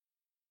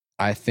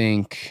I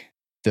think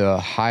the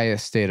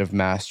highest state of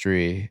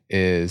mastery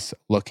is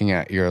looking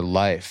at your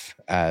life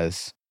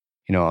as,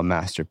 a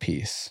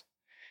masterpiece.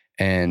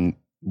 And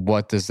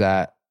what does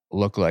that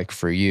look like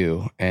for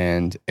you?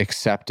 And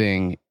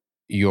accepting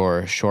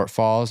your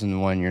shortfalls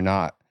and when you're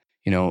not,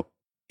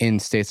 in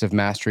states of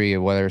mastery,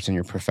 whether it's in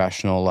your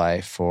professional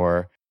life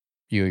or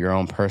your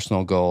own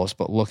personal goals,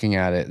 but looking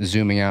at it,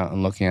 zooming out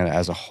and looking at it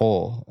as a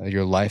whole,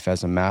 your life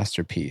as a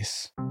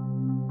masterpiece.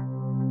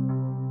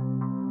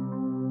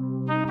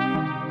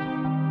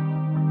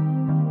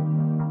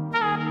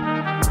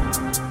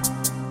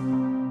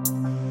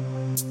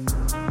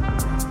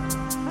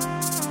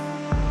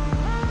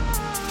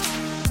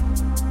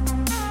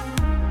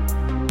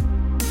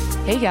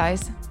 Hey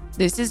guys,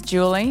 this is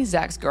Julie,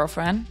 Zach's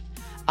girlfriend.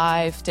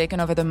 I've taken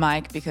over the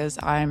mic because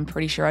I'm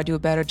pretty sure I do a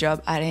better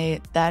job at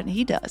it than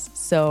he does.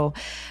 So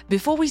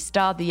before we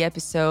start the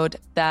episode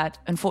that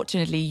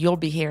unfortunately you'll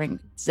be hearing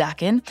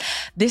Zach in,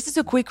 this is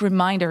a quick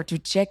reminder to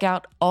check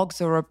out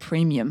Auxoro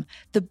Premium,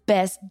 the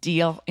best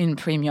deal in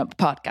premium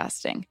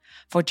podcasting.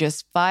 For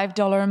just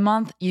 $5 a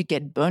month, you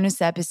get bonus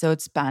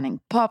episodes spanning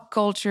pop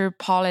culture,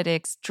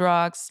 politics,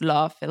 drugs,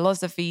 love,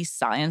 philosophy,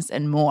 science,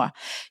 and more.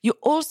 You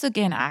also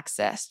gain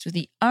access to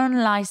the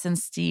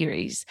unlicensed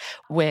series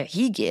where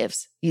he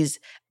gives his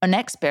an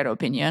expert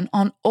opinion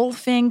on all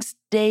things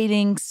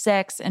dating,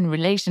 sex, and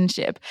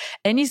relationship.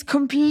 And he's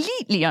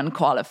completely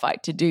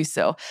unqualified to do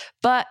so.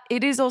 But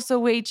it is also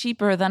way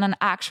cheaper than an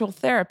actual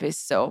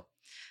therapist. So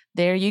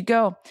there you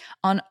go.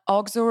 On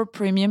Auxoro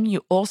Premium,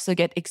 you also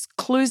get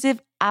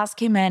exclusive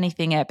Ask Him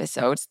Anything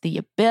episodes, the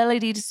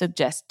ability to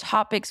suggest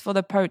topics for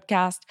the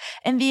podcast,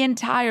 and the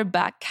entire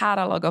back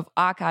catalog of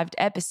archived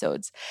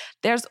episodes.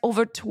 There's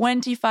over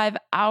 25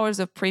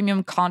 hours of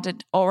premium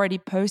content already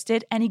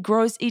posted, and it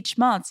grows each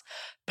month.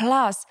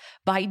 Plus,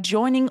 by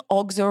joining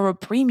Auxoro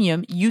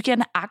Premium, you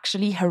can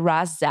actually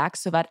harass Zach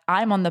so that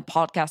I'm on the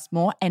podcast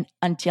more and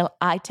until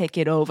I take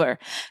it over.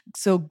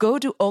 So go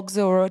to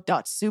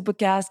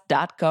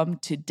auxoro.supercast.com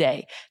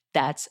today.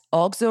 That's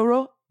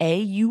Auxoro,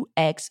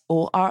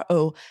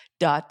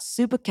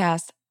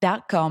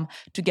 AUXORO.supercast.com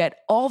to get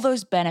all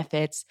those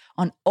benefits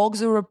on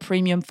Auxoro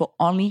Premium for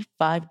only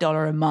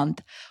 $5 a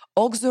month.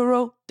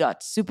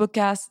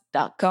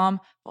 Auxoro.supercast.com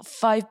for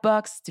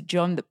 $5 to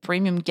join the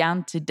premium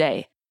gang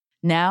today.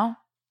 Now,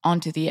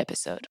 on to the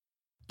episode.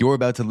 You're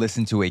about to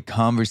listen to a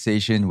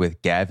conversation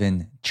with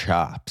Gavin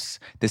Chops.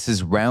 This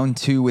is round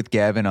 2 with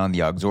Gavin on the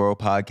Auxoro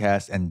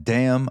podcast, and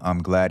damn,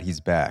 I'm glad he's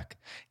back.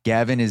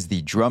 Gavin is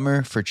the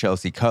drummer for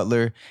Chelsea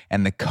Cutler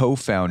and the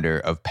co-founder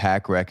of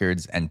Pack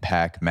Records and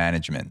Pack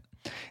Management.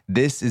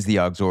 This is the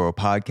Auxoro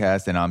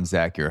podcast, and I'm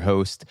Zach, your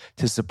host.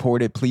 To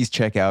support it, please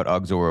check out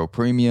Auxoro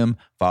Premium,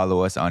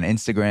 follow us on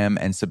Instagram,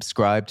 and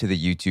subscribe to the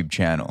YouTube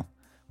channel.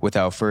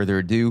 Without further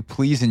ado,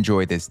 please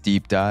enjoy this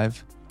deep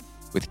dive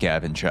with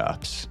Gavin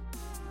Chops.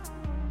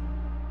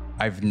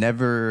 I've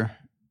never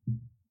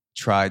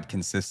tried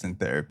consistent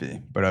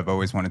therapy, but I've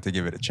always wanted to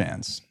give it a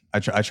chance. I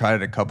tried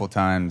it a couple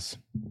times.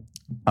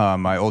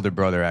 My older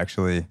brother,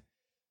 actually,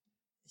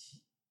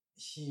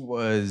 he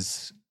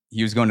was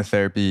going to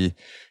therapy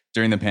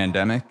during the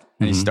pandemic,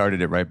 and he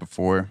started it right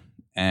before.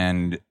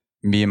 And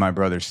me and my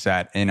brother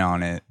sat in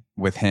on it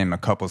with him a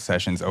couple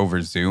sessions over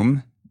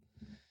Zoom.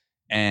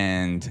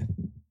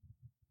 And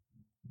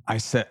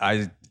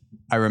I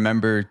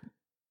remember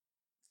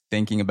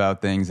thinking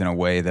about things in a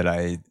way that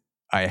I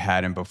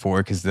hadn't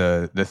before, because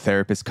the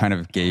therapist kind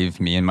of gave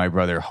me and my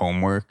brother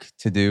homework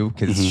to do,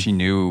 because she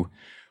knew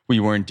we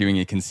weren't doing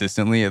it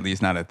consistently, at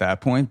least not at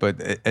that point. But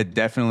it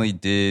definitely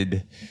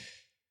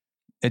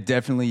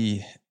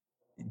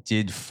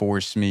did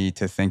force me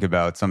to think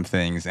about some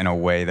things in a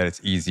way that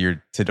it's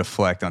easier to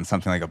deflect on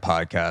something like a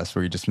podcast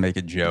where you just make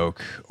a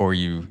joke or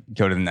you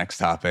go to the next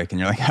topic and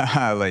you're like,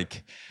 haha,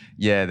 like,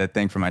 yeah, that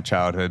thing from my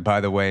childhood.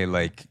 By the way,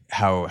 like,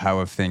 how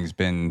have things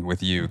been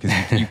with you?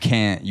 Because you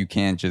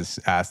can't just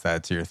ask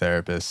that to your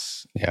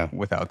therapist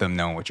without them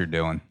knowing what you're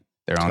doing.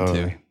 They're on to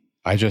you.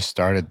 I just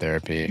started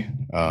therapy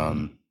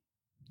 2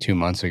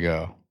 months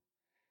ago,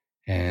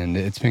 and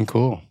it's been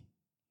cool.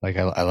 Like,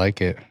 I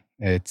like it.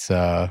 It's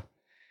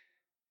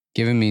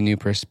given me new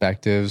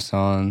perspectives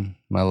on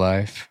my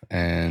life,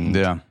 and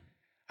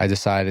I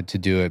decided to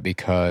do it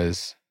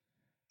because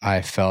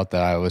I felt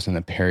that I was in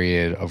a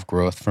period of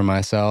growth for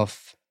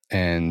myself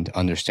and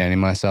understanding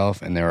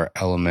myself, and there were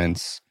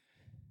elements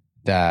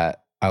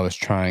that I was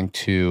trying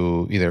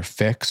to either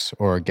fix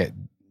or get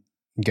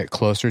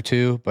closer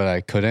to, but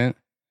I couldn't,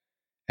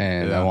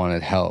 and I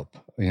wanted help,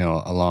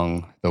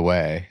 along the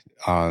way.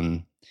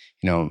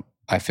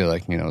 I feel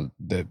like,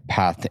 the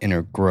path to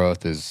inner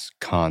growth is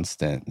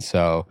constant.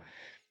 So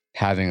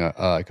having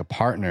a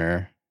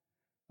partner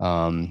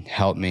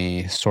helped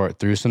me sort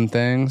through some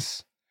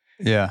things.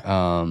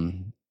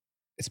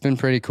 It's been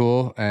pretty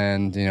cool.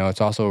 And,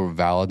 it's also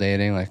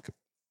validating. Like,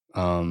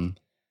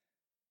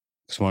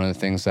 it's one of the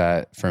things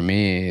that for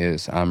me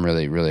is I'm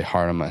really, really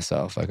hard on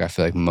myself. Like, I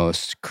feel like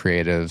most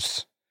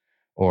creatives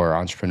or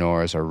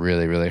entrepreneurs are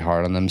really, really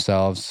hard on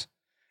themselves.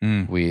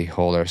 We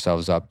hold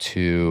ourselves up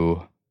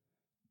to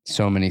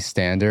so many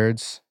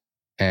standards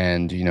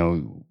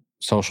and,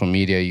 social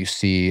media, you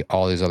see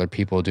all these other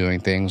people doing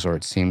things, or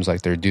it seems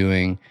like they're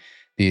doing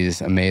these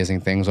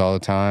amazing things all the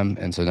time.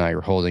 And so now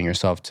you're holding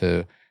yourself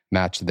to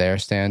match their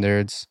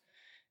standards,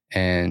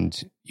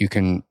 and you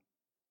can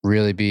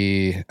really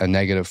be a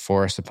negative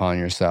force upon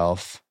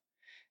yourself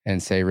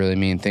and say really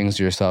mean things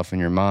to yourself in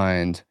your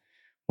mind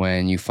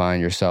when you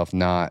find yourself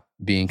not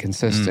being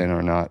consistent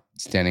or not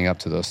standing up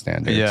to those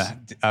standards. Yeah,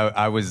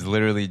 I was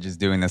literally just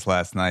doing this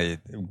last night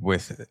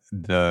with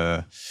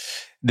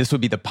this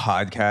would be the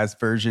podcast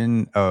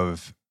version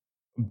of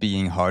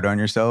being hard on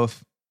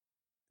yourself.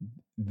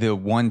 The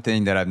one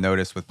thing that I've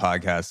noticed with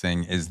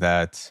podcasting is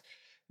that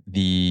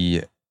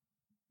the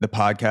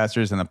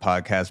podcasters and the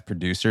podcast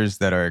producers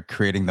that are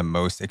creating the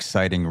most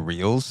exciting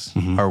reels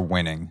are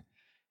winning,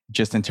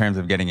 just in terms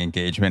of getting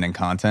engagement and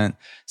content.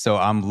 So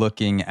I'm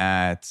looking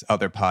at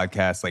other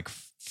podcasts like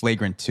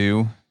Flagrant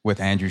 2 with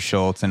Andrew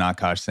Schultz and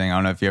Akash Singh. I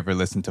don't know if you ever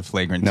listened to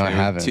Flagrant 2. No, I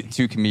haven't.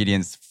 Two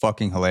comedians,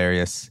 fucking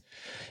hilarious.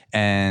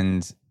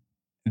 And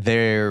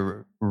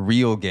their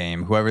reel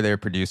game, whoever their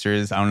producer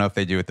is, I don't know if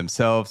they do it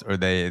themselves or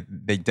they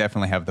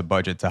definitely have the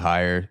budget to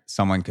hire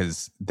someone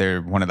because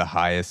they're one of the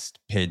highest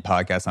paid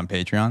podcasts on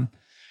Patreon.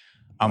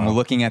 I'm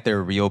looking at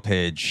their reel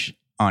page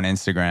on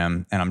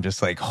Instagram and I'm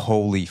just like,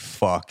 holy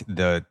fuck,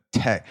 the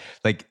tech.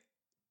 Like,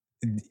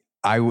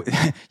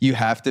 you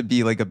have to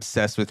be like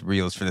obsessed with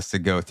reels for this to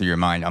go through your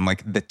mind. I'm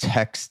like, the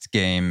text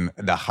game,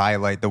 the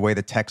highlight, the way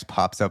the text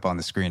pops up on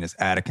the screen is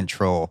out of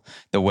control.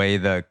 The way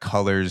the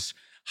colors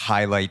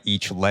highlight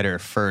each letter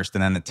first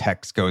and then the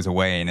text goes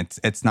away, and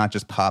it's not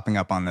just popping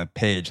up on the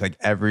page. Like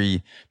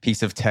every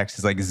piece of text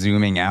is like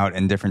zooming out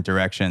in different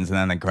directions, and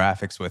then the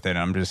graphics with it.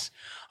 And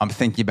I'm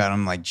thinking about it,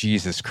 I'm like,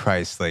 Jesus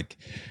Christ, like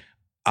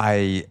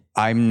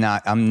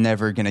I'm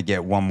never gonna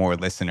get one more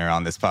listener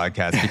on this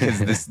podcast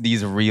because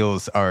these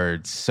reels are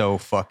so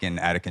fucking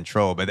out of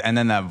control. And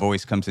then that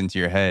voice comes into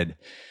your head,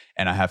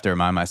 and I have to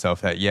remind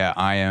myself that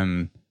I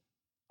am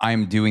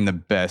doing the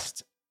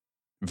best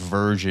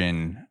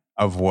version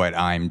of what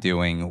I'm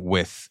doing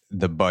with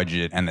the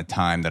budget and the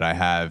time that I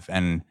have.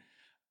 And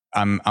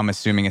I'm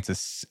assuming it's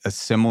a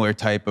similar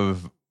type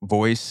of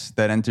voice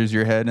that enters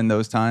your head in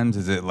those times.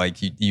 Is it like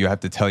you have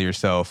to tell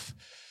yourself,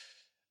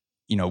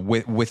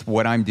 with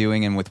what I'm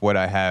doing and with what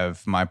I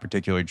have, my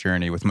particular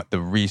journey, with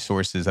the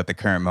resources at the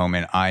current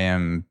moment, I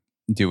am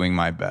doing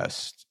my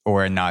best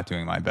or not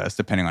doing my best,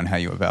 depending on how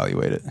you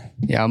evaluate it.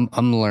 Yeah,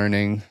 I'm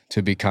learning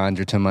to be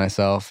kinder to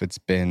myself. It's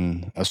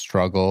been a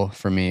struggle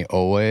for me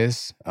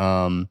always. But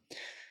I'm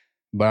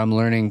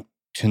learning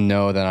to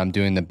know that I'm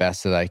doing the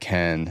best that I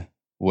can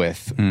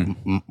with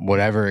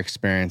whatever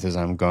experiences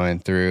I'm going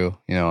through.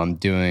 I'm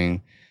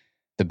doing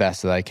the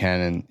best that I can.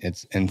 And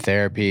it's in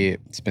therapy,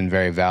 it's been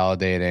very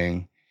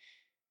validating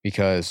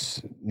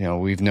because,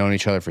 we've known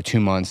each other for 2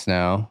 months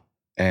now,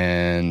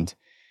 and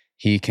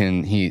he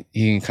can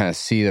kind of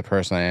see the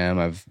person I am.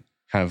 I've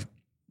kind of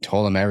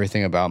told him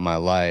everything about my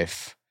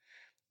life,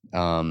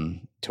 to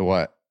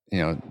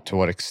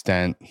what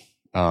extent,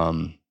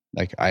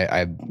 like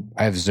I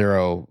have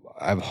zero,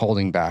 I'm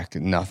holding back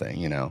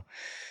nothing,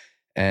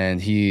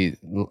 and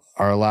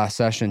our last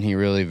session, he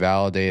really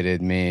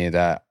validated me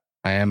that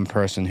I am a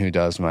person who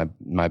does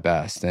my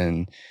best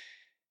and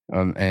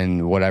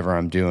whatever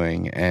I'm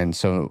doing. And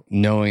so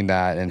knowing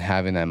that and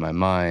having that in my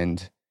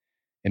mind,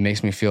 it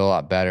makes me feel a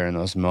lot better in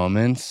those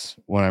moments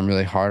when I'm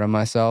really hard on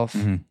myself.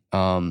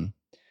 And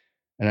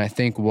I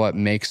think what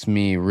makes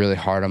me really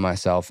hard on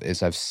myself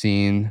is I've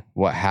seen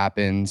what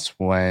happens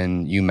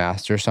when you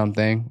master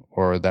something,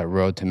 or that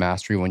road to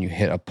mastery, when you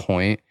hit a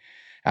point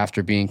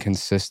after being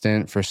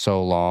consistent for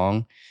so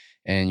long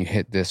and you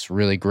hit this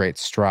really great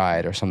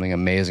stride or something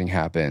amazing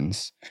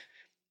happens.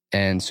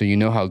 And so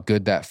how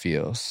good that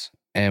feels.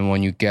 And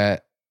when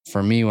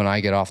I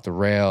get off the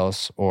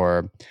rails,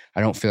 or I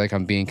don't feel like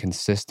I'm being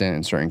consistent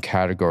in certain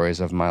categories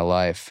of my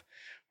life,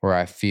 where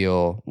I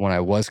feel when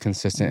I was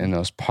consistent in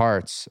those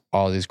parts,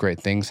 all these great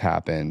things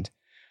happened,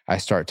 I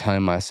start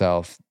telling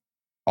myself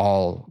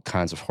all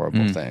kinds of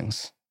horrible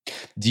things.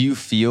 Do you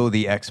feel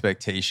the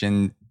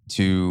expectation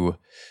to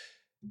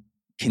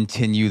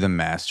continue the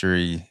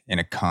mastery in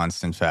a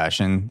constant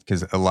fashion?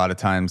 Because a lot of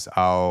times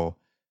I'll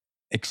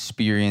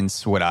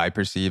experience what I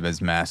perceive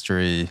as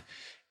mastery,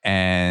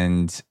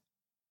 and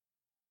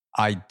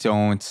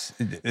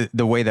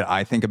the way that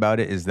I think about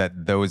it is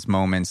that those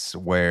moments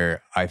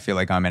where I feel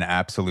like I'm in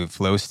absolute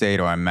flow state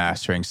or I'm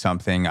mastering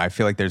something, I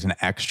feel like there's an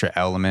extra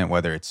element,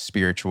 whether it's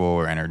spiritual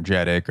or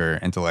energetic or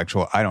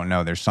intellectual. I don't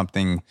know. There's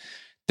something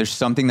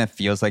that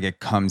feels like it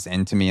comes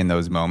into me in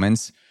those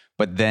moments,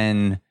 but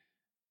then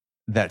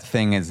that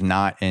thing is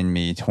not in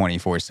me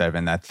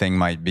 24/7. That thing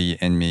might be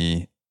in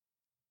me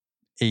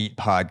 8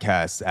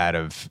 podcasts out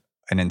of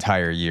an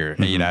entire year,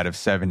 8 out of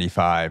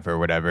 75 or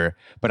whatever,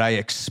 but I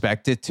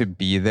expect it to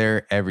be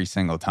there every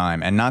single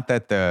time. And not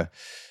that the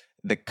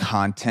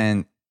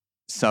content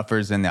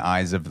suffers in the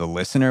eyes of the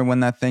listener when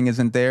that thing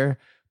isn't there,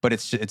 but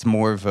it's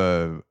more of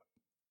a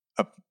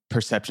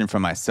perception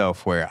from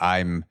myself where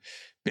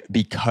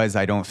because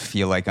I don't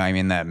feel like I'm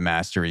in that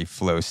mastery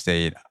flow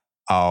state,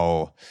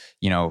 I'll,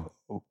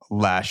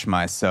 lash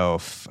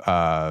myself,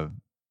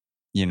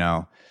 you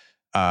know,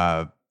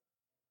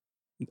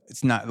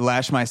 it's not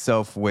lash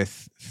myself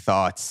with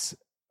thoughts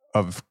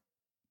of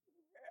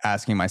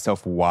asking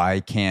myself, why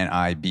can't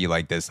I be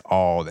like this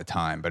all the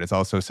time? But it's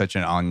also such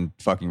an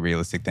unfucking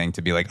realistic thing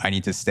to be like, I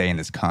need to stay in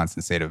this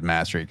constant state of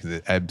mastery because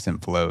it ebbs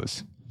and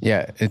flows.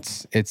 Yeah,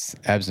 it's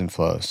ebbs and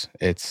flows.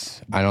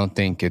 I don't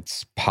think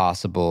it's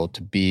possible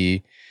to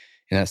be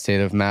in that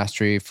state of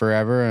mastery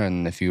forever.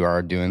 And if you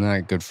are doing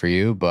that, good for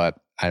you. But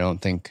I don't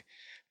think,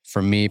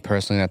 for me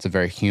personally, that's a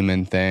very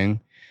human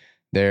thing.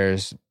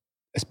 There's,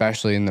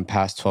 especially in the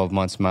past 12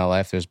 months of my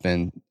life, there's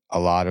been a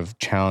lot of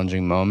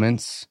challenging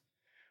moments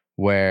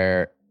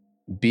where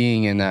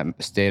being in that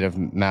state of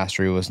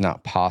mastery was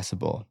not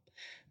possible.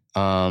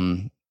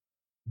 But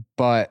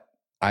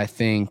I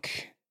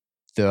think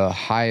the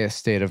highest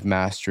state of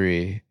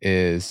mastery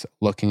is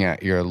looking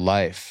at your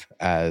life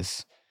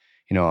as,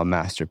 a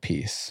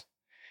masterpiece.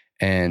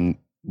 And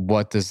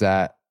what does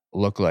that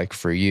look like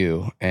for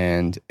you?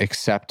 And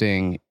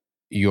accepting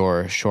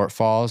your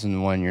shortfalls,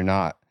 and when you're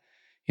not,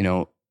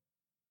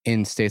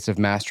 in states of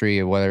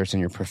mastery, whether it's in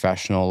your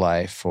professional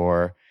life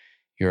or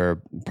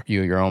your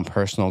own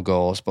personal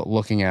goals, but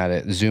looking at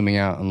it, zooming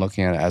out and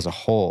looking at it as a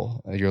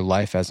whole, your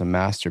life as a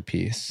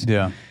masterpiece.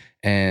 Yeah.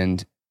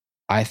 And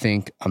I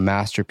think a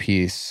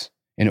masterpiece,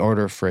 in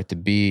order for it to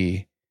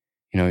be,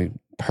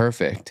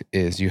 perfect,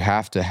 is you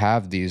have to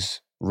have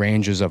these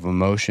ranges of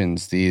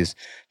emotions, these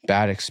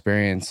bad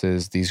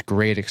experiences, these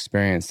great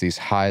experiences, these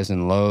highs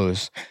and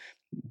lows.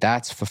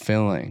 That's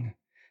fulfilling.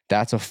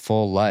 That's a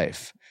full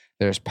life.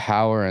 There's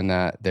power in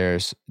that.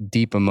 There's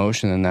deep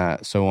emotion in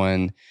that. So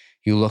when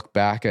you look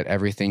back at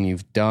everything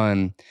you've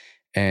done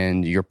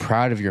and you're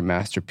proud of your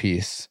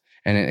masterpiece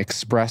and it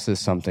expresses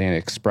something, it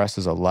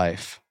expresses a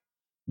life.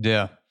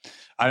 Yeah.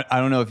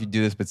 I don't know if you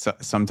do this, but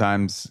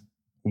sometimes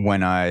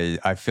when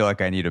I feel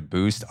like I need a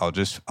boost,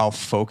 I'll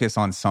focus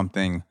on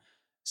something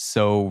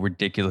so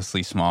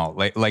ridiculously small,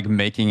 like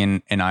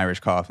making an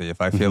Irish coffee.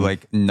 If I feel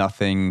like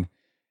nothing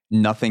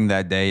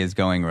that day is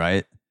going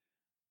right,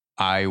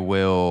 I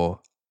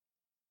will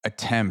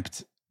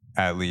attempt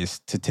at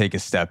least to take a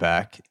step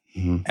back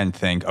and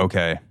think,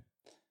 okay,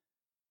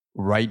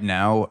 right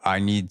now I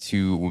need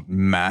to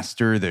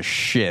master the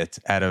shit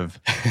out of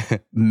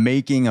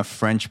making a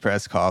French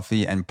press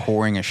coffee and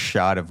pouring a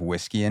shot of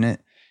whiskey in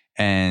it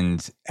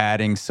and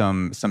adding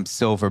some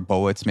silver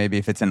bullets, maybe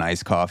if it's an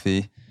iced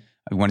coffee.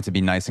 I want it to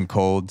be nice and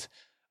cold.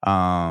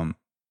 And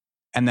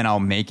then I'll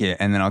make it,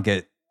 and then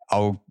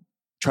I'll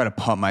try to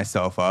pump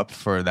myself up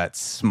for that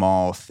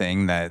small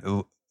thing that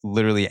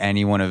literally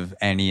anyone of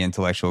any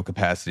intellectual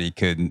capacity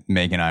could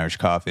make an Irish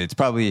coffee.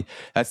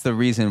 That's the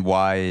reason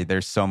why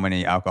there's so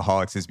many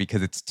alcoholics, is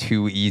because it's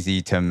too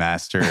easy to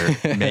master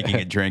making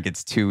a drink.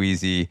 It's too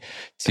easy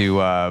to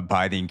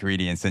buy the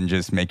ingredients and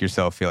just make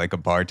yourself feel like a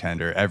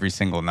bartender every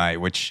single night,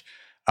 which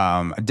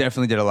I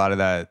definitely did a lot of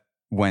that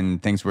when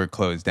things were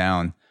closed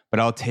down.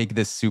 But I'll take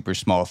this super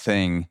small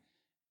thing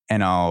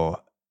and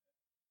I'll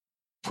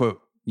put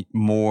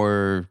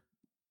more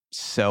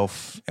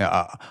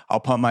I'll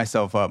pump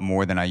myself up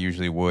more than I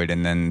usually would,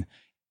 and then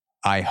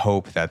I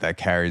hope that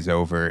carries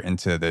over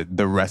into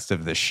the rest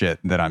of the shit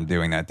that I'm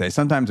doing that day.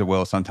 Sometimes it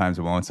will, sometimes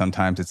it won't.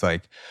 Sometimes it's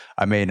like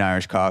I made an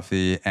Irish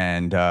coffee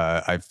and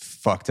I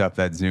fucked up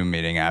that Zoom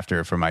meeting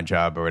after for my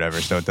job or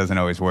whatever, so it doesn't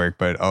always work,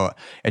 but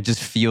it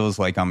just feels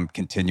like I'm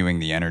continuing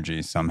the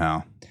energy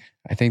somehow.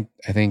 I think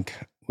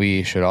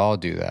we should all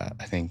do that.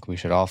 I think we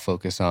should all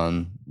focus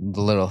on the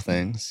little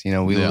things.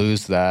 We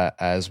lose that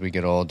as we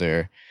get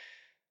older.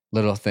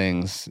 Little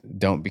things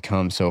don't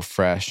become so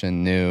fresh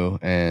and new,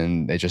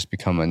 and they just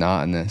become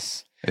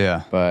monotonous.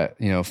 Yeah. But,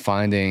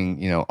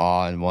 finding,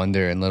 awe and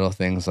wonder in little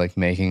things like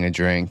making a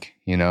drink,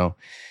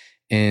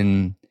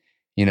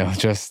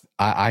 just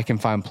I can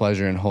find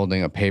pleasure in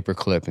holding a paper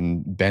clip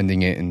and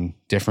bending it in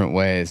different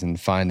ways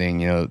and finding,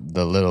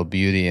 the little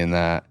beauty in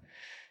that.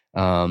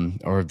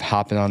 Or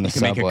hopping on the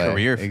subway. You can make a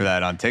career for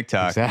that on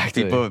TikTok.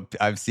 Exactly.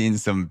 I've seen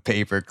some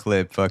paper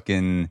clip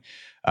fucking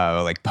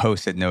like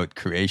post-it note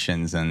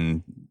creations,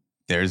 and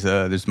there's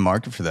a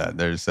market for that.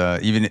 There's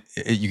even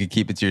you could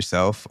keep it to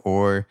yourself,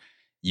 or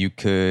you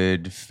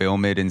could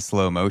film it in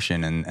slow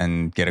motion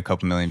and get a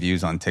couple million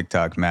views on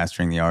TikTok,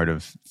 mastering the art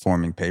of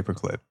forming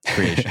paperclip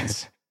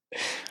creations. You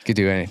could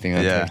do anything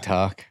on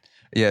TikTok.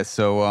 Yeah.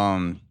 So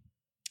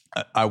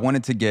I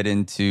wanted to get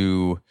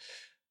into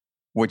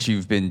what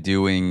you've been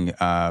doing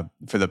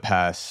for the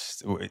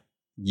past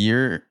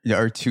year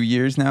or 2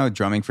 years now,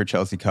 drumming for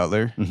Chelsea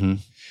Cutler.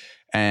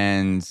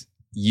 And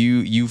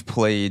you've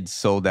played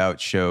sold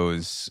out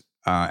shows,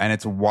 and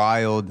it's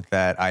wild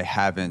that I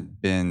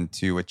haven't been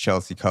to a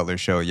Chelsea Cutler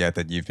show yet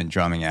that you've been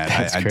drumming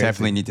at. I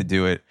definitely need to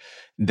do it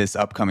this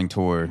upcoming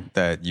tour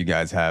that you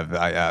guys have.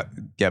 I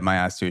get my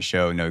ass to a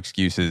show, no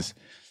excuses.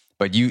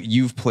 But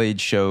you've played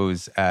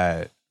shows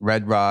at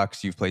Red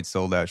Rocks, you've played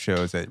sold out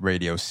shows at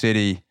Radio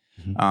City.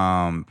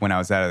 When I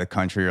was out of the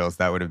country, or else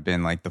that would have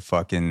been like the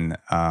fucking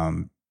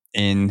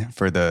in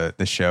for the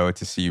show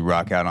to see you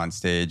rock out on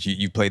stage.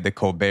 You played the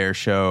Colbert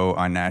Show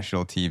on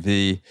national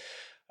TV.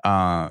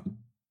 and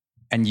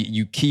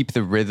you keep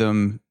the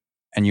rhythm,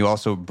 and you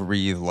also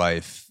breathe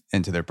life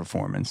into their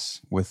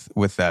performance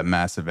with that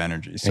massive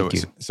energy.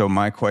 So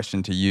my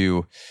question to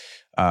you,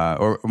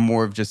 or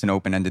more of just an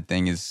open-ended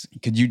thing, is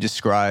could you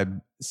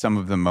describe some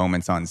of the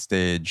moments on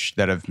stage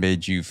that have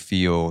made you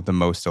feel the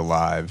most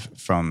alive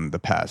from the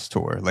past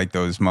tour? Like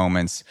those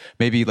moments,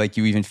 maybe like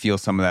you even feel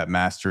some of that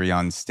mastery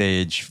on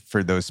stage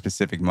for those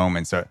specific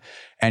moments. Or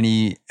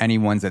any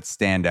ones that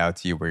stand out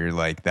to you where you're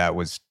like, that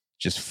was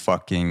just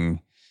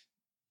fucking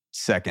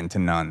second to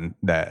none,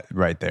 that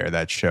right there,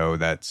 that show,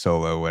 that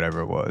solo,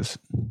 whatever it was.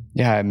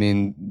 Yeah, I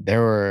mean,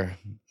 there were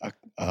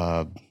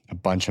a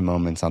bunch of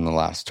moments on the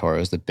last tour. It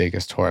was the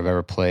biggest tour I've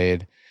ever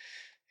played.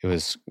 It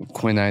was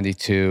Quinn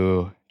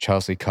 92,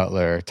 Chelsea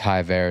Cutler,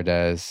 Ty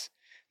Verdes,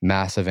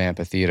 massive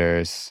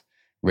amphitheaters,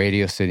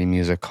 Radio City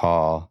Music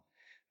Hall.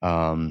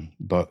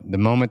 But the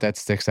moment that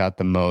sticks out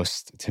the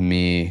most to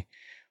me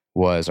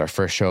was our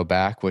first show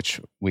back, which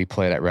we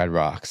played at Red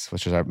Rocks,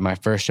 which was my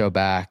first show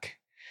back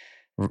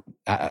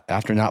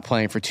after not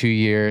playing for 2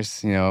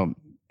 years,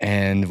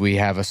 and we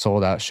have a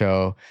sold out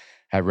show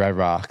at Red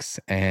Rocks.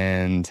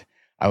 And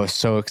I was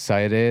so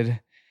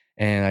excited.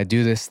 And I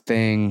do this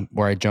thing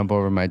where I jump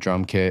over my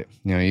drum kit.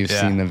 You've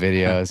seen the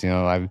videos.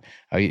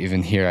 I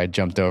even here I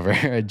jumped over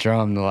a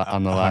drum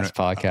on the last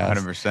podcast.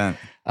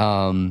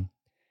 100%.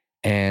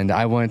 And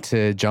I went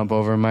to jump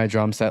over my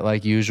drum set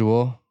like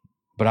usual,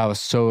 but I was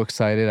so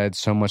excited. I had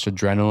so much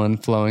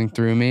adrenaline flowing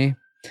through me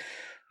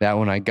that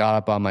when I got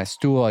up on my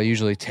stool, I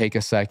usually take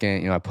a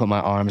second. I put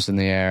my arms in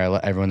the air. I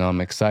let everyone know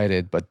I'm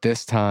excited. But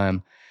this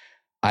time,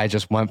 I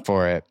just went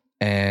for it,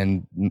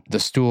 and the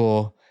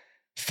stool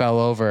fell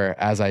over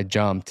as I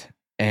jumped,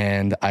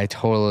 and I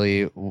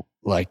totally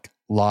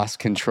lost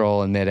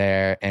control in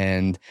midair,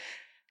 and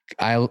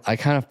I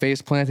kind of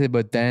face planted,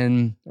 but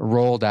then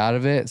rolled out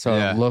of it. So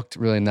It looked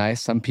really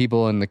nice. Some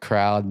people in the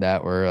crowd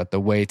that were at the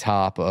way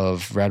top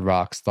of Red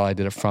Rocks thought I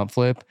did a front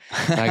flip.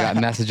 And I got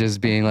messages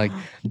being like,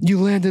 "You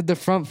landed the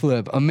front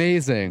flip,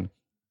 amazing."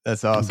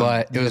 That's awesome.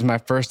 But it was my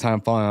first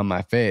time falling on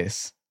my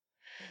face.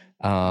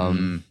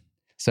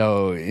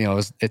 So,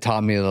 it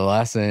taught me the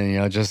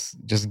lesson,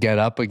 just get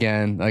up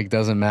again. Like,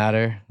 doesn't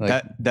matter.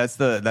 Like that's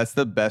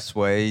the best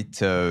way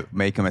to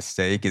make a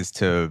mistake, is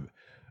to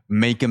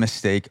make a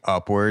mistake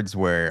upwards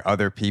where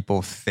other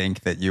people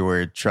think that you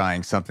were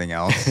trying something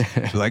else.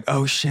 Like,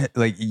 oh shit.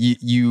 Like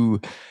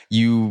you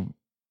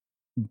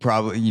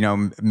probably,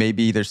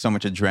 maybe there's so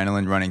much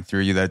adrenaline running through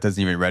you that it doesn't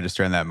even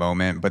register in that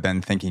moment. But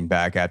then thinking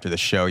back after the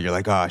show, you're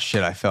like, oh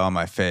shit, I fell on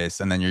my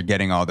face. And then you're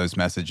getting all those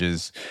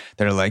messages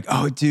that are like,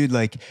 oh dude,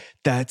 like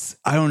I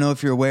don't know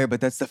if you're aware, but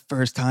that's the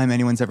first time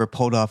anyone's ever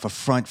pulled off a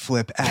front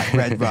flip at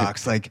Red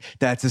Rocks. Like,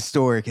 that's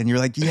historic. And you're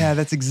like, yeah,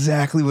 that's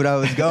exactly what I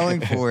was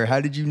going for. How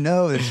did you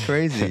know? It's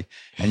crazy.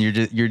 And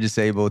you're just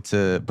able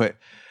to, but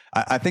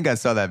I think I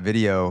saw that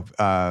video.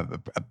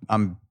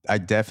 I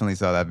definitely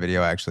saw that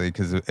video actually,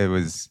 because it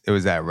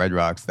was at Red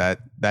Rocks.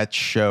 That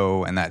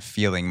show and that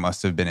feeling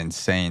must have been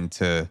insane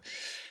to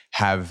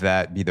have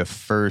that be the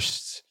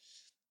first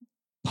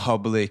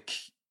public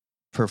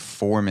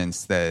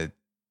performance that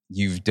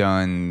you've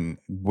done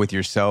with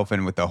yourself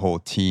and with the whole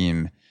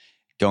team,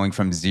 going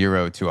from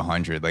 0 to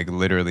 100. Like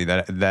literally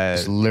that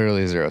it's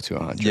literally 0 to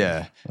 100.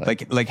 Yeah,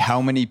 like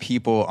how many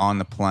people on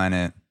the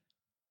planet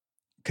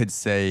could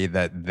say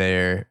that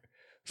their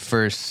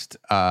first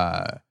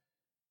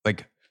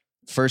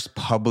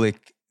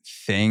public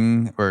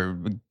thing or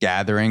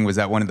gathering, was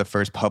that one of the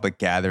first public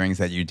gatherings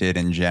that you did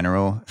in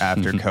general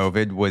after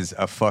COVID, was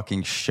a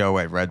fucking show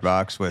at Red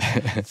Rocks with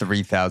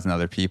 3,000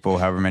 other people,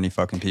 however many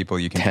fucking people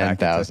you can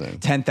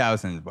 10,000.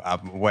 10,000,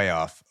 way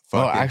off.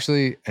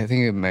 Actually, I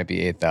think it might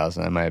be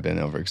 8,000. I might have been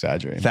over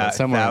exaggerating.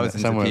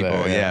 Thousands of people.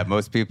 There, yeah,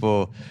 most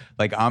people,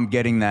 like, I'm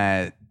getting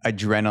that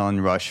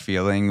adrenaline rush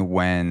feeling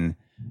when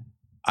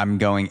I'm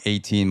going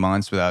 18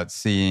 months without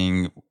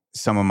seeing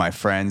some of my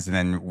friends, and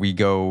then we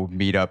go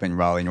meet up in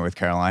Raleigh, North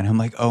Carolina. I'm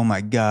like, oh my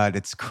God,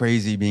 it's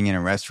crazy being in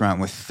a restaurant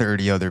with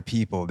 30 other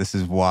people. This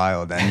is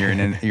wild. And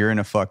you're in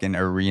a fucking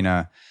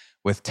arena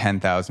with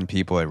 10,000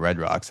 people at Red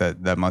Rocks.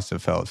 That must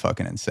have felt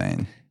fucking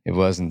insane. It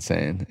was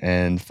insane.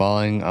 And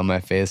falling on my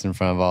face in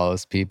front of all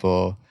those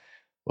people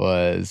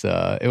was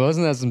it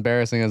wasn't as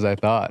embarrassing as I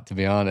thought, to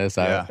be honest.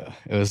 Yeah.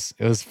 It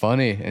was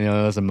funny. And, it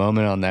was a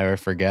moment I'll never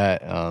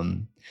forget.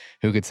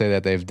 Who could say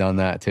that they've done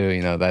that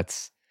too?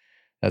 That's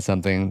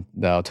something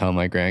that I'll tell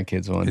my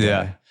grandkids one day.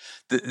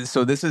 Yeah.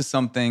 So this is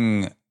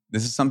something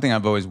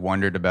I've always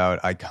wondered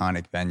about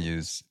iconic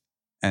venues,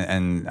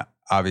 and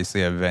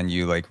obviously a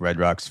venue like Red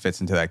Rocks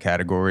fits into that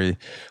category,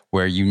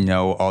 where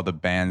all the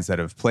bands that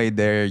have played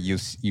there. You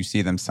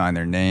see them sign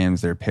their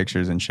names, their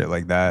pictures, and shit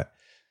like that.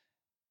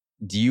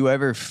 Do you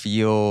ever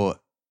feel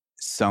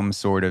some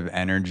sort of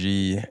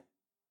energy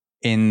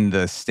in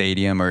the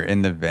stadium or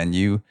in the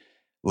venue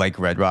like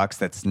Red Rocks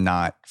that's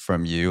not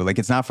from you? Like,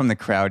 it's not from the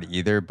crowd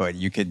either, but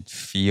you could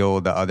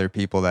feel the other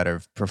people that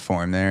have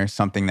performed there,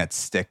 something that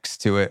sticks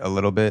to it a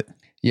little bit?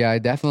 Yeah, I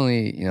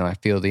definitely, I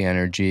feel the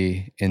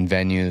energy in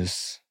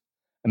venues.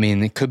 I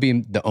mean, it could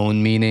be the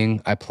own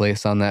meaning I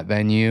place on that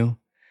venue,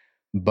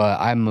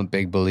 But I'm a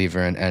big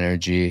believer in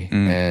energy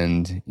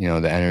and, you know,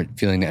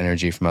 feeling the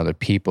energy from other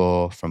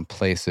people, from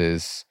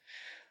places.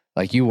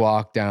 Like you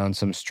walk down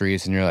some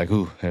streets and you're like,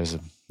 ooh, there's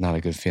not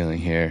a good feeling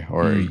here.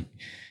 Or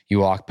you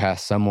walk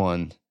past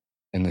someone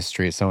in the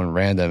street, someone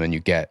random, and you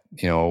get,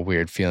 you know, a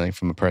weird feeling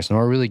from a person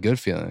or a really good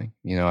feeling.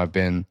 You know, I've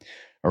been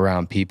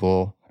around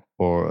people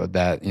or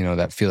that, you know,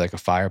 that feel like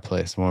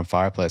a warm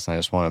fireplace, and I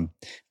just want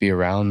to be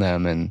around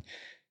them. And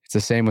it's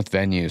the same with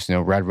venues. You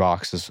know, Red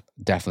Rocks is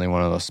definitely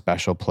one of those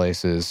special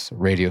places.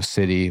 Radio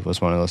City was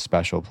one of those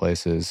special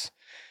places.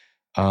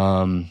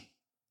 There's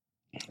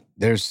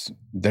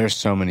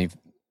so many.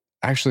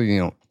 Actually, you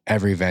know,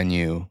 every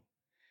venue,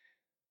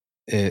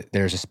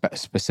 there's a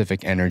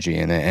specific energy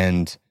in it,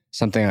 and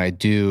something I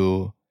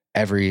do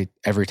every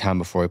time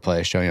before we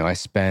play a show. You know, I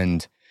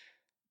spend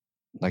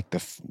like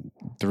the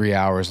 3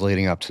 hours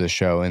leading up to the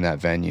show in that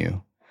venue,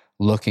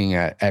 looking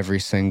at every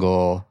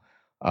single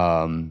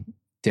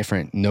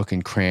different nook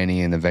and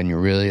cranny in the venue,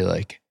 really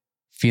like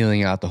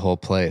feeling out the whole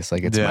place,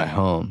 like it's my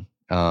home.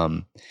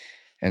 And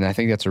I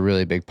think that's a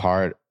really big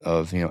part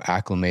of, you know,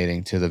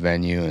 acclimating to the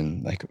venue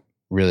and like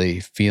really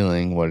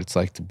feeling what it's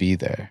like to be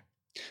there.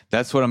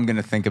 That's what I'm going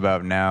to think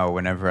about now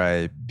whenever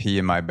I pee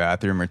in my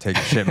bathroom or take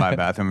a shit in my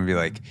bathroom and be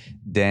like,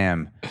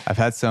 damn, I've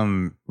had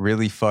some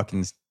really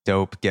fucking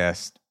dope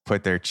guests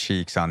put their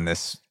cheeks on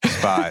this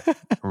spot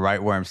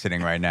right where I'm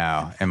sitting right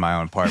now in my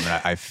own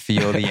apartment. I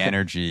feel the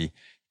energy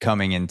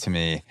coming into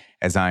me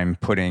as I'm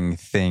putting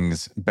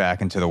things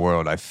back into the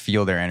world. I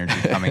feel their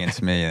energy coming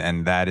into me.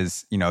 And that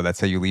is, you know,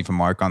 that's how you leave a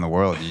mark on the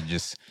world.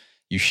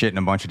 You shit in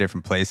a bunch of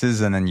different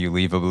places and then you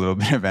leave a little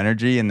bit of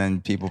energy and then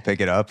people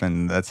pick it up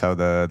and that's how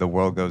the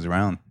world goes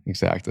around.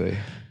 Exactly.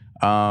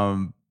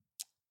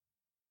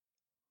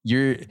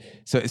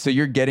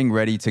 You're getting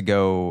ready to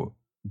go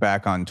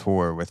back on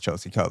tour with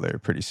Chelsea Cutler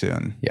pretty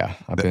soon. Yeah,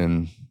 I've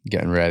been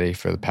getting ready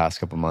for the past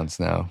couple months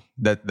now.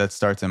 That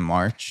starts in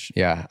March?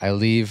 Yeah, I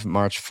leave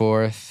March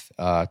 4th,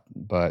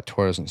 but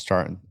tour doesn't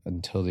start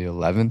until the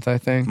 11th, I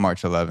think.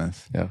 March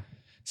 11th. Yeah.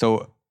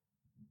 So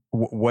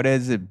what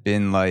has it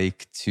been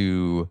like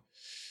to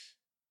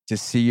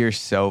see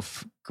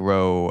yourself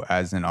grow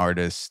as an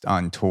artist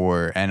on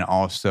tour and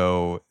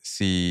also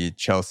see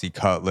Chelsea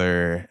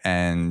Cutler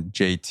and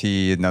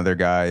JT, another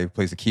guy who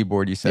plays the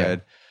keyboard, you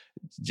said,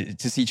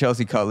 to see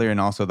Chelsea Cutler and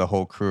also the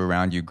whole crew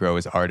around you grow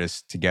as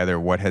artists together?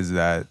 What has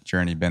that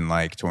journey been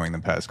like touring the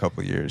past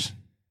couple of years?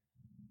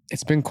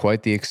 It's been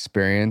quite the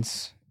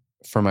experience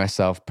for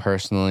myself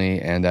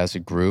personally and as a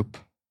group.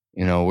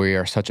 You know, we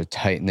are such a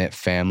tight-knit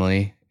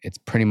family. It's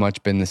pretty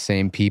much been the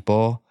same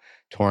people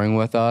touring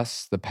with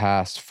us the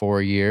past 4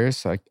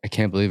 years. I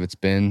can't believe it's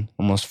been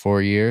almost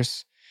 4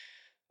 years.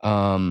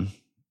 And,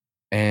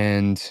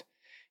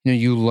 you know,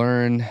 you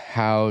learn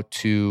how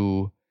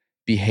to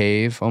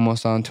behave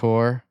almost on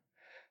tour,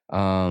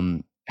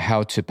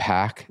 how to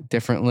pack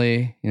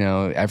differently. You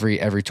know,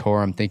 every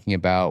tour I'm thinking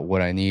about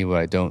what I need, what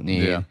I don't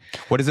need. Yeah.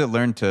 What does it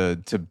learn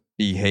to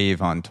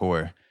behave on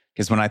tour?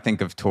 Because when I think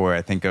of tour,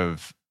 I think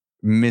of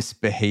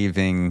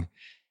misbehaving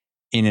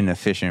in an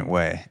efficient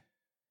way.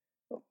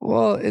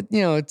 Well,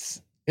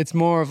 it's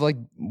more of like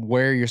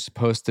where you're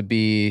supposed to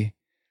be,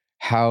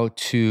 how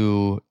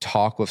to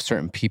talk with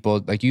certain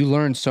people. Like you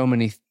learn so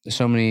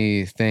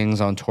many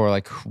things on tour,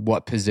 like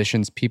what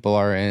positions people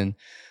are in,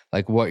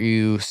 like what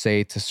you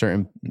say to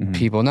certain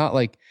people, not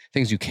like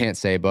things you can't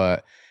say,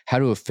 but how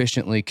to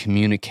efficiently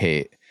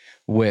communicate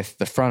with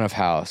the front of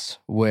house,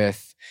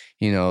 with,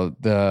 you know,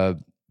 the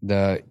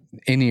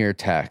in-ear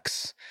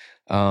techs.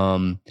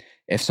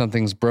 If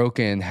something's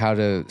broken, how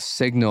to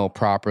signal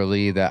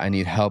properly that I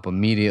need help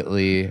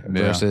immediately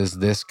versus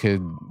this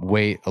could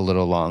wait a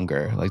little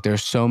longer. Like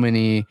there's so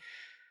many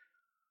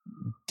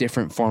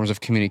different forms of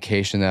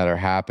communication that are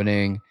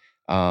happening,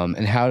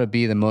 and how to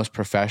be the most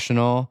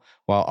professional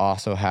while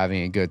also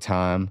having a good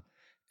time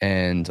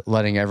and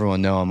letting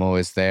everyone know I'm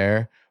always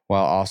there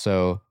while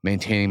also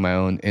maintaining my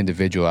own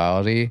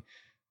individuality.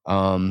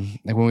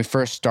 Like when we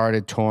first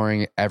started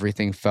touring,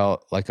 everything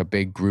felt like a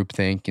big group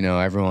think. You know,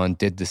 everyone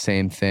did the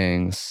same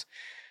things.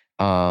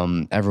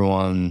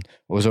 Everyone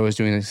was always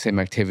doing the same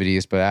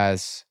activities. But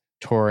as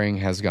touring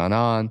has gone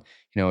on,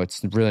 you know,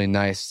 it's really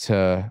nice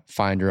to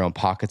find your own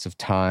pockets of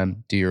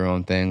time, do your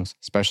own things,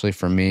 especially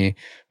for me,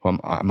 who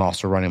I'm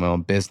also running my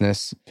own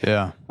business.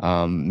 Yeah.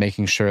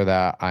 Making sure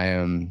that I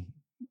am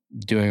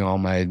doing all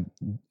my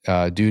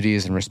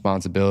duties and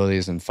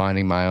responsibilities and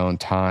finding my own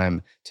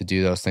time to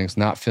do those things,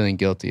 not feeling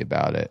guilty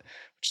about it,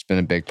 which has been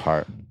a big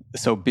part.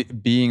 So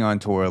being on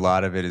tour, a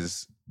lot of it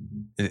is,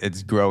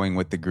 it's growing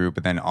with the group,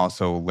 but then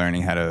also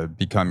learning how to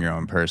become your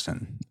own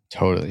person.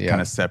 Totally, yeah.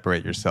 Kind of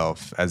separate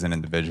yourself as an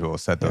individual,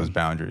 set those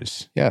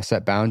boundaries. Yeah,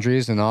 set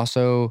boundaries and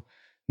also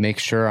make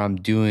sure I'm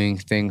doing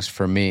things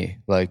for me.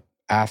 Like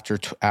after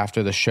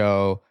the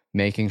show,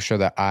 making sure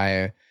that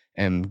I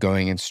am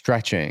going and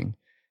stretching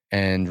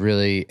and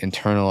really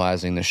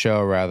internalizing the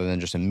show rather than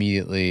just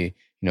immediately, you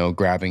know,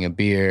 grabbing a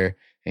beer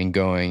and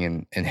going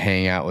and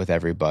hanging out with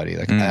everybody.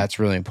 Like that's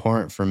really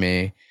important for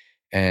me.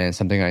 and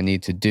something I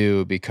need to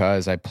do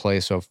because I play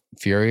so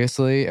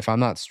furiously. If I'm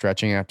not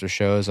stretching after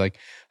shows, like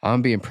I'm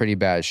gonna be in pretty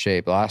bad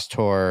shape. Last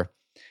tour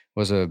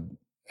was it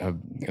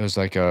was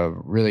like a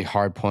really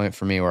hard point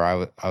for me where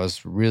I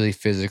was really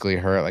physically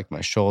hurt. Like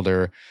my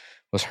shoulder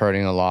was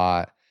hurting a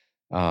lot.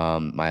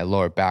 My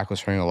lower back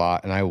was hurting a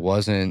lot, and I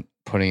wasn't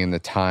putting in the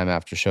time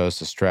after shows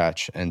to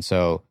stretch. And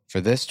so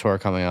for this tour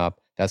coming up,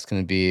 that's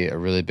going to be a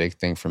really big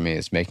thing for me,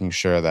 is making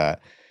sure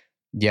that,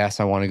 yes,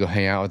 I want to go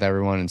hang out with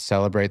everyone and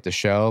celebrate the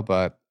show,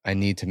 but I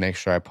need to make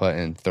sure I put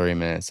in 30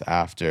 minutes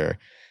after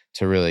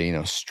to really,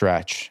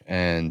 stretch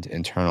and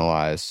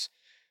internalize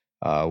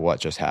what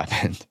just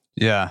happened.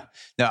 Yeah.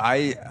 No,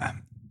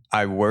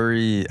 I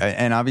worry,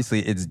 and obviously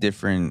it's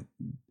different,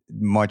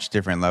 much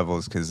different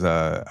levels, because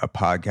a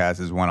podcast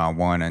is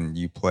one-on-one and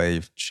you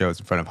play shows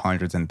in front of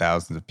hundreds and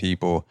thousands of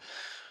people.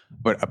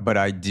 But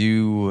I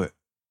do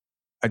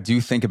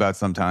think about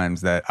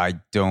sometimes that I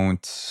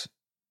don't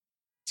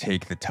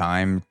take the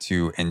time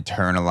to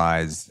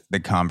internalize the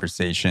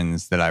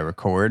conversations that I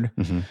record,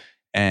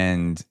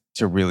 and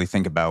to really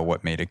think about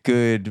what made it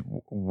good,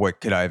 what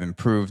could I have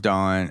improved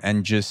on,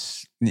 and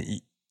just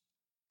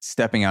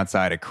stepping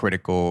outside a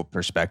critical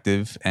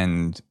perspective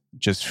and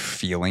just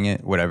feeling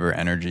it, whatever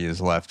energy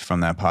is left from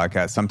that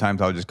podcast.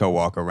 Sometimes I'll just go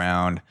walk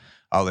around,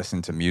 I'll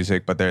listen to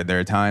music, but there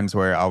are times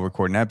where I'll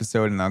record an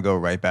episode and I'll go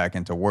right back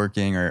into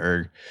working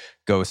or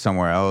go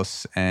somewhere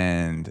else.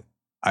 And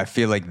I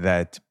feel like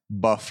that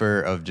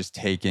buffer of just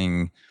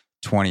taking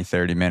 20,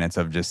 30 minutes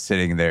of just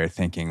sitting there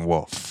thinking,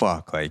 well,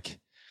 fuck, like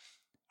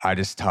I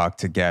just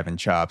talked to Gavin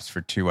Chops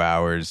for 2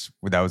 hours.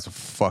 That was a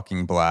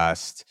fucking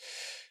blast.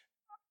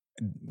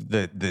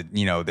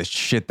 The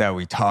shit that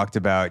we talked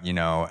about,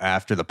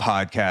 after the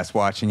podcast,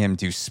 watching him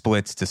do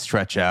splits to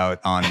stretch out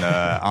on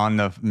the on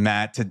the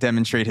mat to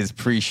demonstrate his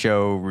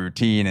pre-show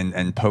routine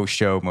and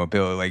post-show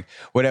mobility, like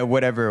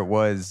whatever it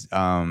was.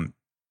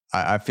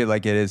 I feel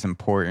like it is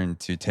important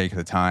to take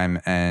the time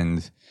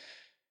and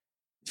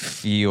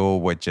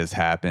feel what just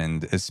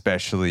happened,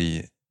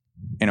 especially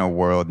in a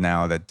world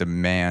now that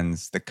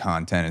demands the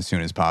content as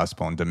soon as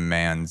possible and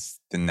demands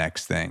the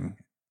next thing.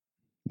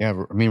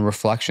 Yeah, I mean,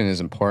 reflection is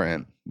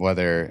important,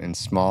 whether in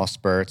small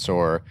spurts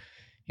or,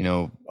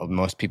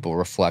 most people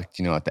reflect,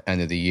 at the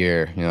end of the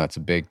year. It's a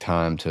big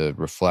time to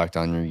reflect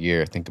on your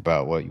year, think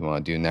about what you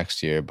want to do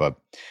next year. But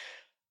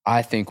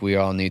I think we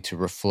all need to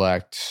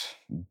reflect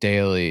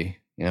daily,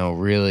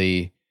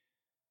 really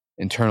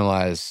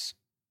internalize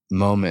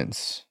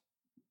moments,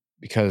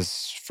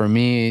 because for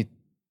me,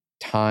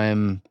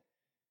 time's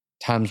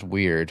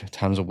weird.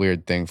 Time's a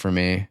weird thing for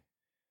me.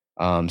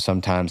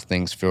 Sometimes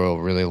things feel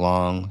really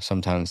long.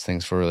 Sometimes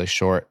things feel really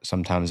short.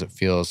 Sometimes it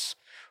feels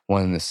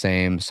one and the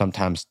same.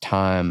 Sometimes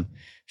time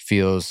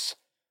feels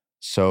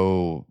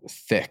so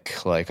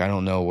thick, like I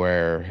don't know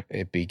where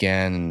it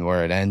began and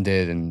where it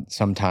ended. And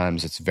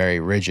sometimes it's very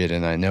rigid,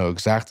 and I know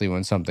exactly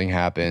when something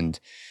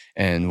happened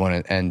and when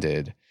it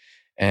ended.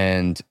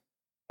 And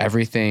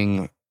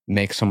everything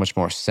makes so much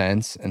more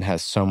sense and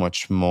has so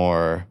much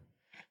more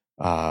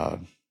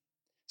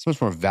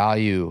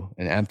value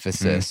and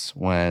emphasis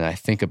when I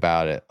think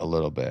about it a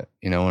little bit,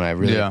 when I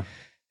really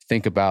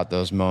think about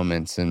those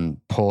moments and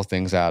pull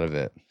things out of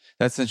it.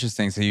 That's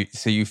interesting.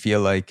 So you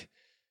feel like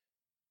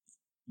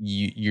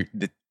you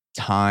the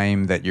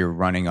time that you're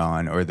running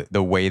on, or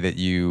the way that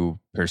you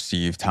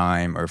perceive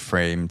time or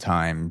frame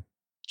time,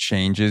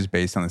 changes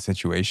based on the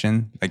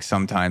situation. Like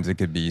sometimes it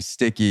could be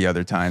sticky,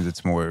 other times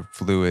it's more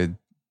fluid.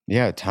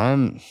 Yeah,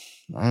 time,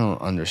 I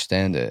don't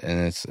understand it,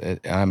 and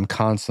I'm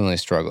constantly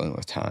struggling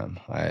with time.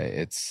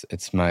 It's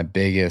my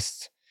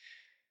biggest.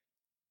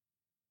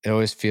 It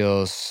always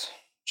feels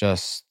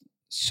just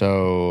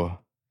so.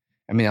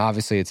 I mean,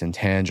 obviously, it's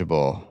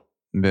intangible.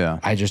 Yeah,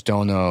 I just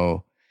don't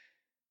know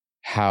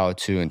how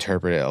to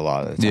interpret it a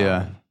lot of the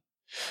time.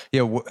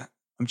 Yeah.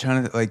 I'm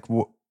trying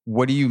to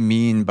what do you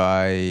mean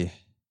by?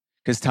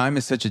 Because time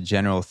is such a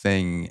general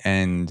thing,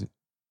 and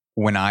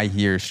when I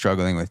hear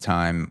struggling with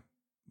time,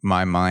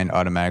 my mind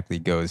automatically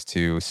goes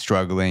to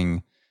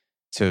struggling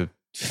to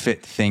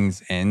fit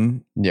things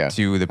in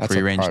to the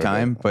prearranged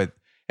time. But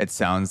it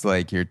sounds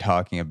like you're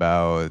talking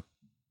about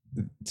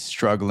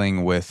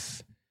struggling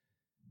with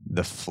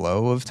the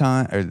flow of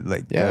time, or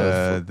like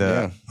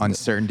the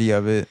uncertainty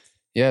of it.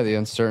 Yeah, the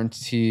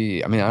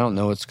uncertainty. I mean, I don't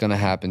know what's going to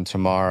happen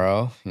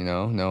tomorrow.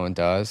 No one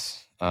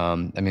does. I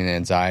mean, the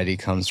anxiety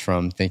comes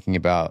from thinking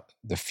about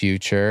the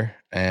future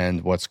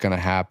and what's going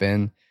to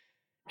happen.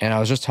 And I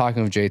was just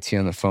talking with JT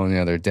on the phone the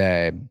other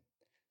day.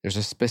 There's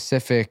a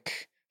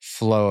specific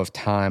flow of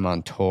time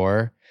on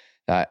tour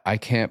that I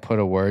can't put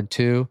a word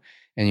to,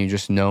 and you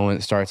just know when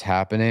it starts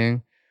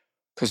happening.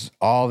 Because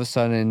all of a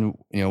sudden,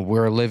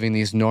 we're living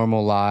these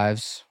normal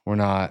lives. We're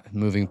not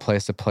moving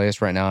place to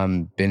place. Right now,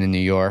 I'm been in New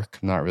York.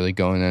 I'm not really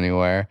going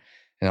anywhere.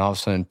 And all of a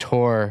sudden,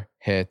 tour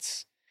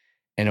hits.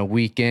 And a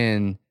week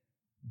in,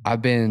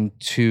 I've been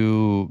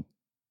to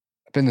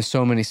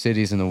so many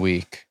cities in a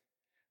week.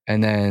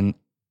 And then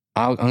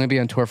I'm going to be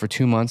on tour for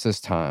 2 months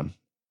this time.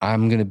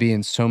 I'm going to be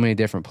in so many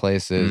different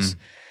places.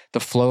 The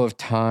flow of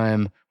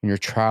time when you're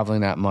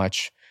traveling that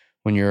much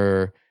when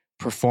you're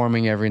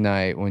performing every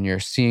night, when you're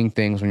seeing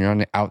things, when you're on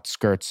the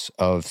outskirts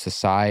of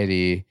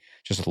society,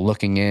 just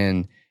looking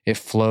in, it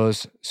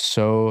flows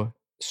so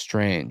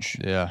strange.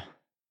 Yeah.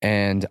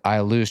 And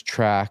I lose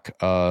track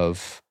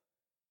of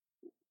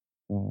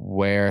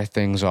where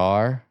things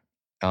are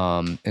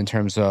in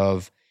terms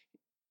of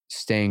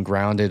staying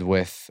grounded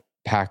with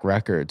Pack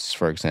Records,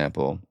 for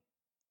example.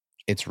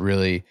 It's a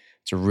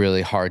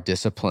really hard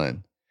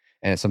discipline,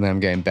 and it's something I'm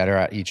getting better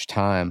at each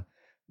time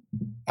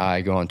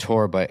I go on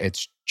tour, but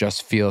it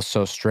just feels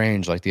so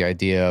strange, like the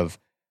idea of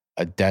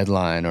a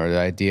deadline or the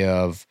idea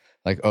of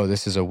like, oh,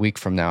 this is a week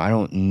from now. I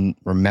don't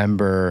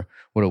remember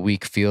what a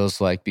week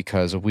feels like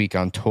because a week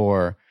on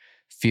tour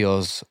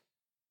feels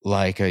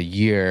like a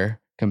year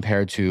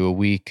compared to a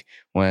week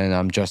when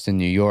I'm just in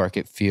New York.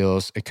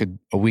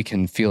 A week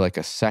can feel like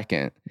a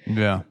second.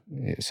 Yeah.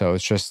 So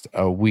it's just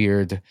a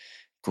weird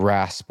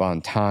grasp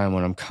on time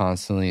when I'm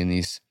constantly in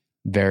these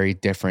very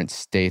different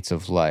states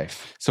of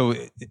life. So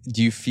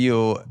do you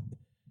feel,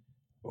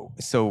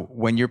 so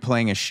when you're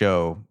playing a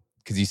show,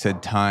 because you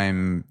said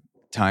time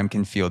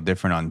can feel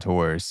different on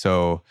tours.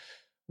 So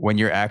when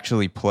you're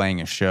actually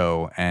playing a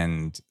show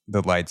and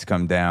the lights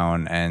come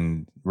down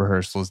and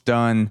rehearsal's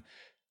done,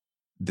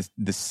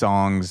 the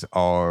songs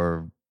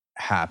are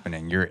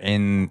happening. You're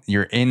in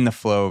the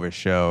flow of a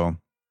show.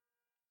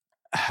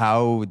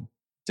 How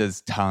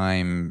does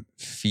time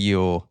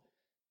feel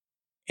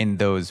in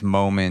those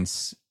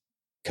moments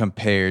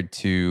compared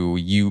to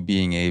you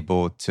being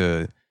able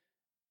to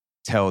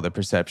tell the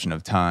perception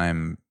of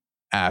time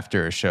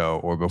after a show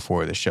or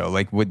before the show?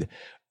 Like would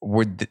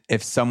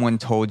if someone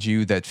told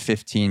you that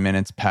 15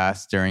 minutes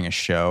passed during a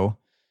show,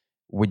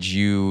 would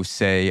you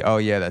say, oh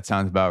yeah, that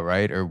sounds about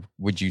right? Or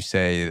would you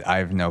say, I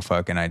have no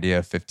fucking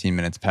idea, 15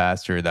 minutes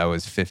passed, or that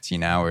was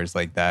 15 hours,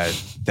 like that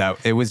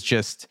it was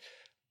just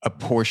a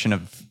portion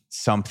of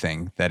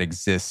something that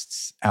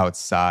exists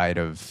outside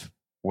of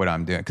what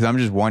I'm doing? Because I'm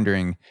just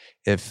wondering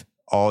if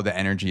all the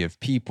energy of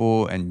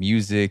people and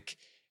music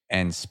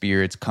and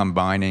spirits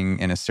combining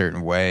in a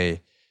certain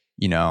way,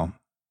 you know,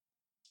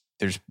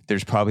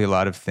 there's probably a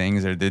lot of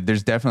things, or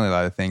there's definitely a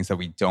lot of things that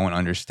we don't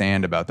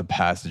understand about the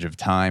passage of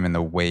time and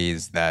the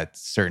ways that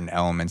certain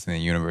elements in the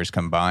universe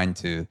combine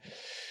to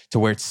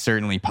where it's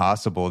certainly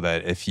possible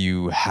that if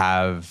you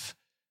have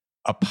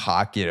a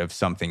pocket of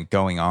something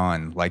going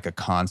on, like a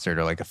concert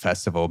or like a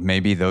festival,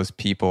 maybe those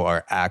people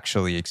are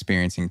actually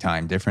experiencing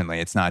time differently.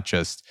 It's not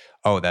just,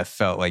 oh, that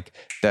felt like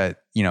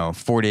that,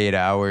 48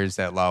 hours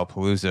at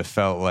Lollapalooza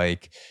felt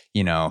like,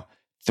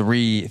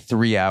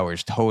 3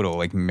 hours total.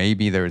 Like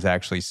maybe there was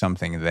actually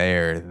something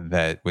there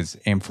that was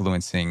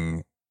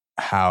influencing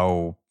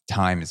how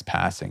time is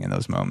passing in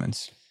those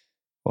moments.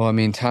 Well, I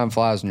mean, time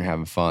flies when you're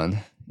having fun,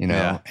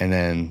 Yeah. and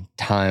then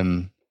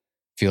time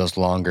feels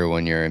longer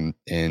when you're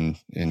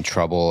in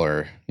trouble,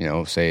 or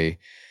say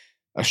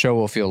a show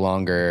will feel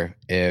longer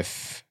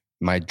if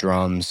my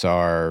drums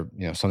are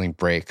something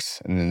breaks,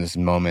 and in this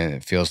moment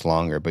it feels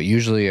longer. But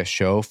usually a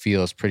show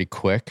feels pretty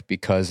quick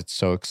because it's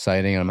so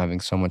exciting and I'm having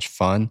so much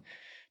fun.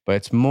 But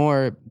it's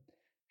more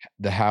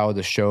how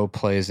the show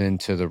plays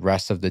into the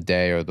rest of the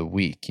day or the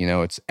week.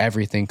 It's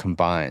everything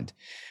combined.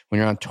 When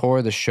you're on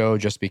tour, the show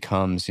just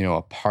becomes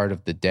a part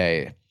of the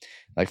day.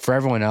 Like for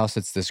everyone else,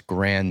 it's this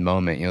grand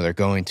moment. They're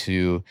going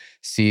to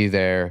see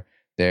their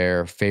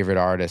favorite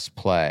artist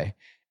play,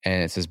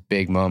 and it's this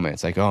big moment.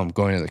 It's like, oh, I'm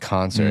going to the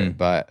concert.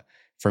 But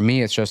for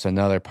me, it's just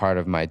another part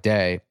of my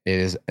day. It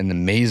is an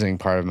amazing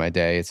part of my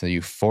day. It's a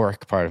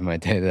euphoric part of my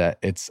day that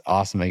it's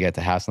awesome I get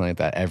to have something like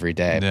that every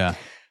day. Yeah.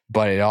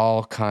 But it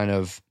all kind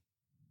of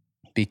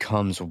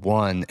becomes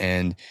one.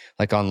 And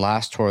like on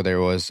last tour,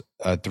 there was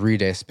a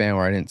 3-day span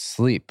where I didn't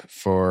sleep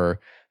for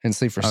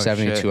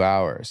 72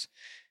 hours.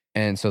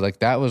 And so like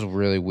that was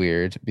really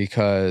weird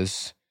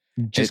because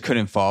just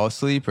couldn't fall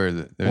asleep, or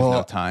there's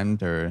no time,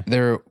 or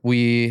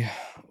we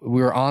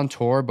were on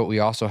tour, but we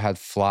also had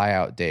fly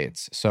out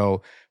dates.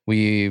 So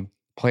we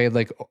played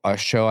like a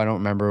show. I don't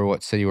remember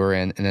what city we were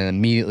in. And then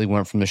immediately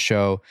went from the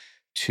show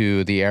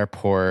to the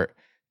airport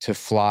to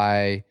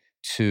fly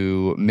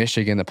to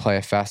Michigan to play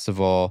a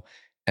festival.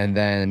 And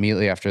then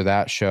immediately after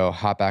that show,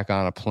 hop back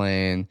on a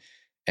plane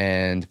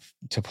and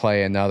to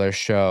play another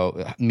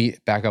show,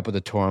 meet back up with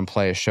the tour and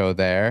play a show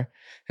there.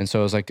 And so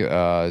it was like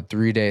a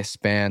 3-day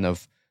span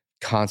of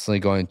constantly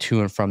going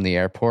to and from the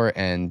airport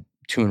and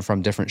to and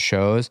from different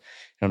shows.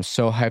 And I'm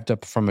so hyped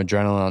up from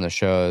adrenaline on the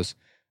shows.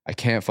 I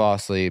can't fall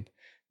asleep.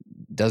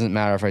 Doesn't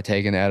matter if I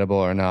take an edible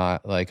or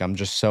not. Like I'm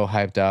just so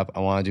hyped up. I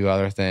want to do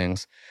other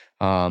things.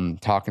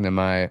 Talking to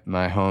my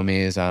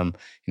homies,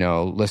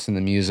 listening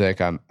to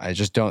music. I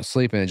just don't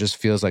sleep, and it just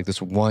feels like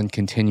this one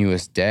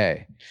continuous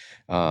day.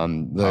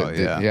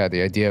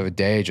 The idea of a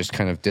day just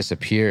kind of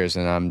disappears,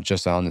 and I'm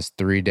just on this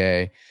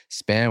 3-day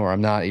span where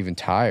I'm not even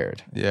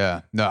tired.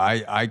 Yeah, no,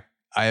 I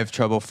have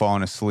trouble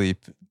falling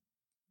asleep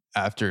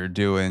after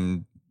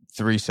doing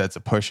 3 sets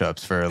of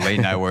push-ups for a late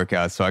night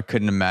workout. So I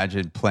couldn't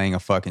imagine playing a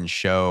fucking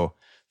show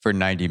for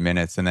 90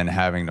 minutes and then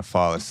having to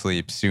fall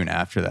asleep soon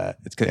after that.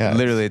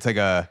 Literally, it's like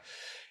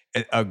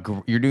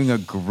you're doing a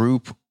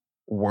group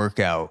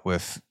workout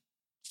with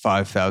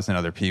 5,000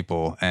 other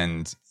people,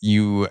 and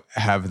you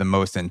have the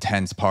most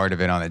intense part of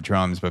it on the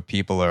drums, but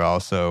people are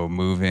also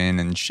moving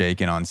and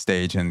shaking on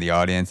stage in the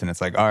audience. And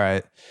it's like, all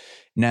right,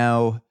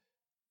 now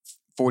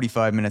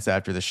 45 minutes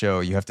after the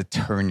show, you have to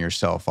turn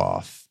yourself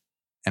off.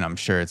 And I'm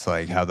sure it's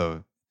like, how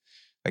the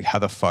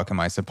fuck am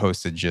I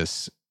supposed to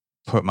just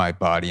put my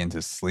body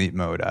into sleep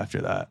mode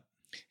after that?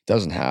 It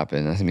doesn't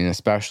happen. I mean,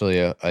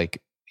 especially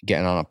like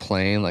getting on a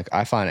plane. Like,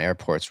 I find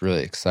airports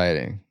really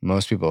exciting.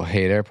 Most people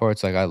hate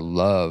airports. Like, I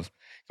love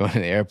going to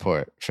the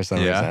airport for some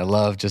reason. I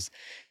love just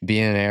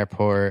being in an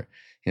airport,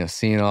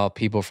 seeing all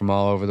people from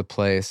all over the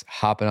place,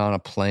 hopping on a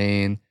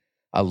plane.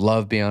 I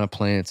love being on a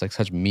plane. It's like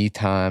such me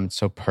time. It's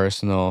so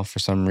personal. For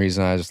some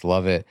reason, I just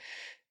love it.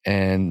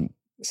 And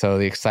so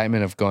the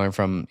excitement of going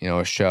from,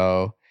 a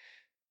show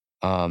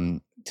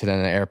to then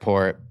an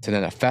airport to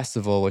then a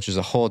festival, which is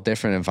a whole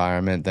different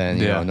environment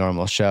than, a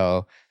normal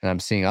show. And I'm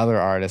seeing other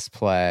artists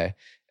play,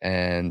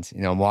 and,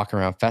 I'm walking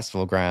around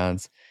festival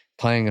grounds,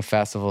 playing a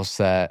festival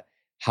set,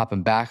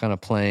 hopping back on a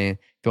plane,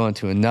 going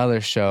to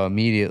another show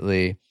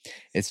immediately.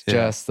 It's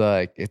just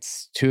like,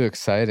 it's too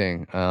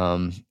exciting.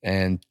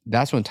 And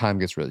that's when time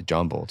gets really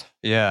jumbled.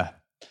 Yeah.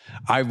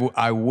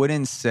 I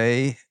wouldn't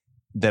say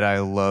that I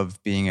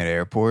love being at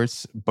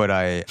airports, but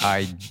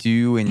I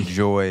do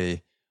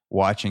enjoy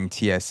watching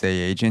TSA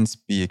agents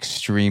be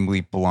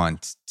extremely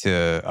blunt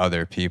to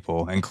other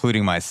people,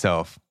 including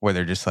myself, where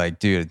they're just like,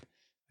 dude, I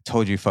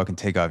told you fucking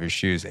take off your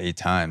shoes 8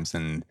 times.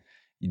 And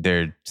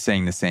they're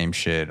saying the same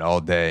shit all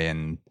day.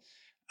 And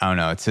I don't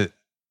know,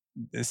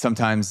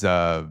 sometimes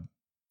I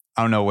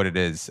don't know what it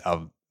is.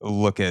 I'll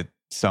look at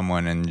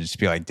someone and just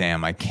be like,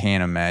 damn, I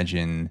can't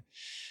imagine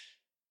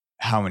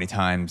how many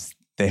times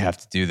they have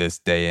to do this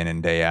day in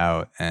and day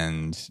out.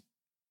 And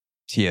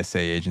TSA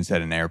agents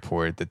at an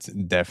airport, that's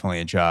definitely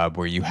a job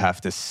where you have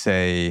to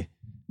say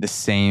the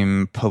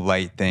same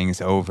polite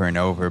things over and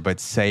over, but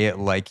say it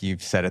like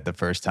you've said it the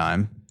first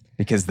time,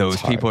 because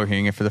those people are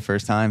hearing it for the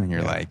first time, and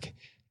you're like,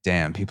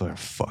 damn, people are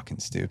fucking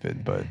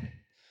stupid. But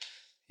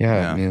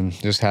I mean,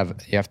 you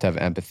have to have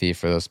empathy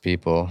for those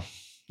people.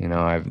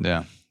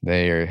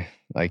 They are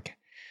like,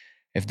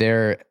 if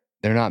they're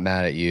not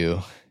mad at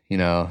you,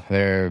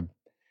 they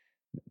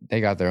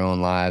got their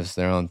own lives,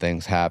 their own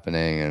things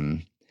happening,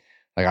 and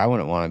like, I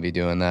wouldn't want to be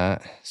doing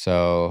that.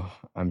 So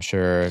I'm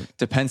sure.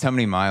 Depends how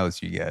many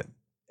miles you get.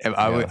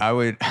 I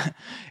would,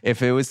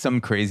 if it was some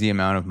crazy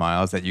amount of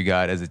miles that you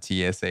got as a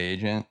TSA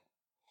agent,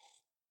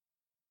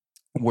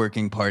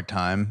 working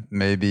part-time,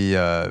 maybe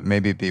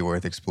it'd be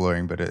worth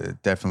exploring, but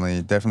it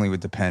definitely would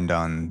depend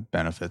on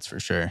benefits for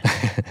sure.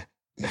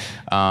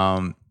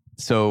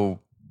 So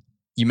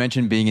you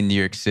mentioned being in New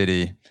York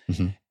City,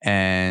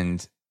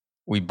 and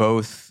we've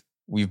both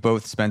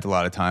spent a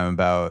lot of time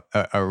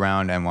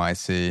around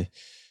NYC.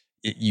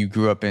 You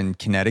grew up in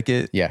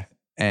Connecticut. Yeah.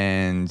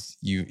 And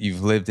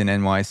you've lived in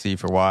NYC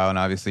for a while, and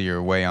obviously you're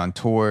away on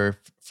tour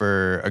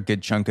for a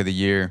good chunk of the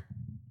year.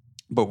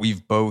 But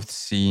we've both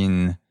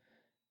seen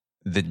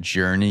the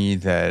journey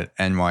that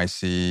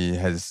NYC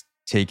has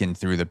taken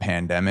through the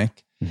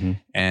pandemic.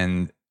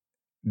 And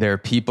there are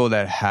people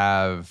that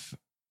have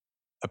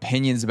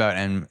opinions about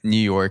New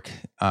York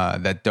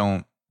that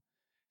don't.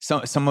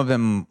 Some of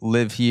them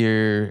live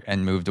here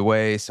and moved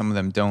away. Some of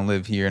them don't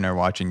live here and are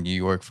watching New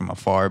York from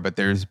afar. But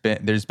there's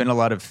been a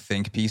lot of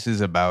think pieces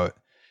about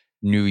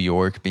New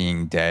York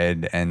being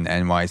dead and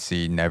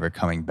NYC never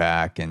coming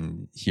back,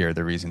 and here are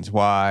the reasons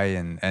why.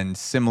 And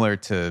similar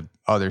to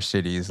other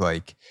cities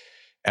like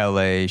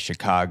LA,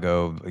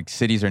 Chicago, like,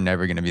 cities are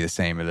never going to be the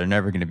same, or they're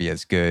never going to be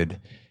as good.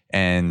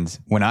 And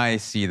when I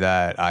see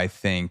that, I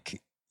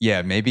think,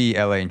 yeah, maybe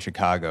LA and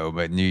Chicago,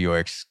 but New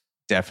York's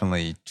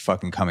definitely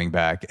fucking coming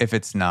back. If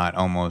it's not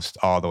almost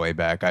all the way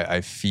back,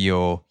 I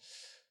feel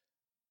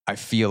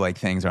like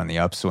things are on the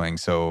upswing.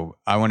 So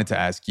I wanted to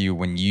ask you,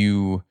 when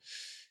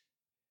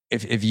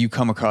if you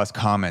come across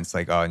comments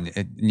like, "Oh,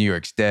 New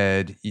York's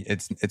dead.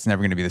 It's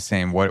never going to be the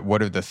same."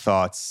 What are the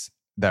thoughts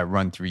that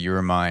run through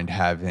your mind,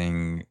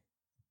 having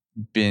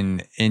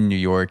been in New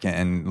York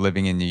and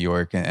living in New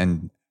York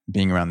and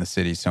being around the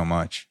city so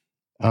much?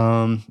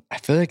 I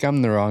feel like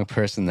I'm the wrong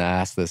person to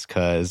ask this,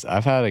 because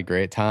I've had a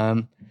great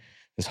time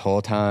this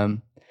whole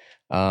time.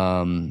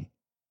 And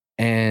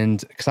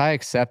because I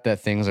accept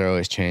that things are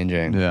always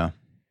changing. Yeah.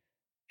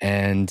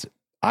 And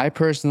I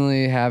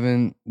personally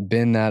haven't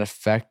been that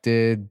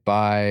affected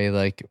by,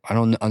 like, I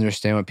don't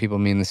understand what people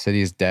mean the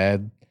city is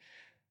dead.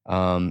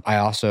 I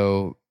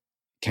also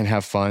can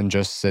have fun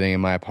just sitting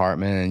in my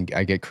apartment, and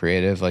I get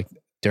creative. Like,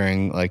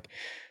 during like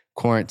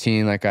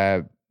quarantine, like,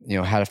 I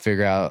had to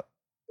figure out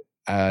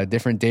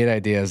different date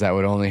ideas that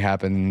would only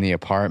happen in the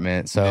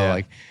apartment. So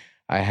like,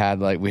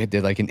 we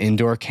did like an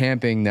indoor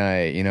camping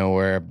night,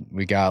 where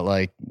we got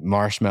like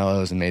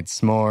marshmallows and made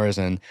s'mores,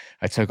 and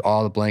I took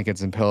all the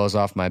blankets and pillows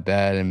off my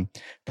bed and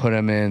put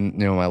them in,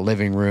 my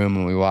living room,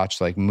 and we watched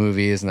like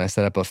movies, and I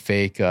set up a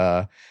fake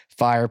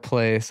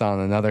fireplace on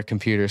another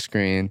computer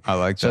screen. I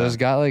like that. So it's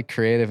got like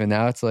creative, and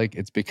now it's like,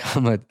 it's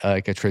become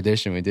a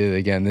tradition. We did it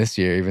again this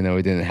year, even though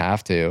we didn't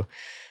have to.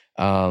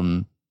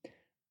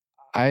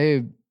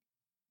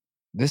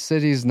 this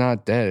city's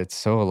not dead. It's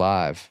so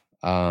alive.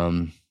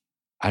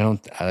 I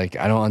don't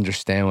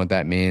understand what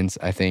that means.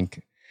 I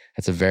think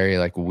it's a very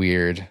like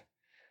weird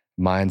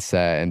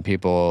mindset, and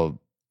people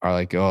are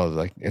like, oh,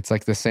 like it's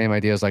like the same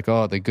idea as like,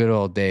 oh, the good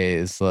old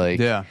days. Like,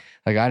 Yeah.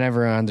 like I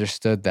never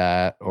understood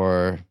that,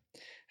 or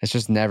it's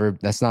just never,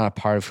 that's not a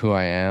part of who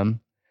I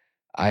am.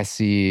 I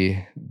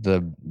see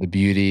the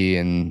beauty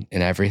in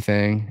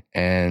everything,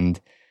 and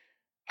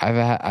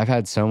I've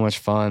had so much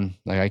fun.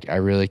 Like I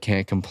really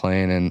can't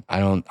complain, and I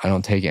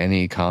don't take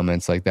any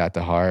comments like that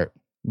to heart.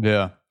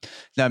 Yeah.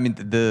 No, I mean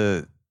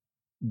the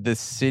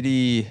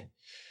city's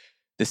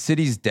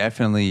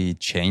definitely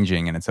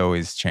changing, and it's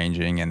always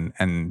changing,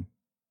 and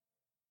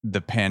the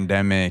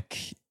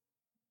pandemic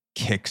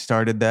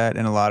kickstarted that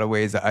in a lot of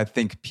ways. I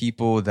think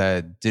people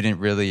that didn't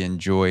really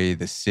enjoy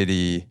the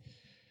city,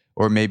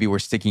 or maybe were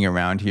sticking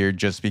around here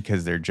just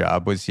because their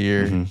job was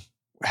here,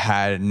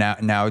 had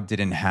now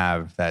didn't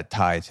have that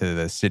tie to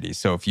the city.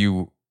 So if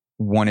you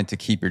wanted to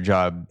keep your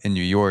job in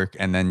New York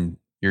and then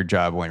your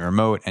job went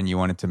remote and you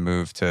wanted to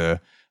move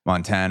to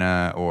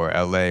Montana or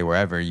LA,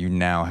 wherever, you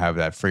now have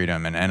that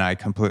freedom. And I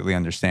completely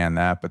understand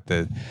that.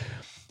 But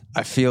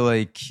I feel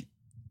like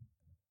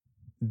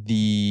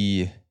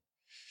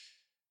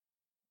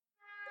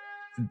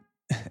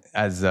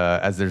as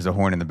there's a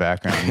horn in the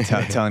background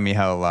telling me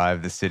how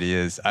alive the city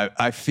is,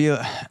 I feel,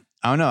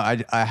 I don't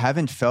know, I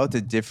haven't felt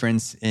a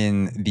difference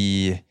in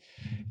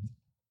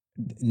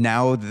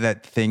now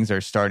that things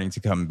are starting to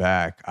come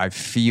back. I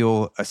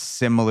feel a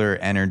similar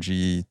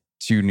energy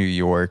to New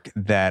York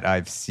that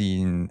I've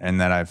seen and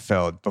that I've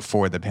felt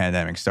before the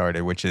pandemic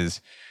started, which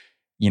is,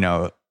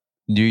 New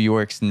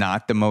York's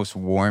not the most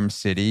warm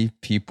city.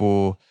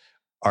 People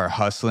are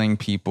hustling.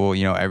 People,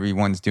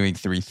 everyone's doing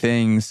three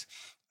things.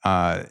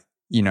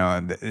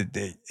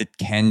 It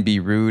can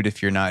be rude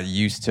if you're not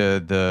used to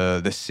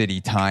the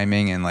city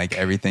timing, and like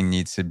everything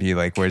needs to be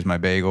like, where's my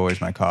bagel? Where's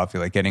my coffee?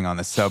 Like getting on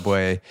the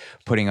subway,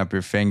 putting up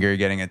your finger,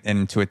 getting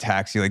into a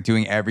taxi, like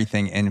doing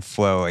everything in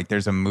flow. Like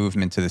there's a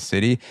movement to the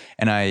city.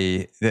 And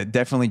that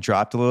definitely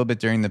dropped a little bit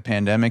during the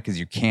pandemic, because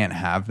you can't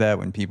have that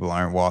when people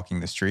aren't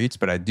walking the streets.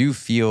 But I do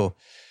feel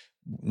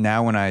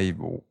now when I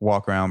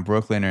walk around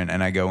Brooklyn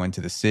and I go into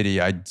the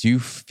city, I do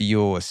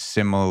feel a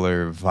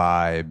similar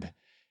vibe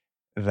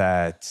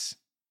that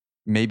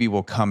maybe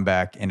will come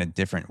back in a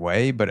different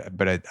way,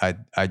 but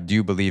I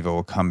do believe it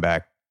will come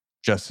back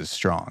just as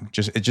strong.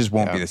 It just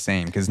won't be the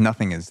same, because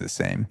nothing is the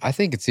same. I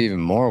think it's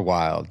even more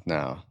wild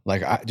now.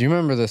 Like, do you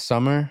remember the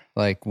summer,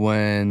 like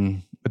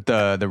when with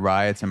the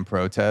riots and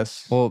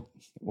protests?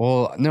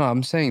 Well, no,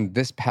 I'm saying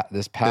this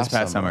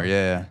past summer,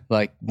 yeah.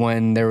 Like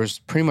when there was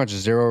pretty much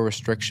zero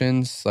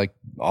restrictions, like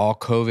all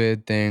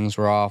COVID things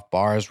were off,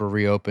 bars were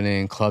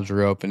reopening, clubs were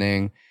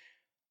reopening.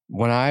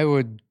 When I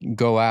would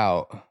go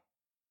out,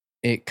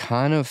 it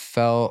kind of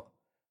felt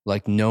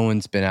like no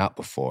one's been out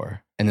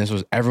before. And this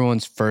was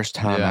everyone's first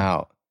time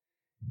out.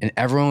 And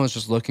everyone was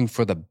just looking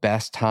for the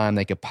best time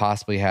they could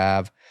possibly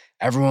have.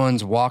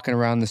 Everyone's walking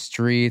around the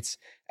streets.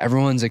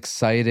 Everyone's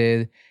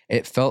excited.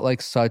 It felt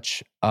like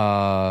such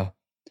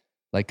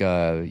like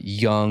a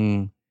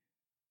young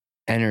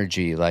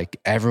energy. Like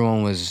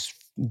everyone was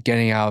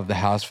getting out of the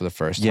house for the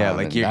first time. Yeah,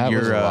 like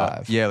you're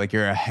alive. Yeah, like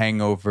you're a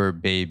hangover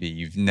baby.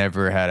 You've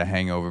never had a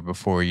hangover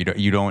before.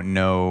 You don't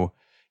know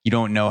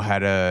how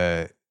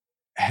to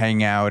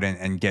hang out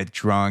and get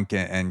drunk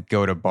and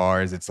go to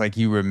bars. It's like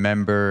you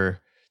remember,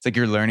 it's like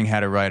you're learning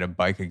how to ride a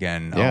bike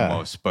again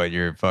almost, but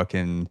you're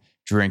fucking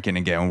drinking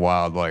and getting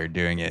wild while you're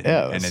doing it.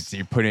 Yeah, and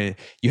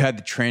you had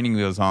the training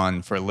wheels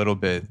on for a little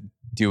bit,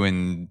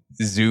 doing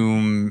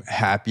Zoom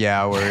happy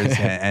hours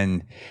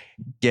and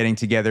getting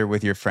together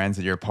with your friends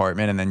at your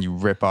apartment, and then you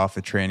rip off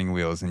the training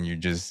wheels and you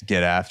just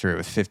get after it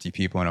with 50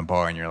 people in a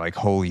bar, and you're like,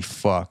 holy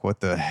fuck, what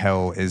the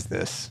hell is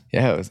this?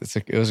 Yeah,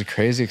 it was a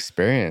crazy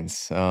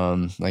experience.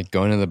 Like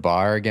going to the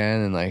bar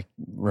again and like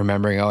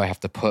remembering, I have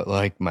to put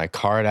like my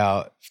card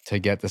out to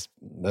get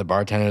the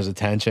bartender's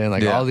attention.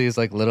 Like all these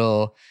like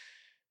little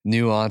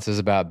nuances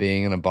about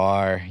being in a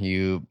bar.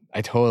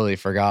 I totally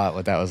forgot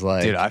what that was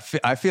like. Dude,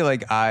 I feel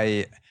like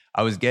I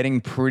was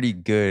getting pretty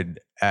good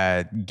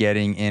at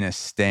getting in a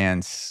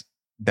stance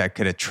that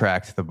could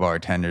attract the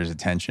bartender's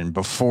attention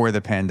before the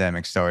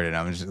pandemic started.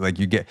 I was just like,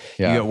 you get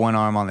one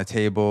arm on the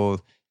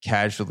table,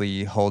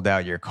 casually hold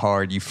out your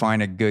card. You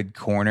find a good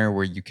corner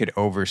where you could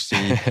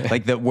oversee,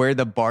 like where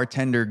the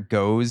bartender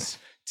goes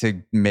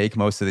to make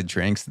most of the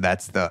drinks.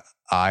 That's the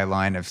eye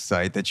line of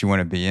sight that you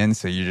want to be in.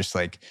 So you're just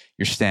like,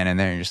 you're standing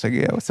there and you're just like,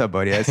 yeah, what's up,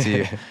 buddy? I see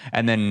you.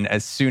 And then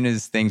as soon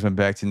as things went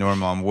back to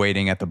normal, I'm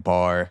waiting at the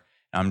bar.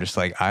 I'm just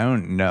like, I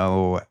don't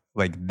know.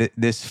 Like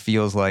this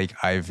feels like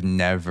I've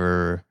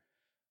never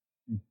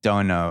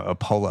done a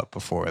pull-up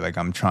before. Like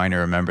I'm trying to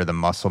remember the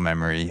muscle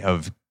memory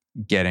of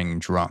getting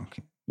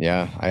drunk.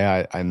 Yeah.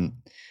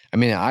 I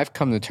mean, I've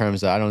come to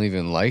terms that I don't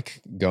even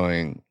like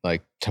going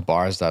like to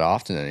bars that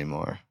often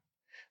anymore.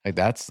 Like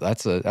that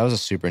was a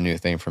super new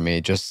thing for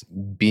me. Just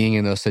being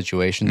in those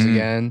situations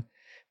again,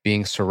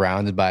 being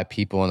surrounded by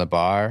people in a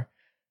bar.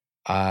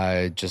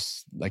 I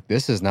just like,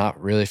 this is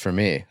not really for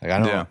me.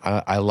 Like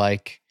I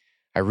like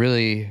I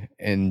really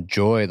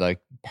enjoyed like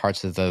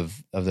parts of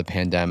the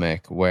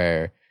pandemic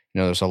where,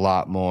 there's a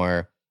lot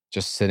more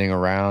just sitting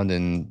around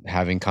and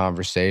having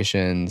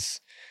conversations.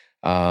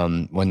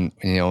 When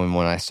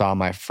I saw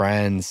my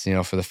friends,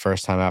 for the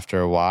first time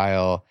after a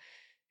while,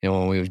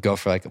 when we would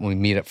when we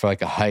meet up for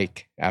like a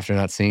hike after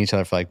not seeing each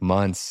other for like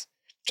months,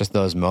 just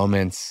those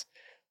moments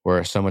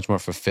were so much more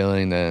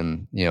fulfilling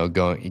than,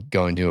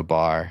 going to a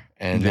bar.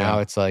 And now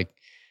it's like,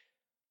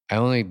 I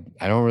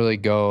don't really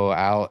go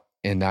out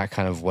in that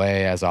kind of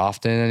way as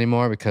often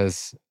anymore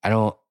because I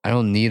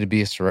don't need to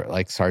be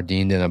like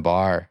sardined in a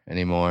bar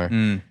anymore.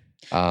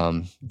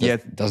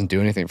 It doesn't do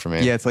anything for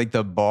me. Yeah, it's like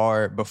the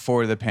bar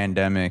before the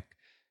pandemic,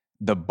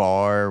 the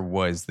bar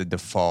was the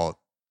default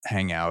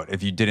hangout.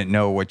 If you didn't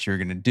know what you're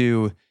going to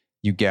do,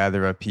 you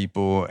gather up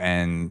people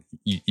and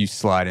you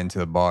slide into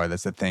the bar.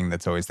 That's the thing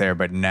that's always there.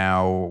 But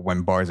now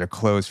when bars are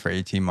closed for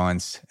 18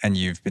 months and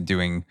you've been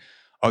doing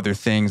other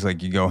things,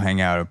 like you go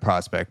hang out at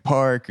Prospect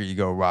Park or you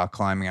go rock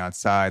climbing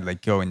outside,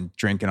 like go and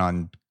drinking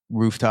on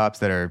rooftops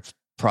that are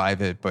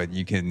private, but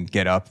you can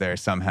get up there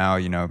somehow,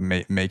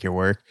 make it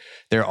work.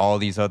 There are all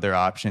these other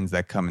options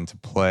that come into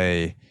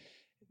play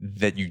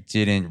that you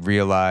didn't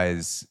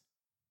realize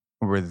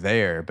were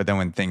there. But then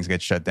when things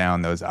get shut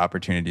down, those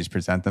opportunities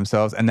present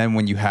themselves. And then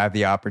when you have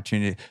the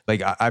opportunity,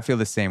 like I feel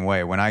the same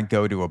way. When I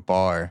go to a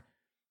bar,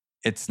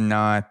 it's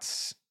not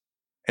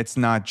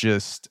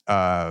just,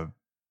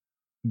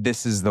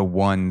 this is the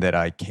one that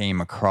I came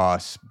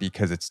across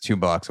because it's 2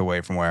 blocks away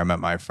from where I met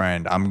my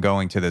friend. I'm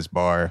going to this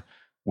bar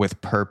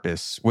with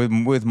purpose,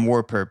 with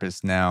more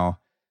purpose now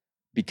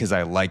because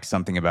I like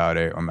something about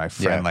it or my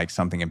friend likes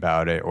something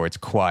about it or it's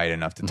quiet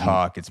enough to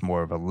talk. It's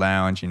more of a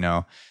lounge,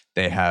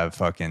 They have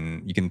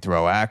you can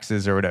throw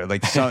axes or whatever.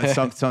 Like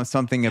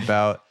something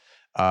about,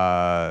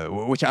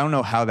 which I don't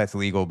know how that's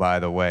legal, by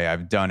the way.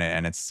 I've done it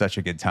and it's such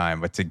a good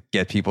time. But to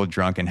get people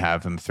drunk and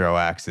have them throw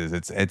axes,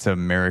 it's a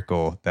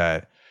miracle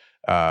that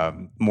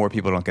more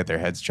people don't get their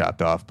heads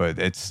chopped off. But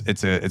it's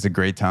a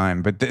great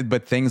time.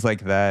 But things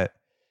like that,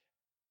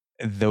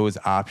 those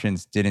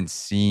options didn't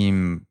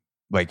seem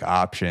like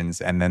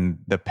options, and then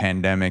the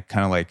pandemic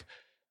kind of like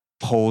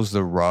pulls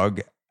the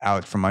rug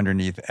out from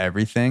underneath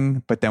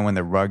everything. But then when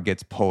the rug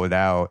gets pulled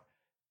out,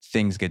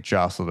 things get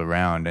jostled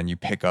around and you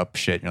pick up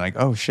shit and you're like,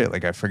 oh shit,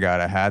 like I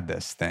forgot I had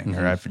this thing.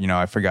 Or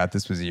I forgot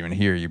this was even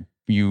here.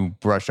 You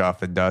brush off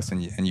the dust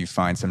and you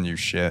find some new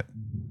shit.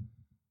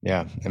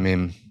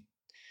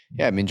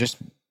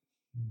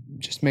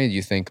 Just made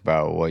you think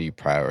about what you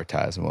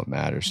prioritize and what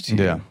matters to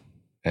you.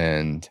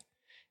 And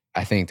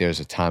I think there's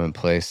a time and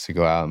place to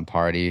go out and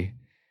party,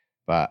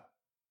 but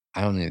I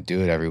don't need to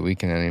do it every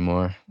weekend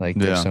anymore. Like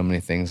there's so many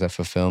things that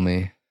fulfill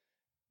me.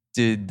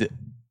 Did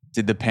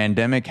the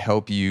pandemic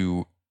help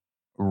you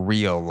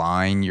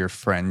realign your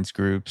friends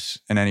groups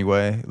in any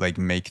way? Like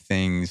make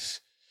things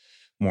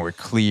more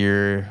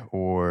clear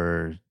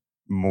or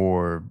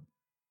more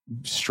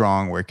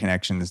strong where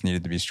connections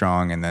needed to be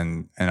strong, and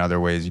then in other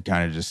ways you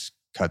kind of just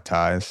cut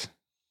ties?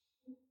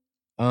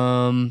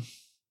 I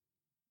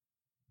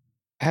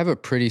have a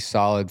pretty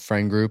solid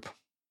friend group.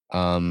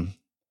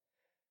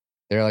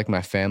 They're like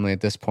my family at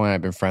this point.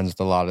 I've been friends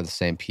with a lot of the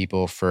same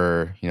people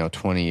for,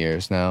 20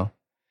 years now.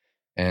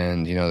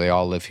 And, they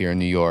all live here in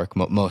New York.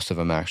 Most of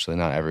them, actually,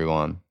 not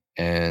everyone.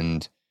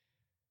 And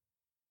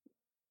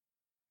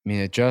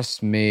it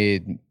just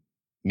made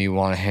me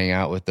want to hang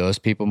out with those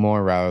people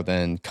more rather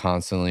than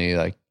constantly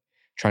like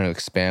trying to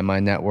expand my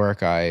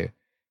network. I,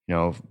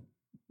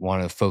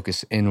 want to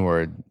focus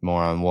inward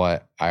more on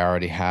what I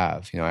already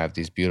have. I have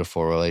these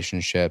beautiful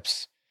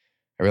relationships.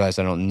 I realize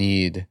I don't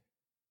need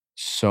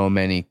so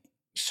many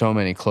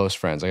close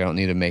friends. Like I don't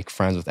need to make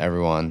friends with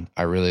everyone.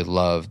 I really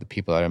love the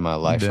people that are in my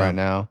life right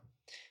now.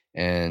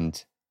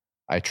 And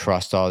I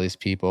trust all these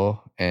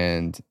people,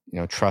 and,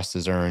 trust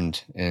is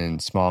earned in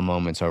small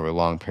moments over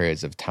long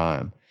periods of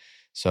time.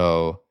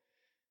 So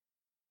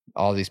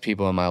all these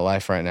people in my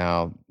life right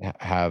now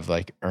have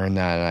like earned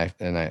that.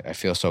 And I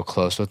feel so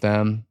close with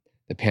them.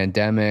 The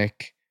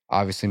pandemic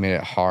obviously made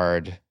it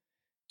hard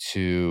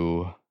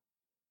to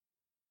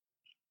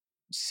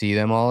see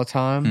them all the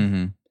time.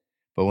 Mm-hmm.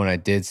 But when I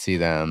did see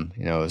them,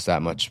 it was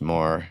that much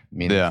more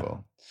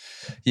meaningful.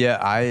 Yeah,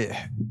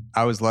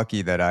 I was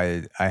lucky that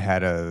I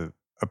had a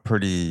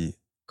pretty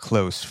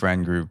close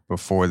friend group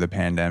before the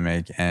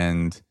pandemic,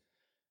 and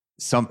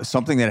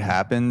something that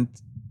happened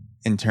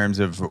in terms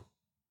of,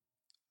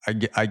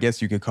 I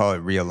guess you could call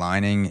it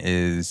realigning,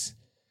 is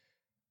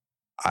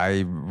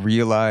I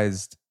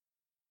realized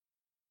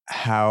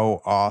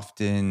how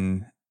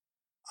often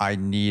I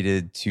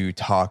needed to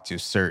talk to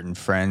certain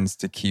friends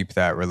to keep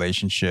that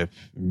relationship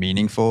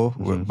meaningful.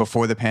 Mm-hmm.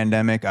 Before the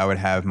pandemic, I would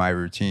have my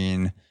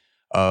routine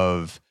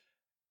of,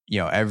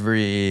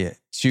 every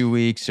 2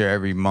 weeks or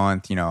every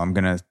month, I'm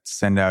going to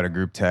send out a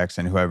group text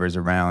and whoever's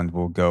around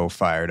will go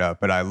fire it up.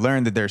 But I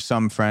learned that there's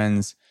some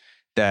friends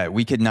that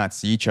we could not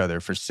see each other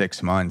for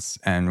 6 months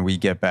and we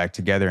get back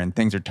together and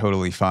things are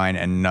totally fine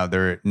and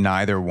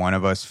neither one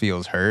of us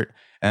feels hurt.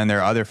 And there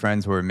are other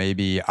friends where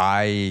maybe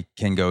I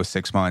can go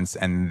 6 months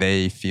and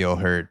they feel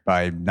hurt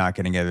by not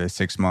getting together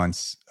 6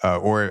 months,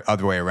 or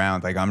other way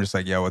around. Like, I'm just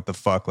like, yo, what the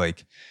fuck?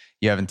 Like,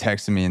 you haven't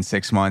texted me in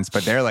 6 months,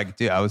 but they're like,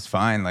 dude, I was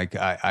fine. Like,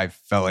 I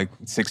felt like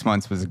 6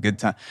 months was a good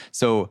time.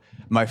 So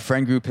my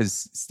friend group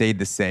has stayed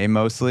the same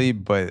mostly,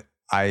 but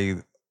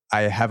I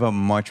have a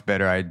much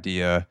better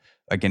idea,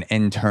 like an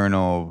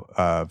internal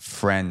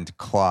friend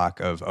clock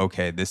of,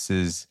 okay, this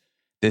is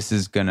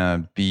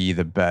gonna be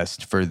the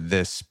best for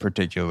this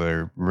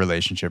particular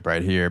relationship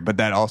right here. But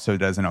that also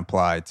doesn't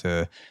apply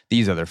to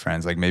these other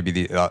friends. Like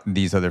maybe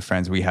these other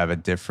friends, we have a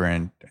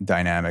different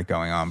dynamic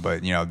going on.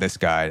 But this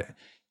guy,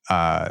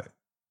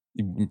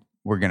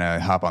 we're gonna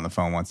hop on the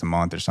phone once a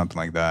month or something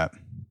like that.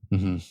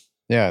 Mm-hmm.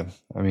 Yeah,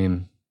 I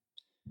mean,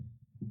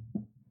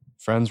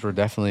 friends were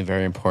definitely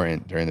very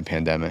important during the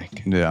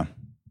pandemic. Yeah.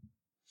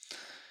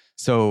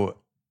 So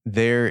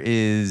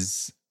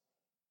there's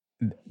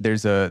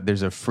a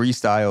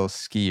freestyle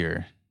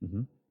skier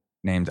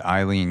named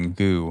Eileen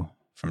Gu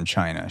from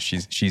China.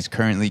 She's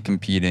currently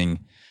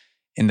competing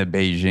in the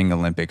Beijing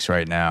Olympics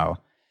right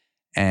now,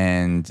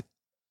 and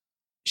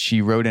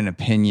she wrote an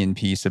opinion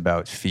piece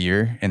about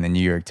fear in the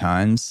New York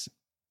Times,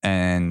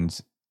 and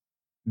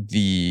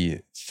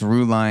the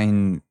through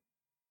line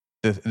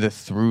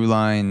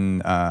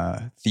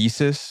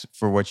thesis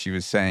for what she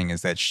was saying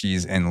is that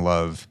she's in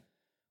love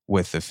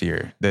with the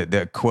fear.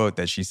 The quote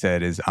that she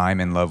said is, "I'm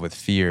in love with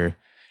fear."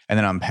 And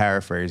then I'm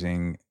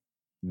paraphrasing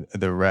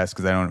the rest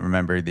because I don't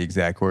remember the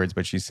exact words,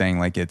 but she's saying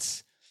like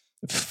it's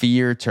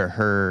fear to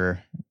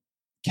her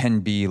can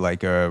be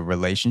like a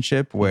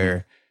relationship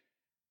where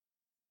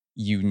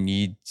you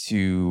need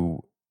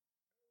to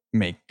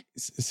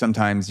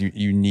sometimes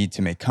you need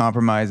to make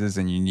compromises,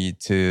 and you need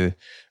to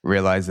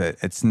realize that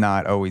it's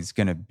not always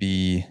going to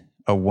be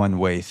a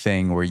one-way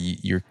thing where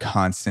you're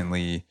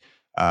constantly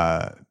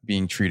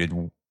being treated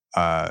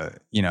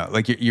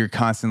like you're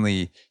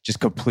constantly just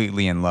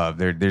completely in love.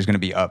 There's going to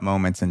be up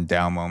moments and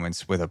down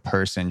moments with a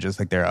person, just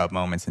like there are up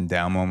moments and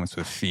down moments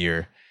with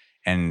fear,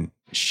 and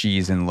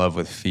she's in love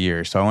with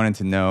fear. So I wanted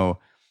to know,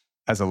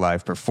 as a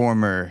live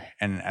performer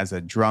and as a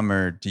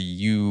drummer, do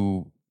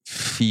you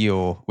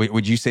feel,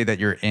 would you say that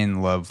you're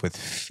in love with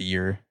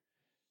fear?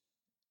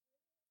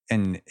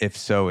 And if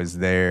so, is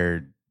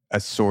there a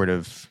sort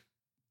of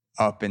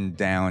up and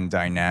down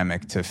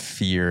dynamic to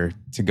fear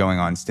to going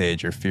on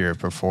stage, or fear of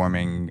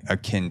performing,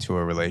 akin to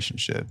a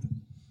relationship?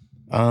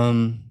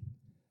 I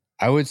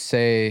would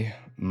say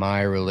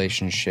my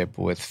relationship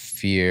with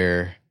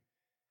fear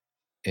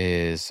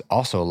is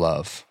also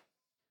love.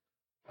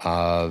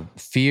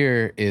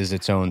 Fear is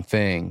its own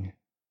thing,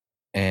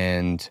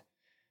 and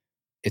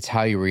it's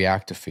how you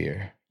react to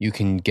fear. You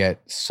can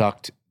get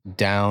sucked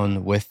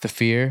down with the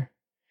fear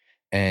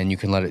and you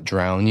can let it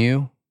drown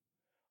you,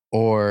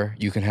 or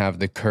you can have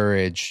the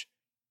courage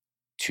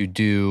to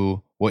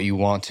do what you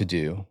want to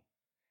do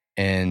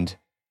and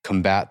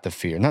combat the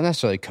fear. Not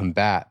necessarily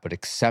combat, but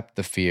accept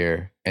the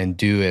fear and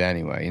do it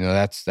anyway.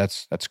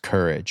 That's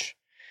courage.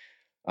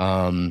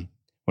 When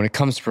it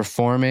comes to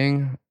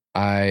performing,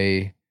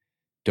 I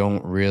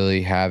don't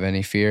really have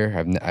any fear.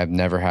 I've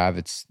never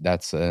have.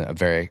 That's a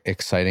very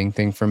exciting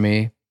thing for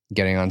me,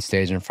 getting on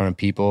stage in front of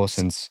people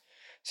since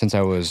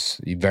I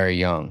was very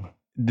young.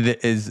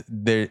 Is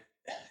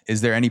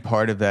there any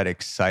part of that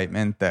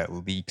excitement that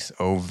leaks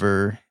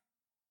over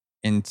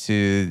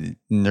into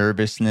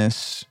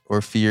nervousness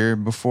or fear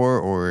before,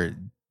 or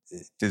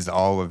does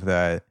all of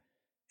that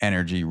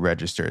energy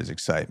register as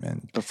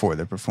excitement before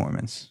the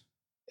performance?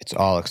 It's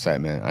all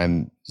excitement.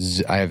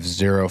 I have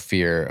zero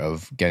fear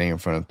of getting in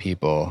front of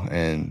people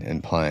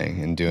and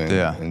playing and doing.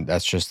 Yeah. And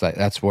that's just like,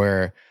 that's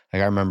where,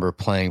 like, I remember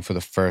playing for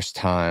the first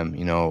time,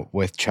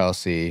 with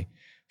Chelsea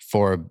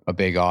for a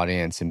big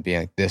audience and being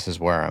like, this is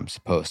where I'm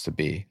supposed to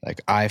be. Like,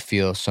 I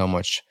feel so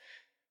much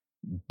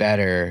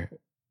better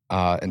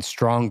and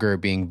stronger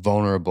being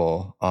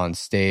vulnerable on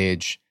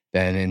stage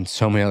than in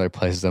so many other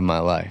places in my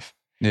life.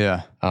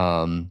 Yeah.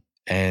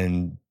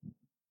 And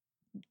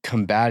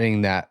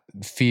combating that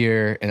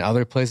fear in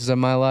other places of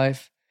my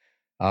life,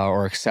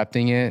 or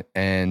accepting it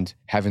and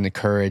having the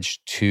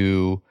courage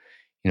to,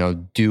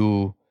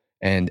 do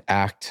and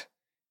act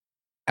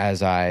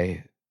as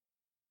I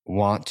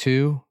want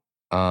to,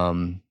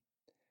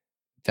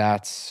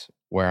 that's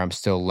where I'm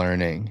still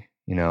learning,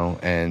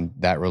 and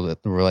that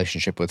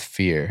relationship with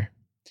fear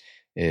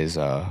is,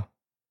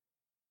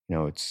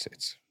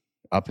 it's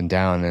up and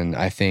down. And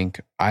I think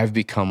I've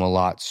become a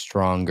lot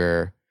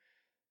stronger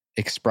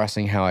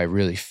expressing how I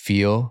really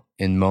feel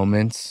in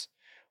moments,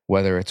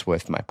 whether it's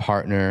with my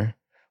partner,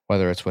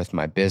 whether it's with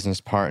my business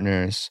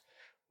partners,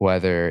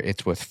 whether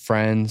it's with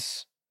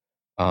friends,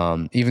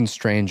 even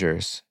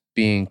strangers,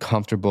 being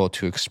comfortable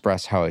to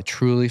express how I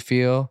truly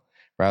feel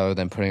rather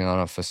than putting on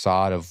a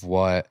facade of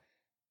what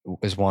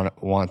is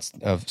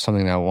of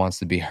something that wants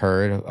to be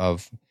heard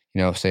of,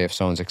 say if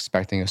someone's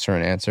expecting a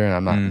certain answer and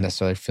I'm not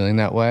necessarily feeling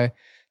that way.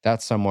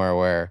 That's somewhere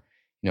where,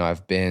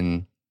 I've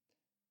been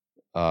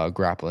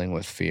grappling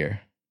with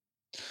fear.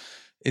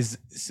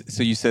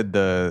 So you said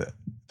the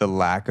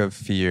lack of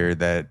fear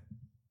that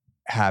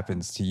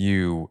happens to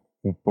you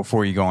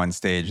before you go on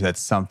stage,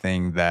 that's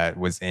something that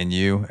was in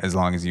you as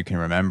long as you can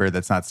remember.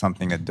 That's not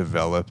something that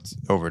developed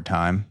over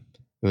time.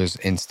 It was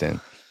instant.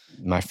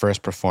 My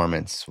first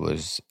performance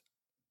was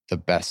the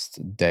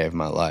best day of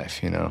my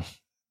life, you know?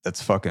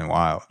 That's fucking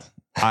wild.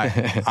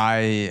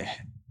 I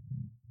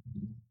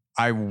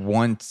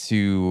want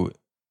to,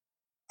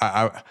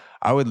 I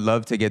would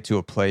love to get to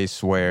a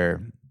place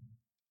where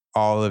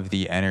all of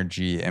the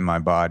energy in my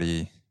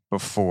body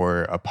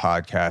before a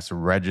podcast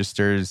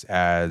registers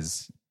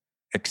as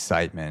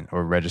excitement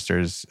or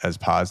registers as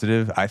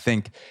positive. I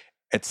think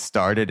it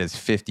started as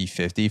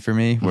 50-50 for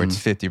me, where it's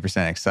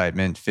 50%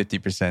 excitement,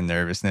 50%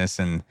 nervousness,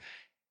 and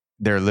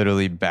they're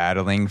literally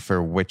battling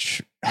for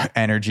which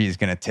energy is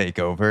going to take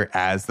over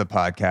as the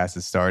podcast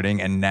is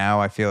starting. And now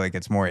I feel like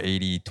it's more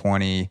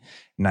 80-20,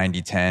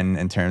 90-10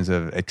 in terms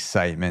of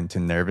excitement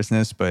and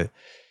nervousness, but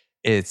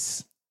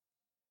it's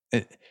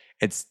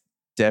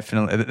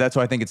definitely, that's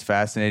why I think it's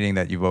fascinating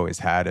that you've always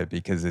had it,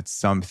 because it's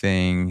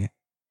something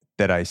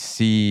that I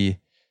see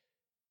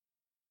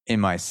in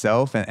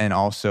myself and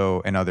also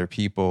in other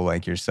people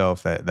like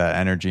yourself, that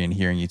energy, and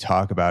hearing you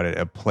talk about it,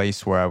 a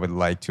place where I would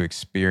like to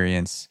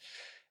experience,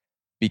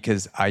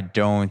 because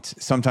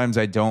sometimes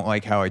I don't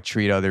like how I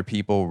treat other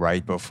people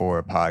right before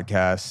a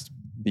podcast,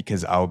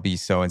 because I'll be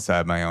so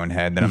inside my own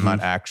head that I'm not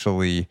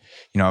actually,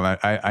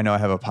 I know I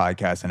have a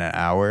podcast in an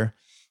hour,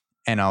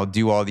 and I'll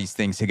do all these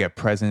things to get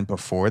present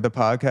before the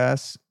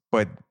podcast,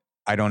 but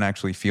I don't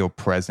actually feel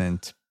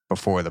present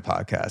before the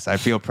podcast. I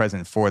feel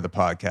present for the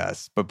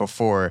podcast, but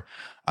before,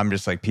 I'm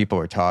just like, people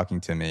are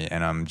talking to me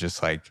and I'm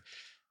just like,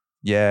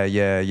 yeah.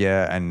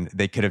 And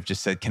they could have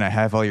just said, can I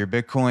have all your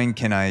Bitcoin?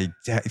 Can I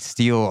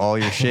steal all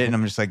your shit? And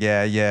I'm just like,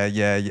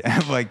 yeah.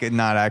 Like,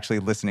 not actually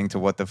listening to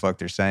what the fuck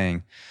they're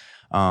saying.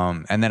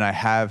 And then I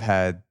have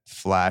had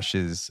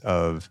flashes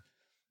of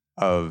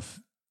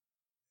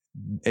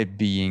it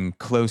being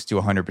close to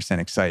 100%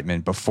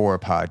 excitement before a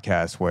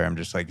podcast, where I'm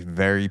just like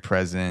very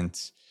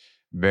present,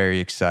 very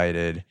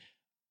excited.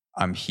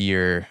 I'm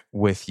here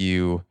with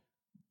you,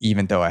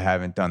 even though I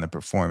haven't done the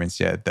performance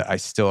yet. That I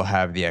still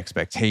have the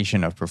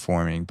expectation of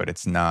performing, but it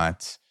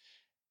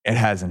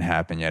hasn't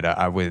happened yet.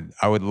 I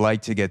would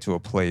like to get to a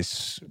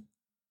place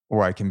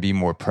where I can be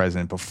more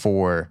present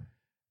before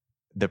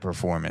the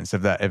performance,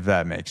 if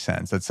that makes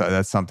sense.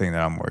 That's something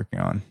that I'm working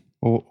on.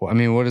 Well, I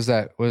mean, what does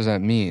that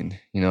mean?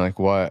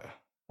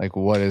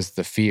 What is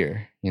the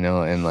fear,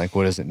 and like,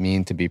 what does it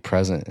mean to be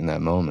present in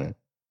that moment?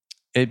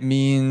 It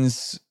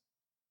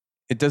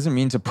doesn't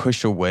mean to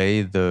push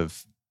away the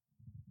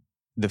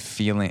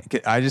feeling.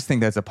 I just think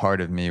that's a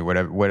part of me,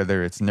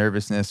 whether it's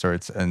nervousness or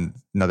it's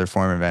another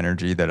form of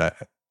energy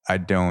that I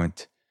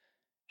don't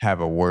have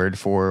a word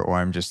for, or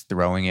I'm just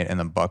throwing it in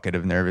the bucket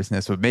of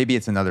nervousness. But maybe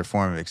it's another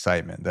form of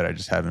excitement that I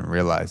just haven't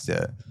realized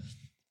yet.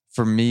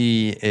 For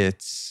me,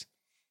 it's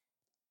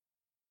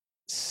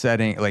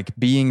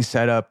being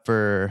set up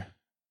for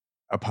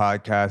a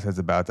podcast that's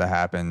about to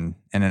happen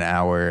in an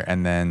hour,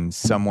 and then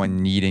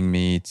someone needing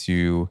me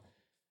to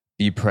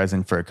be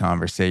present for a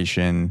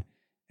conversation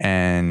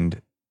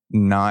and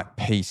not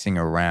pacing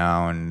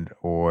around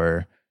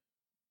or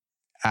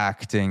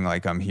acting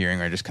like I'm hearing,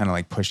 or just kind of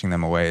like pushing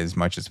them away as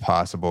much as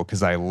possible.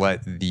 Because I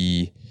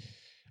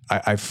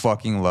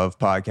fucking love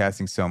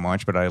podcasting so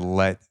much,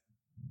 but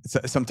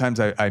sometimes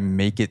I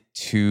make it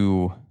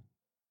too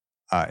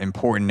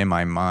important in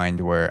my mind,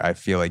 where I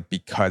feel like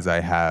because I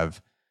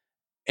have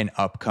an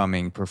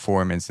upcoming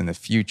performance in the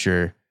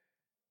future,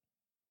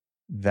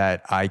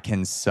 that I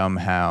can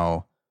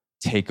somehow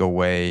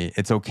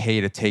it's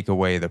okay to take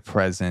away the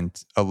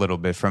present a little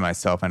bit from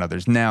myself and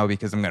others now,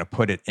 because I'm going to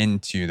put it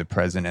into the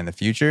present and the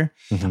future.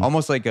 Mm-hmm.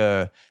 Almost like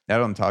now that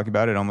I'm talking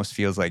about it, almost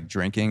feels like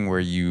drinking,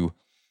 where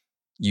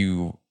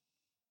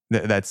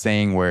that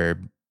saying where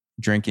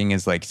drinking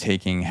is like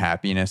taking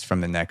happiness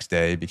from the next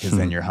day, because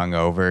then you're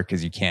hungover,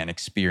 because you can't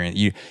experience,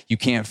 you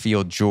can't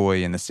feel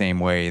joy in the same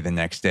way the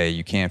next day.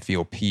 You can't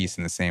feel peace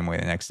in the same way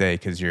the next day,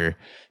 because your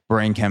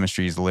brain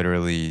chemistry is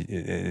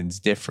it's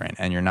different,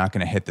 and you're not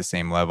going to hit the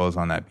same levels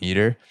on that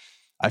meter.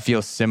 I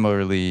feel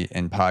similarly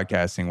in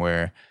podcasting,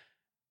 where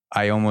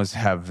I almost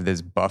have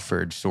this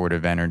buffered sort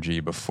of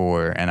energy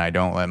before, and I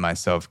don't let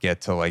myself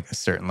get to like a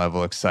certain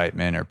level of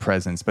excitement or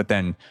presence. But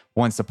then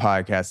once the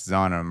podcast is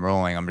on and I'm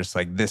rolling, I'm just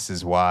like, this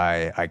is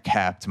why I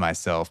capped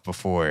myself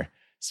before,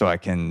 so I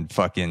can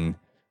fucking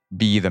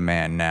be the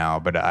man now.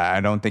 But I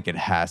don't think it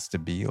has to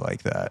be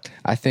like that.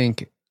 I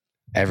think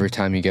every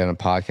time you get on a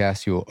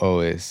podcast, you will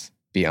always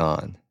be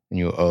on and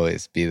you will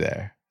always be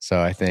there. So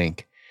I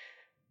think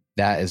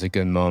that is a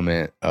good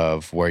moment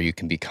of where you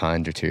can be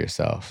kinder to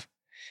yourself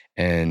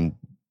and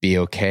be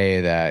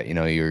okay that,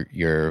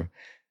 you're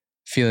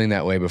feeling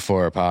that way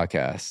before a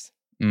podcast.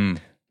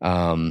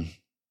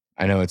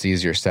 I know it's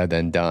easier said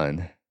than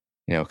done,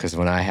 because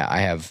when I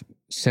have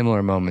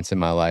similar moments in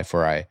my life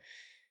where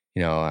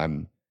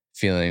I'm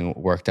feeling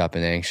worked up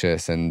and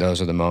anxious, and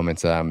those are the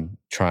moments that I'm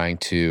trying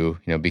to,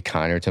 be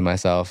kinder to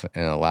myself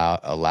and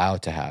allow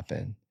it to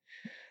happen.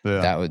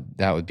 Yeah.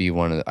 That would be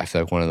I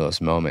feel like one of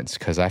those moments,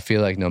 because I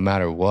feel like no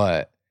matter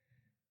what,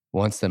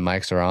 once the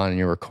mics are on and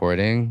you're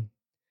recording,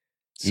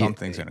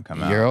 something's going to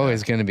come out. You're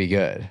always going to be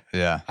good.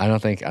 Yeah. I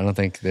don't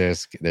think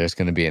there's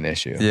going to be an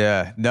issue.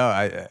 Yeah.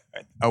 No,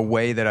 a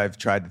way that I've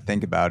tried to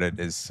think about it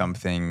is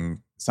something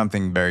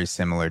very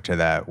similar to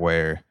that,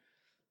 where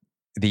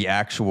the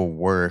actual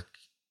work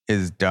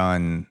is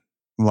done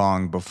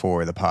long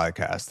before the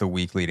podcast, the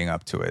week leading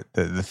up to it.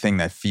 The thing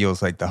that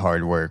feels like the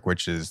hard work,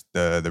 which is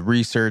the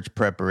research,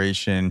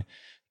 preparation,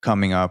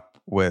 coming up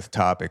with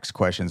topics,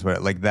 questions,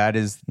 what like that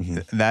is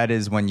that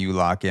is when you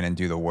lock in and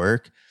do the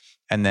work.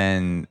 And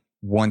then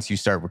once you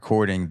start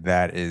recording,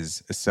 that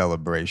is a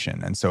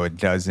celebration. And so it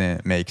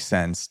doesn't make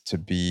sense to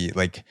be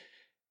like,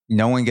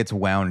 no one gets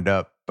wound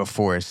up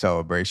before a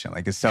celebration.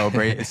 Like a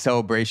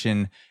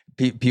celebration,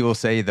 people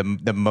say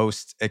the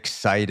most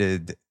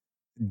excited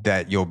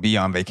that you'll be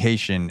on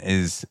vacation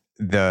is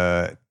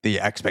the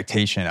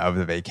expectation of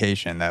the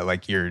vacation, that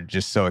like you're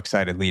just so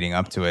excited leading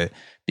up to it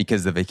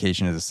because the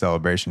vacation is a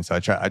celebration. So I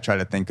try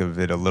to think of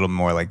it a little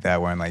more like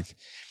that, where I'm like,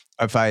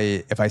 if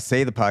I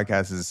say the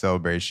podcast is a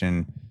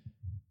celebration,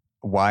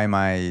 why am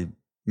I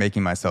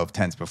making myself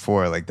tense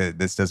before? Like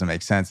this doesn't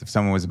make sense. If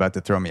someone was about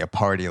to throw me a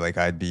party, like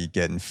I'd be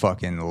getting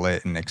fucking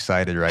lit and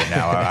excited right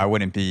now. I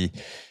wouldn't be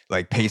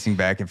like pacing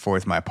back and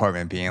forth in my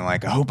apartment being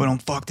like, I hope I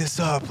don't fuck this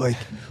up. Like,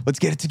 let's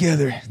get it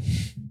together.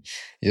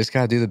 You just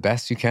got to do the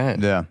best you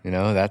can. Yeah. You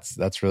know,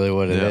 that's really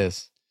what it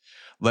is.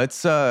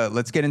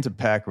 Let's get into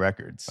Pack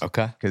Records.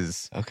 Okay.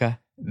 Because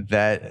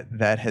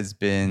that has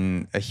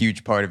been a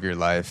huge part of your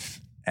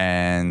life.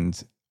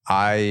 And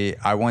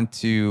I want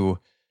to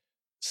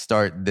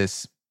start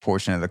this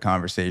portion of the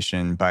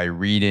conversation by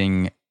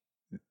reading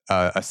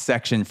a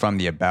section from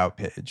the About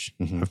page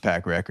of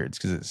Pack Records,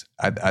 because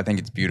I think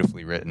it's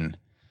beautifully written.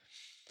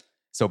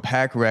 So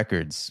Pack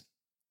Records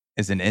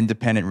is an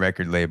independent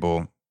record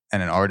label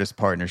and an artist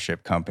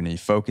partnership company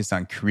focused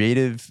on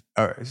creating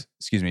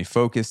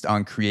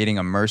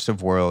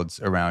immersive worlds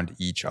around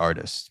each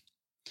artist.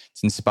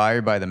 It's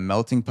inspired by the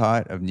melting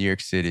pot of New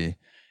York City,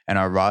 and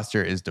our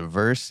roster is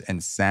diverse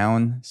in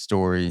sound,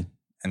 story,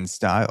 and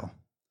style.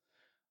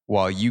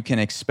 While you can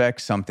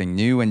expect something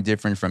new and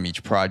different from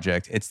each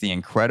project, it's the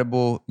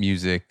incredible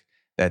music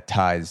that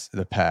ties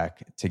the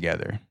Pack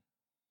together.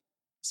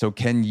 So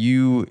can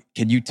you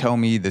tell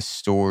me the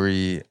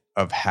story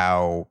of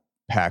how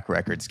Pack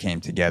Records came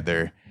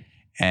together,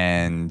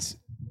 and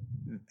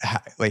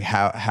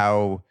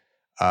how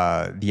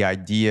the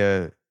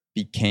idea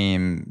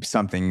became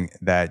something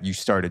that you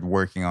started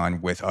working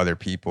on with other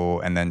people,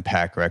 and then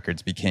Pack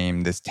Records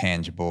became this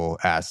tangible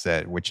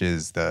asset, which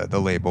is the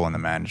label and the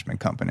management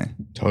company?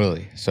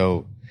 Totally.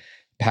 So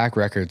Pack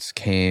Records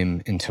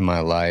came into my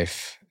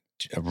life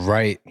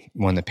right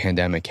when the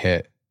pandemic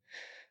hit.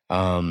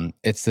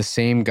 It's the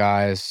same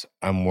guys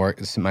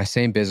my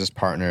same business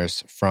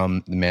partners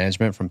from the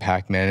management, from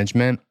Pack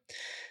Management.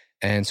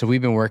 And so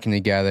we've been working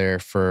together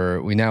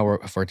we now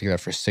work together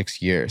for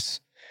 6 years.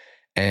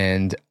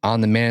 And on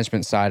the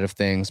management side of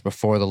things,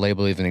 before the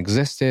label even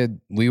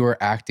existed, we were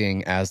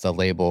acting as the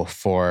label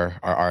for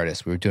our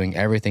artists. We were doing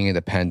everything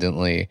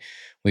independently.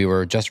 We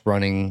were just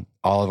running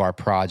all of our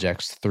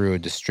projects through a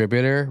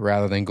distributor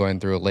rather than going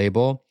through a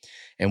label.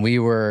 And we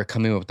were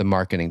coming up with the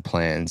marketing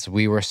plans.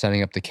 We were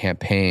setting up the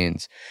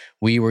campaigns.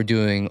 We were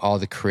doing all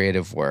the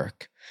creative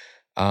work.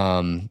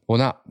 Well,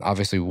 not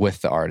obviously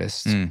with the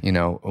artists, you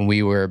know,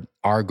 and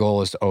our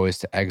goal is always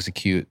to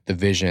execute the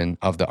vision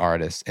of the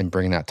artist and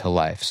bring that to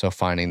life. So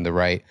finding the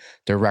right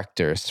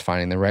directors,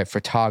 finding the right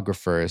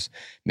photographers,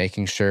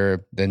 making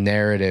sure the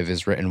narrative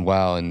is written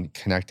well, and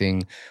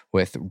connecting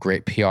with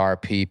great PR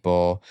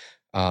people,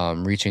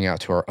 reaching out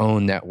to our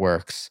own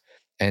networks.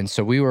 And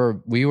so we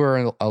were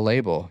a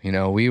label, you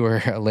know, we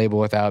were a label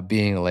without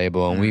being a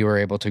label, and we were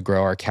able to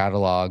grow our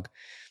catalog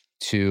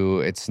to,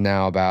 it's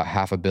now about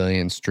 500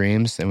 million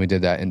streams, and we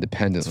did that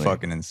independently. It's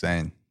fucking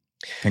insane.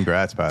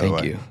 Congrats, by the way.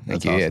 Thank you.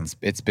 That's Thank you. awesome.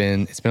 It's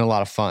been a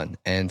lot of fun.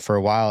 And for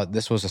a while,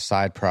 this was a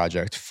side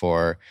project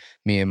for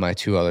me and my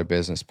two other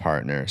business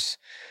partners.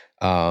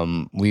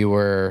 We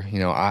were, you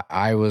know,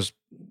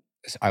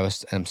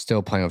 I'm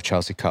still playing with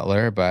Chelsea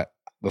Cutler, but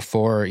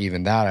before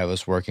even that, I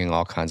was working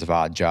all kinds of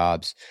odd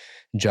jobs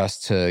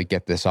just to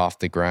get this off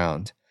the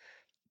ground.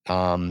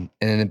 And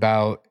in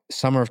about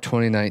summer of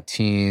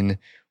 2019,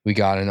 we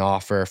got an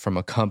offer from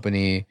a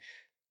company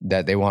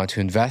that they wanted to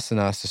invest in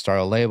us to start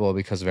a label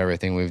because of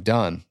everything we've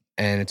done.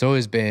 And it's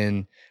always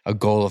been a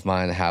goal of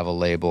mine to have a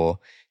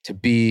label, to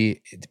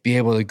be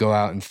able to go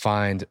out and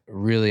find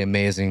really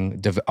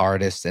amazing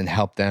artists and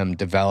help them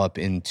develop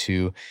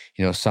into,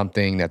 you know,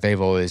 something that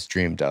they've always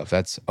dreamed of.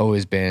 That's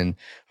always been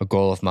a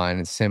goal of mine,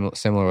 and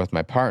similar with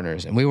my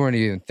partners. And we weren't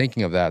even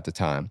thinking of that at the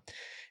time.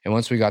 And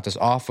once we got this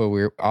offer,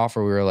 we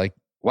were like,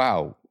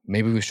 wow,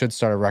 maybe we should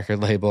start a record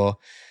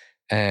label.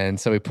 And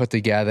so we put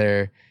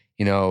together,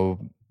 you know,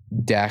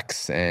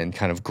 decks and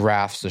kind of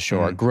graphs to show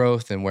our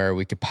growth and where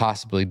we could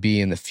possibly be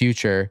in the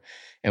future.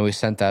 And we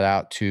sent that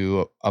out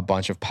to a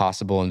bunch of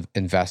possible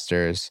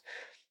investors.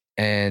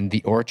 And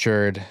the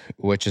Orchard,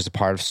 which is a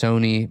part of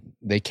Sony,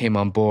 they came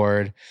on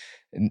board,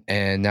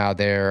 and now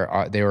they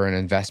were an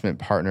investment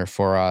partner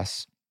for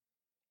us.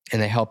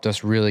 And they helped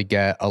us really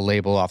get a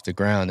label off the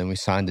ground. And we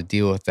signed a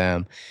deal with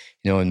them,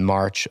 in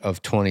March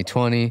of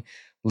 2020,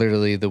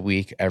 literally the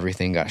week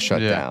everything got shut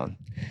down.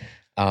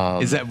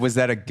 Was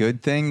that a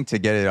good thing to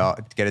get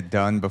it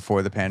done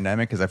before the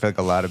pandemic? Because I feel like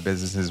a lot of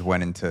businesses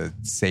went into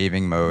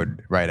saving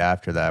mode right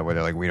after that, where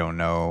they're like, we don't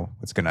know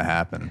what's going to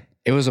happen.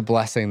 It was a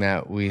blessing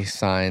that we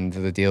signed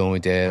the deal when we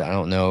did. I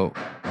don't know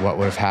what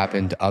would have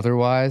happened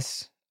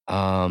otherwise.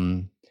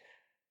 And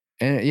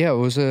yeah, it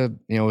was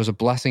a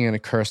blessing and a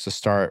curse to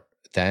start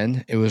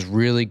then. It was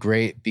really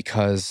great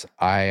because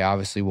I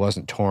obviously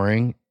wasn't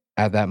touring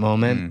at that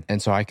moment.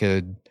 And so I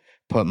could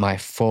put my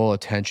full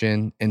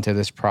attention into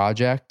this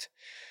project.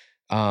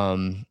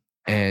 And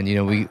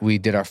we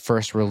did our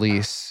first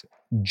release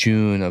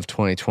June of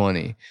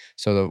 2020.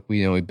 So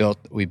we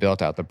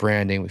built out the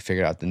branding, we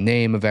figured out the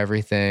name of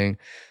everything,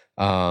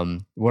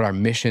 what our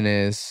mission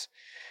is.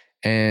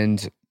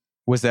 And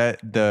was that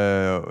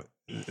the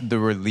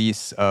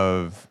release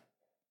of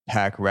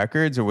Pack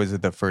Records, or was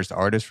it the first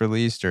artist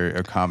released, or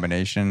a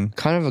combination?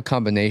 Kind of a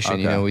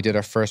combination. Okay. We did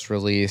our first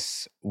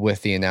release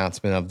with the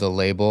announcement of the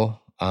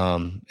label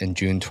in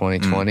June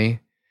 2020,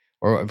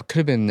 or it could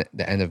have been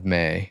the end of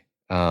May.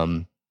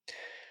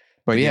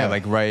 But yeah,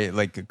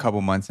 like a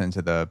couple months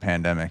into the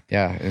pandemic.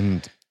 Yeah,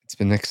 and it's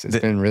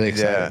been really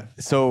exciting. Yeah.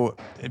 So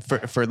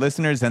for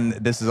listeners, and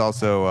this is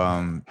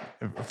also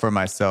for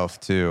myself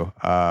too.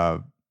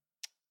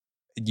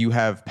 You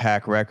have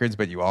Pack Records,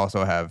 but you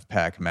also have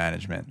Pack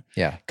Management.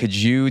 Yeah. Could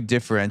you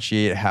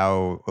differentiate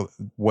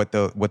what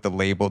the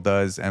label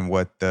does and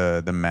what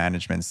the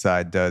management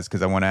side does?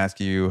 Because I want to ask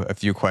you a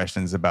few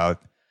questions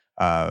about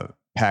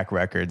Pack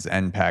Records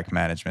and Pack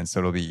Management, so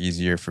it'll be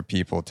easier for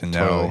people to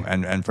know,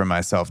 and for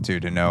myself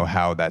too, to know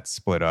how that's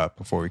split up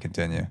before we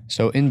continue.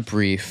 So in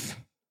brief,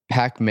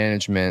 Pack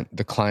Management,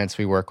 the clients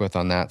we work with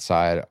on that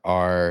side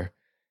are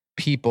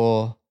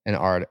people and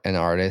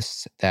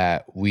artists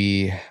that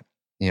we,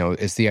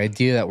 it's the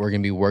idea that we're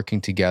going to be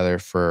working together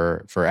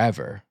for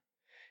forever.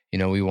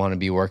 We want to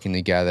be working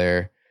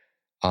together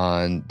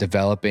on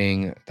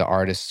developing the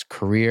artist's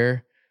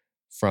career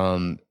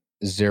from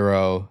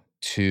zero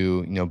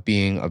to,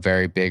 being a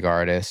very big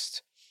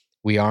artist.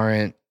 We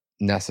aren't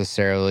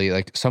necessarily,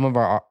 like, some of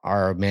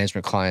our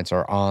management clients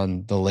are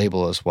on the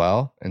label as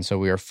well. And so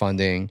we are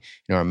funding,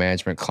 our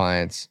management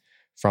clients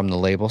from the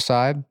label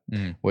side,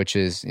 which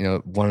is,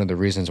 one of the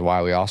reasons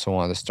why we also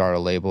wanted to start a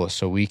label, is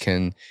so we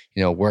can,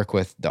 work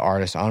with the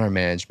artists on our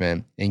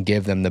management and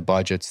give them the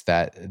budgets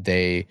that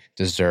they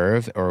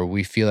deserve, or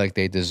we feel like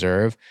they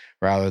deserve,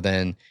 rather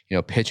than,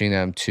 pitching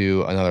them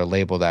to another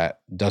label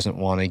that doesn't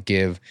want to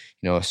give,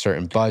 a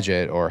certain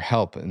budget or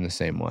help in the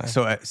same way.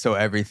 So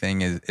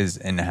everything is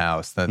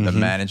in-house, the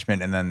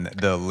management, and then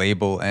the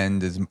label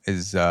end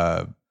is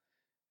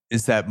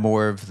that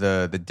more of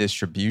the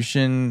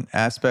distribution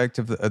aspect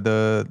of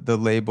the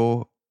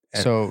label?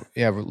 So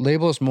yeah,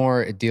 label is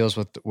more, it deals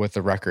with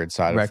the record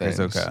side of things.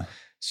 Okay.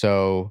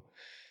 So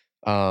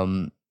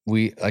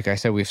like I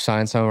said, we've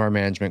signed some of our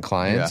management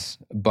clients,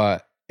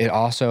 but it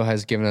also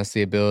has given us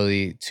the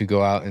ability to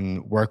go out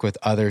and work with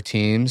other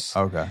teams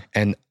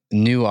and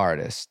new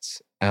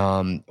artists,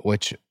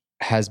 which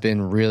has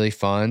been really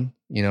fun.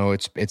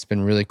 It's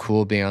been really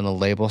cool being on the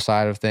label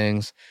side of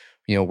things,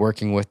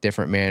 working with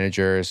different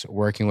managers,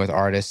 working with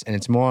artists, and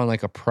it's more on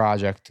like a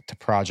project to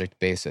project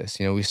basis.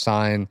 We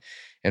sign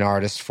an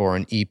artist for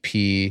an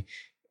EP,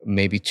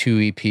 maybe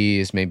 2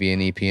 EPs, maybe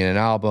an EP and an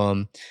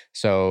album.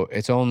 So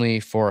it's only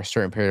for a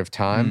certain period of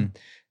time.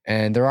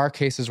 And there are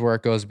cases where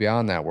it goes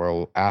beyond that,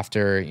 where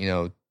after,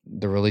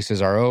 the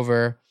releases are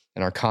over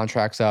and our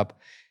contract's up,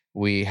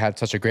 we had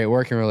such a great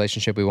working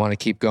relationship, we want to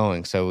keep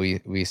going. So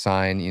we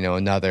sign,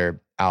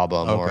 another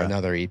album or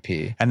another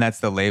EP. And that's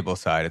the label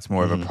side. It's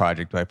more of a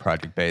project by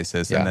project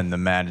basis. And then the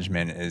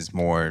management is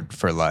more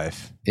for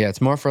life. Yeah,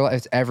 it's more for life.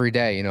 It's every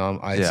day.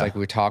 It's like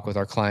we talk with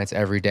our clients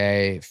every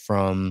day,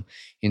 from,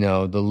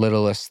 the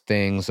littlest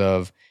things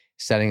of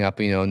setting up,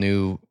 a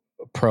new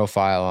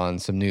profile on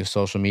some new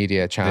social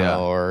media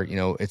channel, or,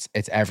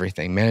 it's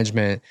everything.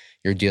 Management,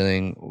 you're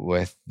dealing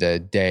with the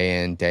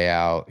day in, day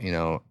out,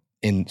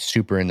 in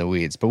the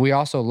weeds. But we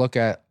also look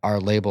at our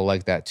label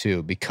like that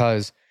too,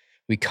 because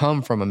we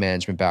come from a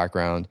management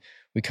background.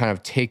 We kind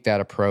of take that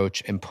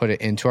approach and put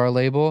it into our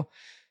label.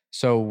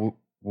 So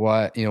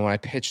when I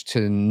pitch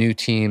to new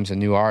teams and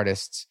new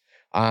artists,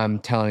 I'm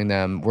telling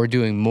them we're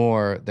doing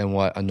more than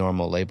what a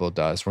normal label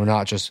does. We're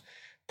not just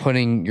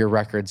putting your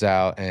records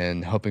out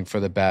and hoping for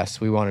the best.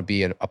 We want to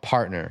be a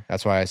partner.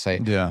 That's why I say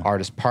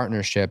artist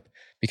partnership,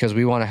 because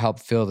we want to help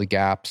fill the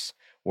gaps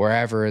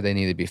wherever they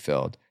need to be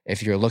filled.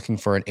 If you're looking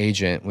for an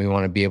agent, we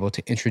want to be able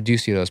to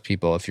introduce you to those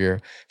people. If you're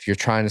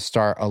trying to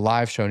start a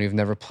live show and you've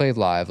never played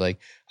live, like,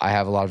 I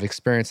have a lot of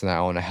experience in that.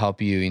 I want to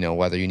help you,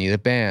 whether you need a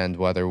band,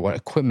 what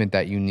equipment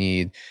that you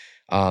need,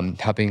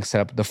 helping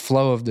set up the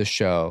flow of the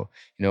show,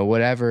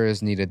 whatever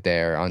is needed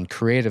there. On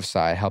creative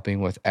side, helping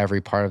with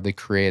every part of the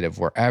creative.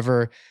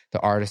 Wherever the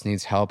artist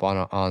needs help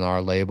on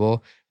our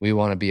label, we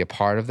want to be a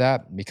part of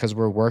that, because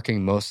we're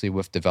working mostly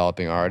with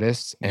developing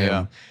artists.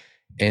 And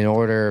in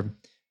order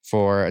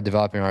for a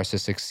developing artist to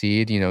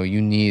succeed, you know,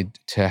 you need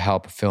to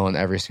help fill in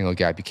every single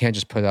gap. You can't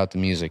just put out the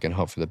music and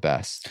hope for the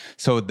best.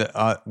 So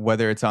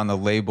whether it's on the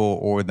label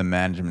or the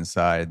management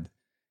side,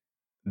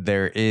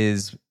 there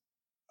is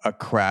a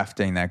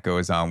crafting that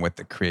goes on with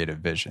the creative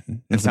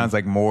vision. It sounds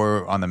like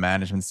more on the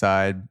management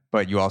side,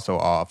 but you also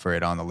offer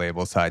it on the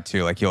label side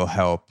too. Like you'll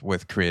help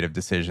with creative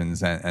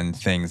decisions and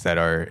things that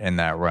are in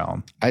that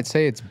realm. I'd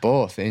say it's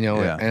both, you know,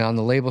 and on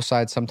the label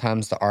side,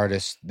 sometimes the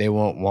artists, they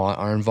won't want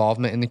our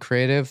involvement in the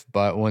creative,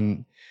 but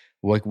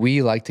like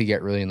we like to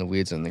get really in the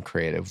weeds in the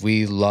creative.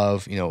 We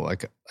love, you know,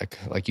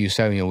 like you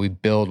said, you know, we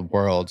build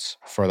worlds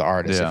for the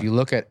artists. If you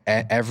look at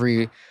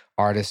every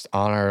artist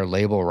on our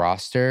label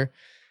roster,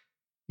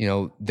 you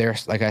know,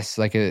 there's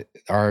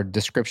our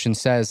description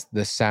says,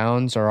 the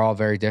sounds are all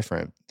very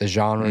different. The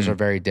genres are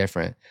very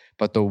different,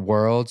 but the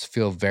worlds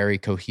feel very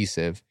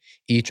cohesive.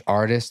 Each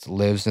artist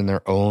lives in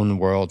their own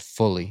world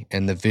fully,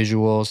 and the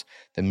visuals,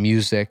 the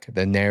music,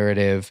 the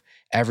narrative,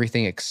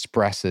 everything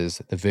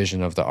expresses the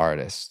vision of the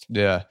artist.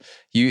 Yeah.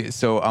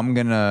 So I'm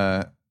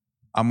gonna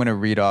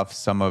read off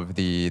some of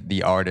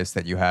the artists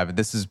that you have.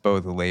 This is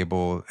both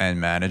label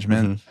and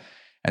management.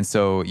 And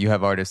so you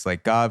have artists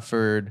like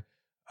Godford,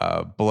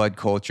 Blood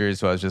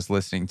Cultures, who I was just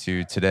listening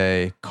to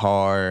today,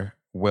 Carr,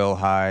 Will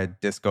Hyde,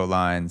 Disco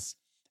Lines,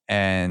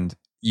 and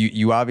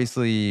you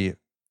obviously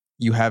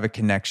you have a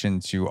connection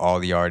to all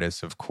the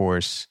artists, of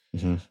course.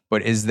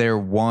 But is there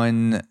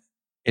one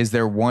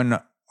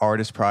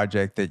artist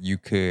project that you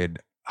could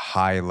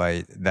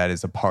highlight that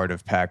is a part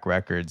of Pack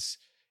Records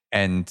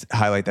and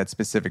highlight that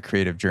specific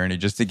creative journey,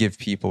 just to give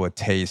people a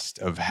taste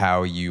of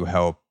how you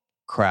help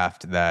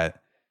craft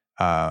that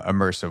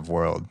immersive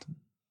world?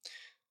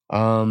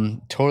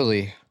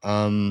 Totally.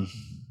 Let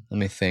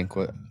me think.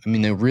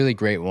 The really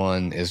great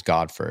one is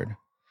Godford.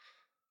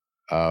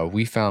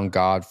 We found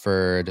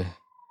Godford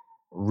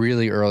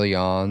really early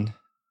on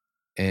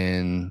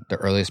in the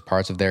earliest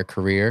parts of their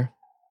career.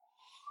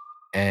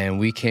 And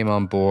we came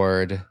on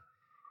board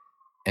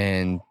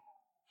and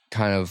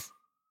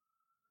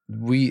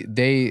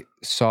they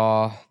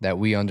saw that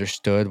we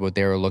understood what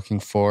they were looking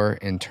for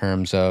in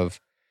terms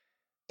of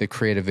the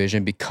creative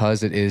vision,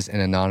 because it is an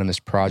anonymous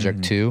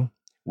project too.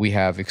 We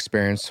have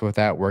experience with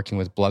that, working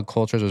with Blood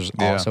Cultures, which is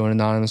also an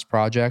anonymous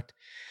project.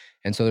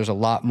 And so there's a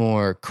lot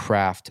more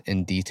craft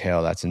and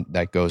detail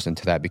that goes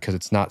into that, because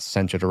it's not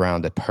centered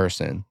around a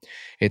person.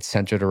 It's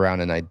centered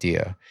around an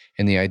idea.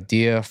 And the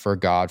idea for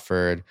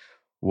Godford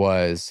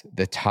was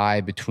the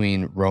tie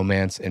between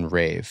romance and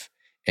rave.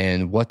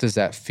 And what does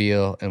that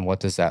feel and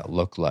what does that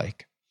look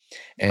like?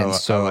 And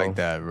I like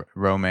that.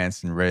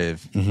 Romance and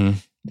rave.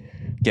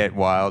 Get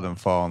wild and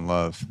fall in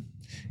love.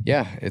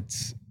 Yeah,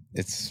 it's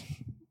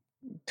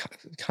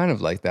kind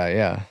of like that,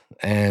 yeah.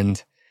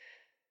 And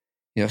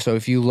you know, so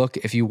if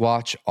you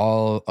watch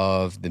all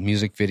of the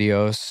music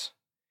videos,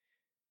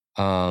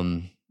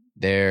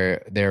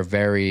 they're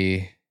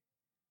very.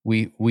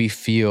 We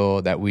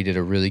feel that we did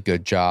a really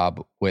good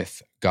job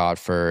with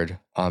Godford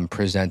on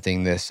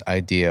presenting this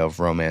idea of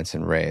romance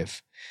and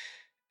rave.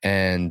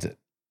 And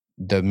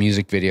the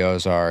music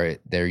videos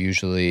they're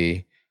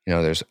usually, you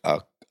know, there's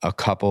a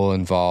couple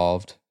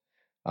involved.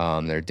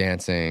 They're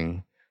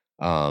dancing.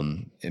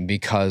 And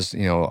because,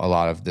 you know, a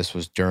lot of this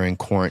was during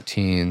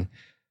quarantine,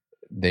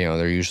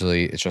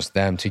 it's just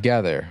them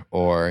together.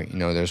 Or, you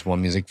know, there's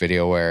one music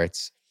video where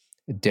it's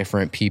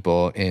different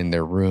people in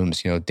their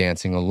rooms, you know,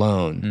 dancing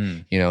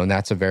alone, you know, and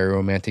that's a very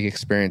romantic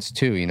experience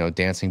too, you know,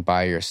 dancing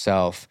by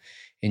yourself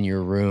in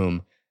your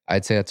room.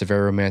 I'd say that's a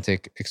very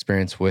romantic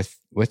experience with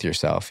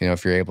yourself, you know,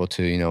 if you're able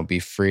to, you know, be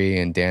free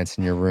and dance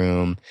in your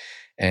room.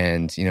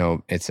 And, you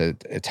know, it's a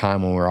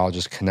time when we're all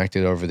just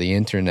connected over the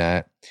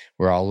internet.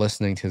 We're all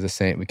listening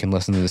to we can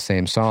listen to the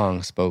same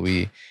songs, but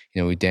we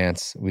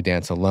dance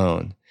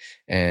alone.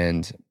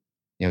 And,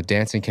 you know,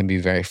 dancing can be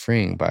very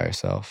freeing by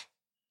yourself.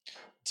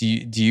 Do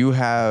you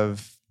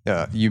have,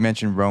 you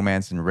mentioned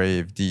romance and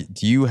rave. Do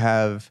you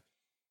have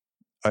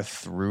a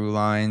through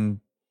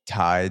line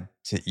tied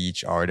to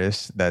each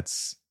artist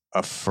that's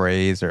a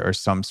phrase or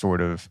some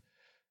sort of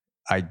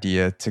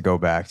idea to go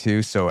back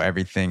to, so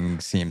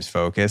everything seems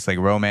focused? Like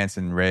romance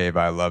and rave,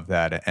 I love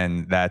that.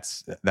 And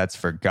that's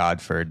for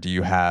Godford. Do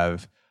you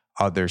have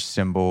other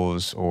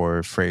symbols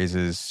or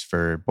phrases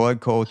for Blood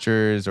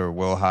Cultures or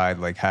Will Hyde?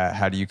 Like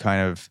how do you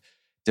kind of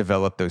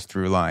develop those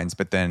through lines,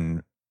 but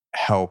then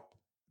help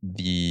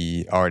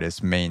the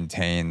artist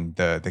maintain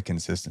the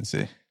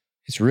consistency?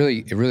 It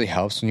really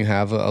helps when you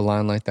have a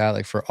line like that.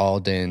 Like for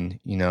Alden,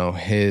 you know,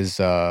 his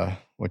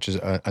which is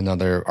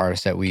another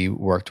artist that we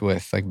worked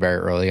with like very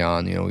early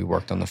on. You know, we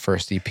worked on the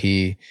first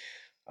EP.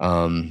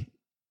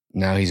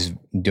 Now he's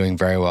doing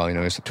very well. You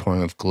know, he's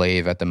touring with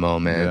Glaive at the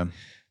moment.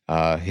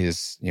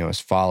 His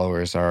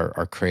followers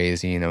are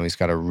crazy. You know, he's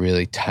got a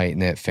really tight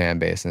knit fan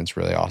base, and it's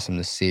really awesome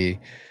to see.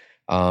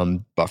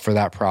 But for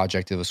that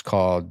project, it was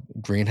called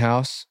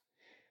Greenhouse.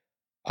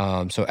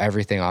 So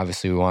everything,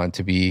 obviously, we wanted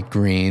to be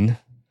green.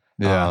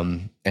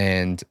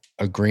 And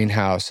a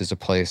greenhouse is a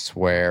place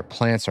where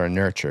plants are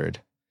nurtured,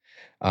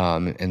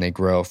 and they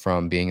grow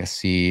from being a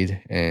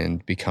seed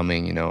and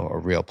becoming, you know, a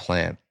real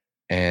plant.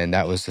 And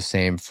that was the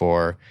same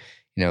for,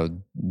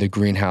 the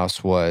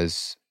greenhouse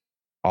was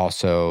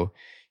also,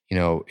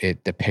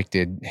 it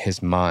depicted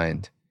his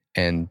mind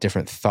and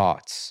different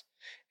thoughts.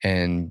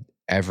 And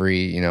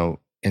every,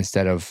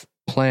 instead of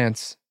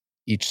plants,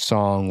 each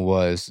song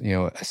was,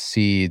 a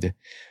seed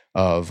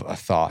of a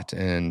thought,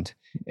 and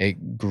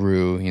it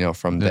grew,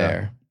 from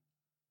there.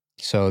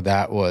 So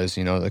that was,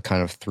 the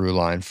kind of through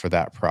line for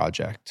that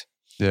project.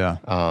 Yeah.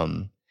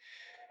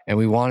 And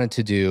we wanted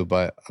to do,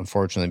 but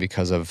unfortunately,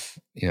 because of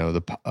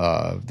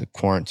the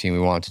quarantine, we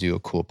wanted to do a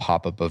cool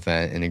pop-up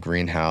event in a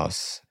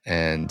greenhouse,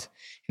 and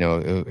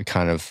it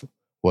kind of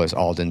was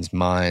Alden's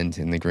mind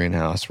in the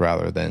greenhouse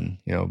rather than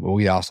but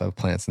we also have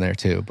plants in there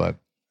too. But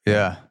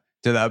yeah,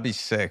 dude, that'd be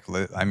sick.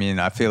 I mean,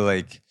 I feel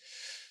like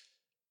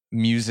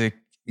music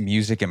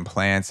and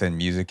plants and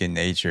music and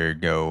nature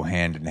go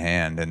hand in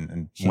hand,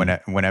 and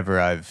whenever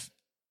I've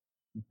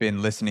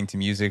been listening to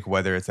music,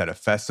 whether it's at a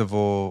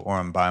festival or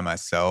I'm by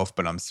myself,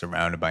 but I'm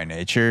surrounded by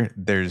nature,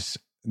 there's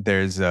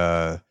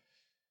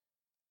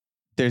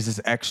this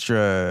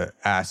extra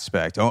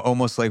aspect,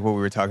 almost like what we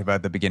were talking about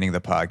at the beginning of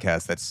the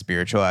podcast, that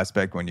spiritual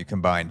aspect when you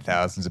combine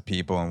thousands of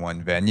people in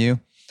one venue.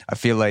 I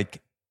feel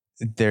like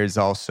there's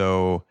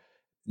also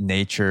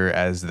nature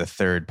as the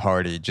third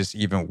party, just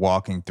even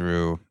walking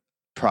through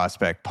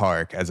Prospect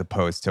Park as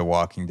opposed to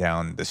walking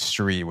down the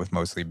street with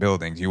mostly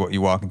buildings.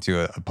 You walk into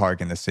a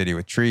park in the city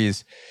with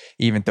trees,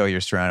 even though you're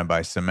surrounded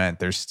by cement,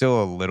 there's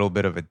still a little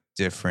bit of a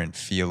different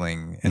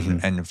feeling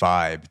and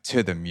vibe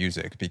to the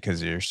music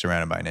because you're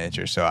surrounded by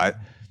nature. So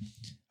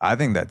I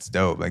think that's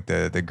dope. Like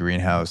the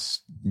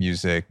greenhouse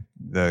music,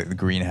 the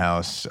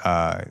greenhouse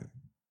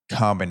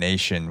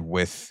combination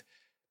with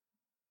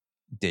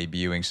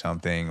debuting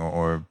something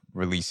or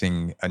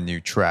releasing a new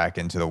track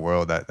into the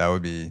world,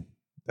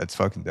 that's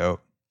fucking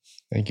dope.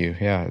 Thank you.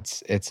 Yeah,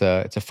 it's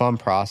a fun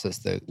process,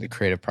 the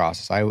creative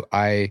process.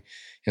 I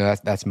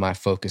that's my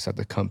focus at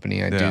the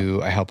company.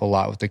 I help a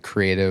lot with the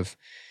creative,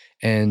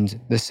 and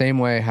the same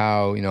way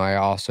how I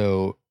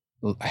also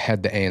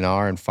head the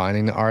A&R and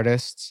finding the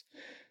artists.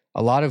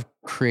 A lot of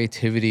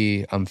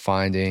creativity I'm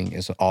finding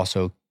is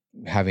also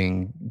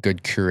having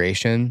good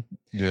curation.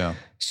 Yeah.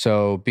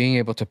 So being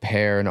able to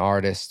pair an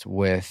artist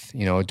with,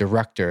 a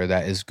director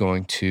that is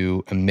going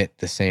to emit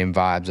the same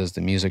vibes as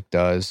the music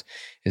does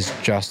is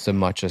just as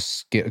much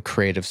a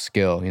creative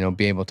skill,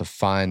 being able to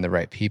find the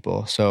right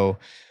people. So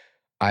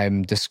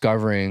I'm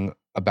discovering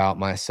about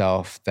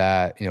myself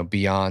that,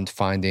 beyond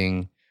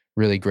finding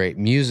really great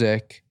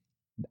music,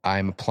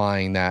 I'm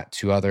applying that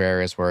to other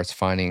areas where it's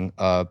finding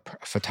a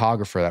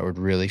photographer that would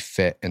really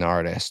fit an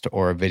artist,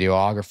 or a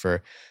videographer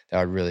that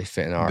would really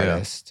fit an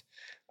artist.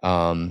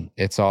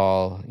 It's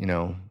all,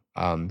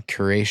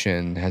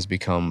 curation has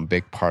become a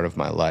big part of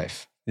my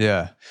life.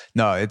 Yeah.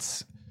 No,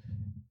 it's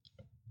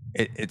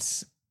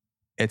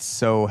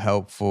so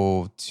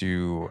helpful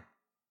to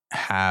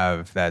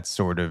have that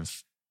sort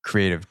of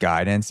creative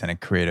guidance and a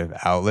creative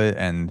outlet.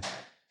 And,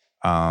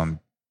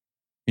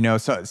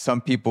 so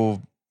some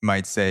people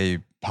might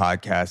say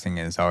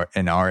podcasting is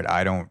an art.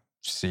 I don't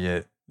see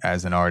it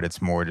as an art.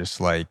 It's more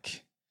just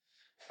like,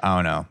 I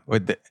don't know.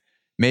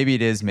 Maybe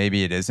it is,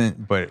 maybe it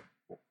isn't, but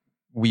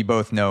we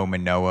both know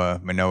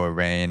Manoa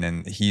Rain,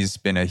 and he's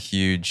been a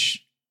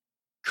huge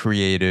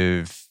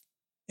creative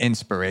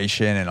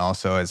inspiration and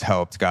also has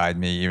helped guide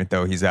me, even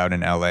though he's out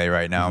in LA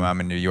right now. I'm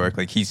in New York.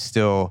 Like he's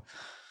still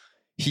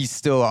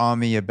on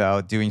me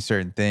about doing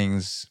certain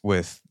things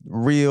with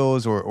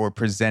reels or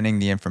presenting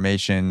the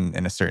information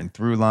in a certain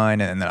through line.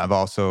 And then I've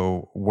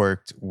also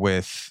worked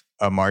with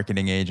a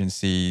marketing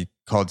agency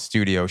called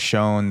Studio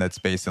Shown that's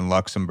based in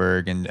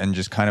Luxembourg, and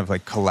just kind of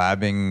like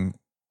collabing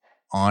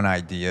on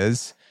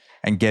ideas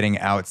and getting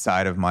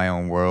outside of my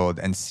own world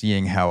and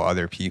seeing how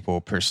other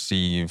people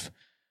perceive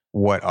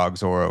what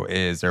Auxoro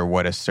is or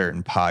what a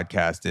certain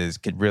podcast is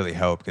could really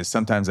help. Because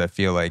sometimes I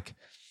feel like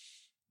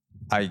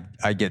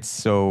I get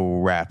so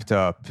wrapped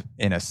up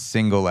in a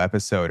single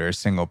episode or a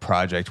single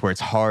project where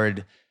it's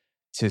hard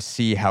to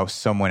see how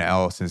someone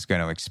else is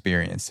going to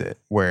experience it,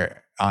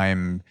 where I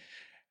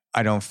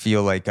don't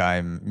feel like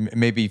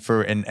maybe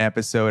for an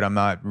episode, I'm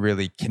not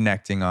really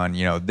connecting on,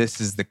 this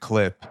is the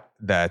clip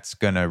that's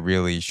going to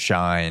really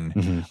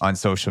shine on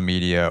social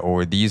media,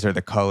 or these are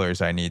the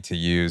colors I need to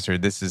use, or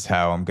this is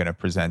how I'm going to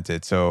present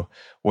it. So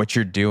what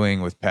you're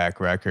doing with Pack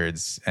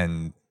Records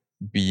and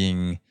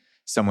being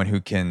someone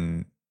who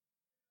can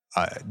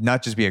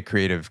not just be a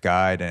creative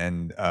guide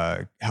and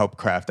help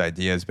craft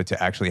ideas, but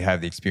to actually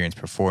have the experience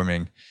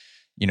performing,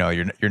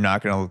 you're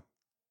not going to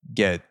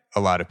get a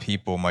lot of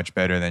people much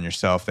better than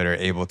yourself that are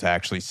able to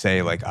actually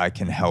say, like, I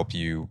can help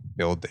you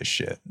build this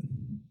shit.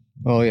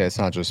 Well, yeah, it's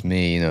not just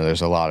me.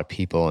 There's a lot of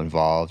people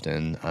involved,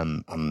 and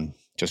I'm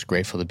just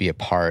grateful to be a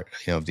part,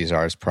 of these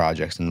artist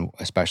projects, and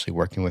especially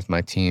working with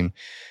my team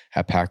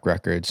at Pack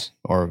Records,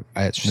 or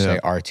I should say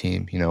our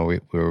team.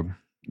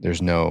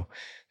 There's no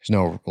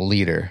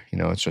leader.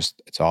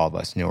 It's all of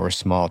us. We're a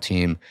small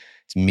team.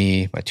 It's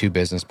me, my two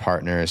business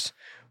partners.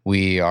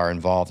 We are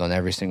involved on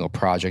every single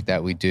project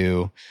that we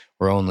do.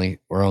 We're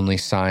only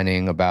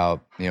signing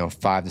about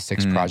 5 to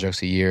 6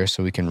 projects a year,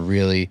 so we can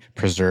really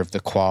preserve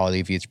the quality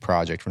of each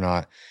project. We're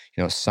not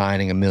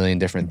signing a million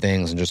different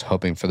things and just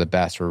hoping for the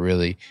best. We're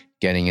really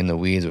getting in the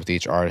weeds with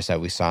each artist that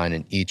we sign,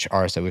 and each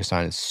artist that we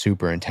sign is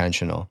super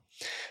intentional.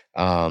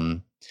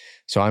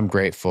 So I'm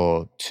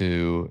grateful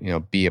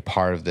to be a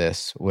part of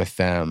this with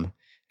them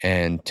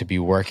and to be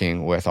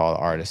working with all the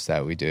artists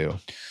that we do.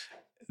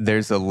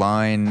 There's a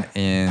line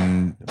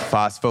in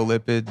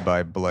Phospholipid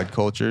by Blood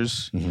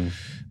Cultures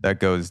that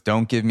goes,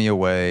 "Don't give me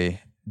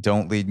away,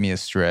 don't lead me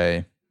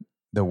astray,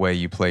 the way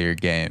you play your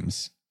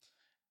games."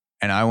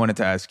 And I wanted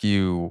to ask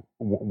you,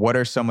 what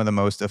are some of the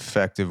most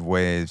effective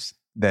ways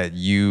that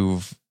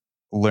you've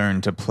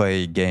learned to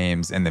play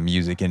games in the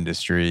music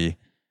industry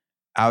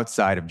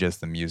outside of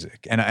just the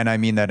music? And I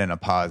mean that in a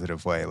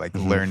positive way, like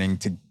learning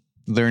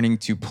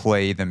to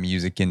play the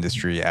music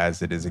industry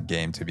as it is a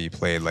game to be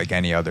played like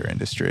any other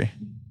industry.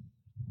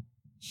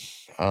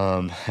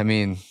 I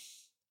mean,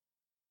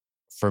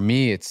 for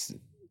me, it's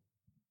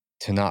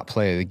to not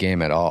play the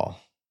game at all.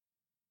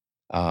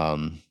 I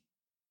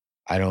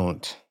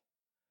don't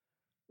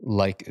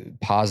like,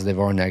 positive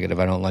or negative,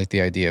 I don't like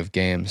the idea of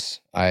games.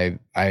 I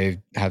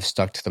have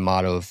stuck to the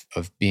motto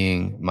of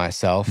being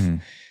myself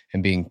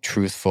and being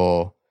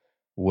truthful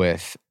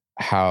with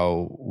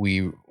how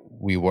we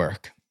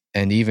work.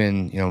 And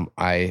even,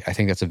 I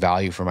think that's a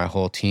value for my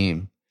whole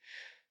team.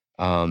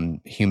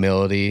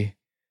 Humility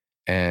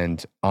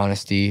and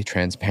honesty,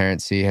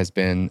 transparency has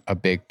been a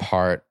big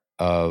part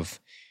of,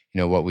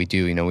 what we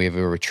do. We have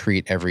a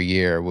retreat every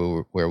year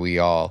where we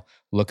all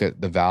look at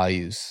the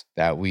values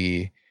that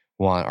we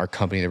want our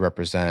company to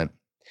represent.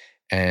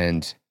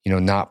 And,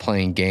 not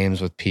playing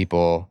games with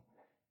people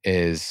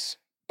is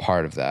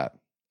part of that.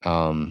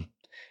 And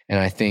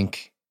I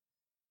think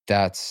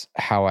that's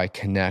how I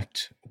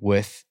connect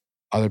with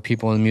other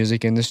people in the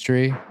music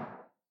industry,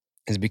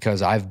 is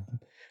because I've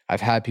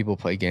had people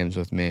play games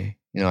with me.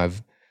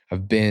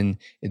 I've been,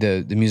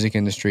 the music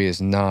industry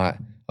is not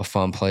a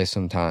fun place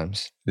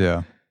sometimes.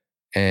 Yeah.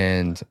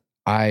 And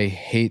I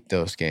hate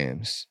those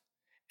games.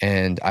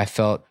 And I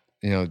felt,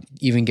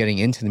 even getting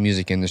into the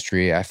music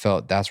industry, I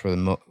felt that's where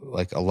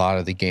a lot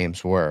of the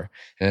games were.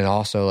 And then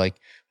also, like,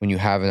 when you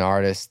have an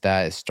artist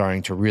that is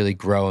starting to really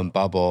grow and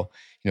bubble,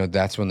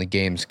 that's when the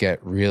games get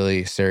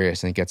really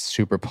serious and it gets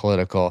super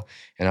political.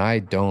 And I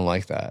don't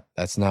like that.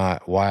 That's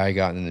not why I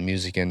got in the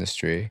music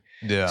industry.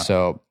 Yeah.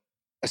 So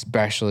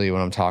especially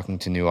when I'm talking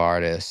to new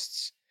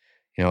artists,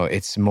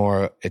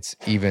 it's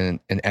even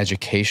an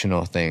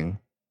educational thing.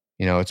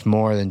 It's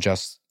more than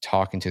just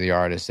talking to the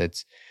artist.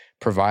 It's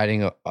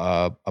providing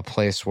a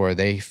place where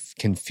they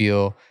can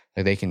feel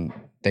like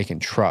they can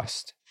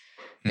trust,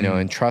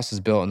 and trust is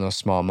built in those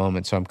small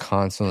moments. So I'm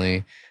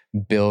constantly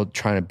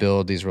trying to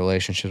build these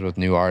relationships with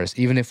new artists,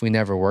 even if we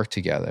never work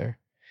together.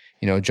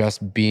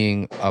 Just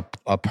being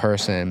a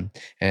person,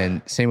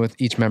 and same with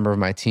each member of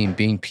my team,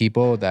 being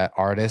people that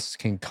artists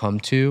can come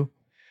to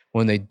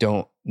when they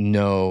don't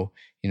know,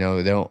 they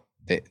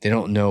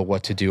don't know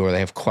what to do, or they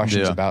have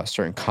questions about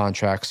certain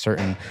contracts,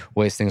 certain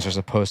ways things are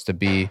supposed to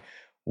be.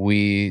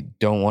 We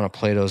don't want to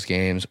play those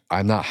games.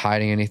 I'm not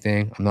hiding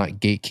anything. I'm not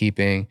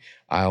gatekeeping.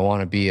 I want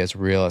to be as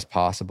real as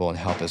possible and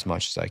help as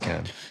much as I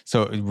can.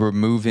 So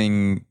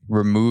removing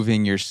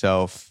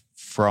yourself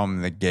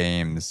from the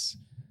games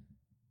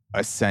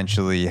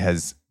essentially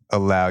has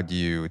allowed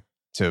you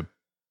to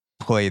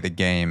play the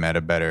game at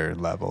a better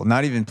level.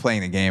 Not even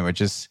playing the game, but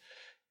just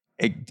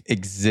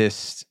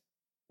exist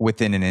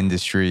within an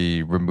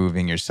industry,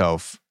 removing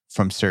yourself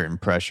from certain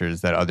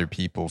pressures that other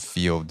people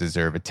feel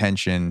deserve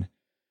attention.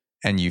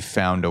 And you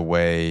found a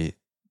way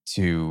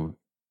to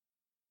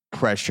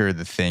pressure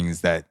the things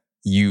that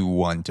you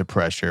want to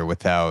pressure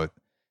without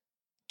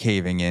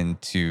caving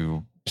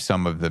into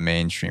some of the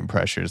mainstream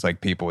pressures.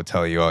 Like, people would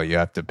tell you, oh, you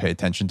have to pay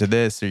attention to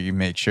this, or you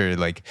make sure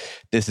like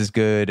this is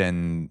good.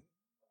 And,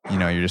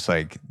 you're just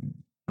like,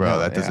 bro,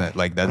 that doesn't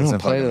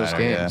play those matter.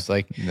 games.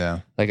 Yeah.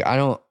 Like I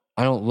don't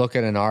look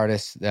at an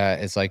artist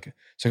that it's like,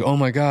 oh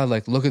my God,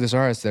 like, look at this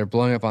artist, they're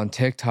blowing up on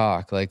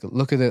TikTok. Like,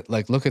 look at it.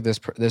 Like, look at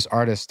this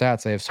artist's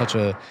stats. They have such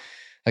a,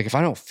 like, if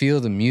I don't feel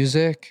the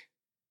music,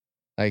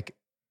 like,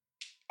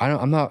 I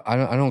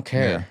don't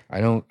care. Yeah.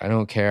 I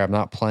don't care. I'm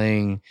not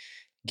playing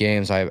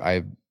games.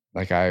 I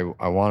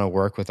want to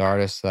work with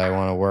artists that I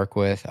want to work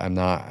with.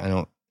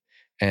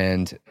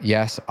 And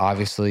yes,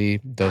 obviously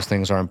those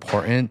things are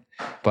important,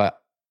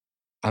 but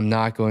I'm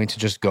not going to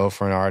just go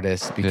for an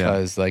artist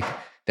because like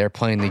they're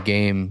playing the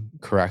game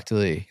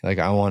correctly. Like,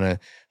 I want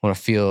to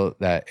feel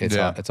that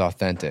it's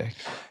authentic.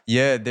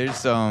 Yeah.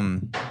 There's,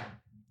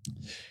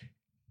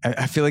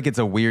 I feel like it's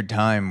a weird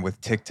time with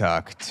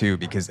TikTok too,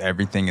 because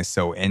everything is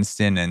so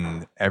instant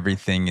and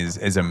everything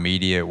is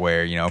immediate,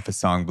 where, if a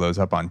song blows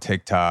up on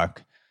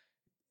TikTok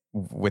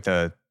with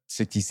a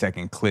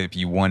 60-second clip,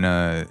 you want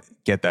to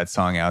get that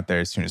song out there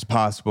as soon as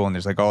possible. And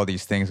there's like all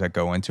these things that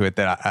go into it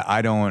that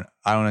I don't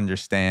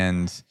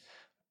understand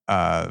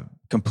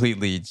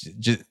completely.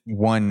 Just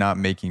one, not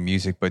making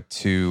music, but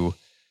two,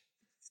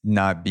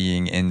 not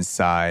being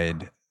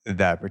inside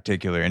that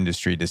particular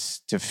industry to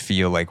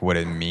feel like what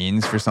it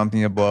means for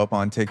something to blow up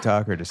on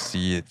TikTok, or to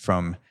see it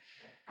from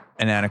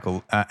an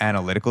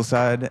analytical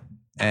side.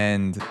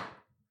 And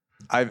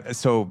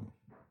so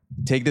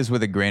take this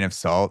with a grain of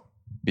salt,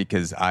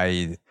 because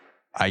I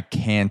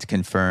can't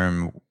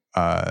confirm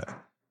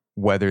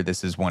whether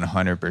this is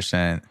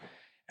 100%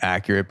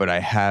 accurate, but I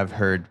have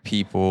heard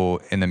people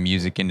in the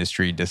music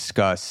industry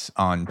discuss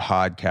on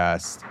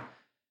podcasts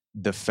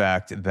the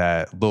fact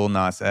that Lil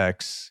Nas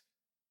X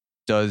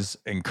does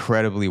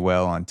incredibly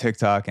well on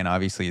TikTok, and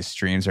obviously his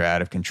streams are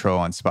out of control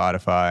on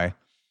Spotify.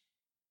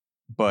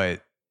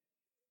 But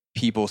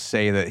people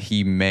say that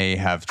he may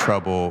have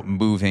trouble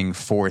moving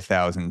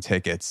 4,000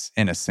 tickets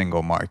in a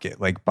single market,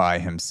 like by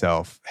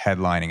himself,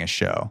 headlining a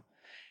show.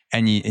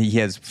 And he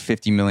has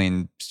 50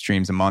 million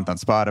streams a month on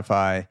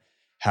Spotify,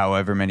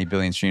 however many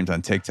billion streams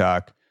on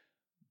TikTok,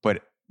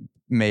 but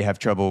may have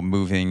trouble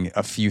moving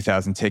a few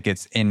thousand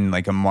tickets in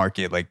like a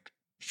market like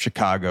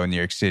Chicago, New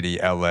York City,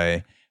 LA.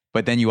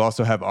 But then you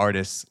also have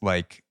artists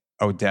like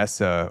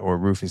Odessa or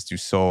Rufus Du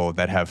Sol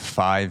that have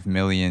 5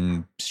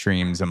 million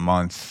streams a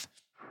month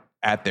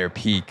at their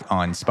peak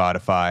on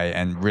Spotify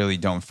and really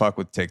don't fuck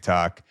with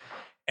TikTok.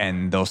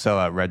 And they'll sell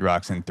out Red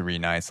Rocks in 3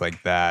 nights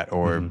like that,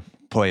 or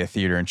play a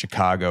theater in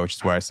Chicago, which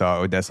is where I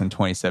saw Odessa in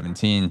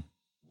 2017.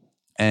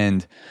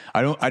 And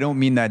I don't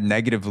mean that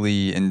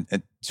negatively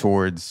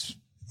towards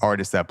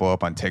artists that blow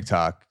up on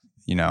TikTok.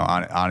 You know,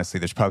 honestly,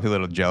 there's probably a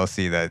little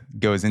jealousy that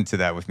goes into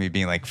that, with me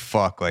being like,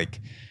 fuck,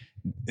 like,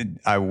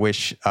 I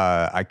wish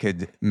I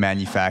could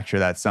manufacture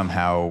that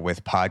somehow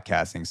with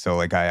podcasting. So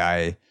like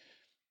I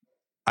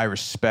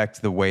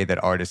respect the way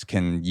that artists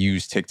can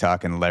use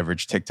TikTok and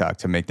leverage TikTok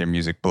to make their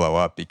music blow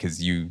up,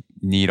 because you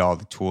need all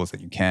the tools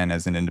that you can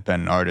as an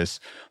independent artist.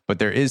 But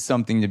there is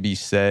something to be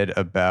said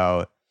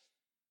about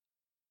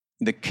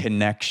the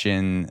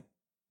connection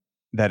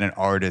that an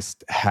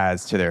artist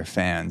has to their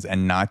fans,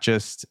 and not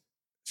just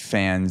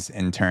fans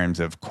in terms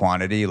of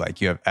quantity,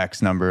 like you have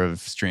X number of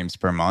streams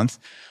per month,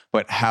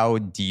 but how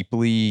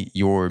deeply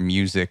your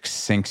music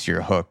sinks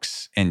your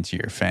hooks into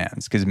your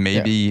fans. Because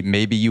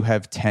maybe you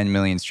have 10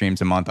 million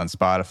streams a month on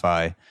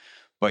Spotify,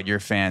 but your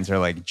fans are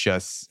like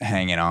just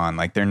hanging on.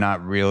 Like they're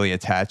not really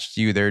attached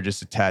to you. They're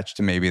just attached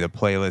to maybe the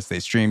playlist they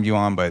streamed you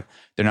on, but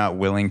they're not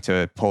willing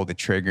to pull the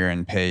trigger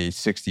and pay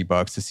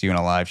 $60 to see you in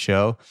a live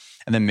show.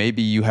 And then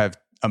maybe you have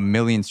 1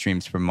 million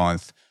streams per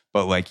month,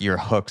 but like your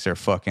hooks are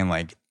fucking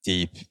like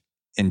deep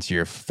into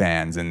your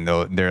fans, and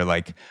they're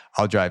like,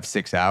 I'll drive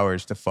 6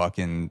 hours to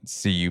fucking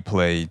see you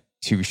play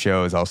 2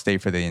 shows. I'll stay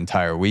for the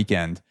entire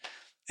weekend.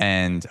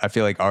 And I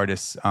feel like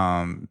artists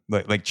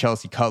like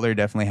Chelsea Cutler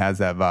definitely has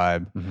that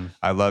vibe.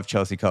 I love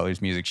Chelsea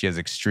Cutler's music. She has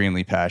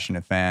extremely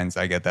passionate fans.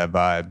 I get that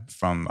vibe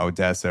from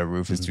Odessa,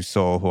 Rufus Du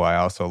Sol, who I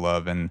also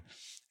love.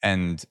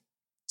 And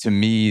to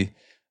me,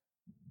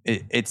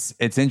 it's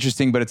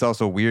interesting, but it's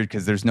also weird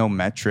because there's no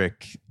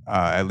metric,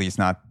 at least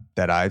not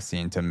that I've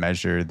seen, to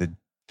measure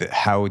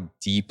how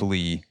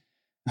deeply,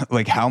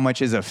 like how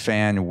much is a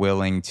fan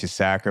willing to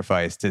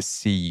sacrifice to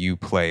see you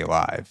play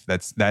live.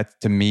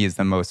 That to me is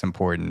the most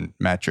important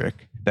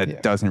metric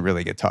that doesn't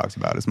really get talked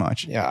about as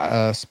much.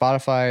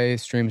 Spotify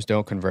streams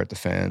don't convert the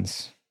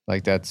fans.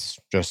 Like that's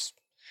just,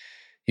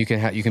 you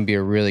can be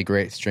a really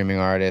great streaming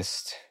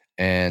artist,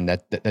 and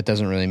that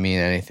doesn't really mean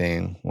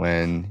anything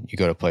when you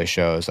go to play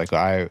shows. Like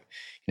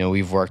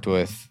we've worked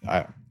with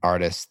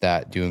artists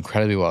that do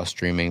incredibly well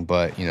streaming,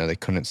 but they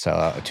couldn't sell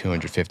out a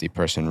 250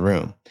 person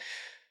room.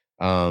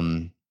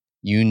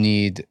 You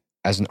need,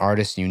 as an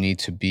artist, you need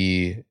to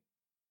be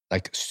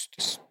like,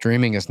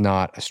 streaming is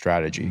not a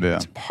strategy.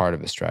 It's part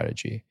of a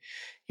strategy.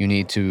 You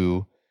need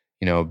to,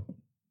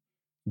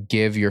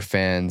 give your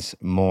fans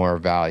more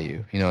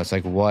value. It's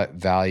like, what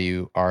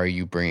value are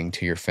you bringing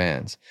to your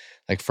fans?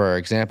 Like, for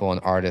example, an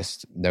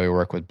artist that we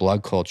work with,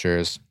 Blood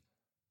Cultures,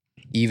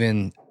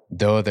 even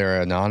though they're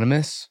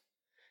anonymous,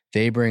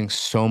 they bring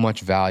so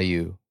much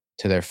value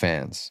to their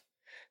fans,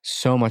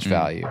 so much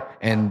value.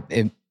 And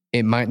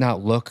it might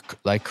not look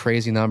like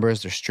crazy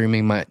numbers. Their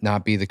streaming might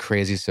not be the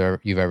craziest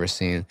you've ever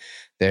seen.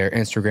 Their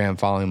Instagram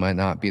following might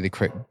not be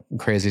the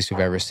craziest you've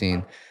ever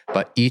seen.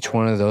 But each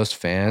one of those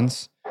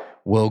fans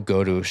will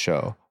go to a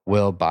show,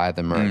 will buy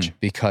the merch,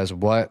 because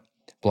what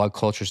Blood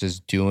Cultures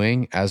is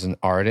doing as an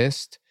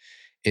artist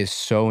is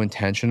so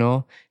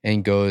intentional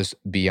and goes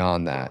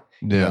beyond that.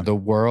 The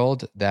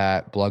world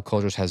that Blood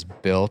Cultures has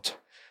built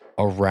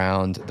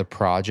around the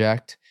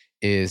project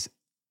is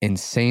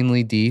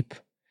insanely deep,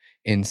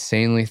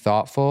 insanely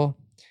thoughtful,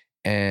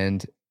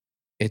 and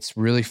it's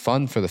really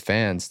fun for the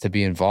fans to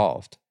be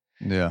involved.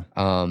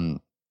 I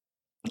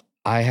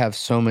have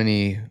so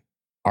many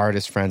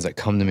artist friends that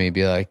come to me and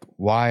be like,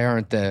 why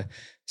aren't the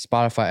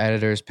Spotify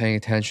editors paying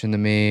attention to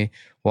me?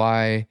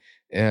 Why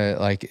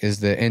is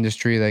the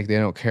industry, like, they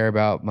don't care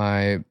about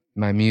my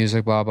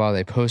music, blah blah.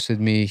 They posted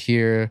me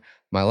here,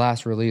 my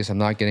last release, I'm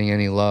not getting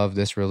any love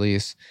this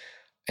release.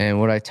 And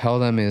what I tell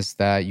them is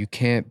that you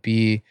can't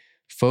be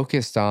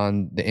focused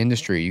on the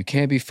industry. You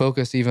can't be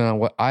focused even on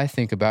what I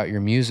think about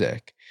your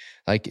music.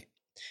 Like,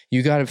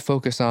 you got to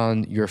focus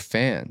on your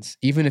fans.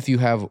 Even if you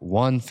have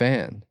one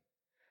fan,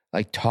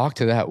 like talk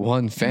to that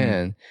one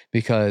fan,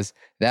 because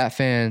that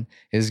fan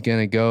is going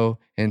to go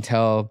and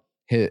tell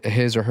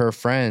his or her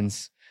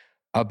friends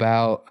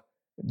about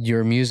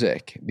your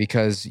music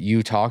because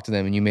you talked to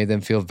them and you made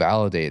them feel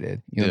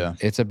validated. You know,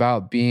 it's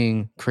about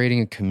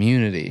creating a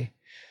community.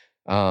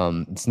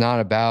 It's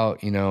not about,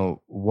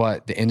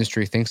 what the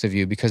industry thinks of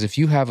you, because if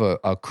you have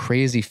a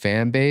crazy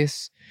fan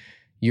base,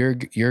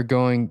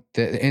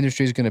 the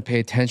industry is going to pay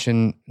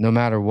attention no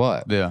matter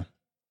what. Yeah.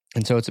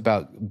 And so it's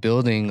about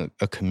building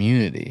a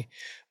community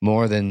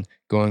more than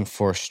going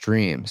for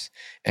streams.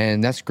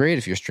 And that's great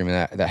if you're streaming,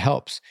 that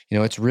helps.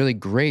 It's really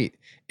great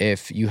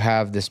if you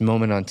have this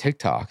moment on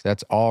TikTok.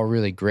 That's all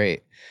really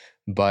great.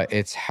 But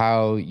it's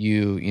how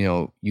you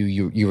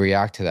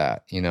react to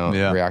that,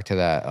 react to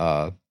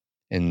that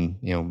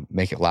and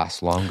make it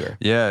last longer.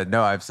 Yeah,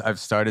 no, I've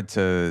started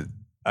to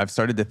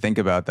think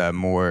about that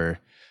more,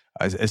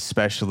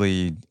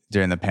 especially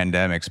during the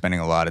pandemic, spending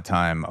a lot of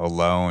time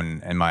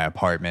alone in my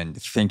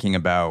apartment, thinking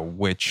about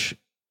which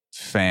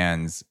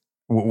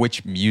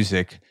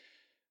music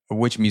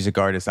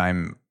artists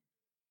I'm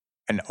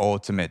an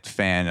ultimate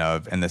fan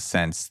of, in the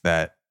sense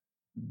that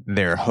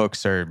their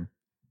hooks are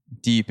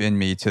deep in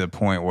me to the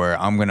point where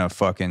I'm gonna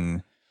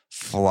fucking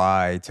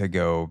fly to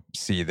go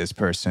see this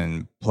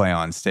person play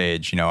on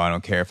stage. I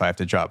don't care if I have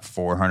to drop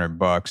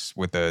 $400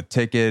 with a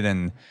ticket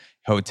and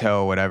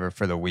hotel, whatever,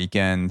 for the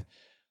weekend.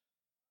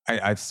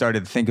 I've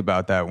started to think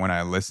about that when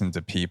I listen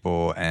to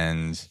people,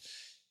 and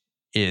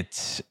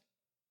it's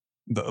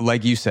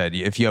like you said,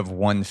 if you have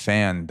one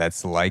fan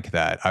that's like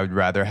that, I would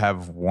rather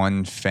have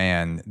one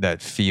fan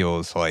that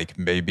feels like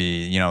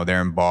maybe,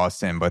 they're in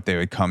Boston, but they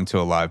would come to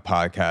a live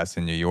podcast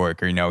in New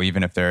York, or,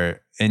 even if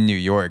they're in New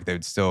York, they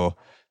would still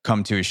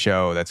come to a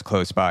show that's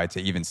close by,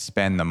 to even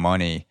spend the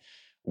money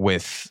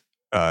with,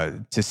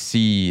 to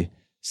see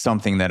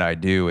something that I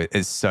do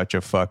is such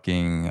a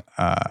fucking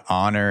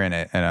honor and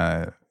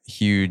a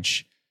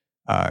huge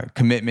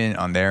commitment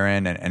on their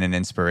end, and an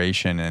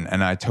inspiration.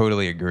 And I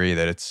totally agree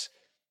that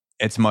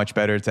it's much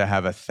better to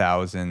have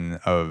 1,000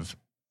 of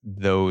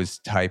those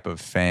type of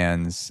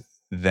fans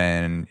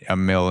than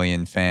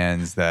 1,000,000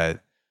 fans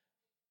that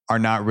are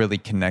not really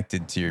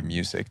connected to your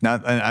music.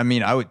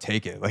 I would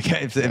take it. Like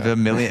if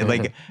 1,000,000,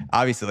 like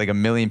obviously like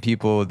 1,000,000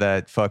 people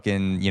that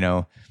fucking,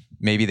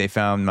 maybe they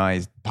found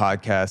my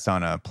podcast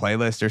on a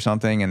playlist or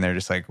something, and they're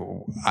just like,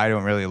 I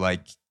don't really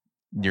like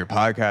your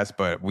podcast,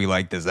 but we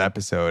like this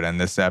episode, and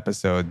this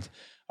episode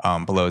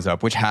blows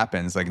up, which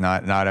happens. Like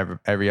not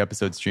every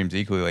episode streams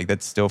equally. Like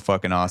that's still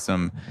fucking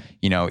awesome,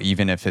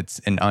 even if it's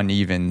an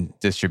uneven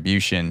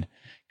distribution,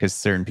 because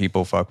certain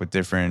people fuck with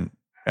different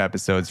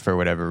episodes for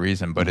whatever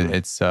reason. But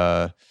it's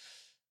I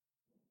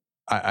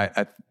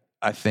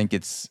think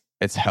it's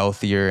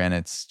healthier, and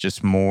it's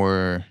just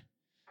more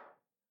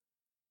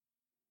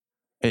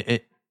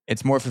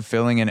it's more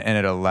fulfilling, and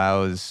it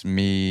allows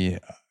me,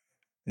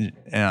 and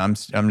I'm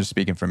just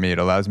speaking for me, it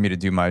allows me to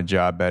do my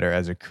job better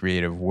as a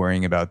creative,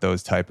 worrying about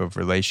those type of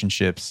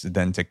relationships,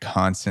 than to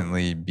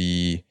constantly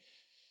be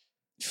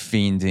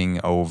fiending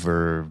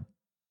over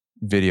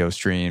video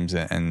streams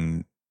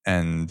and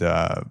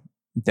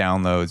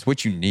downloads,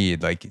 which you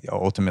need. Like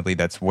ultimately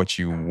that's what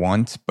you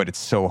want, but it's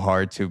so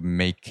hard to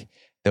make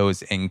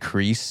those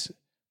increase,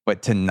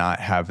 but to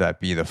not have that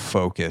be the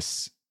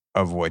focus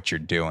of what you're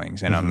doing.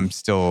 And I'm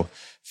still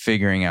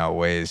figuring out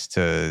ways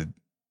to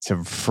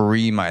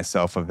free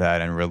myself of that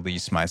and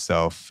release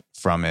myself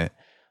from it.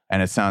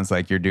 And it sounds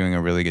like you're doing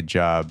a really good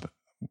job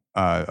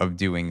of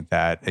doing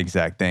that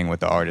exact thing with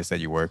the artists that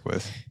you work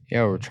with.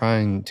 Yeah, we're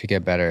trying to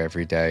get better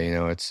every day.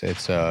 It's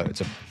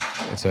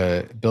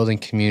a building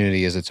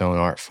community is its own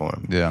art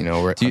form. Yeah.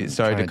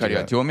 Sorry to cut you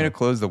out. Do you want me to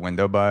close the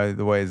window, by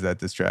the way? Is that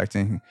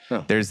distracting?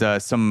 No. There's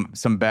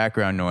some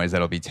background noise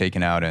that'll be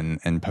taken out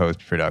in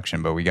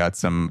post-production, but we got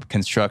some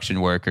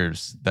construction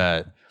workers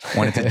that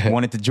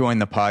wanted to join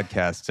the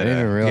podcast today. I didn't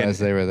even realize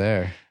they were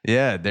there.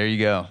 Yeah, there you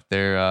go.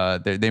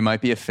 They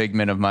might be a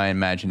figment of my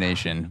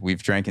imagination.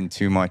 We've drinking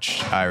too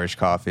much Irish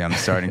coffee. I'm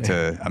starting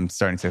to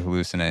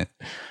hallucinate.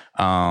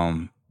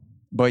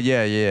 But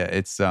yeah,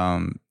 it's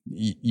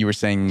you were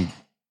saying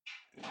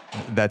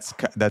that's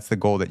the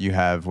goal that you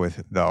have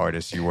with the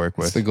artists you work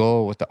with. It's the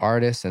goal with the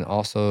artists and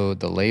also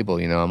the label.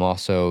 I'm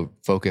also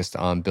focused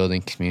on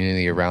building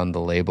community around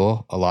the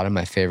label. A lot of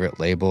my favorite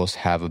labels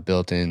have a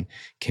built-in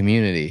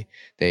community.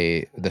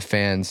 The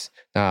fans,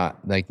 not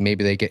like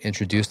maybe they get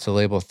introduced to the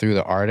label through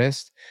the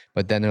artist,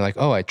 but then they're like,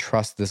 oh, I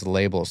trust this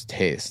label's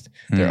taste.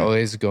 They're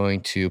always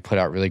going to put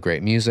out really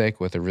great music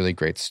with a really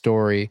great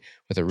story,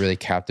 with a really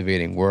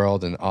captivating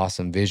world and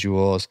awesome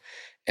visuals.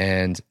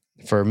 And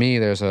for me,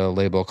 there's a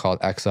label called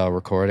XL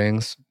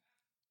Recordings,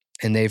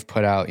 and they've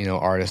put out,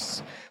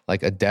 artists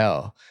like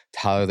Adele,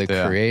 Tyler the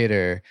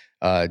Creator,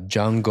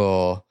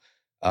 Jungle.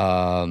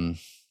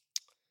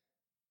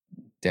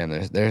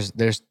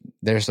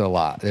 There's a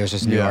lot. There's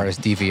this new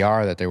artist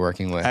DVR that they're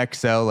working with.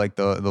 XL, like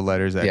the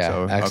letters XL.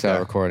 Yeah, XL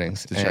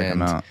Recordings. To check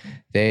them out.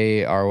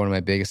 They are one of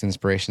my biggest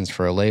inspirations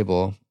for a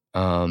label.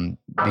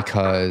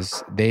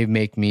 because they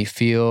make me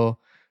feel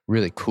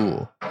really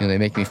cool. They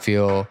make me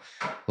feel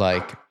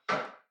like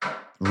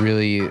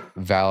really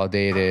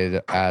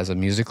validated as a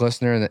music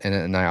listener,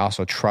 and I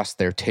also trust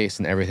their taste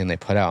in everything they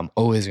put out. I'm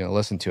always going to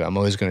listen to it. I'm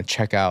always going to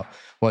check out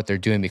what they're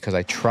doing because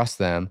I trust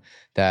them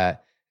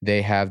that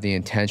they have the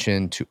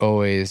intention to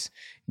always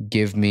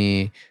give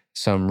me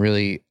some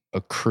really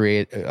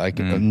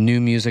a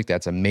new music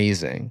that's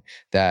amazing.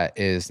 That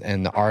is,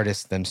 and the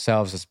artists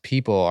themselves as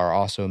people are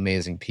also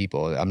amazing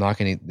people. They're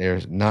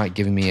not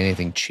giving me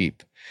anything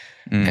cheap,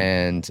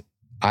 and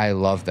I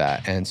love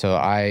that. And so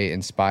I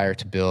inspire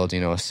to build,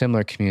 a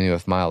similar community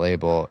with my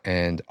label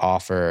and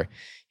offer,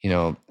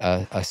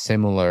 a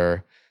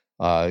similar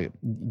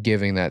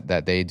giving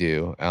that they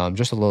do.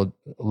 Just a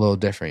little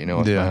different,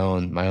 with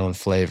my own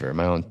flavor,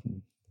 my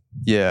own.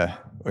 Yeah.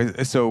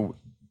 So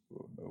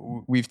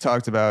we've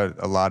talked about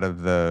a lot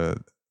of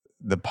the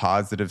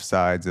positive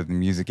sides of the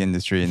music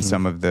industry and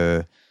some of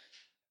the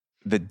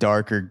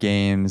darker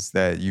games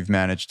that you've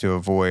managed to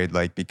avoid,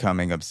 like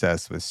becoming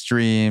obsessed with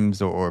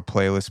streams or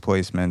playlist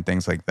placement,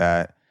 things like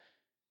that.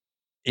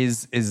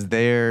 Is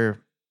there,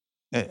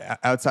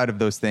 outside of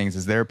those things,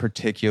 is there a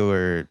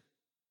particular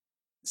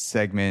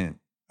segment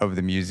of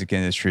the music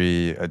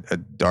industry, a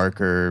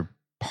darker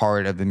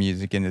part of the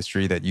music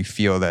industry that you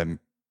feel that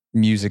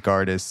music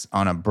artists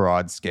on a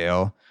broad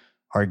scale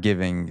are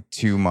giving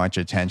too much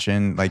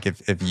attention? Like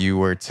if you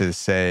were to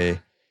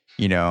say,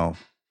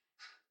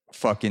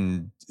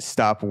 fucking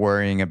stop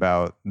worrying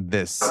about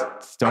this,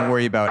 don't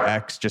worry about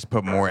X, just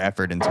put more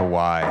effort into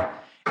Y.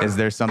 Is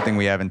there something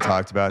we haven't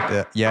talked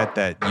about yet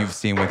that you've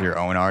seen with your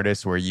own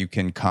artists where you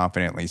can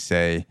confidently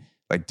say,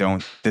 like,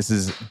 this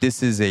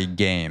is a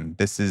game,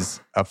 this is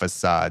a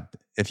facade.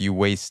 If you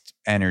waste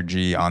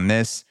energy on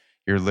this,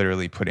 you're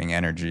literally putting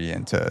energy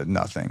into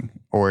nothing,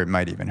 or it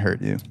might even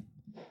hurt you?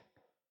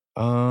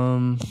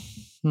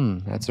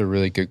 That's a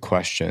really good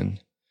question.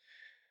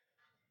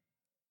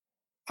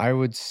 I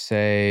would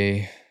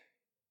say,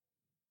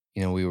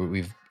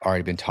 we've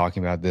already been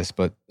talking about this,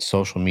 but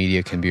social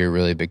media can be a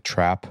really big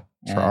trap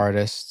for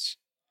artists.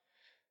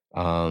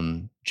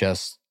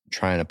 Just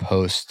trying to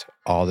post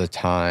all the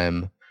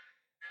time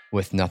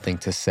with nothing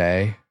to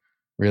say,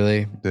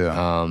 really.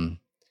 Yeah.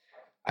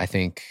 I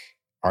think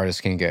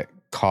artists can get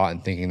caught in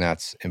thinking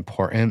that's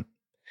important,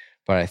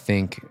 but I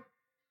think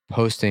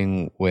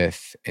posting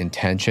with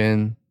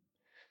intention,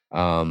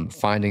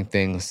 finding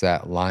things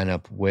that line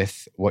up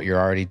with what you're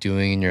already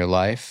doing in your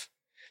life,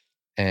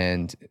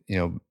 and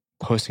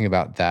posting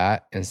about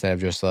that instead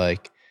of just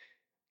like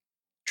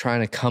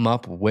trying to come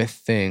up with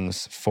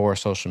things for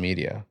social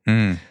media.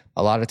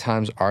 A lot of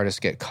times artists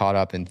get caught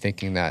up in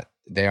thinking that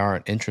they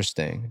aren't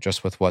interesting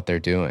just with what they're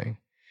doing,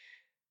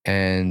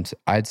 and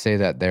I'd say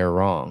that they're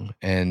wrong,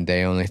 and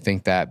they only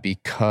think that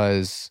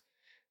because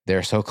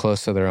they're so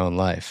close to their own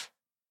life.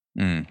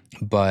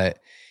 But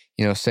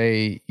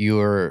say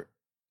you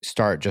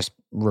start just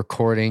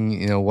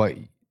recording, what,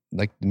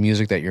 like the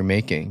music that you're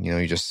making,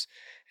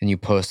 you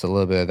post a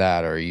little bit of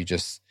that, or you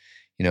just,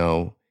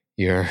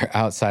 you're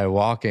outside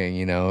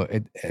walking,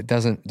 it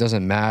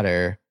doesn't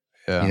matter.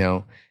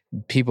 Yeah.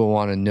 People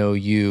want to know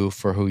you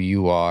for who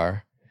you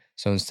are.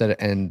 So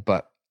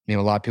but a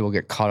lot of people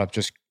get caught up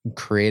just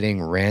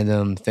creating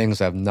random things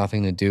that have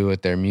nothing to do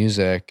with their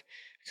music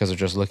because they're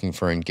just looking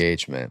for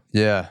engagement.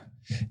 Yeah.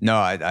 No,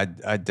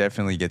 I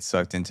definitely get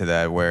sucked into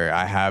that, where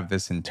I have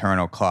this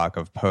internal clock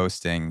of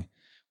posting,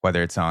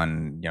 whether it's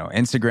on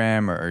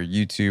Instagram or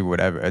YouTube,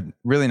 whatever.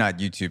 Really not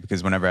YouTube,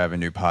 because whenever I have a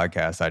new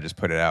podcast, I just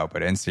put it out.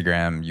 But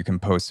Instagram, you can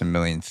post a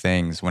million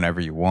things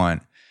whenever you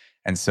want.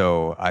 And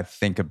so I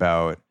think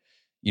about,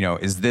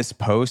 is this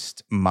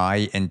post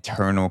my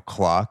internal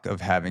clock of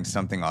having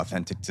something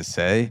authentic to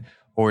say?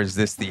 Or is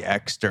this the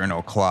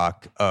external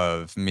clock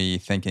of me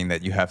thinking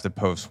that you have to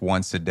post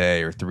once a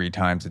day or 3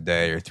 times a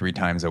day or 3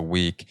 times a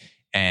week,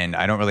 and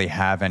I don't really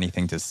have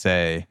anything to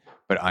say,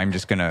 but I'm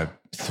just going to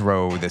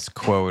throw this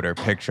quote or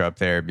picture up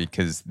there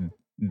because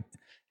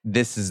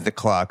this is the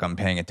clock I'm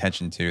paying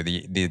attention to,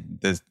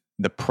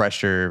 the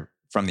pressure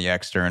from the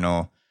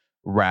external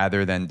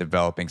rather than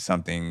developing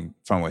something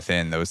from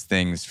within. Those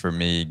things for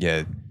me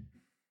get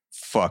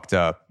fucked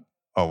up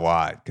a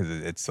lot because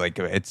it's like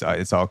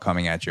it's all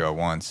coming at you at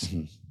once.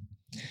 And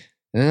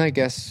then I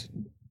guess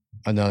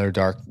another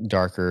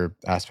darker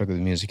aspect of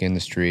the music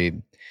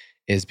industry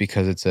is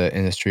because it's an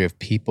industry of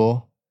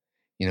people.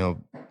 A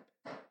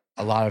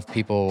lot of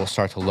people will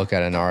start to look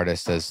at an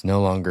artist as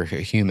no longer a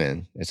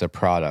human; it's a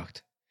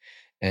product,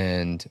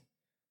 and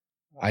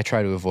I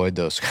try to avoid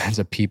those kinds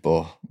of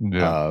people.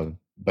 Yeah.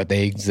 But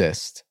they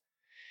exist.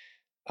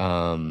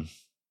 I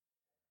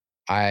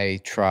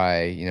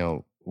try.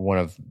 One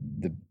of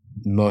the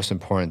most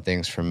important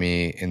things for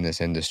me in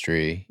this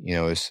industry,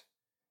 is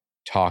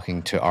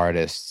talking to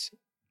artists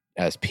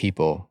as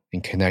people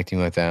and connecting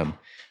with them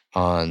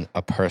on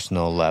a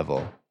personal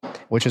level,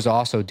 which is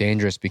also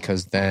dangerous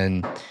because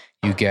then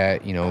you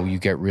get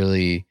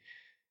really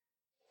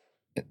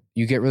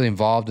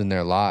involved in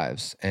their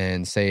lives,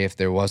 and say if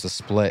there was a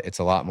split, it's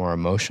a lot more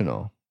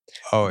emotional.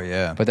 Oh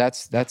yeah. But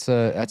that's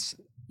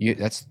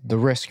that's the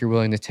risk you're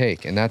willing to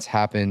take. And that's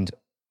happened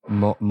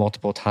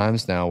multiple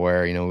times now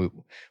where,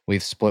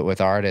 we've split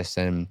with artists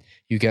and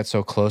you get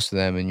so close to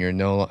them and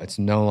it's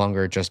no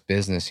longer just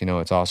business,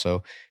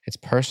 it's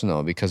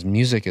personal, because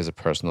music is a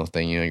personal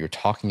thing. You're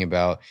talking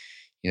about,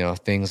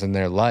 things in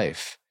their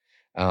life.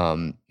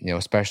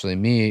 Especially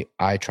me,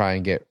 I try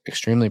and get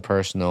extremely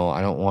personal.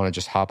 I don't want to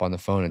just hop on the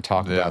phone and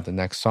talk about the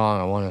next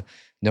song. I want to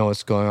know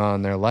what's going on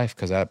in their life,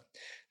 because that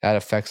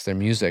affects their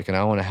music. And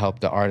I want to help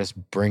the artist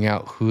bring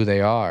out who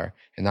they are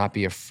and not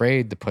be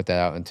afraid to put that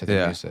out into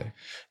the music.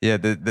 Yeah,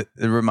 it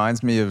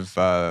reminds me of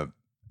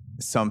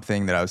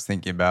something that I was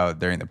thinking about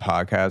during the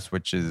podcast,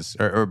 which is,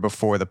 or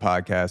before the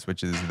podcast,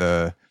 which is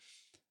the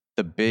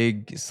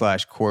big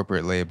 /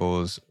 corporate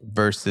labels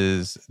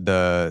versus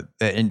the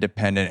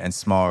independent and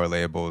smaller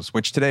labels,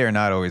 which today are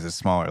not always the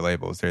smaller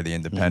labels. They're the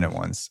independent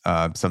ones.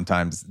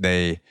 Sometimes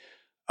they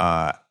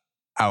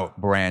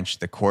outbranch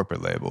the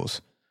corporate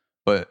labels.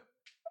 But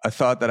a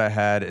thought that I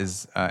had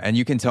is, and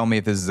you can tell me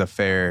if this is a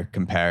fair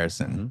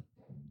comparison.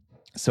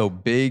 So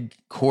big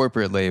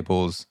corporate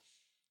labels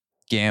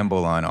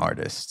gamble on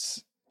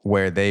artists,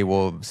 where they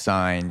will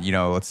sign,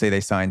 let's say they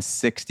sign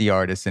 60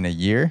 artists in a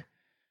year,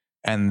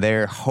 and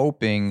they're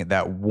hoping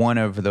that one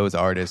of those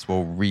artists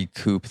will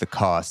recoup the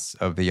costs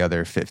of the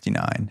other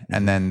 59.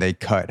 And then they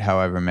cut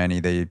however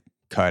many they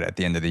cut at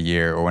the end of the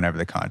year or whenever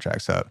the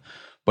contract's up.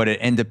 But an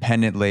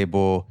independent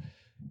label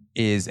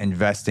is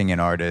investing in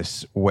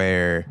artists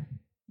where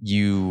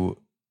you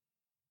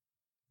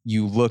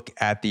look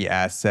at the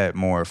asset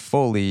more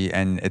fully,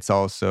 and it's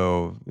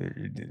also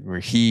where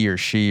he or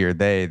she or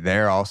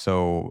they're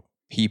also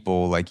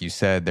people, like you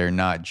said. They're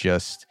not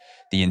just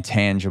the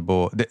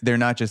intangible, they're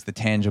not just the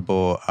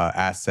tangible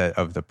asset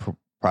of the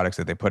products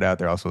that they put out.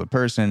 They're also the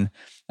person.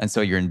 And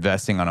so you're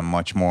investing on a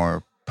much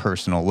more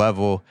personal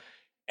level,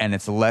 and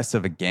it's less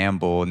of a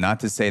gamble. Not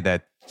to say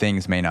that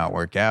things may not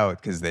work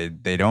out, because they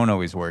don't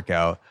always work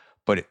out,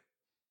 but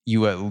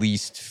you at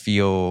least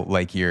feel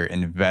like you're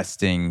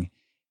investing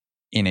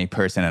in a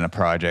person and a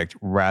project,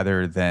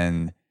 rather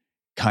than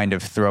kind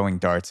of throwing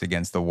darts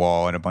against the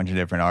wall and a bunch of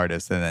different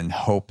artists and then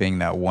hoping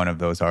that one of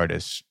those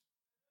artists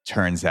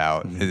turns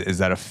out. Is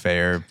that a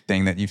fair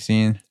thing that you've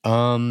seen?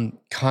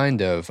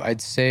 Kind of.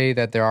 I'd say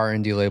that there are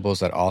indie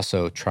labels that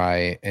also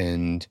try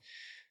and,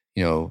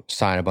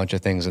 sign a bunch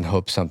of things and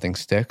hope something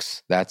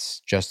sticks.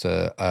 That's just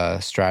a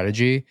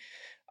strategy.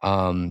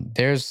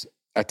 There's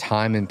a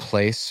time and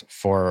place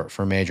for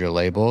major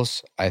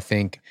labels. I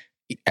think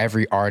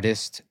every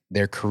artist,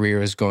 their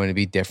career is going to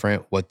be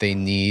different. What they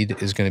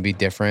need is going to be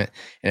different.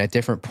 And at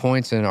different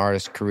points in an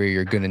artist's career,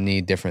 you're going to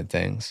need different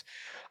things.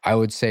 I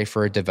would say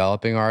for a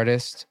developing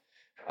artist,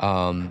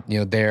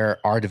 there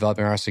are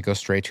developing artists that go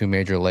straight to a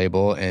major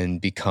label and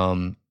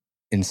become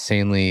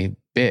insanely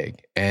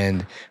big.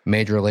 And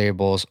major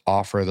labels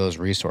offer those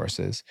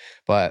resources.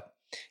 But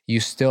you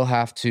still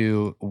have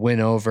to win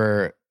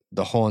over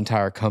the whole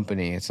entire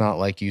company. It's not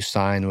like you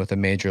sign with a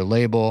major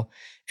label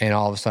and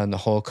all of a sudden the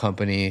whole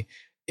company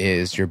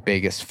is your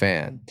biggest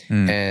fan.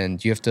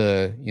 And you have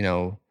to,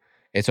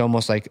 it's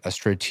almost like a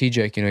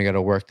strategic, you got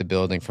to work the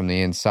building from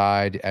the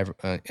inside.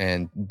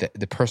 And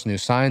the person who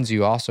signs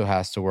you also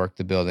has to work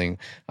the building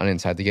on the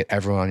inside to get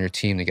everyone on your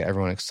team, to get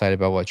everyone excited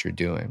about what you're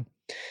doing.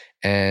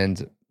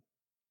 And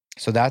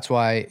so that's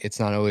why it's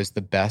not always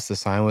the best to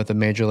sign with a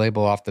major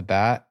label off the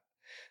bat.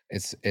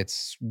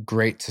 It's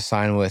great to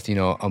sign with,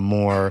 a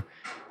more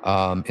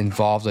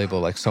involved label,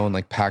 like someone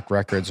like Pack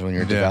Records when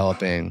you're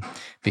developing,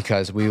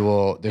 because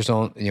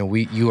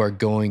you are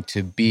going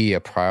to be a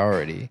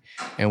priority,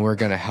 and we're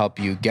going to help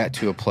you get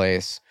to a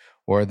place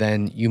where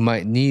then you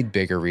might need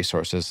bigger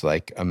resources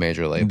like a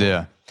major label.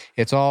 Yeah.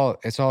 It's all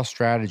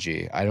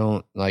strategy.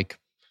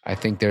 I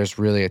think there's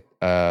really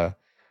a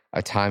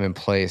time and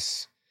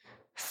place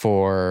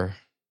for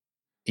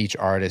each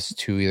artist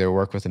to either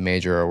work with a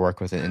major or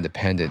work with an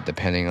independent,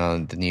 depending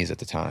on the needs at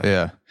the time.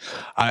 Yeah.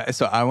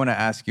 So I want to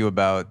ask you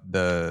about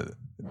the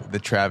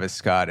Travis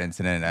Scott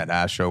incident at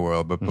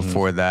ASTROWORLD, but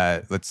before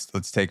that,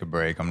 let's take a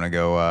break. I'm gonna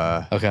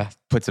go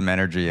put some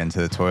energy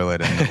into the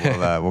toilet,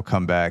 and we'll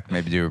come back,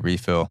 maybe do a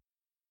refill.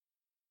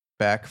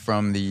 Back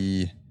from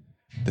the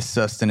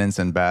sustenance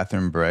and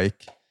bathroom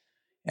break,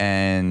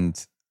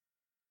 and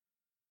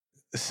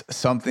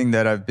something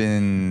that I've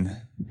been.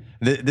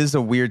 This is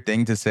a weird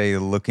thing to say,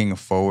 looking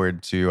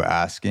forward to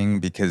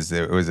asking, because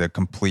it was a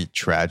complete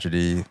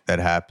tragedy that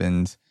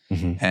happened.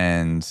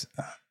 And,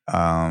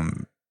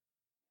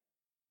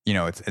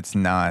 it's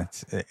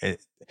not,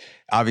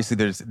 obviously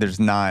there's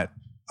not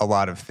a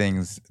lot of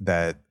things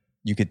that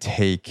you could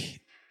take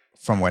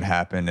from what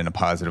happened in a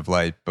positive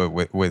light, but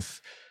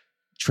with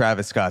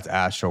Travis Scott's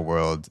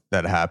ASTROWORLD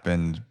that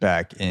happened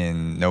back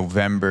in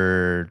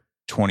November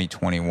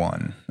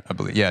 2021, I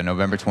believe. Yeah,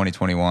 November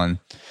 2021.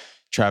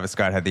 Travis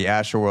Scott had the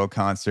ASTROWORLD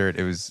concert.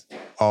 It was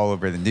all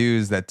over the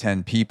news that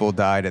 10 people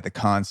died at the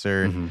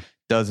concert.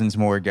 Dozens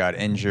more got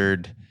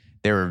injured.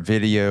 There were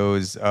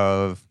videos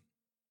of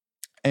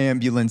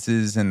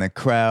ambulances in the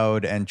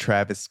crowd and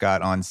Travis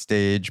Scott on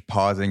stage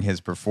pausing his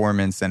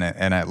performance. And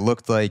it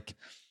looked like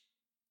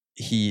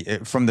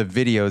from the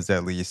videos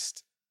at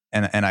least,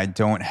 and I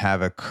don't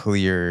have a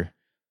clear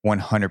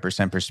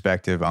 100%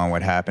 perspective on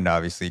what happened,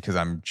 obviously, because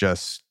I'm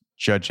just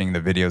judging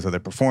the videos of the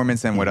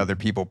performance and what other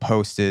people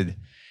posted.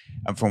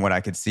 From what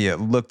I could see, it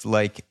looked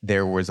like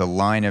there was a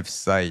line of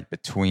sight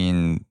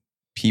between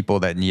people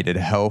that needed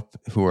help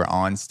who were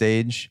on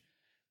stage,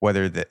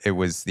 whether it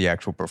was the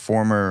actual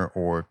performer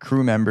or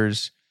crew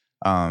members.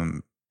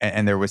 And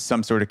there was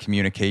some sort of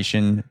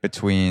communication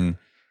between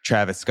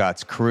Travis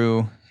Scott's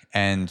crew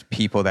and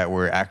people that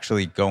were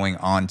actually going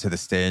onto the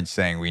stage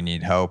saying, we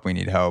need help,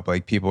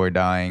 like people are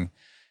dying.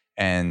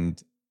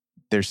 And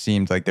there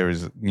seemed like there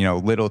was,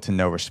 little to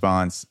no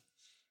response.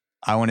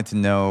 I wanted to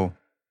know,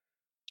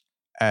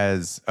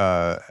 as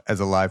a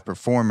live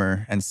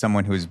performer and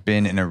someone who's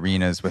been in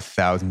arenas with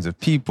thousands of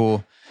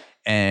people,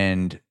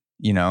 and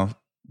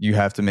you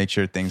have to make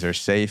sure things are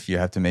safe, you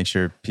have to make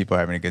sure people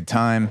are having a good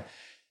time,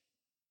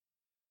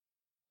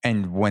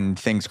 and when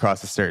things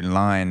cross a certain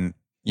line,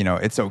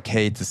 it's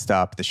okay to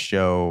stop the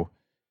show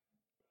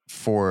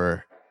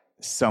for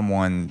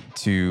someone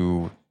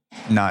to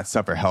not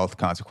suffer health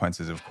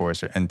consequences, of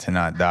course, and to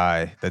not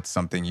die. That's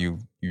something you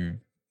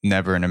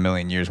never in a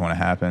million years want to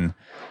happen.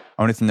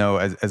 I wanted to know,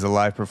 as a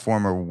live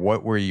performer,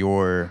 what were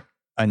your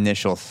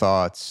initial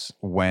thoughts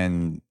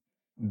when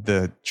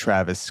the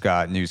Travis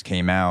Scott news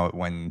came out?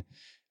 When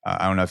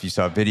I don't know if you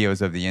saw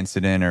videos of the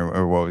incident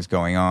or what was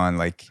going on,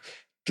 like,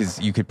 because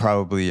you could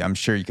probably, I'm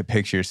sure you could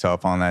picture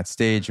yourself on that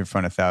stage in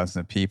front of thousands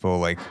of people.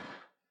 Like,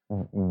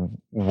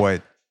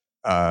 what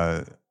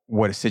a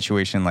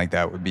situation like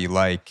that would be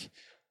like.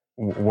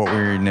 What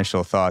were your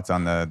initial thoughts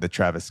on the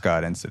Travis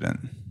Scott incident?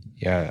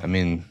 Yeah, I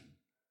mean,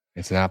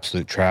 it's an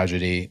absolute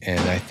tragedy, and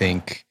I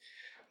think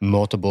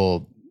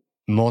multiple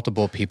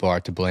people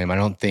are to blame. I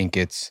don't think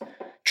it's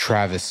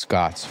Travis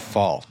Scott's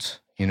fault.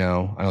 I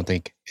don't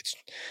think it's.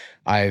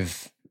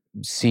 I've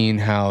seen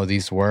how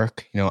these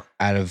work.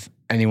 Out of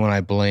anyone,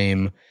 I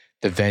blame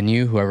the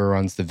venue, whoever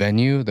runs the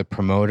venue, the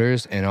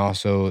promoters, and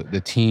also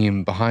the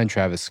team behind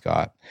Travis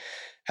Scott.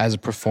 As a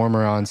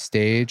performer on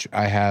stage,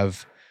 I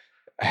have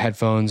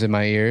headphones in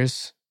my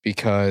ears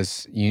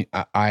because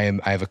I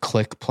have a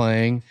click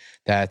playing.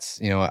 That's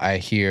I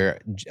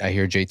hear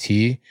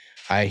JT,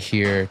 I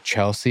hear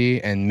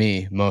Chelsea, and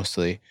me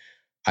mostly.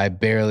 I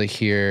barely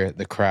hear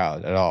the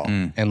crowd at all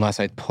unless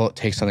I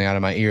take something out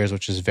of my ears,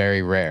 which is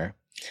very rare.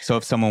 So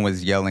if someone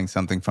was yelling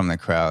something from the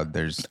crowd,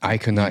 I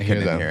could not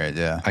hear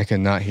them. I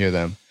could not hear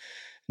them.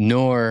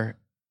 Nor,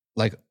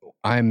 like,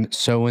 I'm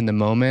so in the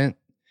moment.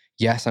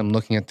 Yes, I'm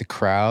looking at the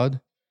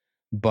crowd,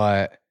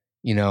 but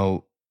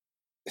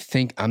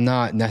I'm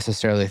not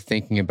necessarily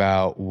thinking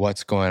about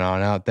what's going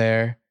on out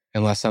there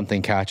unless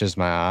something catches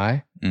my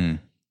eye.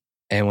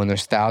 And when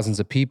there's thousands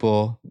of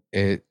people,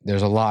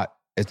 there's a lot.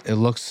 It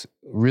looks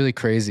really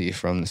crazy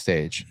from the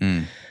stage.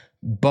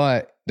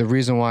 But the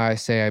reason why I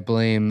say I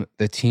blame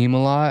the team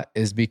a lot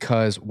is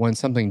because when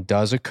something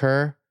does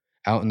occur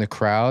out in the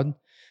crowd,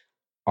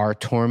 our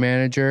tour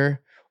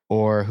manager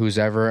or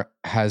whoever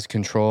has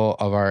control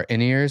of our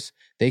in-ears,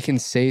 they can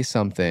say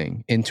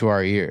something into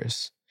our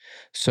ears.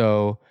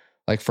 So,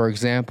 like, for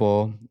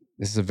example,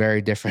 this is a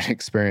very different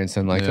experience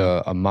than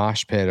a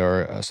mosh pit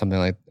or something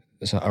like,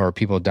 or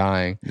people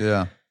dying.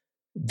 Yeah.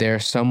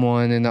 There's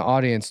someone in the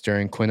audience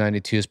during Quinn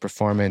 92's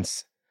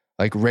performance,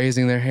 like,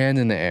 raising their hand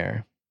in the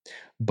air.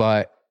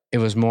 But it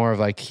was more of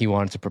like he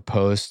wanted to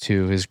propose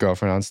to his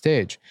girlfriend on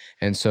stage.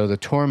 And so the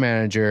tour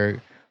manager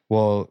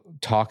will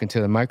talk into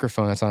the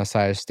microphone that's on the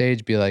side of the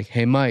stage, be like,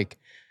 hey, Mike,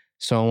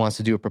 someone wants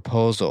to do a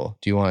proposal.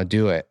 Do you want to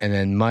do it? And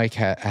then Mike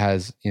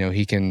has,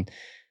 he can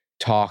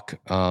talk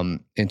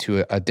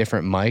into a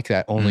different mic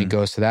that only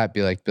goes to that,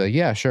 be like,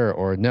 yeah, sure,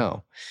 or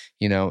no.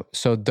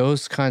 So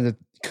those kinds of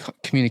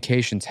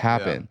communications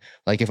happen. Yeah.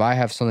 Like, if I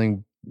have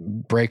something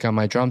break on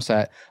my drum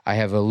set, I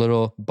have a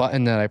little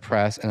button that I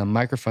press and a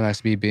microphone has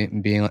to be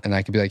being, and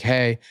I can be like,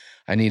 hey,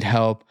 I need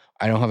help.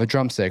 I don't have a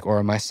drumstick,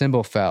 or my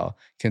cymbal fell.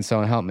 Can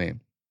someone help me?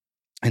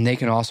 And they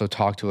can also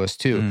talk to us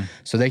too.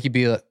 So they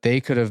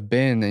could have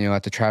been,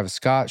 at the Travis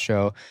Scott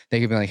show,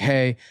 they could be like,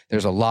 hey,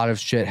 there's a lot of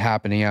shit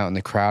happening out in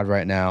the crowd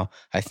right now.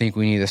 I think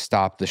we need to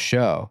stop the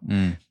show.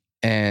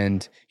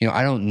 And,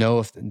 I don't know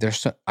if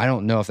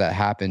that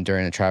happened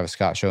during the Travis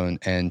Scott show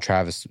and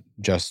Travis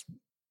just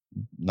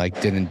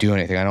didn't do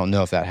anything. I don't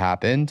know if that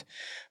happened,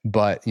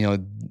 but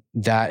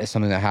that is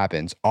something that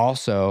happens.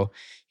 Also,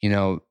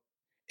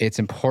 it's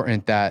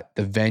important that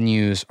the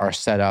venues are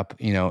set up,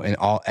 and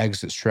all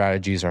exit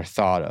strategies are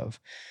thought of.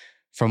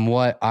 From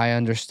what I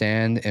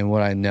understand and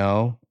what I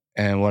know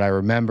and what I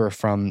remember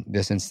from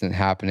this incident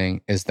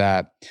happening is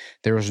that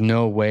there was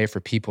no way for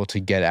people to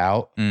get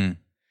out.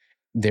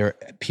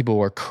 People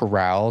were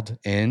corralled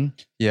in.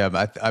 Yeah,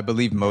 but I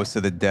believe most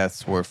of the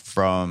deaths were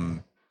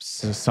from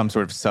some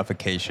sort of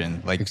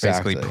suffocation,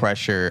 basically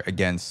pressure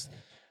against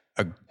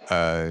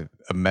a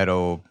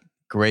metal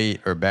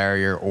grate or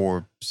barrier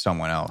or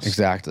someone else.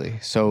 Exactly.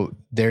 So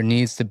there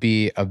needs to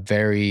be a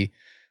very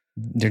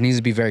there needs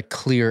to be very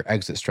clear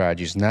exit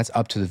strategies, and that's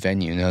up to the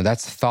venue.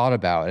 That's thought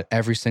about at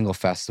every single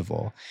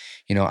festival.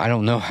 I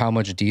don't know how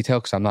much detail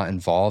because I'm not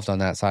involved on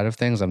that side of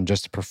things. I'm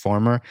just a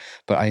performer,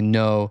 but I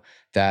know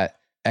that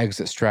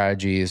exit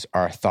strategies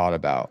are thought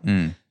about.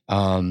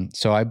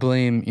 So I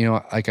blame,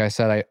 like I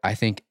said, I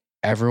think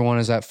everyone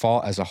is at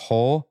fault as a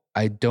whole.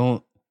 I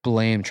don't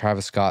blame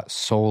Travis Scott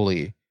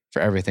solely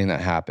for everything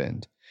that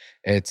happened.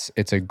 It's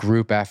a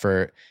group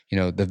effort.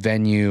 The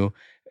venue,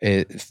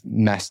 it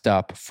messed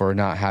up for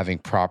not having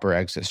proper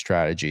exit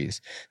strategies.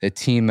 The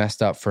team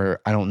messed up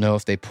for, I don't know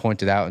if they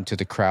pointed out into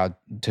the crowd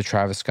to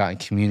Travis Scott and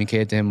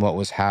communicated to him what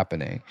was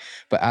happening.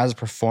 But as a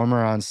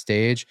performer on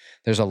stage,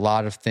 there's a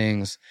lot of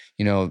things,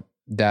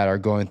 that are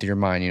going through your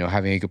mind,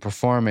 having a good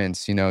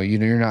performance,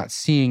 you're not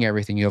seeing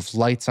everything. You have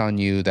lights on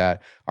you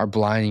that are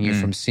blinding you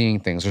from seeing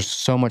things. There's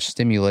so much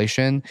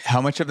stimulation. How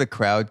much of the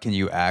crowd can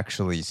you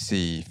actually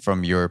see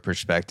from your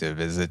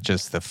perspective? Is it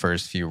just the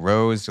first few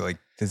rows? Like,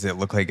 does it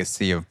look like a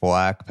sea of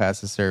black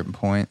past a certain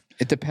point?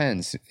 It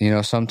depends.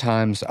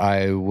 Sometimes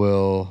I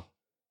will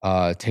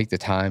take the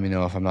time,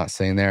 if I'm not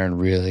sitting there and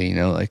really,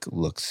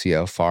 look, see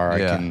how far I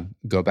can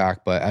go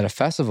back. But at a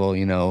festival,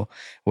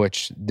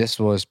 which this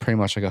was pretty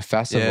much like a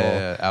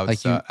festival,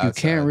 outside, you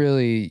can't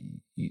really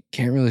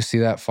see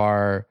that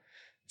far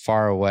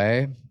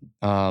away.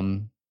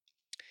 And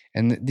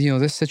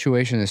this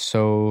situation is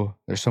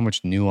there's so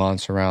much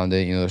nuance around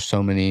it. There's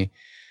so many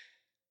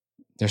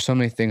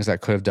things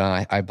that could have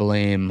done. I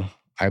blame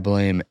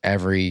everyone.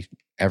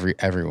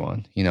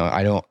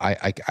 I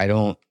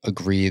don't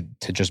agree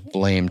to just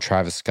blame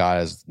Travis Scott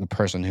as the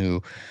person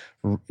who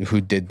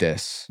did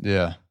this.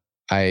 Yeah.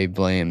 I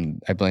blame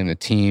the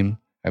team.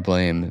 I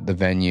blame the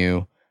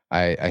venue.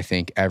 I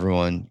think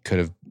everyone could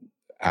have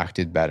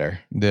acted better.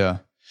 Yeah.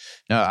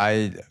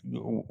 No,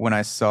 when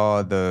I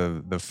saw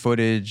the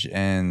footage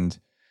and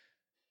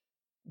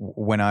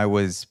when I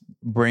was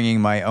bringing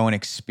my own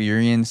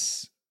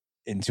experience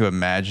into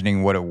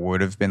imagining what it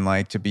would have been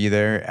like to be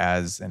there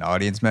as an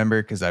audience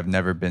member, because I've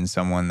never been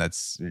someone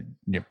that's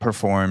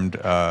performed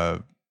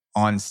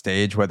on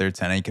stage, whether it's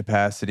any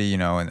capacity,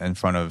 in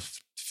front of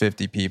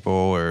 50 people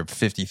or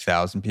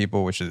 50,000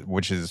 people, which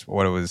is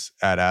what it was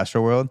at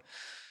ASTROWORLD.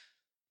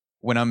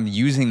 When I'm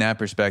using that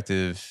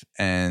perspective,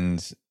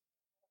 and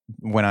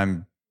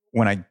when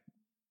I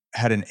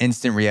had an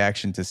instant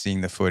reaction to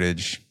seeing the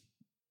footage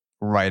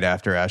right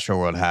after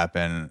ASTROWORLD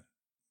happened,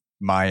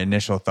 my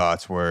initial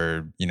thoughts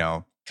were,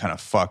 kind of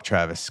fuck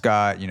Travis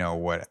Scott.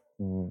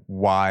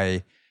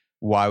 Why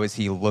was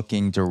he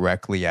looking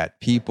directly at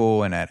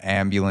people and at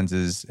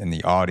ambulances in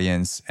the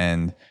audience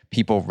and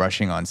people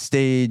rushing on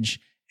stage,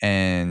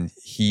 and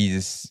he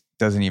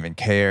doesn't even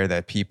care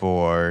that people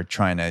are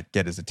trying to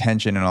get his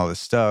attention and all this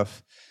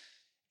stuff.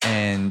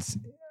 And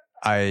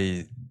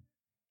I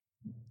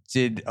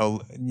did a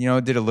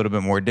little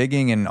bit more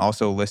digging, and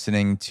also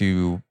listening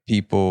to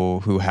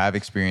people who have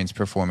experience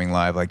performing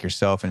live like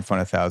yourself in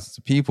front of thousands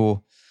of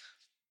people.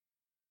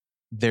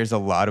 There's a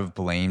lot of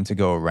blame to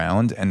go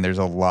around, and there's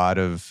a lot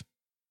of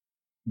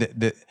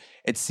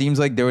it seems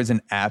like there was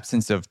an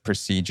absence of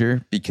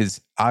procedure,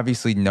 because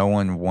obviously no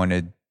one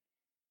wanted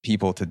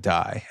people to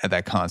die at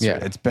that concert.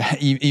 Yeah. It's bad.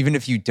 Even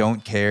if you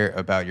don't care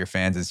about your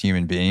fans as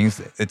human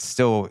beings, it's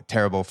still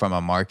terrible from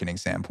a marketing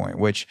standpoint,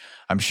 which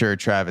I'm sure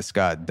Travis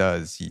Scott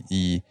does.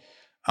 He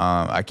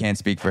I can't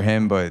speak for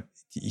him, but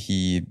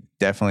he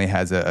definitely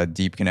has a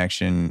deep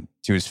connection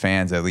to his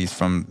fans, at least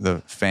from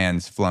the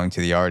fans flowing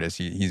to the artist.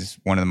 He's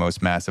one of the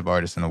most massive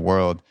artists in the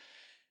world.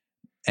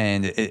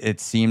 And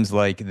it seems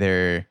like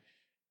there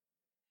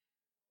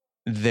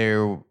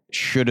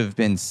should have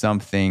been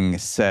something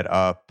set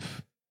up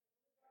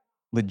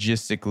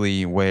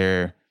logistically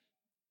where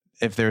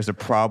if there's a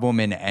problem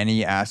in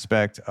any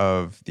aspect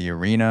of the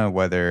arena,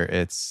 whether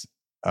it's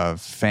a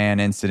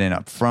fan incident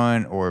up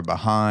front or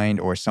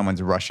behind, or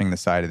someone's rushing the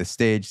side of the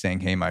stage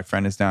saying, hey, my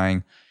friend is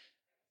dying,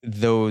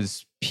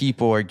 those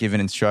people are given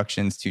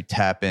instructions to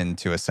tap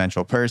into a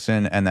central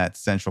person, and that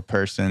central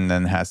person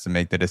then has to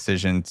make the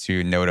decision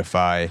to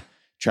notify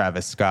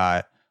Travis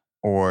Scott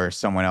or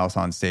someone else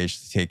on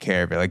stage to take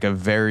care of it. Like a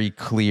very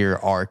clear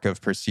arc of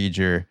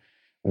procedure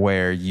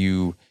where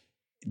you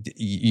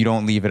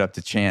don't leave it up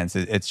to chance.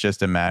 It's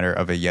just a matter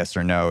of a yes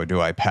or no. Do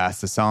I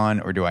pass this on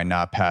or do I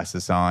not pass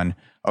this on?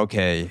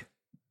 Okay,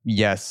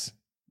 yes,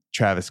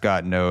 Travis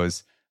Scott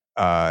knows,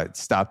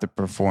 stop the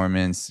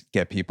performance,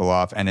 get people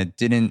off. And it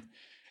didn't,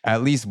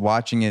 at least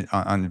watching it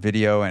on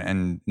video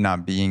and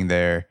not being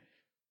there,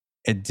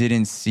 it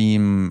didn't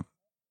seem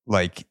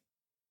like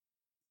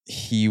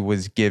he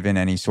was given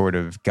any sort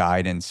of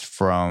guidance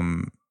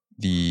from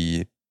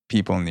the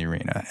people in the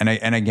arena.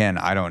 And again,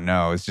 I don't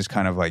know. It's just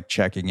kind of like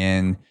checking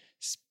in,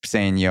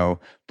 saying,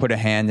 put a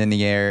hand in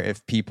the air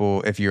if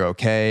you're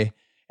okay.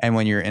 And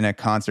when you're in a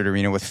concert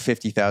arena with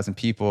 50,000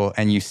 people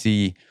and you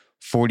see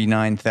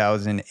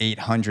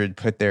 49,800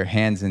 put their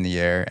hands in the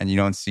air, and you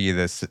don't see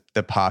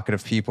the pocket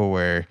of people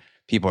where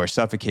people are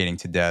suffocating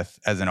to death,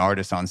 as an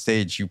artist on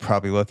stage, you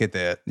probably look at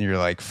that and you're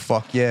like,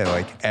 fuck yeah,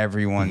 like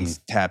everyone's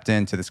tapped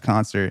into this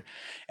concert.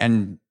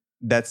 And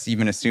that's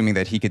even assuming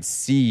that he could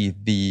see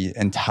the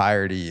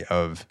entirety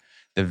of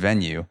the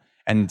venue.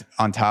 And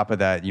on top of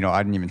that, you know,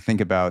 I didn't even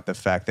think about the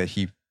fact that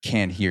he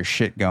can't hear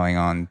shit going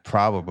on,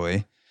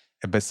 probably,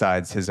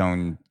 besides his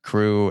own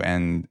crew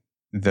and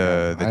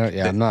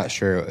I'm not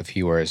sure if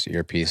he wears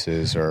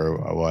earpieces or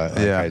what.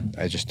 Like,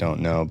 I just don't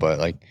know. But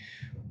like,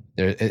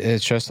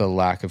 it's just a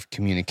lack of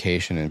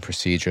communication and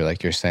procedure.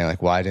 Like you're saying,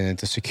 like, why didn't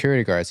the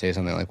security guard say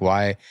something? Like,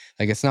 why?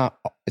 Like, it's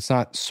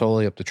not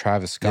solely up to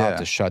Travis Scott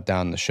to shut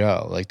down the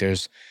show. Like,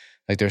 there's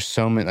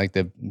so many, like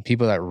the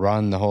people that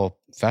run the whole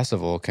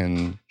festival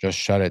can just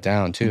shut it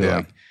down too. Yeah.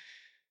 Like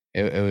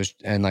it was,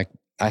 and like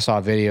I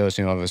saw videos,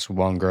 you know, of this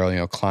one girl, you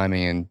know,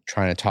 climbing and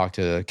trying to talk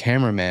to the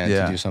cameraman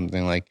to do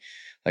something.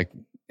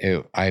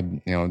 You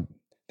know,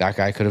 that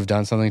guy could have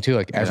done something too.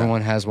 Like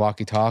everyone has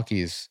walkie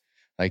talkies,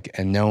 like,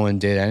 and no one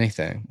did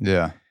anything.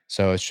 Yeah.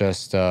 So it's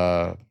just,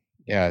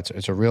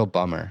 it's a real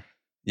bummer.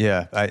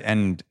 Yeah.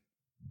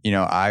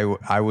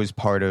 I was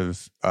part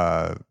of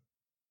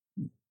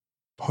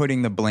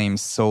putting the blame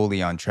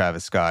solely on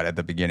Travis Scott at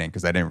the beginning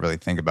because I didn't really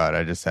think about it.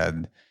 I just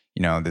had,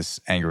 you know, this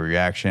angry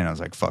reaction. I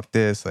was like, fuck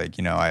this. Like,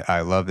 you know,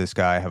 I love this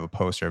guy. I have a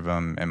poster of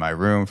him in my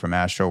room from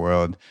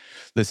ASTROWORLD.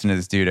 Listen to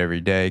this dude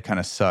every day. Kind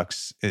of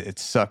sucks. It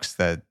sucks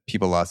that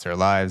people lost their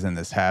lives and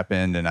this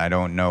happened. And I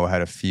don't know how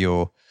to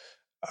feel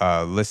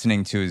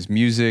listening to his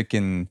music.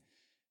 And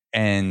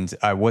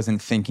I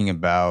wasn't thinking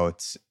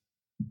about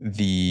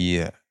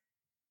the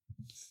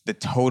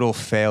total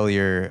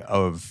failure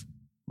of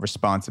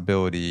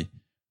responsibility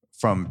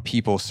from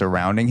people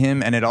surrounding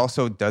him. And it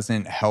also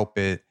doesn't help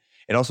it.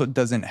 It also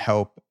doesn't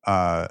help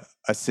a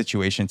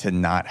situation to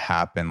not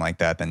happen like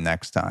that the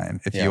next time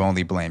if you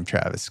only blame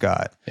Travis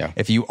Scott. Yeah.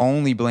 If you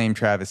only blame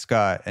Travis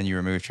Scott and you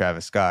remove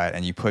Travis Scott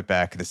and you put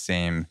back the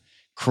same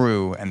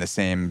crew and the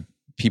same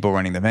people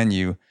running the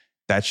venue,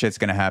 that shit's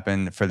going to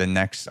happen for the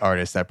next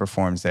artist that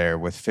performs there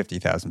with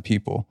 50,000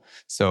 people.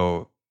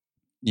 So,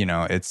 you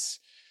know,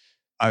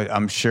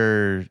 I'm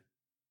sure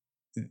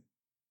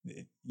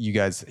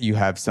you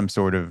have some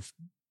sort of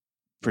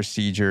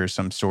procedure,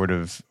 some sort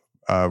of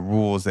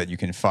rules that you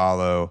can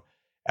follow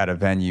at a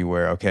venue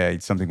where, okay,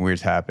 something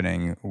weird's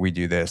happening, we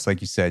do this.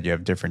 Like you said, you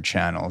have different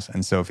channels.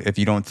 And so if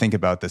you don't think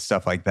about this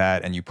stuff like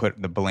that and you put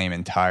the blame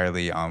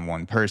entirely on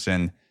one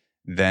person,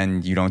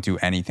 then you don't do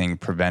anything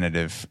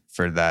preventative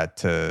for that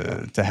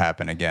to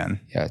happen again.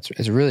 Yeah,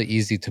 it's really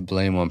easy to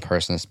blame one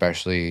person,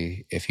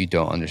 especially if you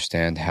don't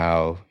understand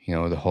how, you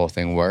know, the whole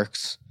thing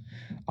works.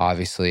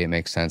 Obviously, it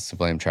makes sense to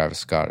blame Travis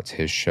Scott. It's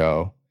his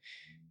show.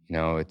 You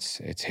know, it's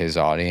his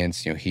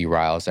audience. You know, he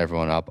riles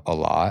everyone up a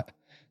lot.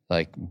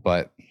 Like,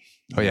 but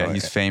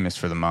he's famous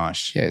for the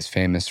mosh. Yeah, he's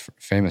famous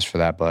for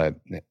that. But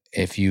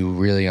if you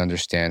really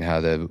understand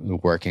how the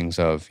workings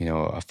of, you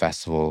know, a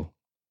festival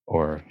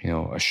or, you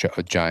know,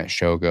 a giant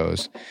show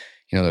goes,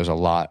 you know, there's a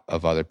lot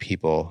of other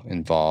people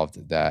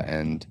involved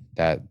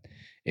that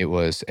it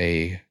was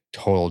a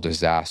total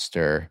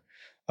disaster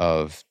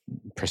of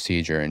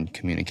procedure and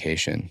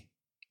communication.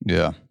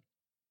 Yeah.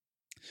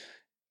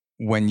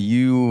 When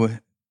you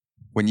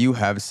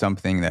have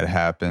something that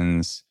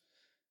happens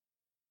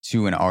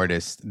to an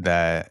artist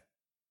that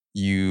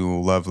you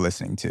love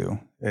listening to,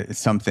 it's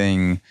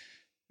something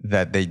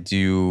that they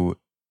do,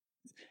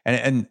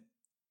 and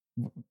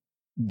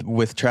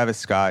with Travis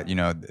Scott, you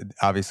know,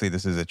 obviously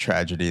this is a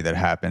tragedy that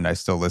happened. I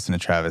still listen to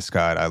Travis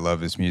Scott. I love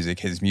his music.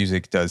 His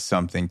music does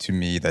something to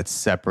me that's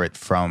separate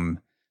from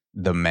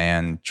the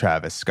man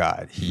Travis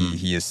Scott.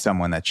 He is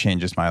someone that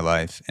changes my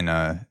life in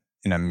a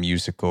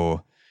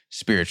musical,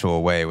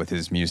 spiritual way with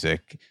his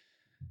music.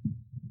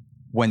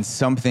 When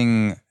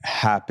something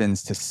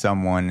happens to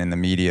someone in the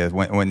media,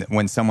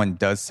 when someone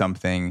does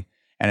something,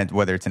 and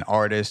whether it's an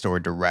artist or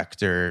a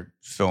director,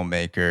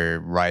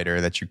 filmmaker, writer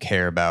that you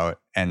care about,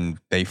 and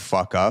they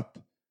fuck up,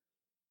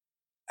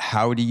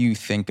 how do you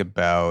think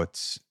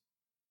about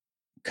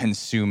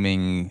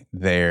consuming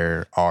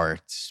their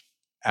art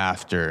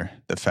after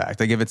the fact?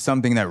 Like, if it's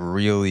something that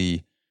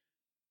really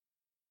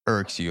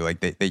irks you,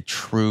 like they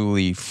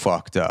truly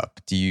fucked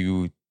up, do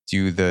you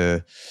do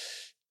the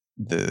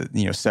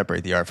you know,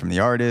 separate the art from the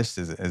artist?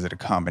 Is it a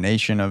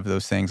combination of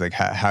those things? Like,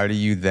 how do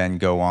you then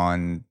go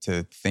on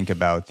to think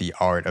about the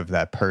art of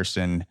that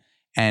person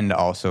and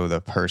also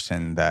the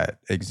person that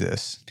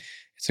exists?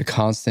 It's a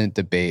constant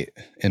debate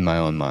in my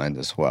own mind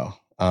as well.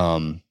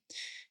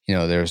 You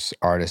know, there's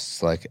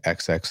artists like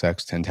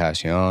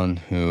XXXTentacion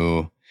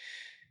who,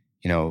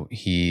 you know,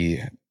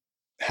 he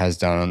has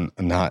done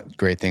not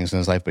great things in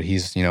his life, but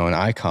he's, you know, an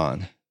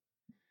icon,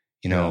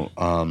 you know,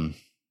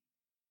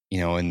 you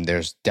know, and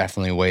there's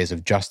definitely ways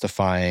of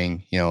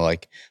justifying, you know,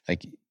 like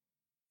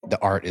the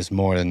art is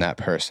more than that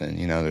person.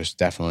 You know, there's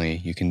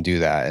definitely, you can do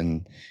that.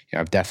 And, you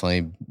know, I've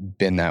definitely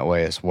been that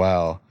way as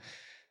well.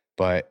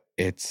 But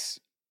it's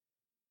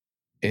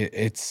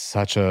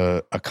such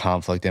a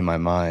conflict in my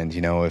mind,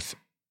 you know,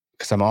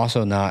 because I'm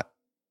also not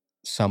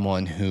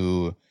someone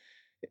who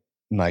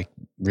like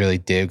really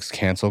digs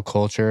cancel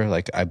culture.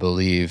 Like, I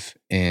believe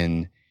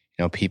in, you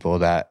know, people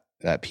that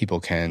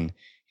people can,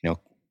 you know,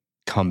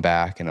 come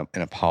back and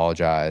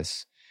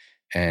apologize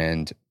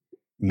and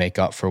make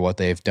up for what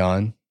they've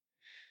done.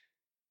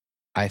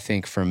 I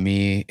think for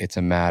me, it's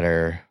a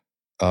matter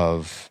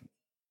of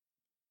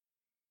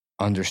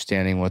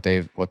understanding what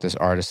this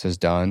artist has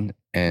done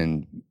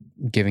and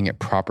giving it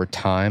proper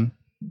time.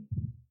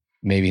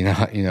 Maybe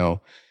not,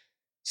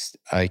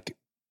 like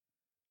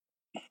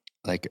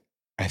I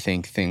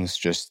think things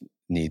just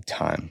need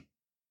time.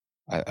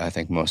 I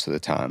think most of the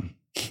time,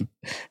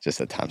 just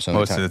the time. So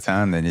most of the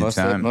time, they need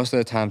time. Most of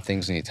the time,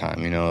 things need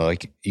time.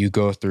 Like you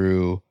go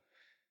through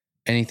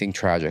anything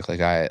tragic.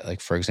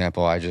 Like for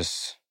example,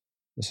 this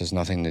has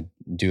nothing to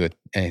do with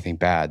anything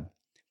bad,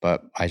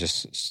 but I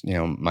just,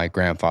 my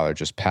grandfather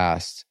just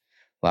passed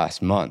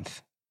last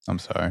month. I'm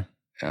sorry.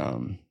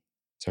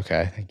 It's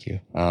okay. Thank you.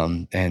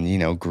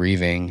 And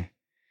grieving,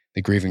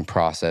 the grieving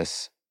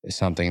process is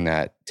something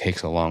that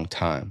takes a long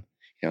time.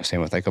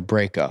 Same with like a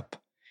breakup.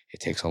 It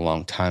takes a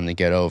long time to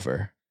get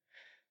over.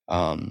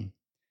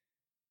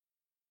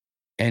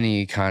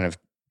 Any kind of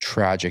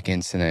tragic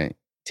incident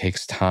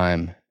takes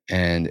time,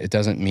 and it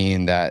doesn't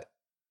mean that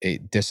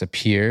it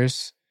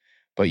disappears,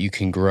 but you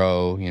can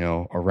grow,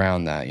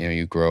 around that.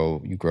 You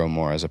grow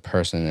more as a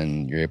person,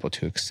 and you're able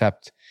to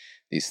accept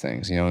these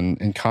things.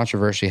 And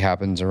controversy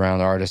happens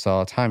around artists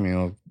all the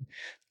time.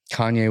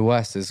 Kanye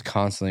West is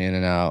constantly in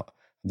and out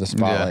of the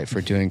spotlight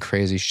for doing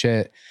crazy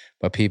shit,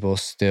 but people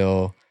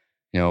still,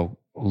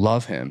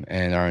 love him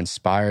and are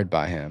inspired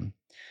by him.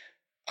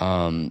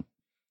 I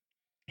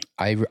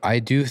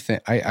do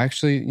think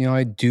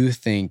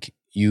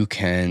you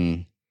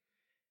can,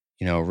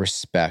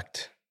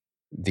 respect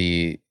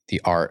the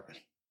art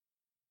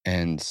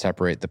and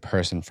separate the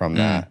person from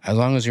that, as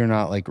long as you're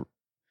not like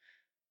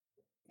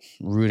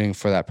rooting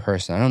for that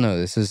person. I don't know.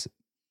 This is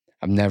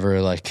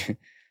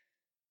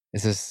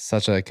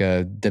such like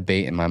a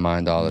debate in my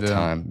mind all the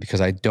time,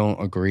 because I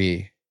don't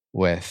agree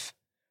with,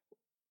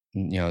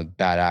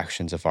 bad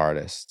actions of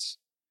artists.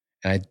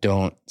 And I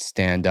don't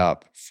stand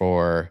up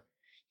for,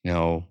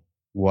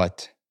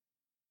 what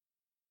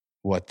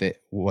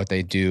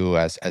they do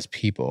as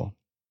people.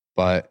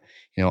 But,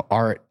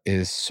 art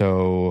is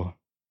so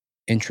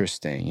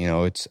interesting.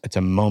 It's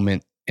a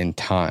moment in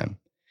time.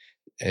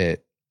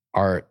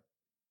 Art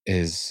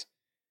is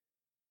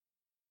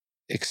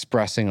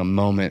expressing a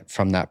moment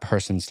from that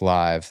person's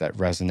life that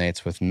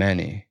resonates with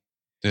many.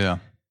 Yeah.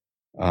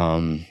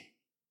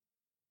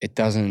 It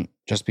doesn't,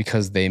 just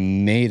because they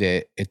made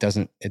it,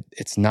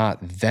 it's not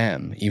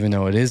them, even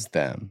though it is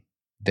them.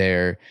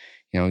 They're,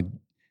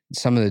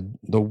 some of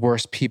the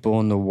worst people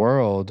in the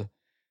world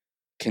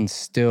can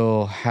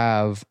still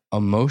have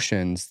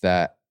emotions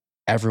that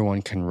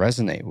everyone can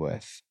resonate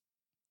with.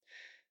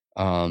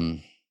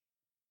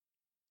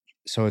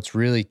 So it's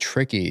really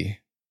tricky.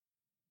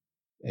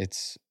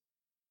 It's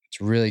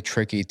really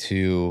tricky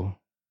to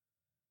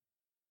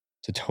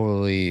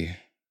totally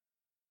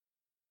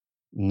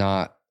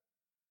not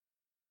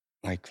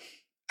like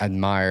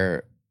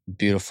admire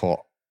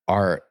beautiful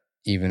art,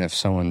 even if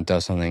someone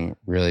does something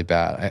really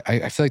bad.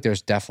 I feel like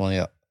there's definitely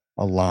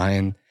a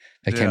line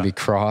that can be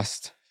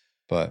crossed,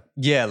 but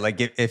like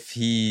if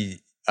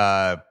he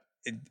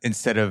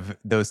instead of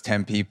those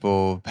 10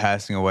 people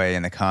passing away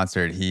in the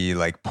concert, he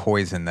like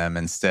poisoned them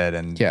instead,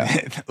 and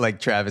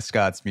like Travis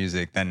Scott's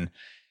music, then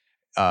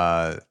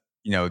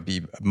it'd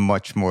be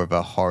much more of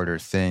a harder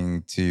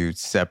thing to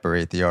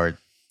separate the art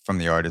from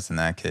the artist in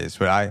that case.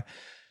 But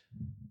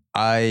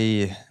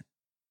I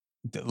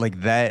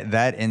like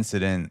that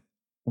incident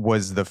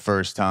was the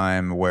first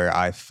time where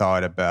I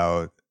thought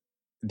about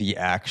the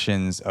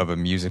actions of a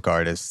music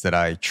artist that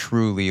I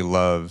truly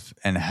love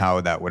and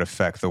how that would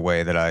affect the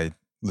way that I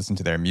listen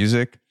to their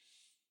music.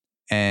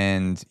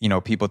 And,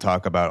 people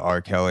talk about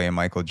R. Kelly and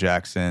Michael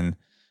Jackson.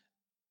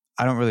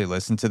 I don't really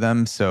listen to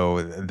them,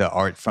 so the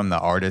art from the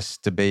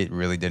artist debate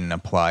really didn't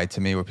apply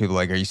to me, where people are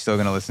like, are you still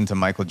going to listen to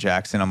Michael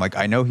Jackson? I'm like,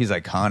 I know he's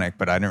iconic,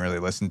 but I didn't really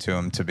listen to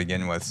him to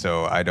begin with,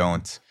 so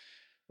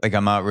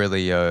I'm not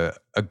really a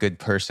good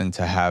person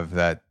to have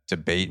that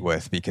debate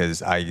with,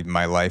 because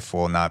my life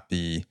will not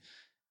be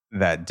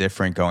that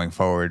different going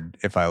forward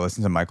if I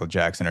listen to Michael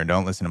Jackson or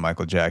don't listen to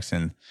Michael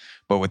Jackson.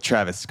 But with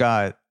Travis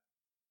Scott,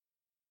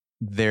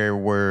 there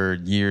were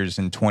years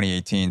in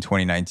 2018,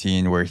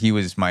 2019 where he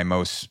was my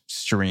most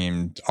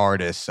streamed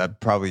artist.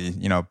 I'd probably,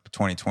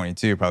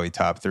 2022, probably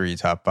top 3,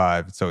 top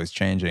 5. It's always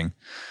changing.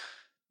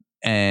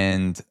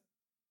 And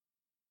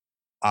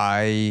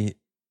I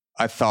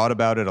thought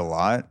about it a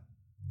lot,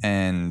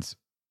 and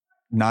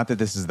not that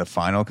this is the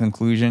final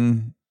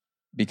conclusion,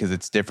 because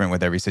it's different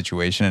with every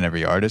situation and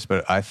every artist,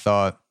 but I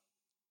thought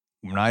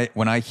when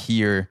I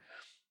hear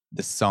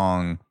the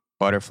song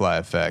Butterfly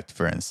Effect,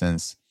 for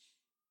instance,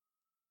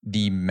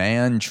 the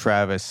man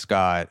Travis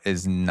Scott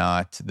is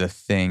not the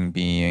thing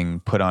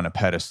being put on a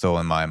pedestal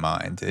in my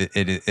mind.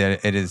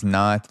 It is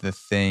not the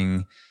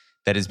thing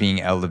that is being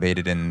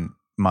elevated in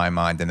my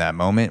mind in that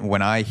moment.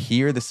 When I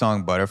hear the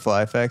song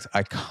Butterfly Effect,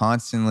 I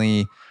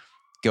constantly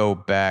go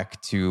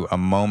back to a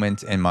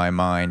moment in my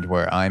mind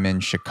where I'm in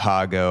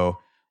Chicago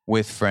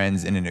with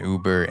friends in an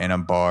Uber in a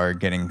bar,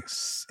 getting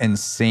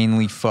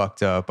insanely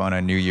fucked up on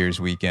a New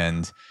Year's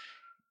weekend,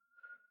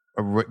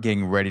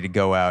 getting ready to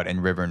go out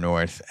in River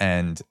North,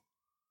 and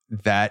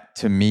that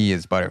to me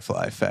is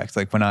butterfly effect.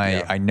 Like when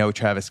I know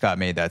Travis Scott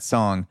made that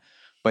song,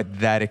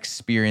 but that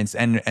experience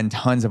and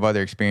tons of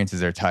other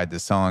experiences are tied to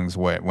songs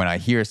where when I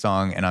hear a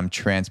song and I'm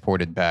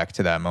transported back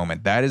to that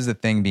moment, that is the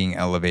thing being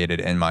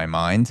elevated in my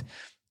mind.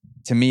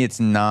 To me, it's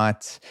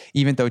not,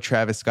 even though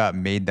Travis Scott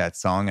made that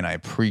song and I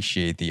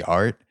appreciate the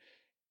art,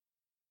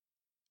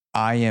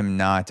 I am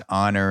not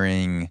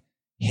honoring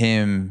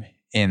him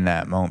in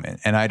that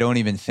moment. And I don't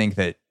even think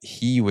that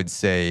he would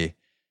say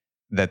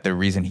that the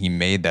reason he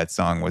made that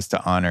song was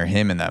to honor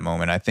him in that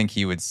moment. I think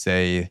he would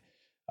say,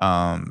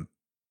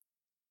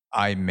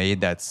 I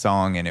made that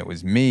song and it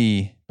was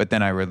me, but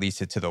then I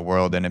release it to the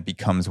world and it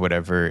becomes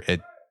whatever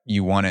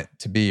you want it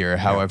to be or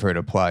however it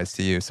applies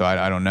to you. So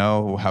I don't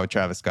know how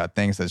Travis Scott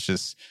thinks. That's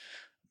just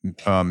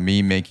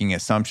me making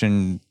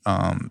assumption.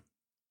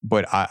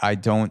 But I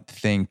don't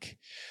think,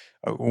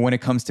 when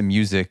it comes to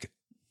music,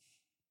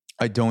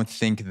 I don't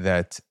think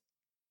that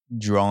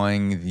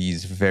drawing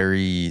these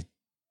very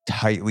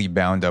tightly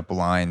bound up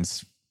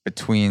lines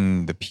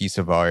between the piece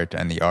of art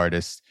and the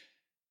artist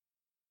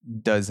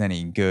does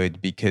any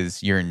good,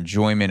 because your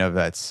enjoyment of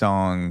that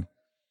song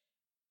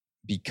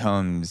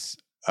becomes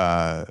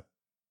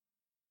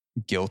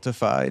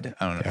guiltified.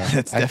 I don't know.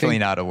 That's definitely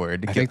not a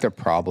word. I think the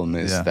problem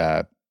is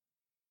that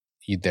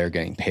they're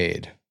getting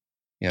paid.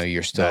 You know,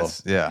 you're still.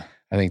 I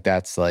think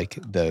that's like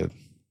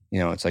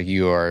it's like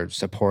you are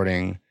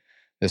supporting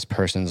this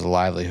person's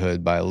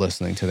livelihood by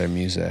listening to their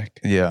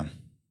music. Yeah.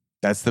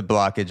 That's the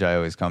blockage I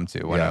always come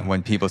to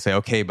when people say,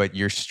 okay, but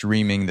you're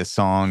streaming the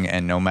song,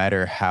 and no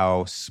matter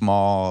how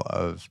small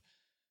of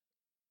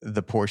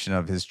the portion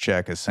of his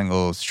check a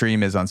single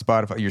stream is on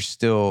Spotify, you're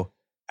still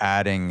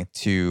adding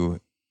to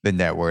the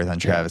net worth on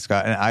Travis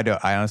Scott. And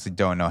I honestly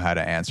don't know how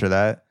to answer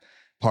that.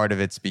 Part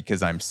of it's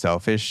because I'm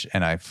selfish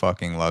and I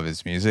fucking love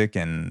his music,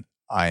 and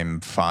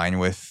I'm fine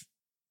with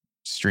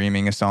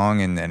streaming a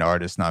song and an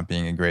artist not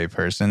being a great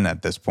person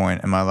at this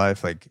point in my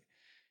life. Like,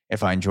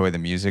 if I enjoy the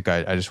music,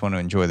 I just want to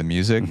enjoy the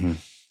music. Mm-hmm.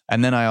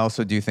 And then I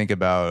also do think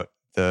about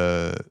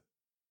the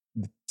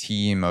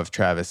team of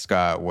Travis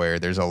Scott, where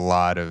there's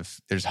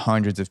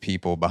hundreds of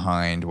people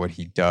behind what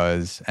he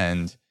does,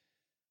 and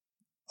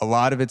a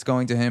lot of it's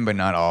going to him, but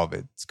not all of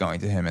it's going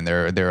to him. And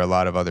there are a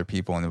lot of other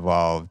people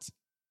involved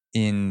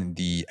in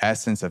the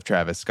essence of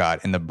Travis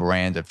Scott, in the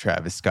brand of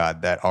Travis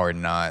Scott, that are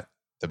not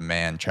the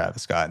man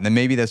Travis Scott. And then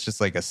maybe that's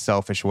just like a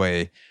selfish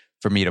way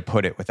for me to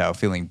put it without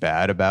feeling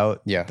bad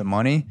about the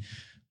money.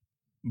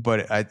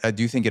 But I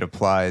do think it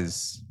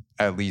applies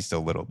at least a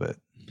little bit.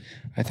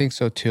 I think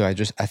so too. I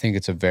think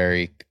it's a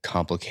very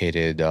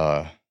complicated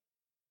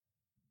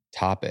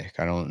topic.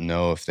 I don't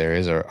know if there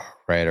is a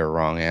right or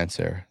wrong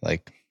answer.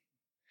 Like,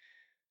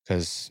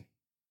 because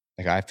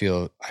like I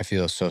feel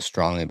so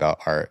strongly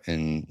about art,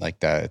 and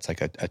like that it's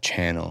like a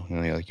channel. You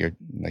know,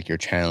 you're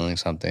channeling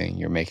something.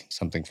 You're making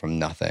something from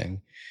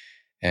nothing,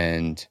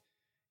 and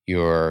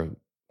you're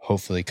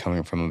hopefully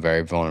coming from a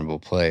very vulnerable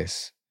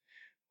place,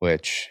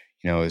 which,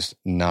 is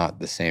not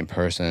the same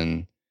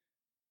person,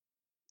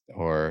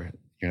 or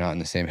you're not in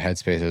the same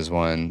headspace as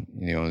when,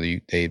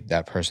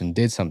 that person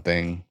did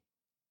something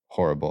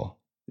horrible.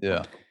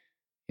 Yeah.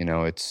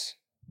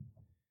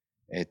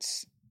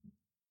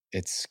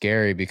 It's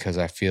scary, because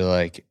I feel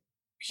like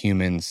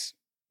humans,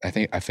 I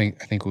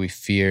think we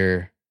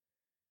fear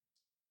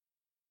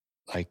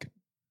like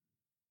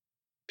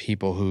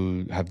people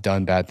who have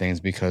done bad things,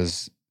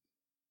 because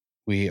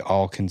we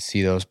all can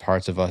see those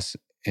parts of us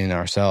in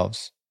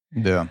ourselves.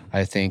 Yeah.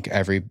 I think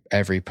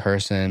every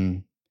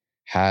person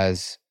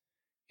has,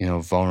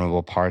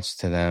 vulnerable parts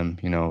to them,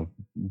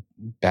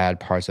 bad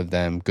parts of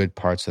them, good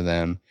parts of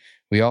them.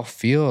 We all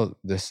feel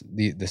the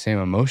same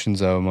emotions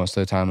though most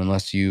of the time,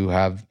 unless you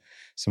have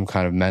some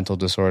kind of mental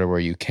disorder where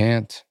you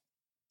can't.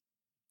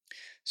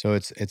 So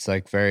it's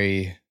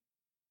very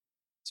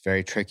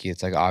tricky.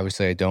 It's like,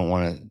 obviously I don't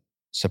want to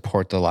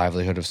support the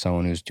livelihood of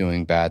someone who's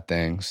doing bad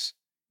things,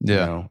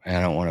 and I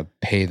don't want to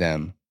pay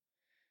them.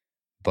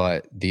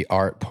 But the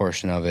art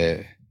portion of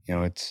it,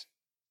 it's...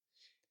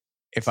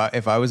 If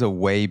I was a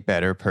way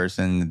better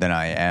person than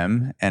I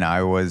am, and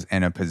I was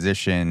in a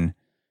position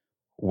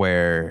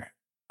where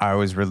I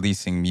was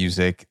releasing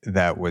music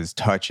that was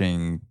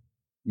touching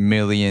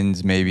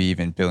millions, maybe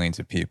even billions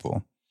of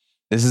people.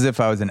 This is if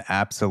I was an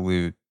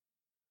absolute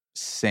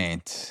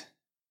saint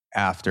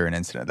after an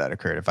incident that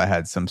occurred. If I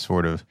had some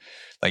sort of,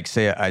 like,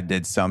 say I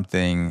did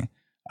something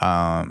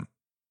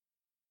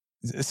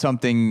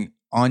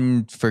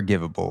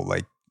unforgivable,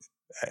 like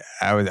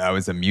I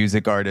was a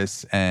music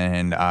artist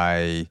and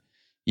I,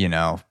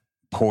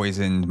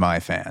 poisoned my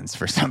fans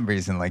for some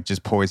reason, like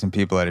just poisoned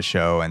people at a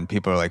show, and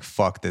people are like,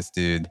 fuck this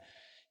dude.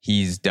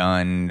 He's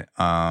done.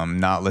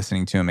 Not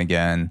listening to him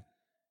again.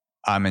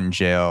 I'm in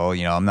jail.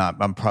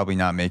 I'm probably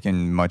not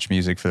making much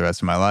music for the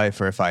rest of my life.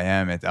 Or if I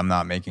am, I'm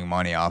not making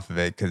money off of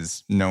it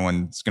because no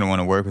one's going to want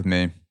to work with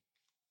me.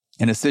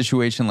 In a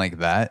situation like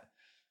that,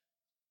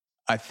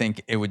 I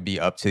think it would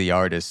be up to the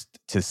artist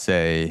to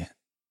say,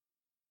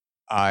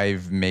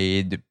 I've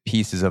made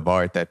pieces of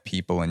art that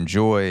people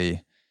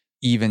enjoy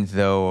even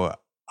though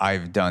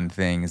I've done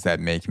things that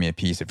make me a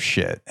piece of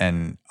shit,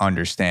 and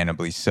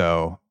understandably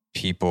so,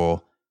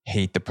 people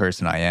hate the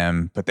person I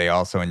am, but they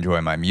also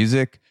enjoy my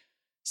music.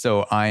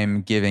 So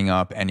I'm giving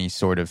up any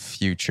sort of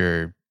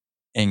future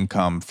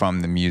income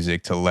from the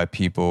music to let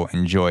people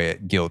enjoy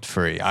it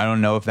guilt-free. I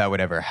don't know if that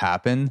would ever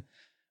happen,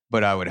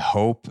 but I would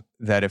hope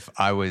that if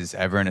I was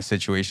ever in a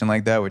situation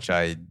like that, which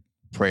I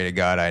pray to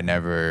God I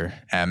never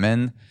am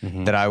in,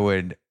 that I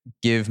would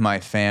give my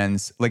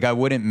fans, like I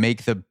wouldn't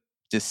make the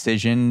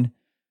decision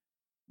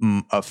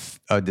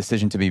a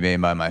decision to be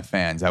made by my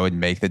fans. I would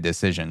make the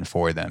decision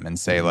for them and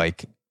say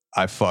like,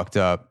 I fucked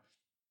up.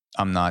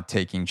 I'm not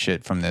taking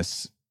shit from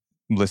this.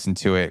 Listen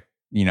to it.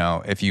 You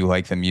know, if you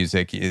like the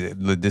music,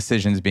 the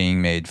decision's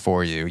being made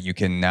for you. You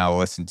can now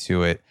listen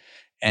to it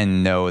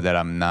and know that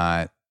I'm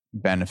not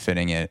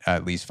benefiting it,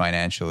 at least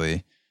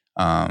financially.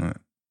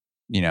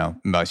 You know,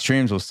 my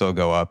streams will still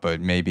go up,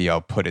 but maybe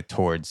I'll put it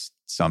towards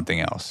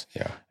something else.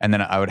 Yeah. And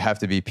then I would have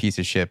to be a piece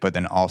of shit, but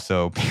then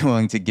also be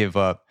willing to give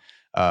up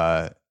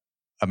a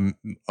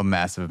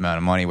massive amount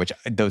of money, which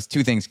those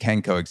two things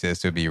can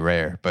coexist. It would be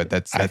rare, but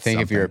that's I think something.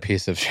 If you're a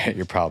piece of shit,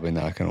 you're probably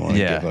not going to want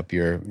to give up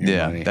your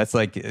money. That's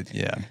like, it's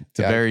a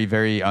very,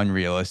 very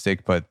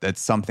unrealistic, but that's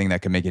something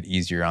that can make it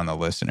easier on the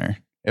listener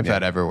if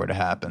that ever were to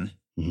happen.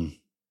 Mm-hmm.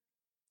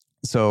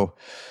 So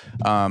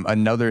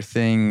another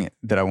thing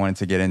that I wanted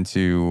to get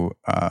into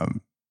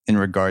in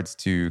regards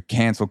to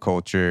cancel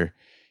culture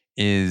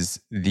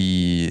is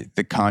the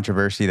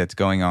controversy that's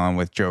going on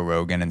with Joe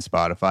Rogan and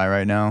Spotify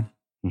right now.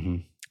 Mm-hmm.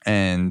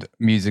 And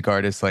music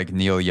artists like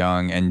Neil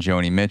Young and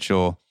Joni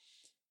Mitchell,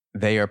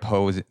 they're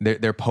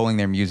pulling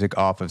their music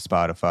off of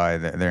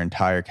Spotify, their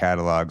entire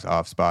catalogs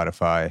off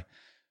Spotify,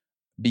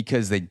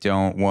 because they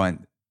don't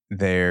want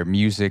their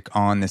music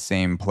on the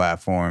same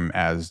platform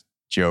as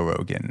Joe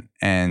Rogan.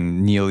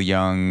 And Neil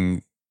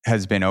Young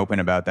has been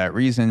open about that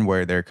reason,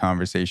 where there are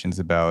conversations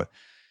about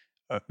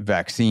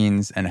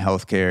vaccines and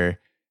healthcare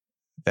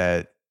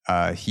that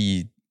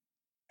he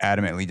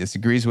adamantly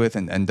disagrees with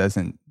and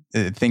doesn't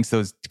thinks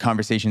those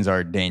conversations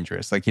are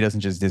dangerous. Like he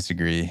doesn't just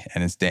disagree,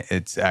 and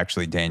it's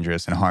actually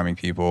dangerous and harming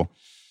people.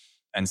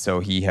 And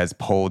so he has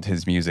pulled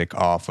his music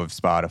off of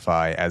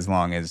Spotify as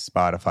long as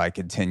Spotify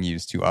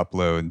continues to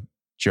upload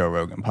Joe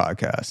Rogan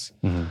podcasts.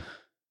 Mm-hmm.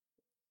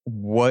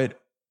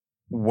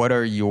 What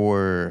are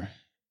your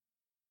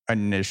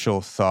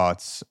initial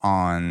thoughts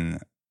on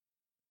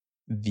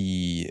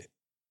the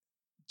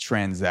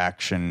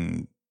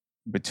transaction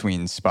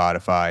between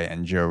Spotify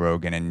and Joe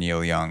Rogan and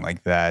Neil Young?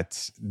 Like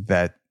that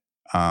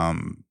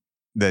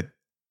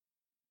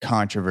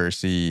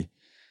controversy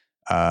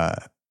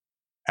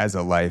as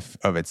a life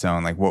of its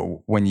own. Like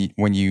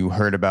when you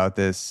heard about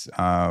this,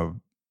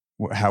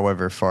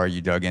 however far you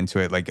dug into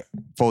it, like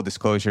full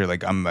disclosure,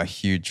 like I'm a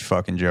huge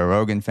fucking Joe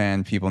Rogan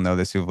fan. People know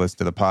this who've listened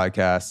to the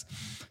podcast.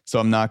 So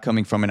I'm not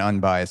coming from an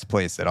unbiased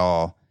place at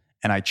all.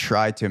 And I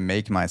try to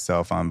make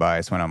myself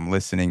unbiased when I'm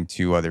listening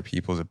to other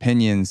people's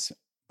opinions,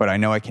 but I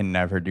know I can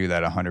never do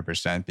that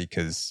 100%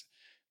 because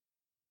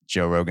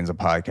Joe Rogan's a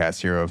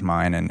podcast hero of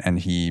mine, and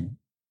he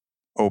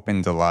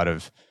opened a lot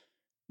of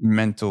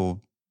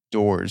mental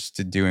doors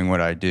to doing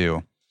what I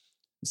do.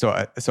 So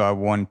I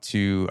wanted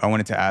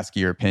to ask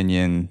your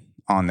opinion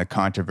on the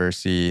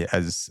controversy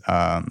as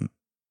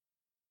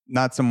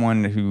not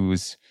someone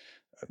who's,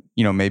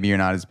 you know, maybe you're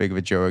not as big of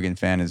a Joe Rogan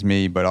fan as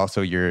me, but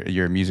also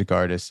you're a music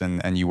artist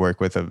and you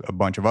work with a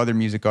bunch of other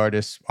music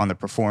artists on the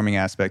performing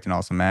aspect and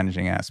also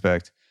managing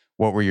aspect.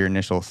 What were your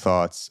initial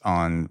thoughts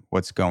on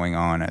what's going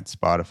on at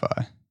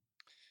Spotify?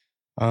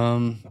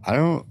 I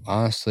don't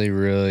honestly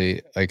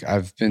really, like,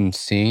 I've been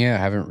seeing it. I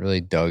haven't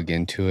really dug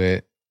into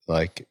it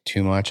like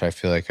too much. I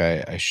feel like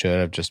I should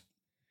have just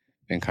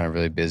been kind of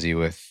really busy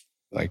with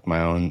like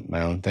my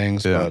own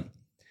things. Yeah. But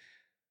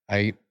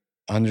I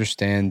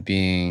understand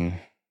being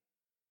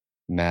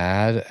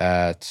mad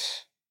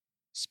at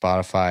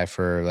Spotify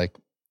for like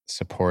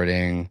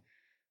supporting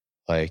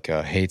like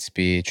hate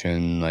speech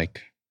and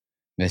like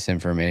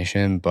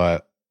misinformation,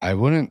 but I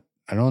wouldn't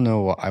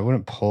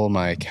pull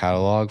my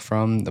catalog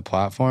from the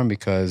platform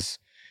because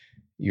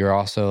you're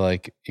also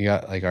like, you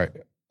got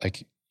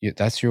like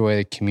that's your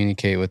way to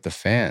communicate with the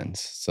fans.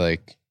 It's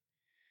like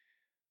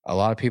a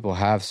lot of people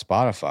have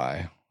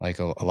Spotify. Like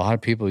a lot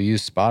of people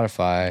use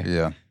Spotify.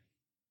 Yeah.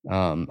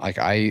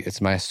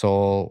 It's my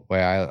sole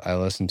way I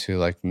listen to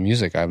like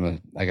music.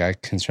 I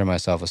consider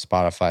myself a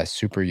Spotify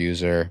super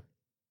user.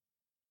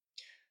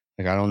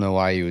 Like, I don't know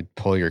why you would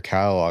pull your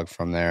catalog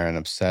from there and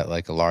upset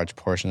like a large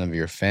portion of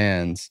your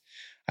fans.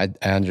 I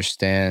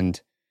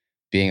understand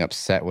being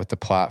upset with the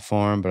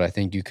platform, but I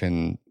think you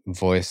can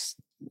voice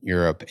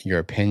your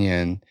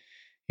opinion.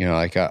 You know,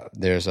 like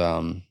there's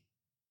a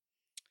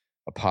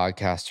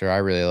podcaster I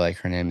really like.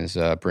 Her name is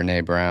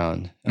Brene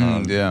Brown.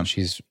 Yeah,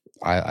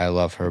 I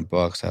love her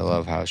books. I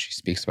love how she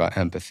speaks about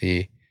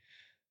empathy.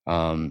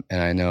 And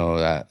I know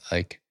that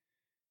like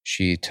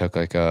she took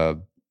like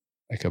a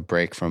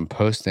break from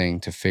posting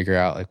to figure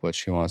out like what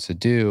she wants to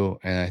do.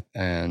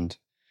 And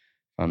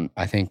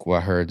I think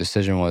what her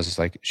decision was is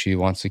like, she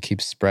wants to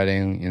keep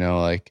spreading, you know,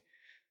 like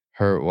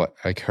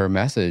her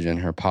message and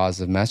her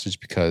positive message,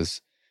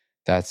 because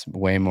that's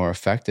way more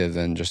effective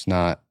than just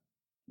not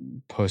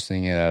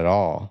posting it at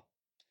all.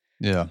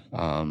 Yeah.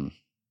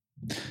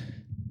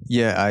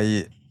 Yeah,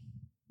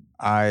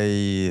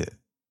 I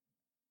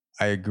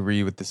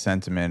agree with the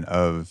sentiment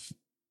of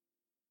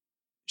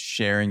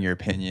sharing your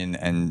opinion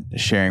and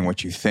sharing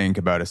what you think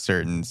about a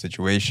certain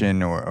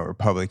situation or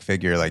public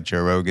figure like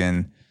Joe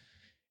Rogan,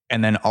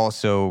 and then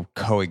also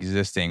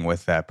coexisting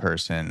with that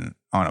person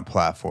on a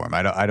platform.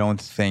 I don't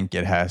think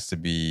it has to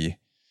be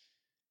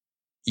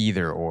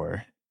either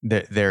or.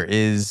 There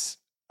is,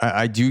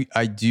 I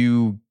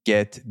do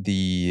get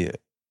the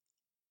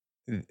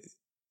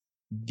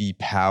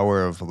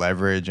power of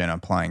leverage and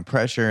applying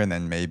pressure, and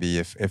then maybe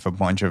if a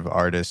bunch of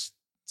artists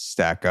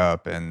stack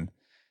up and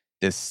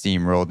this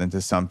steamrolled into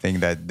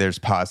something, that there's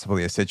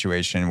possibly a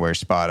situation where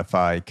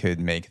Spotify could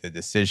make the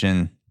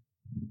decision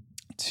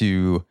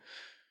to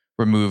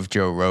remove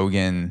Joe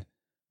Rogan.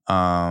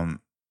 And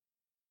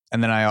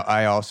then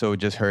I also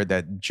just heard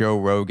that Joe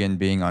Rogan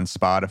being on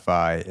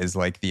Spotify is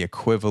like the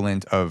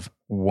equivalent of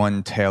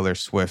one Taylor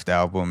Swift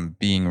album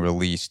being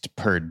released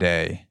per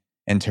day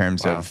in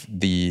terms of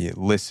the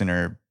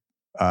listener,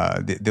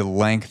 the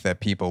length that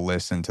people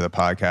listen to the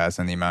podcast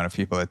and the amount of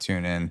people that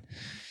tune in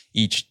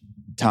each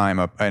time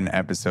an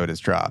episode is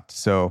dropped.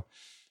 So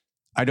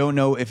I don't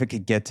know if it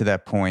could get to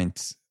that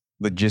point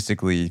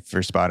logistically for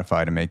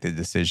Spotify to make the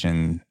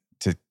decision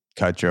to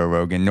cut Joe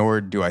Rogan,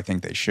 nor do I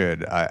think they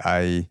should.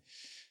 I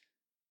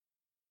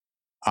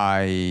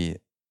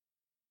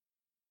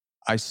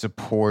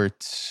support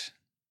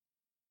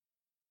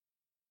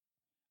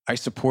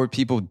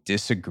people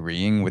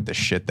disagreeing with the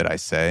shit that I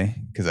say,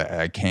 because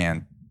I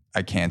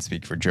can't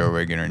speak for Joe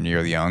Rogan or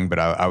Neil Young, but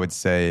I would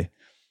say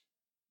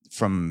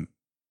from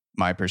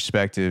my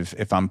perspective,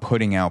 if I'm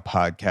putting out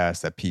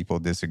podcasts that people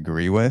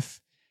disagree with,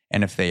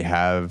 and if they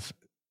have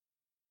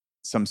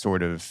some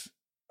sort of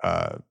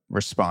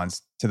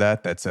response to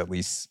that that's at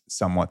least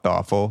somewhat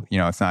thoughtful,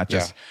 it's not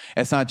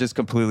just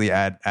completely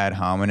ad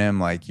hominem,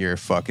 like you're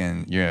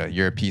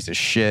a piece of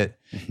shit.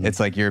 Mm-hmm. It's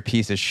like you're a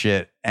piece of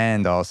shit,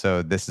 and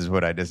also this is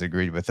what I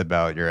disagreed with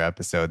about your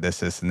episode,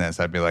 this and this.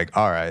 I'd be like,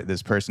 all right,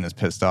 this person is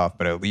pissed off,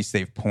 but at least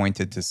they've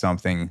pointed to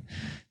something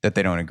that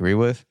they don't agree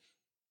with.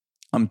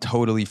 I'm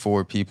totally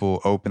for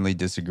people openly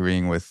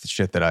disagreeing with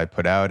shit that I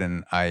put out,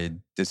 and I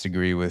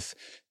disagree with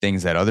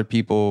things that other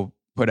people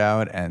put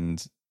out,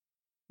 and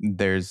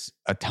there's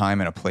a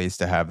time and a place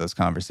to have those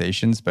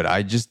conversations. But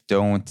I just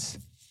don't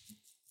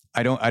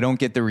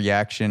get the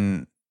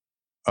reaction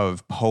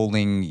of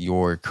pulling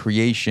your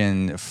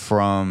creation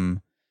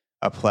from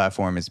a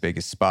platform as big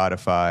as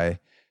Spotify,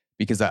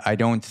 because I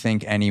don't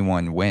think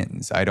anyone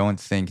wins. I don't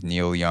think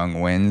Neil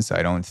Young wins.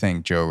 I don't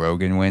think Joe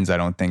Rogan wins. I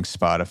don't think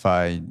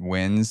Spotify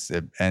wins.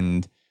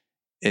 And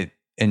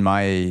in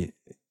my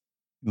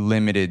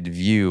limited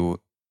view,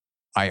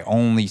 I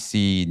only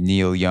see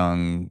Neil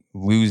Young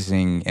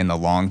losing in the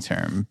long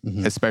term,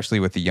 mm-hmm. especially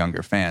with the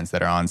younger fans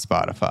that are on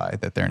Spotify,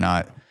 that they're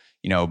not,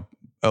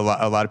 a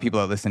lot of people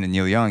that listen to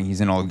Neil Young,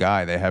 he's an old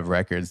guy. They have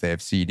records, they have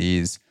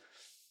CDs.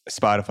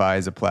 Spotify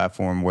is a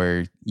platform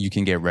where you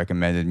can get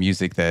recommended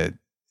music that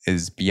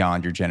is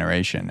beyond your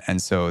generation.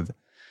 And so,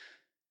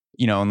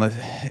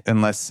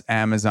 unless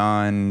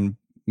Amazon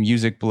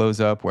Music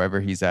blows up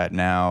wherever he's at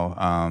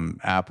now,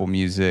 Apple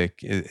Music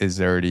is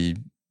already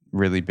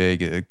really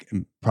big,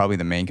 probably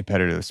the main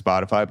competitor of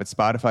Spotify, but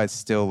Spotify is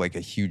still like a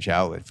huge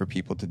outlet for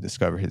people to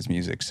discover his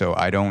music. So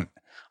I don't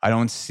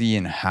see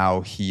in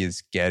how he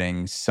is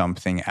getting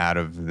something out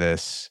of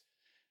this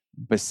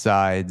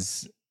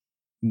besides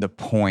the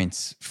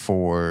points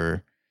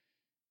for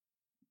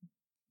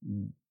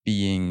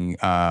being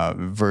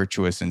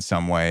virtuous in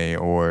some way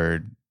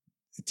or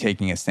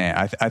taking a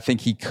stand. I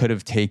think he could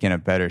have taken a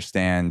better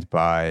stand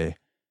by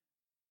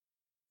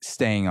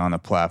staying on the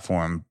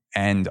platform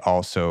and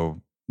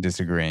also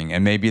disagreeing.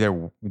 And maybe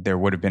there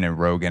would have been a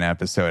Rogan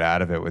episode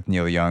out of it with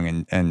Neil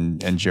Young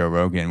and Joe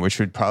Rogan, which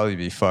would probably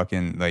be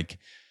fucking like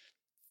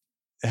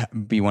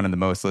be one of the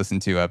most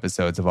listened to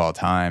episodes of all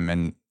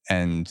time.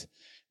 And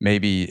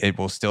maybe it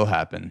will still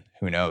happen.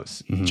 Who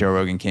knows? Mm-hmm. Joe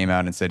Rogan came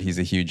out and said he's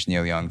a huge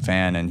Neil Young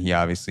fan, and he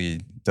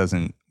obviously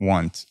doesn't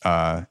want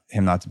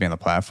him not to be on the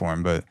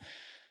platform. But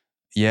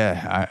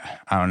yeah,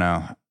 I don't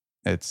know.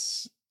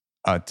 It's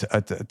a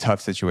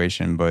tough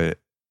situation, but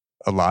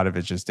a lot of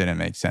it just didn't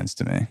make sense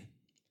to me.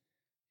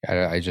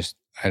 I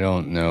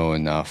don't know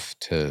enough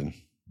to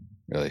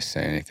really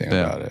say anything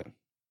about it.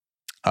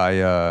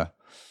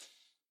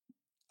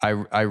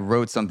 I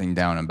wrote something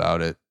down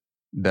about it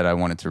that I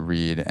wanted to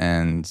read,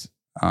 and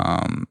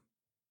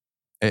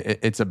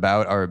it's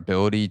about our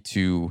ability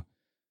to.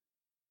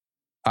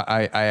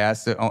 I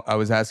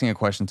was asking a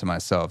question to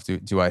myself.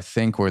 Do I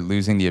think we're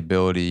losing the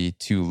ability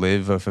to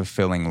live a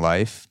fulfilling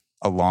life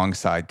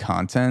alongside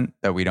content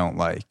that we don't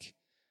like?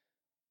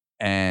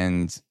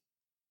 And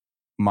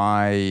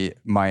my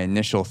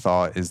initial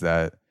thought is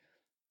that,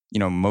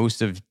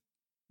 most of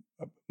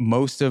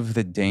most of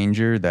the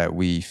danger that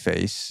we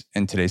face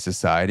in today's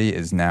society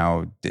is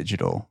now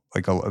digital.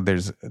 Like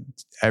there's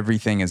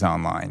everything is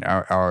online.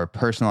 Our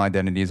personal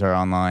identities are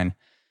online.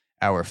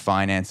 Our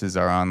finances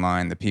are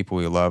online. The people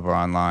we love are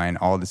online.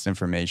 All this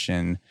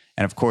information,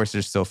 and of course,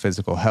 there's still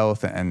physical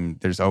health, and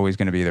there's always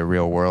going to be the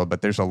real world.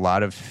 But there's a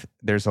lot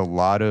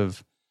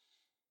of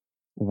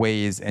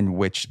ways in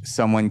which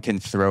someone can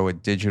throw a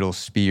digital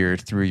spear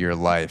through your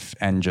life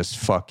and just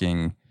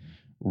fucking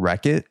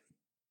wreck it.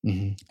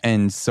 Mm-hmm.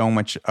 And so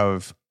much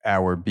of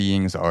our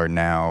beings are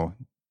now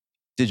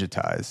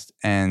digitized,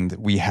 and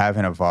we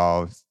haven't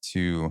evolved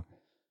to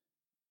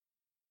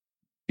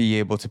be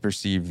able to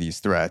perceive these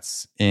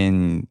threats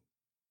in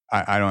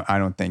I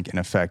don't think an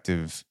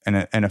effective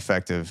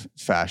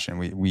fashion.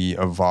 We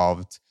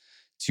evolved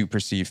to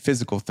perceive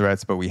physical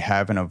threats, but we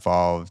haven't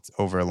evolved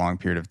over a long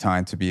period of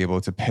time to be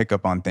able to pick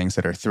up on things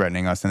that are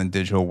threatening us in the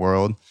digital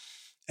world.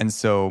 And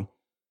so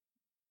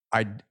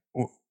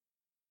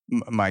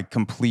my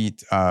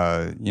complete,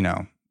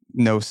 no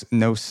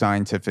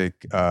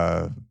scientific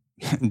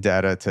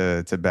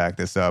data to back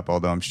this up,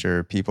 although I'm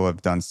sure people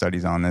have done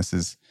studies on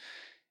this,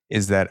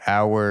 is that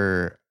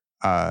we're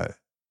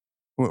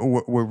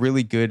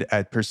really good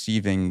at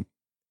perceiving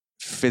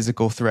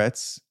physical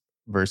threats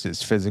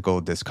versus physical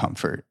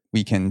discomfort.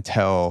 We can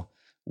tell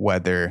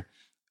whether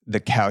the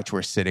couch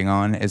we're sitting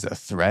on is a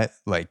threat,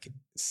 like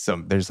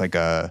there's like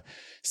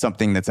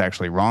something that's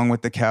actually wrong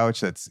with the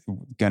couch that's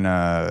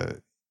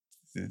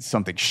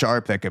something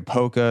sharp that could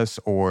poke us,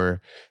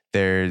 or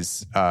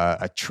there's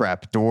a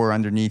trap door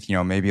underneath,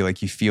 maybe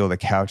like you feel the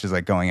couch is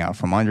like going out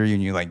from under you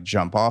and you like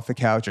jump off the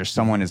couch, or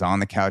someone is on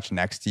the couch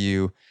next to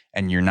you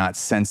and you're not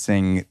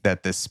sensing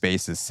that this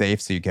space is safe,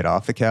 so you get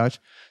off the couch.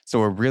 So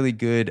we're really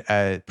good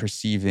at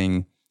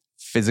perceiving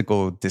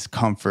physical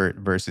discomfort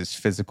versus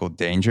physical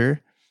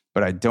danger,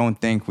 but I don't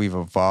think we've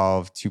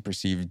evolved to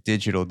perceive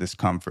digital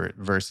discomfort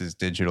versus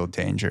digital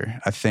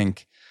danger. I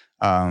think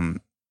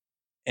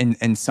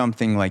in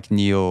something like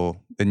the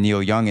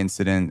Neil Young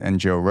incident and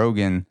Joe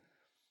Rogan,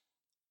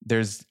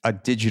 there's a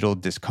digital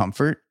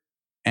discomfort,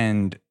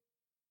 and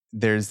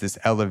there's this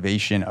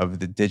elevation of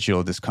the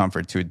digital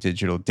discomfort to a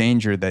digital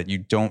danger that you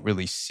don't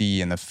really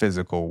see in the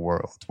physical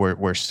world,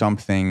 where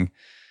something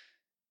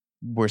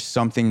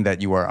that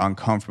you are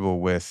uncomfortable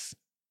with,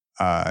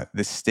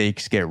 the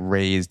stakes get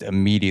raised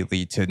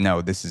immediately to,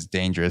 no, this is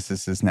dangerous.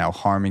 This is now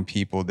harming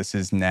people. This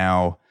is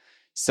now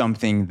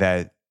something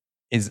that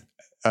is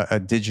a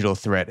digital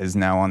threat is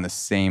now on the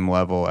same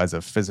level as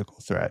a physical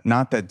threat.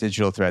 Not that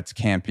digital threats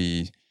can't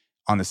be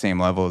on the same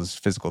level as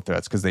physical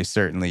threats, because they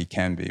certainly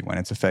can be when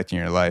it's affecting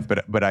your life.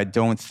 But I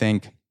don't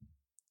think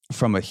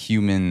from a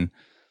human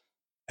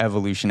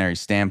evolutionary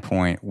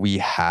standpoint, we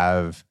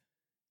have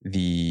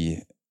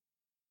the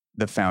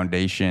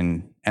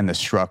foundation and the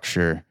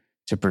structure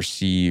to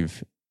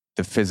perceive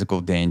the physical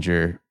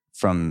danger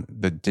from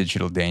the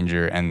digital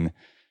danger. And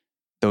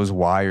those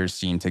wires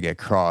seem to get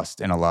crossed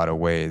in a lot of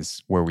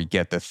ways where we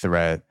get the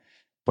threat.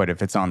 But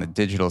if it's on the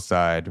digital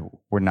side,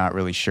 we're not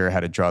really sure how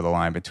to draw the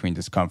line between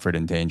discomfort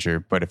and danger.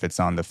 But if it's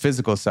on the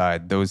physical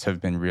side, those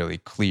have been really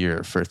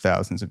clear for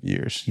thousands of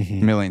years,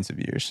 millions of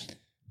years.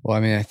 Well, I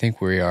mean, I think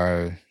we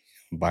are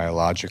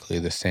biologically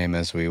the same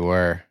as we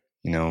were,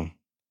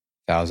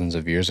 thousands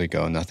of years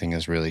ago. Nothing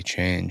has really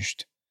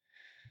changed.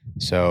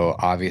 So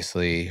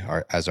obviously,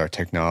 as our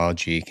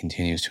technology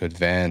continues to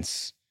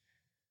advance,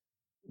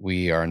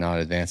 we are not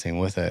advancing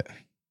with it.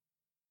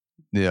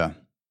 Yeah.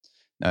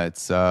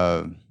 It's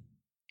a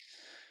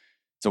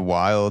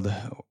wild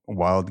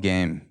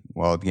game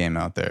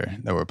out there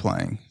that we're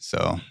playing.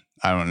 So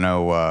I don't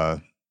know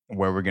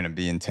where we're going to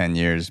be in 10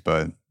 years,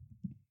 but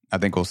I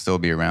think we'll still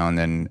be around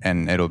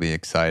and it'll be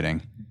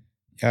exciting.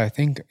 Yeah, I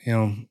think,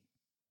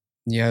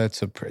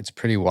 it's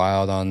pretty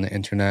wild on the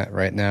internet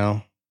right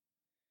now.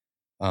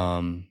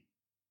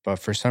 But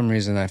for some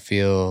reason, I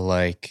feel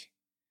like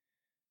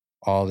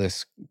all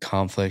this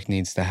conflict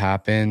needs to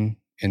happen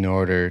in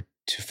order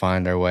to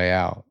find our way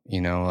out.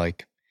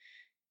 Like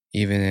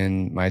even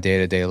in my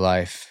day-to-day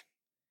life,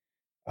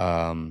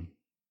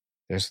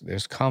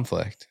 there's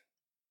conflict,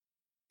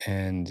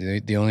 and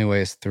the only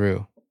way is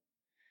through.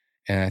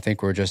 And I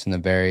think we're just in a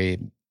very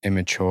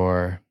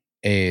immature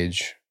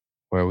age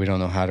where we don't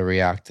know how to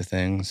react to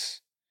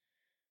things.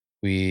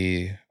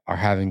 We are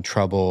having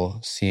trouble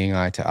seeing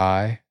eye to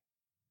eye.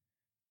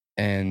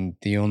 And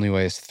the only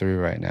way is through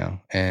right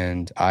now.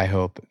 And I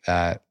hope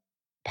that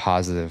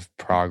positive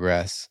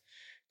progress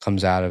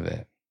comes out of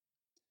it.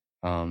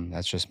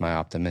 That's just my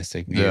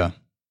optimistic view. Yeah.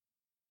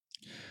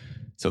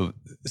 So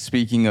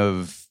speaking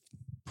of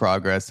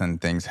progress and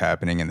things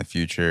happening in the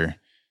future,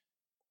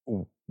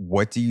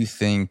 what do you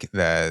think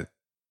that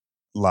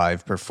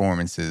live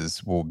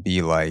performances will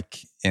be like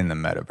in the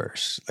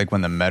metaverse? Like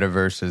when the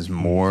metaverse is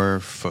more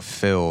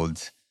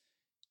fulfilled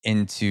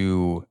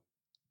into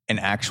an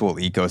actual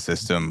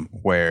ecosystem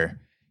where,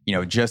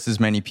 just as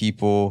many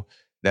people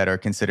that are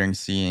considering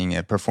seeing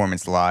a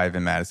performance live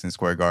in Madison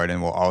Square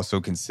Garden will also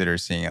consider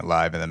seeing it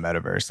live in the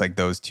metaverse. Like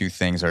those two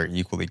things are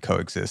equally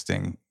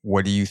coexisting.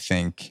 What do you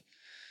think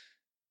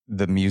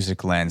the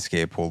music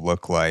landscape will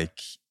look like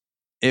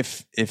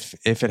if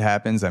it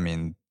happens. I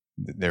mean,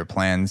 there are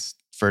plans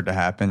for it to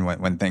happen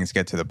when things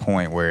get to the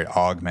point where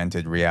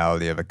augmented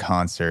reality of a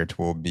concert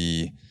will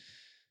be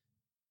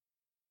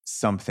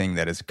something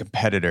that is a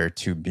competitor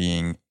to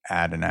being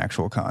at an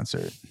actual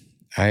concert.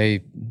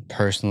 I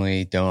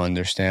personally don't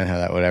understand how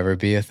that would ever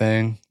be a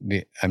thing.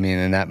 I mean,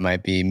 and that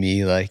might be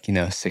me, like,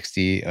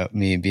 60,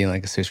 me being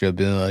like a 6-year-old,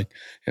 being like,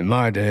 in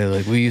my day,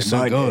 like, we used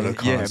to go to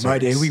concerts. Yeah, in my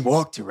day, we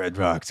walked to Red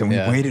Rocks and we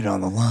waited on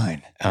the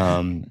line.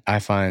 I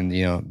find,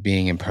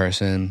 being in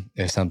person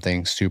is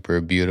something super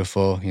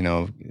beautiful,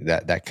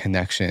 that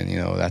connection,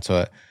 that's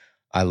what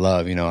I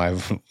love.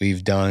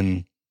 We've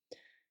done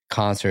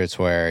concerts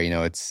where,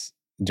 it's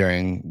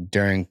during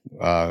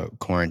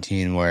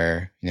quarantine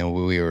where,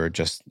 we were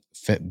just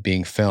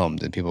being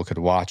filmed and people could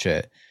watch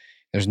it.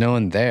 There's no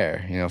one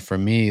there. For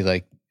me,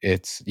 like,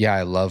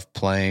 I love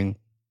playing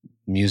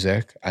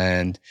music,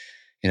 and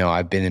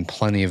I've been in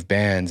plenty of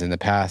bands in the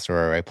past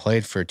where I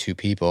played for 2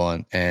 people,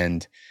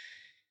 and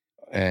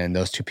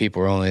those 2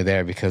 people were only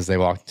there because they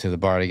walked to the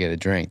bar to get a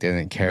drink. They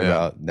didn't care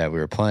about that we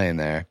were playing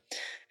there.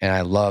 And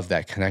I love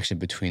that connection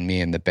between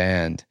me and the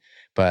band,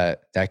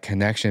 but that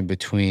connection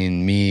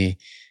between me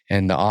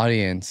and the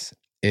audience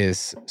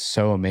is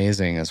so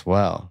amazing as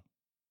well.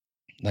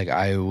 Like,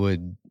 I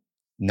would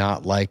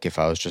not like if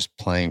I was just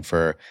playing in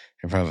front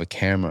of a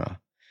camera.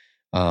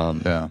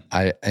 Until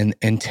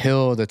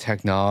the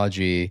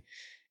technology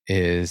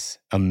is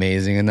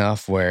amazing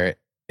enough where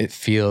it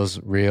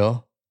feels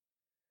real,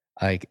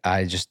 like,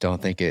 I just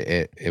don't think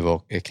it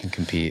can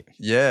compete.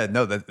 Yeah,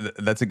 no,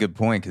 that's a good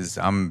point, because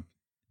I'm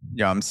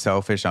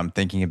selfish. I'm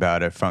thinking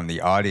about it from the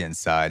audience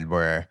side,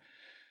 where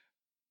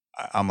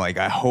I'm like,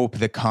 I hope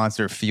the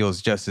concert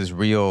feels just as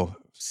real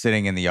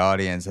sitting in the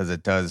audience as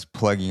it does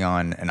plugging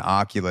on an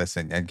Oculus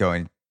and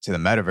going to the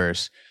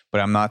metaverse. But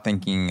I'm not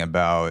thinking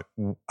about,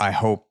 I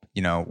hope,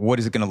 what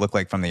is it going to look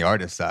like from the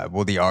artist side?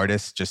 Will the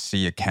artist just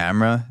see a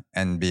camera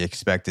and be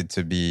expected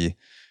to be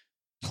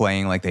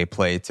playing like they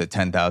play to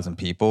 10,000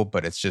 people,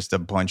 but it's just a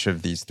bunch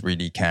of these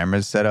 3D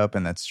cameras set up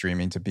and that's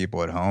streaming to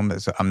people at home?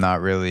 So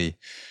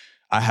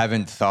I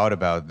haven't thought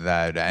about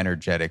that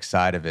energetic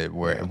side of it,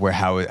 where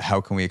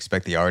how can we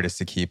expect the artist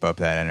to keep up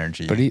that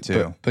energy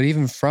too? But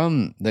even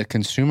from the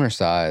consumer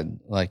side,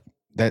 like,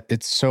 that,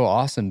 it's so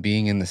awesome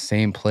being in the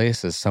same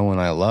place as someone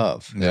I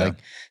love. Yeah. Like,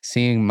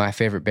 seeing my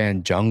favorite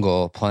band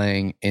Jungle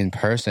playing in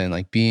person,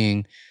 like,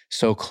 being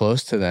so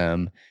close to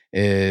them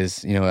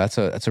is, that's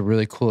a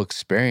really cool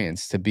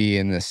experience, to be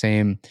in the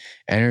same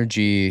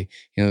energy,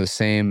 the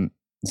same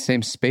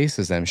space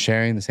as them,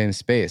 sharing the same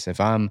space.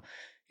 If I'm,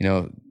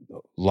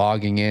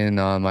 logging in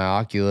on my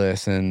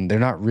Oculus and they're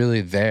not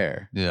really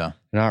there. Yeah.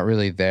 They're not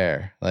really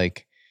there.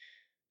 Like,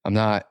 I'm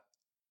not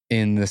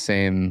in the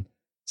same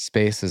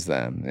space as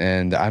them,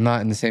 and I'm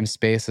not in the same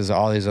space as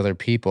all these other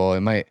people.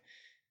 It might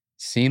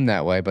seem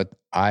that way, but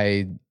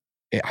I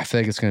feel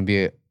like it's going to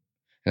be,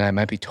 and I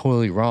might be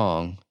totally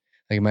wrong.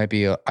 Like, it might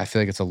be, I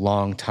feel like it's a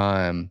long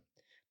time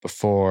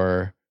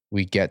before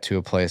we get to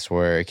a place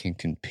where it can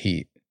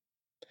compete.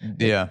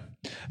 Yeah.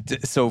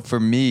 So for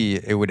me,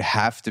 it would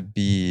have to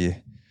be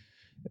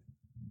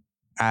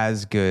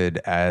as good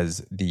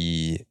as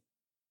the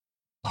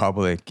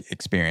public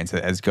experience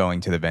as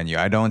going to the venue.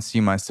 I don't see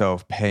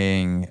myself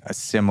paying a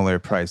similar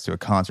price to a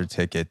concert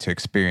ticket to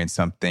experience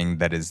something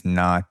that is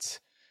not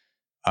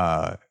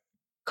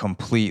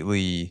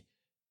completely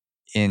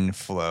in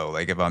flow.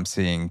 Like, if I'm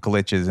seeing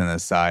glitches in the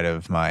side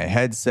of my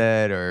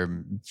headset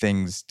or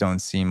things don't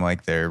seem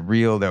like they're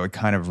real, that would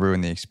kind of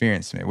ruin the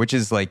experience to me, which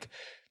is like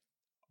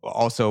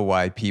also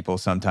why people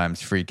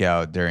sometimes freak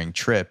out during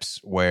trips,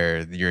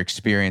 where your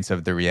experience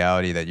of the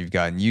reality that you've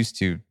gotten used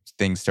to,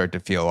 things start to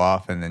feel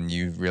off, and then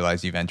you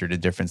realize you've entered a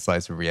different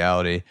slice of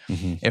reality.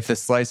 Mm-hmm. If the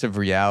slice of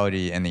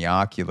reality in the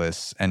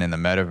Oculus and in the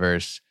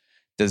metaverse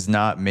does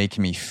not make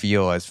me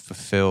feel as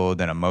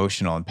fulfilled and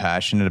emotional and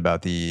passionate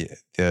about the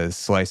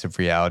slice of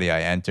reality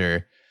I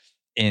enter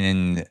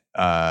in,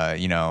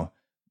 the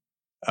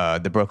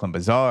Brooklyn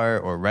Bazaar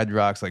or Red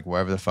Rocks, like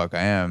wherever the fuck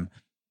I am,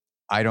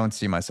 I don't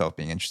see myself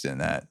being interested in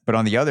that. But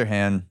on the other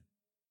hand,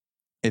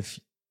 if,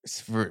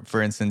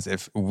 for instance,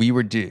 if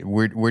we're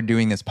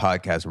doing this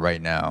podcast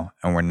right now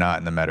and we're not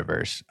in the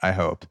metaverse, I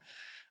hope,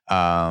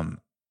 and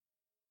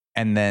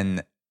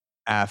then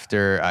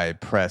after I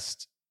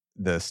pressed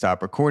the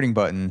stop recording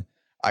button,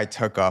 I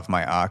took off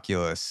my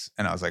Oculus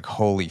and I was like,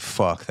 holy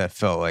fuck, that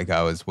felt like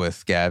I was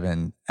with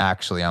Gavin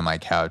actually on my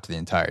couch the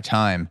entire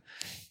time.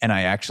 And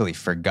I actually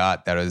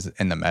forgot that I was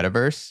in the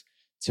metaverse.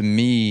 To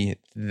me,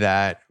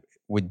 that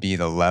would be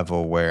the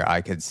level where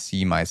I could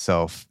see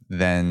myself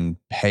then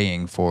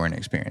paying for an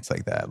experience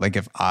like that. Like,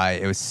 if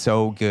it was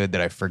so good that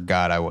I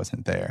forgot I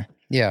wasn't there.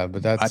 Yeah,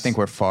 but I think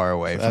we're far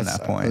away from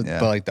that point.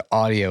 But like, the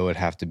audio would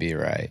have to be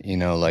right.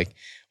 Like,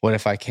 what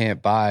if I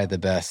can't buy the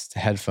best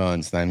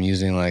headphones and I'm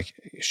using like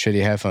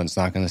shitty headphones? It's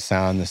not going to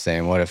sound the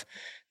same. What if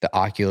the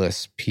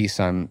Oculus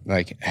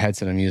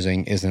headset I'm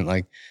using isn't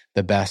like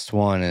the best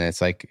one and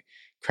it's like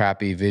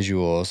crappy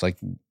visuals? Like,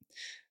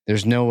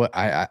 there's no,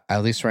 I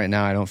at least right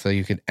now, I don't feel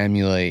you could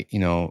emulate, you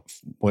know,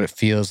 what it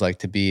feels like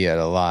to be at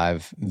a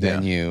live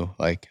venue,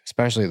 like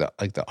especially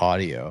the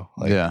audio.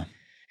 Like,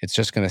 it's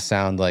just gonna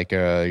sound like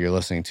you're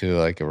listening to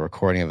like a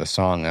recording of a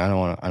song. And I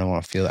don't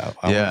want to feel that.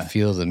 I want to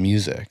feel the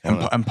music.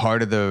 And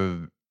part of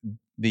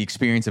the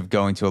experience of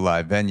going to a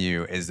live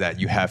venue is that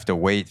you have to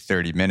wait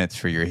 30 minutes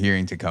for your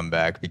hearing to come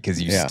back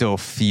because you still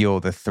feel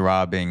the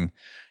throbbing,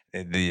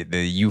 the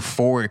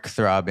euphoric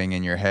throbbing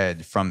in your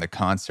head from the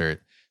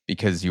concert,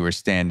 because you were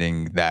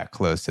standing that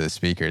close to the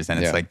speakers. And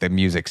it's like the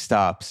music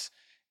stops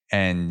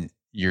and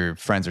your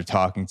friends are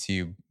talking to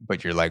you,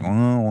 but you're like,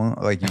 oh,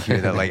 like you hear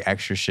that like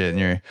extra shit,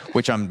 and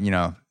which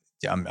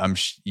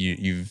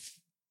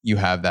you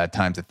have that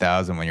times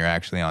 1,000 when you're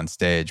actually on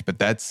stage. But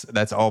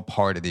that's all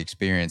part of the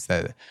experience,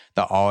 that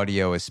the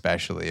audio,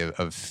 especially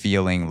of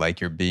feeling like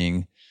you're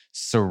being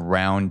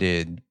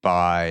surrounded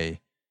by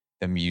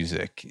the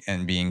music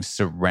and being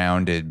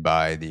surrounded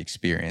by the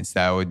experience.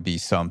 That would be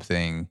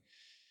something,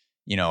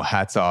 you know,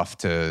 hats off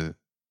to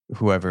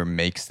whoever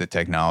makes the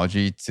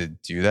technology to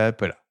do that.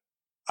 But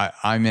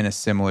I'm in a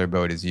similar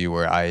boat as you,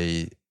 where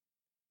I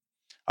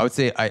would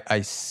say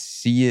I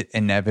see it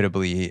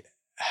inevitably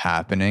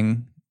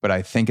happening, but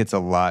I think it's a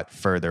lot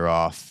further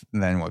off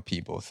than what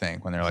people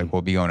think when they're like,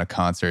 we'll be going to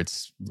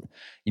concerts.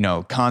 You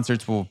know,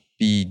 concerts will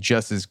be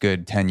just as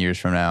good 10 years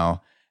from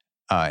now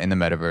in the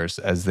metaverse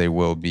as they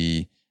will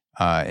be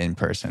in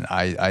person.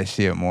 I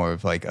see it more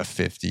of like a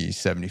 50,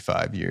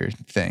 75 year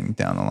thing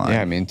down the line.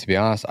 Yeah, I mean, to be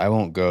honest, I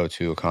won't go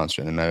to a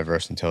concert in the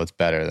metaverse until it's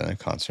better than a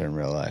concert in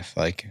real life.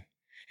 Like,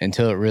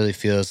 until it really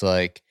feels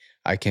like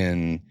I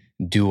can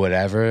do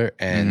whatever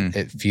and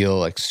it feel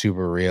like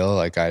super real.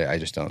 Like, I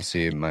just don't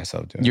see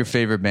myself doing Your it.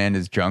 favorite band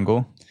is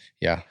Jungle?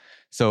 Yeah.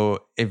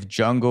 So if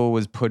Jungle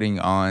was putting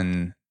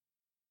on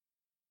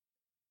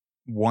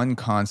one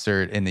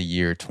concert in the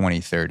year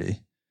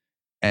 2030,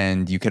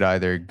 and you could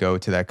either go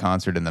to that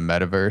concert in the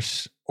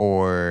metaverse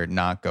or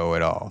not go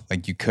at all.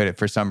 Like, you could,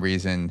 for some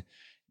reason,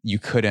 you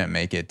couldn't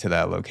make it to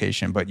that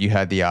location, but you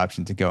had the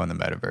option to go in the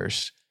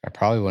metaverse. I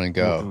probably wouldn't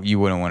go. You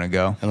wouldn't want to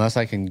go? Unless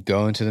I can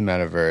go into the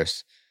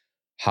metaverse,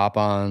 hop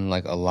on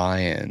like a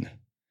lion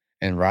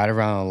and ride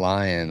around a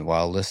lion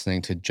while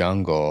listening to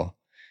Jungle.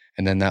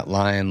 And then that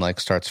lion like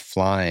starts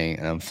flying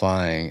and I'm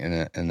flying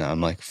and I'm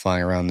like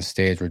flying around the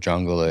stage where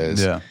Jungle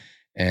is. Yeah.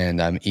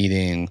 And I'm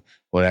eating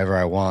whatever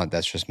I want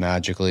that's just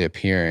magically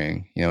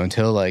appearing, you know,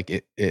 until like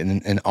it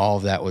and all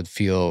of that would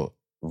feel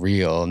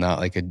real, not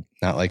like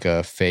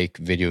a fake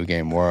video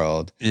game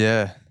world.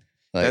 Yeah.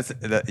 Like,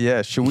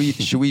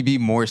 Should we be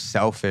more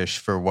selfish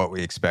for what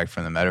we expect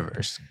from the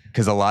metaverse?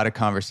 Because a lot of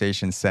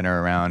conversations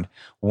center around,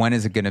 when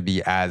is it going to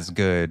be as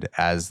good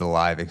as the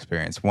live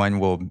experience? When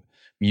will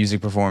music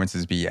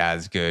performances be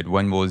as good?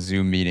 When will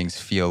Zoom meetings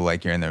feel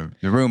like you're in the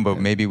room? But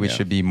maybe we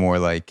should be more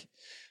like,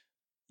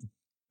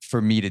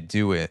 for me to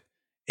do it,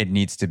 it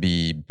needs to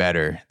be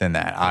better than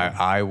that.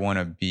 I want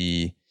to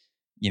be,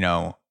 you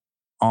know,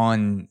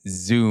 on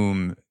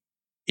Zoom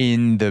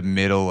in the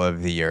middle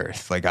of the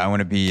earth. Like, I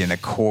want to be in the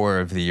core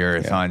of the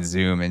earth on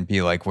Zoom and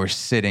be like, we're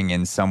sitting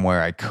in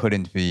somewhere I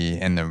couldn't be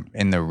in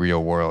the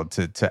real world.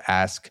 To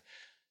ask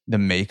the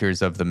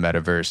makers of the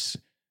metaverse,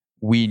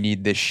 we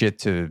need this shit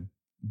to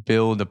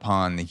build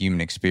upon the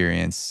human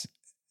experience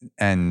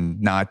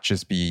and not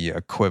just be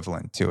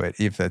equivalent to it,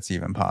 if that's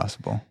even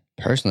possible.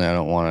 Personally, I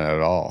don't want it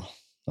at all.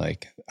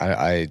 Like,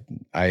 I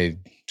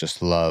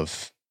just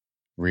love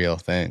real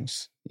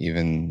things.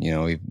 Even, you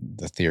know,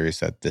 the theories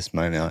that this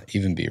might not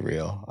even be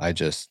real. I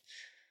just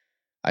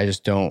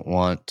don't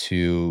want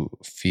to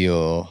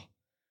feel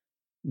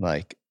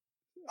like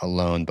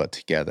alone but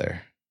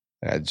together.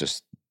 I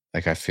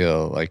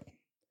feel like,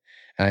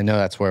 and I know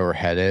that's where we're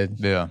headed.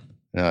 Yeah.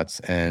 You know,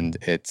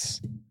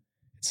 it's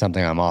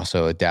something I'm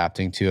also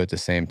adapting to at the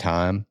same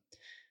time,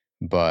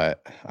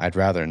 but I'd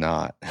rather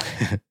not.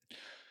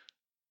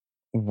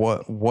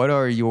 What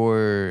are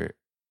your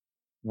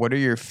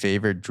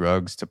favorite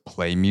drugs to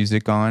play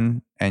music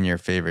on, and your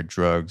favorite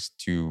drugs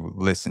to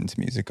listen to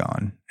music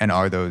on? And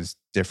are those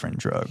different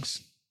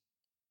drugs?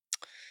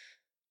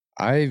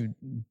 I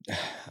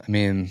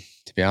mean,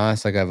 to be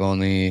honest, like, I've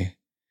only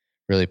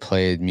really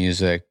played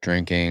music,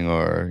 drinking,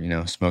 or, you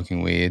know,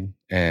 smoking weed.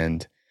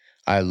 And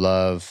I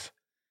love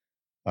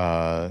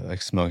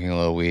like smoking a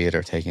little weed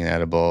or taking an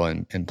edible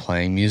and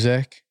playing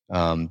music.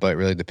 But it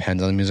really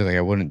depends on the music. Like,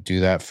 I wouldn't do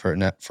that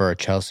for a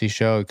Chelsea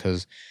show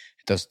because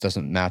it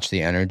doesn't match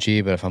the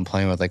energy. But if I'm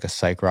playing with like a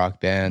psych rock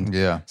band,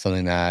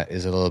 something that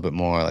is a little bit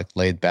more like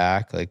laid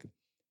back, like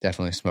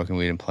definitely smoking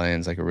weed and playing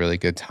is like a really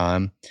good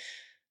time.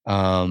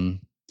 And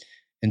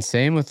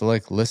same with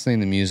like listening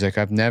to music.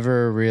 I've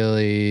never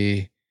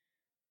really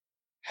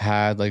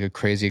had like a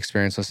crazy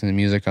experience listening to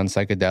music on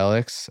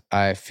psychedelics.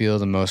 I feel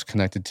the most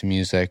connected to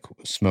music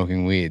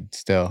smoking weed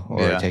still,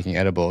 or taking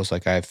edibles.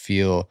 Like, I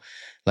feel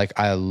like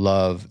I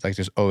love, like,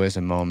 there's always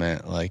a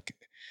moment, like,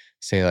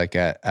 say like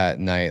at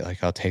night,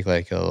 like I'll take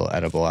like a little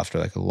edible after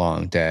like a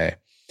long day,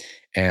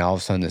 and all of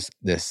a sudden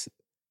this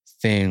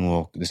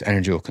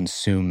energy will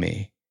consume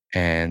me,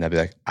 and I'll be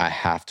like, I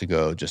have to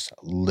go just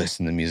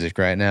listen to music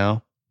right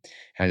now.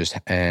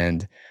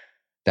 And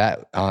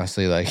that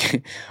honestly,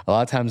 like a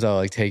lot of times I'll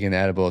like take an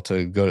edible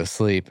to go to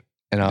sleep,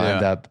 and I'll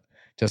end up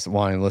just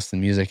wanting to listen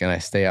to music, and I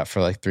stay up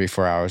for like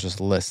 3-4 hours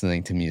just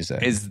listening to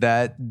music. Is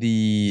that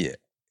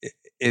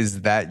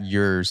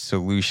your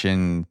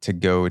solution to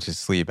go to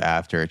sleep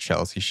after a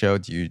Chelsea show?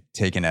 Do you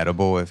take an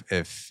edible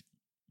if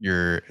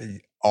you're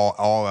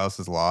all else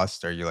is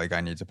lost? Are you like, I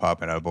need to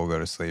pop an edible, go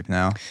to sleep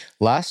now?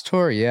 Last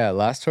tour,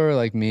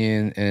 like me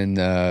and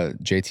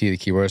JT the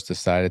keyboardist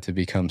decided to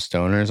become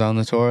stoners on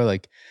the tour.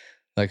 Like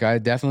I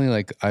definitely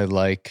like I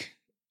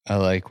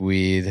like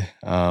weed,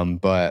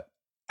 but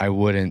I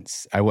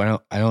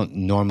don't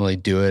normally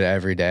do it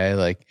every day.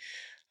 Like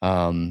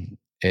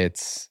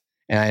it's,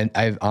 and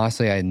I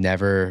honestly I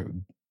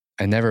don't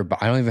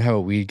even have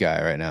a weed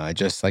guy right now. I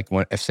just like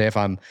if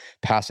I'm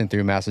passing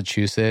through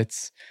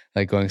Massachusetts,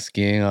 like going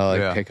skiing, I'll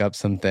like pick up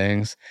some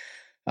things.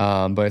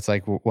 But it's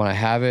like when I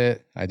have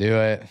it, I do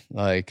it,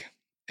 like,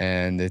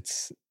 and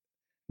it's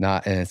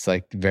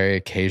like very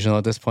occasional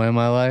at this point in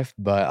my life.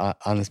 But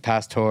on this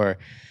past tour,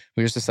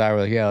 we just decided,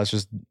 we're like,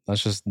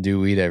 let's just do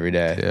weed every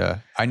day. Yeah.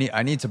 I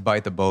need to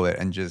bite the bullet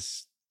and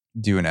just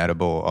do an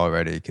edible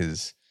already,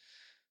 because,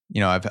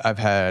 you know, I've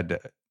had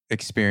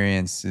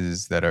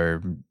experiences that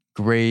are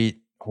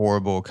great,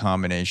 horrible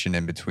combination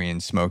in between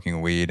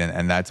smoking weed,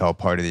 and that's all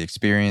part of the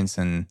experience.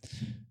 And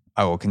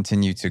I will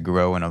continue to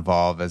grow and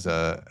evolve as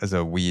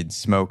a weed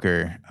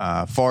smoker,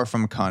 far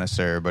from a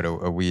connoisseur, but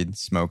a weed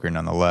smoker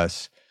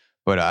nonetheless.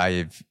 But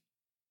I've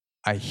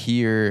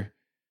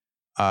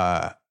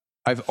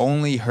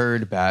only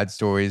heard bad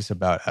stories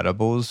about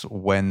edibles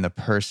when the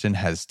person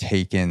has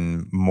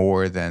taken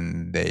more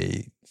than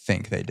they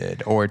think they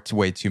did, or it's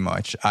way too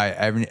much.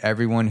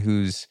 Everyone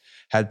who's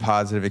had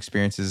positive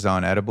experiences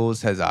on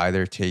edibles has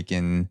either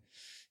taken,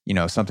 you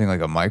know, something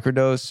like a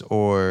microdose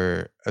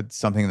or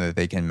something that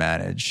they can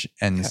manage.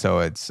 And so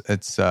it's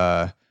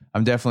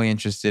I'm definitely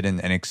interested in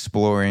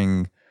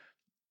exploring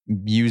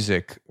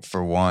music,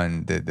 for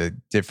one, the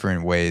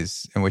different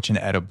ways in which an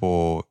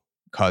edible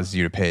causes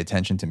you to pay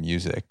attention to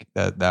music.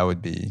 That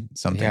would be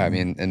something. Yeah, I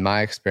mean, in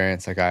my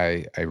experience, like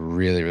I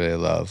really, really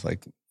love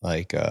like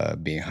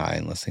being high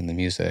and listening to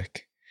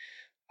music.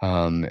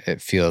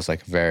 It feels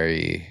like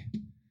very,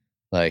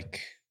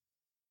 like,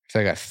 I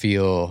feel like I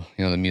feel,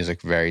 you know, the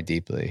music very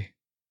deeply.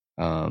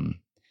 And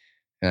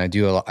I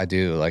do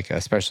like,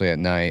 especially at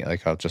night,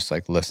 like I'll just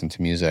like listen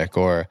to music,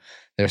 or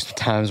there's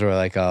times where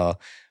like I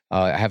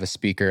have a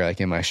speaker like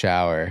in my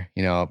shower,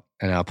 you know,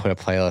 and I'll put a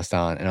playlist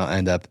on, and I'll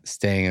end up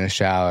staying in the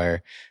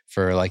shower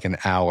for like an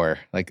hour,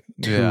 like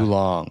too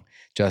long,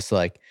 just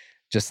like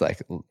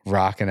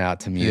rocking out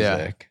to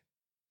music.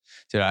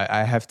 Dude,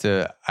 I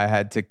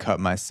had to cut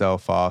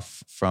myself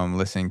off from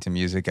listening to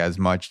music as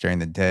much during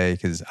the day,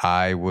 because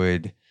I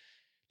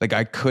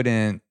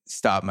couldn't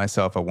stop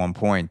myself at one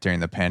point during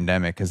the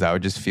pandemic, because I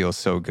would just feel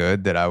so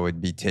good that I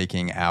would be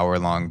taking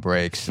hour-long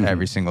breaks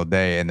every single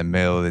day in the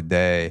middle of the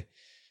day,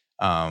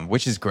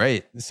 which is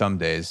great some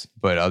days,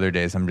 but other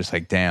days I'm just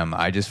like, damn,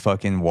 I just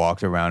fucking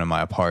walked around in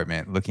my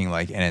apartment looking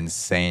like an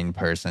insane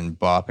person,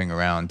 bopping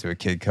around to a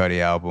Kid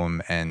Cudi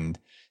album, and,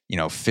 you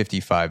know,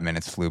 55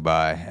 minutes flew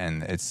by,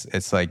 and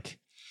it's like,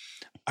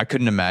 I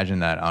couldn't imagine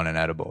that on an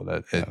edible.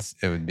 It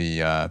would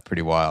be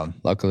pretty wild.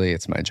 Luckily,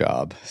 it's my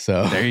job.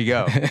 So there you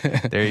go.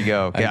 There you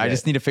go. Okay, I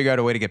just need to figure out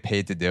a way to get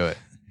paid to do it.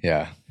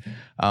 Yeah.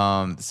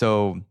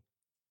 So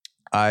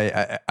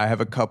I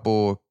have a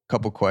couple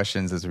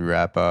questions as we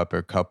wrap up,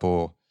 or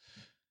couple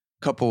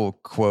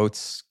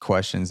quotes,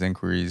 questions,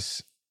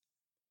 inquiries.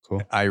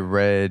 Cool. I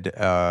read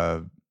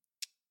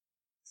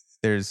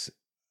there's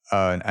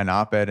an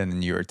op-ed in the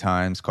New York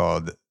Times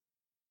called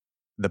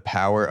 "The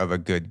Power of a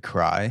Good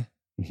Cry"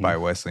 by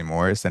Wesley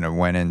Morris, and it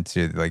went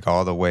into like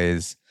all the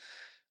ways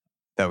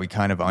that we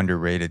kind of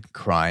underrated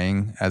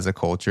crying as a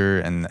culture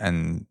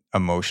and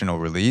emotional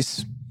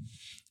release.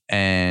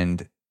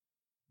 And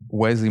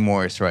Wesley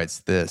Morris writes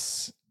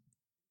this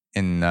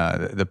in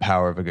The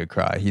Power of a Good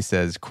Cry. He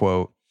says,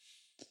 quote,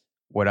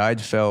 "What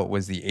I'd felt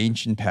was the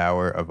ancient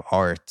power of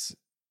art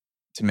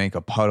to make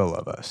a puddle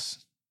of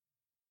us.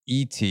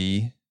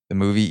 E.T., the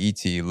movie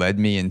E.T., led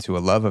me into a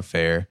love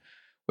affair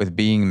with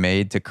being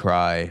made to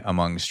cry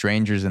among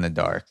strangers in the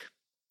dark.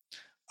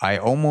 I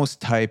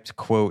almost typed,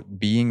 quote,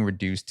 being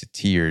reduced to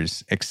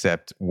tears,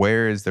 except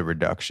where is the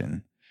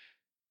reduction?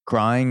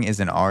 Crying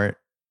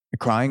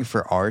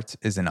for art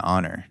is an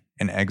honor,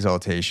 an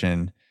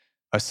exaltation,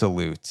 a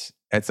salute.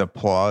 It's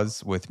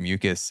applause with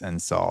mucus and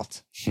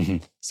salt."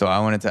 So I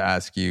wanted to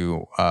ask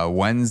you,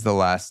 when's the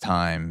last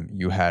time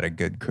you had a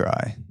good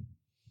cry?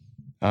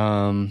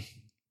 To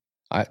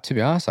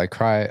be honest, I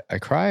cry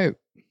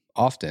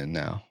often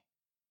now.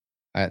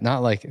 It's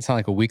not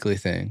like a weekly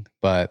thing,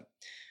 but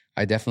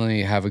I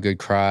definitely have a good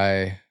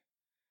cry.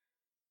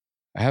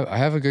 I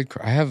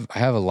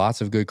have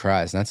lots of good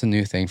cries, and that's a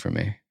new thing for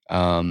me.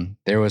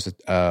 There was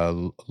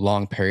a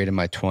long period in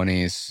my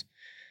 20s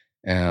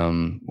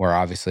where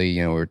obviously,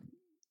 you know,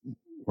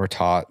 we're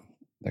taught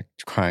like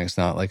crying's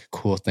not like a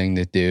cool thing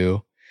to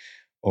do,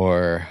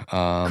 or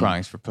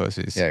Crying's for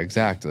pussies. Yeah,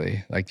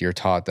 exactly. Like you're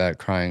taught that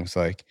crying's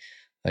like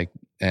Like,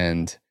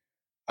 and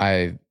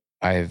I've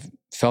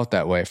felt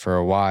that way for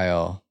a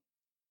while,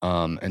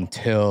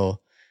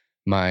 until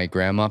my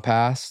grandma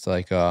passed.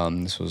 Like,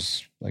 this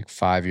was like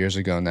 5 years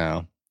ago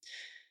now.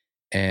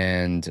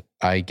 And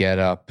I get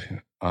up,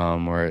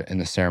 or in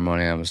the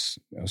ceremony, I was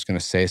going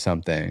to say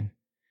something,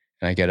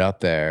 and I get up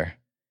there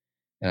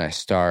and I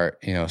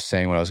start,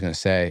 saying what I was going to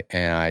say,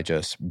 and I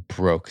just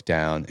broke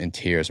down in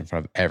tears in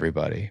front of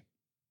everybody.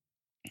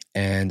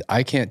 And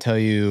I can't tell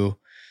you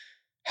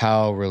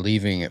how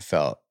relieving it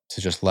felt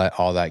to just let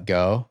all that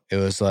go. It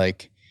was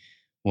like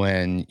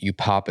when you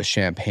pop a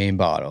champagne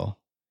bottle,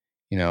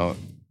 Yeah.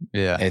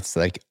 it's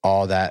like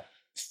all that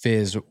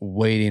fizz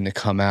waiting to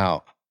come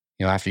out,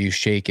 after you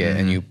shake it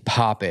and you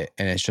pop it,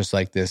 and it's just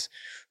like this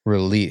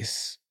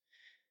release.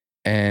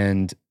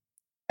 And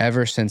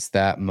ever since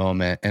that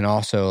moment, and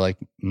also like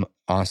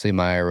honestly,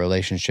 my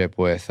relationship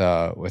with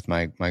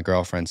my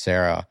girlfriend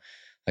Sarah,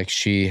 like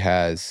she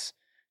has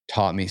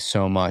taught me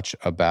so much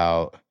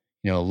about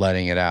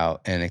letting it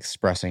out and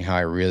expressing how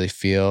I really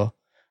feel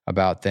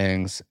about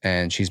things,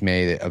 and she's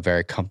made it a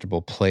very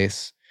comfortable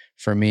place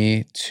for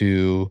me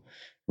to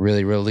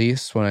really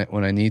release when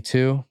I need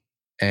to.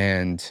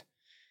 And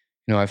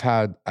I've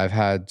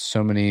had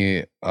so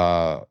many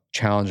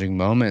challenging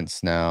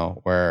moments now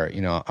where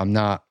I'm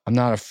not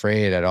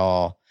afraid at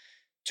all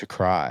to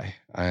cry,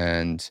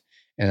 and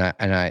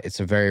I it's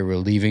a very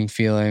relieving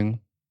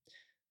feeling,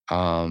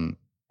 and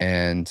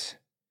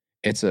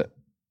it's a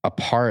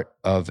part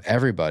of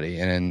everybody,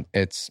 and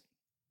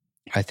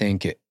I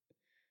think it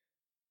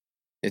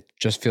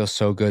just feels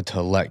so good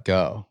to let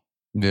go.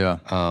 Yeah.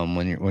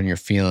 When you're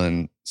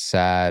feeling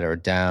sad or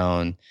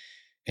down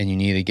and you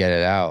need to get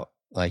it out,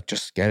 like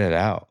just get it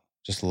out.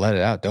 Just let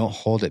it out. Don't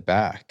hold it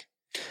back.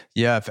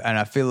 Yeah, and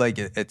I feel like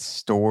it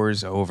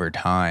stores over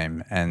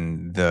time,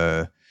 and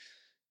the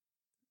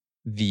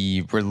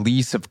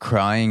release of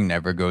crying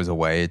never goes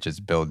away. It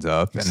just builds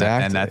up.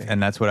 Exactly.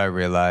 And that's what I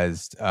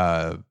realized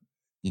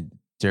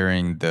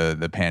during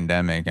the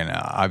pandemic. And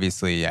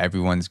obviously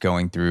everyone's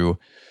going through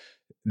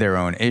their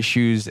own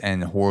issues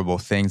and horrible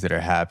things that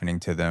are happening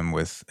to them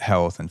with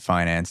health and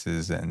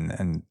finances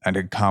and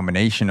a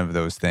combination of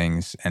those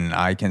things. And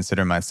I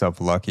consider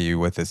myself lucky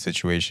with the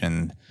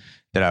situation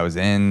that I was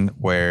in,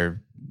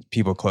 where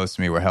people close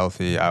to me were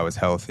healthy. I was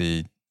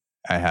healthy.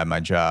 I had my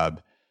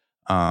job.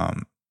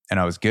 And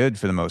I was good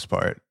for the most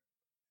part.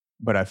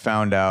 But I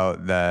found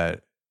out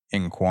that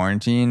in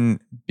quarantine,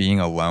 being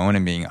alone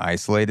and being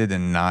isolated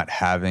and not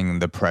having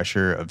the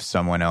pressure of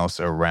someone else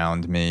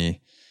around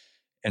me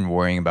and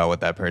worrying about what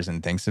that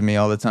person thinks of me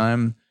all the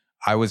time,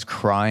 I was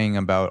crying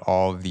about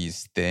all of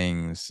these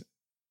things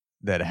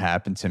that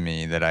happened to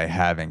me that I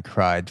haven't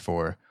cried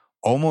for,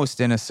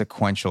 almost in a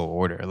sequential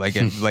order. Like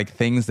like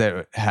things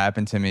that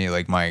happened to me,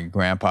 like my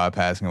grandpa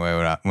passing away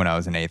when I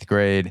was in 8th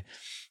grade.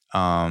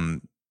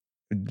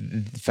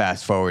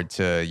 Fast forward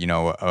to,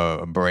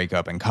 a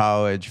breakup in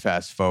college,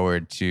 fast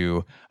forward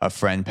to a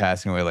friend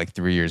passing away like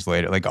 3 years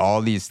later, like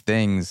all these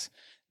things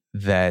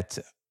that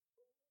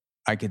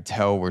I could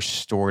tell were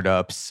stored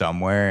up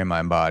somewhere in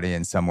my body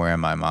and somewhere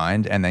in my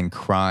mind. And then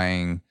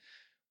crying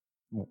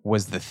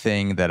was the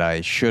thing that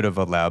I should have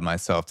allowed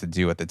myself to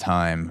do at the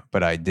time,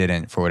 but I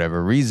didn't for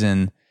whatever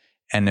reason.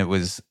 And it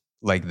was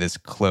like this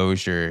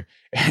closure,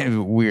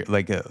 weird,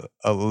 like a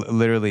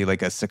literally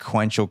like a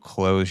sequential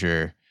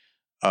closure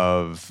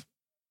of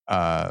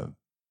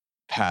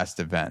past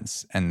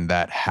events, and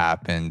that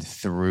happened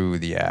through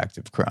the act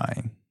of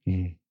crying.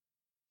 Mm.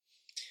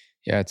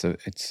 Yeah,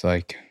 it's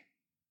like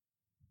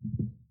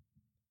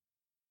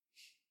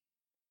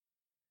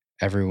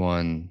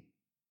everyone's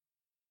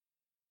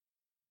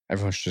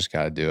just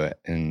got to do it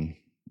and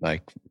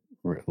like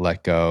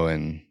let go,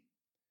 and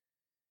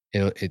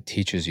it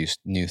teaches you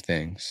new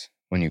things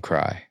when you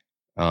cry.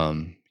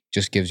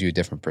 Just gives you a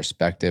different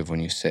perspective when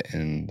you sit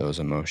in those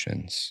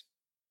emotions.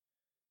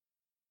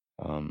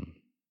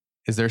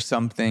 Is there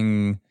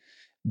something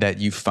that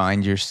you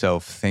find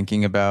yourself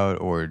thinking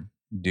about or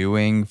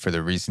doing for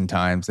the recent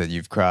times that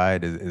you've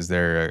cried? Is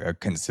there a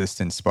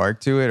consistent spark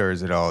to it, or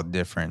is it all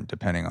different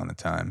depending on the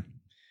time?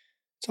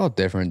 It's all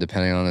different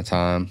depending on the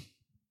time.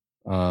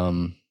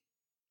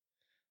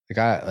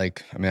 I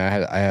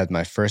had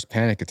my first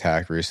panic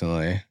attack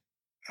recently.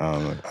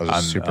 I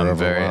was super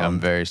overwhelmed. I'm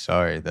very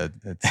sorry that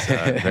it's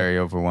very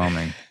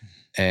overwhelming.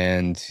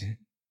 And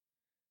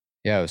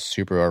yeah, it was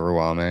super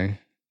overwhelming.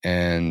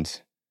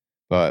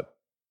 But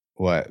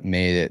what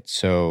made it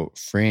so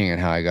freeing and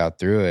how I got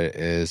through it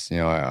is,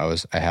 I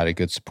had a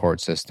good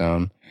support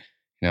system.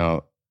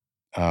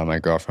 My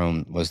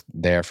girlfriend was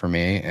there for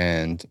me,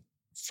 and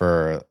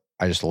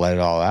I just let it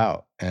all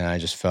out, and I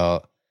just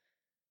felt,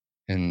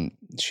 and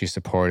she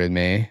supported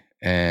me,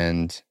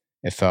 and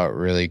it felt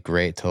really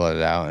great to let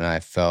it out. And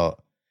I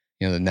felt,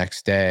 the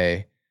next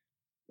day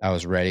I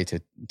was ready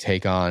to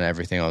take on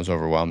everything I was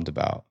overwhelmed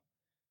about.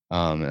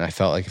 And I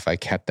felt like if I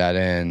kept that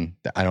in,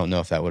 I don't know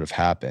if that would have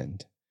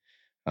happened.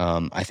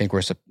 I think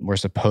we're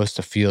supposed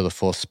to feel the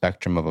full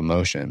spectrum of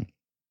emotion.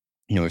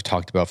 We've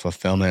talked about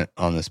fulfillment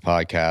on this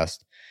podcast.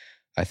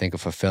 I think a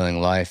fulfilling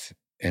life,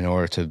 in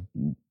order to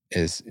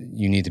is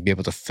you need to be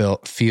able to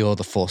feel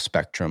the full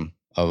spectrum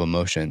of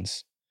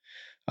emotions.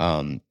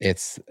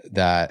 It's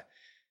that,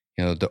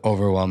 the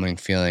overwhelming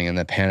feeling and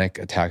the panic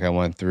attack I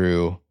went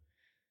through,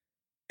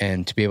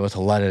 and to be able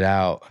to let it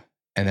out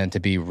and then to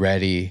be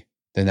ready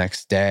the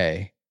next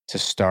day to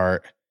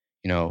start,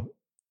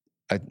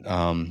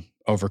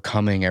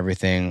 overcoming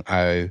everything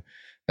that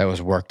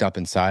was worked up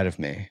inside of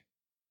me.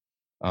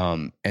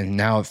 And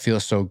now it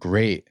feels so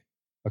great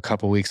a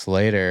couple weeks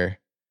later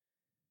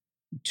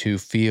to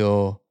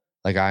feel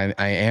like I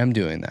am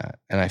doing that,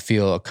 and I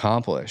feel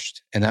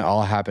accomplished. And that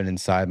all happened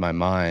inside my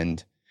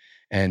mind.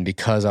 And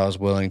because I was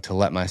willing to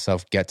let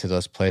myself get to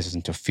those places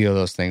and to feel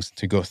those things,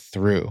 to go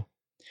through,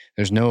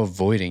 there's no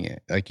avoiding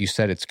it. Like you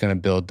said, it's going to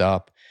build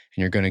up,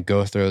 and you're going to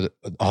go through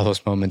all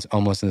those moments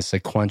almost in a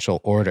sequential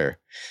order.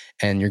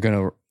 And you're going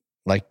to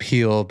like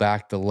peel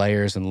back the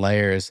layers and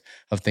layers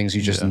of things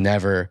you just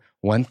never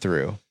went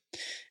through.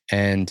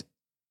 And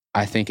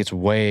I think it's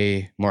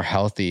way more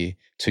healthy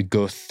to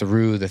go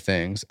through the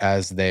things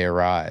as they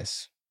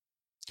arise.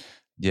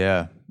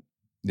 Yeah,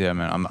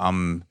 man.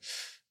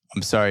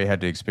 I'm sorry you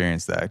had to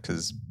experience that,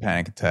 because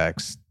panic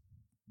attacks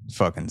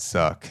fucking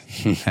suck.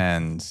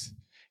 And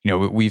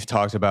we've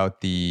talked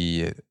about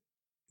the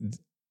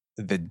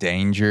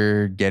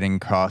danger getting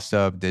crossed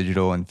up,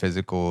 digital and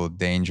physical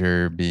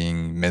danger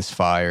being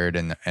misfired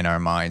in our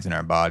minds and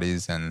our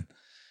bodies. And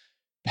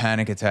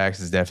panic attacks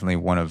is definitely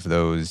one of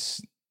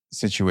those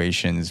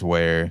situations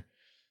where,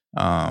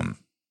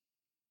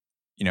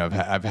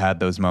 I've had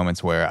those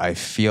moments where I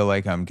feel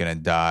like I'm going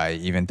to die,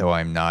 even though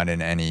I'm not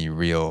in any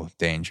real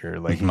danger.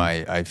 Like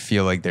I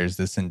feel like there's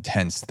this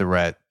intense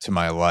threat to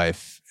my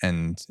life,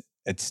 and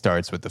it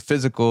starts with the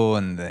physical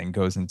and then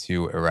goes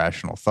into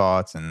irrational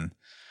thoughts. And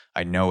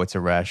I know it's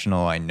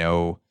irrational. I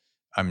know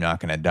I'm not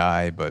going to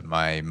die, but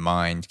my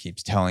mind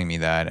keeps telling me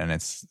that. And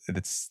it's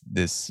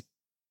this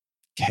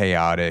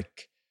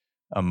chaotic,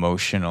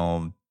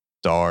 emotional,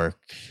 dark,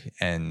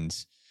 and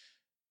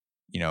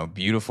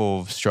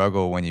beautiful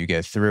struggle when you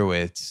get through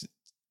it,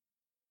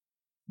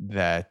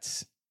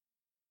 that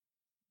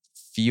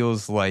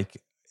feels like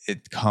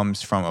it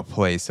comes from a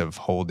place of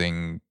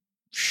holding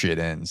shit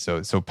in.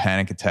 So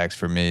panic attacks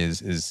for me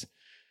is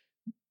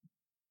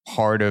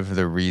part of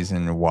the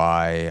reason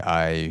why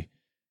I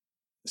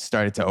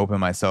started to open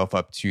myself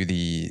up to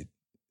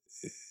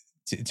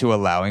to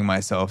allowing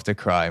myself to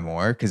cry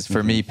more. Because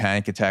for me,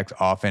 panic attacks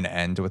often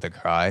end with a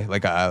cry.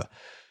 Like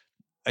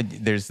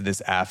there's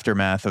this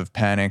aftermath of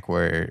panic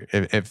where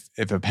if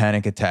a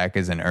panic attack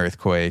is an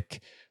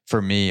earthquake, for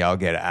me, I'll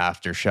get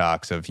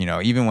aftershocks of,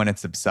 even when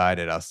it's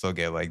subsided, I'll still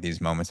get like these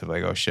moments of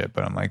like, oh shit,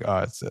 but I'm like,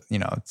 oh,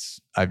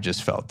 I've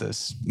just felt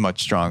this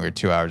much stronger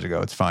 2 hours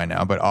ago. It's fine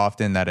now. But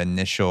often that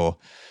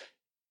initial,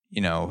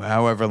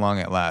 however long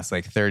it lasts,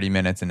 like 30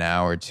 minutes, an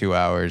hour, 2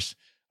 hours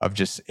of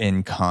just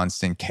in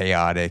constant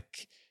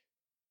chaotic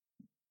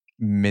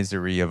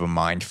misery of a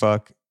mind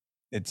fuck,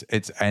 it's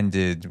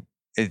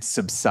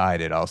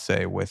subsided, I'll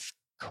say, with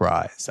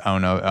cries. I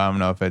don't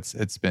know if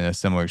it's been a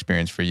similar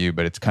experience for you,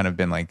 but it's kind of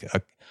been like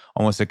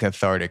almost a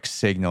cathartic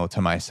signal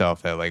to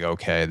myself that like,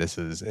 okay, this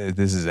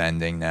is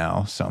ending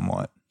now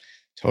somewhat.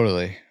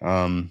 Totally.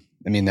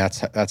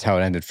 That's how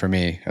it ended for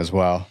me as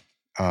well.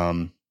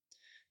 In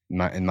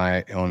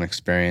my own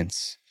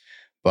experience.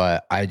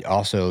 But I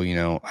also,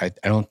 I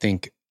don't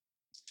think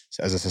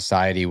as a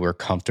society we're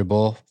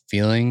comfortable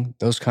feeling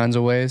those kinds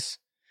of ways.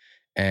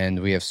 And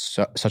we have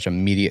such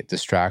immediate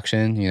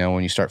distraction,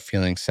 when you start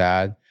feeling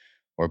sad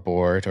or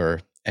bored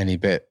or any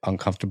bit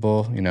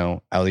uncomfortable,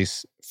 at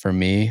least for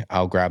me,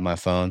 I'll grab my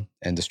phone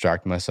and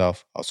distract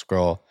myself. I'll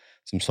scroll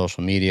some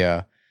social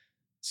media,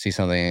 see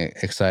something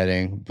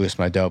exciting, boost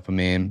my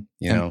dopamine,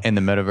 In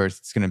the metaverse,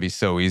 it's going to be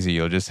so easy.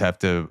 You'll just have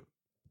to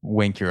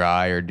wink your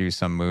eye or do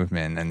some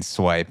movement and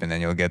swipe, and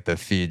then you'll get the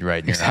feed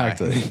right in your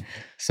eye.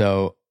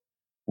 So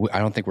I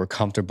don't think we're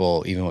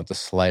comfortable even with the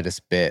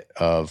slightest bit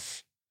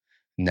of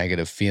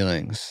negative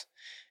feelings.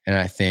 And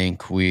I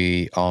think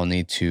we all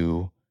need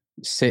to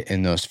sit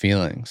in those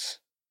feelings.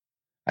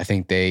 I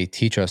think they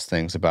teach us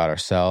things about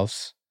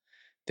ourselves.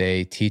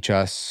 They teach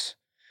us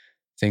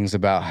things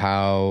about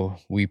how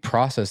we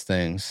process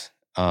things.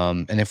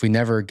 And if we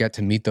never get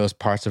to meet those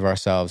parts of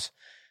ourselves,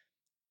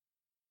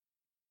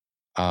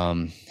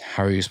 how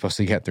are you supposed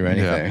to get through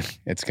anything? Yeah.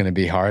 It's going to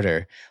be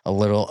harder. A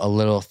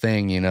little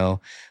thing,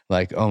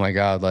 like, oh my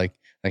God, like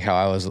how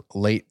I was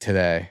late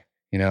today,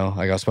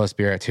 like I was supposed to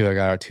be here at 2, I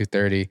got here at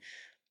 2:30.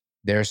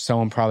 There's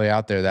someone probably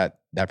out there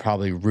that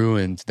probably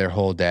ruined their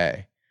whole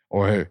day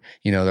or,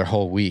 their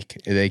whole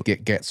week. They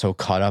get so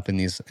caught up in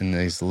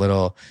these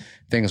little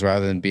things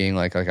rather than being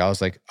like I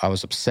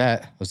was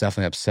upset. I was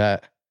definitely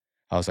upset.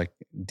 I was like,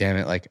 damn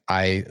it. Like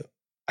I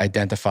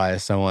identify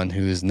as someone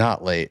who's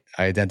not late.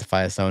 I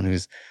identify as someone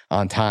who's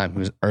on time,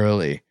 who's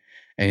early.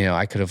 And,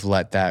 I could have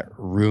let that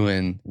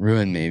ruin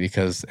me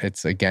because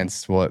it's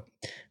against what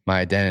my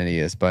identity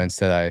is. But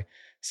instead I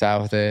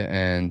sat with it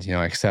and,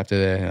 I accepted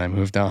it and I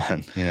moved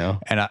on,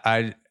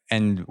 And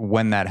and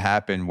when that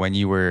happened, when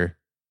you were,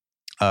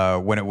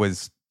 when it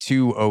was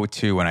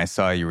 2:02 when I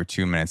saw you were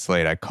 2 minutes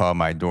late. I called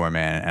my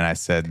doorman and I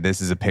said, "This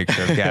is a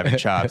picture of Gavin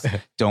Chops.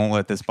 Don't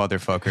let this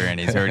motherfucker in.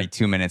 He's already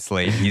 2 minutes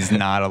late. He's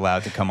not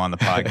allowed to come on the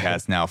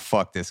podcast now.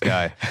 Fuck this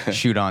guy.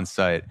 Shoot on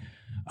sight."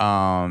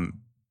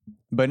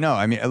 But no,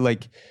 I mean,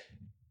 like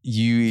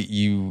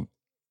you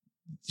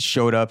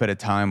showed up at a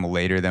time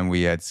later than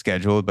we had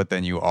scheduled, but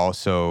then you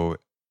also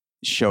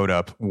showed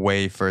up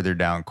way further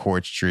down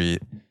Court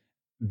Street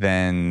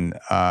than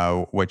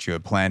what you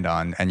had planned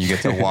on, and you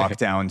get to walk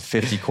down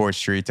 50 Court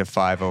Street to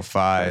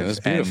 505. It was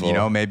beautiful. And, you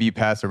know, maybe you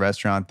pass a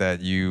restaurant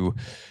that you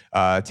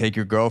take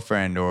your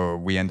girlfriend, or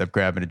we end up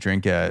grabbing a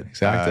drink at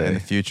in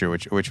the future,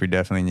 which we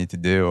definitely need to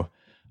do.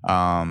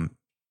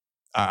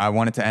 I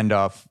wanted to end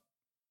off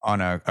on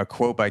a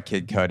quote by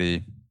Kid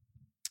Cudi,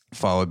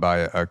 followed by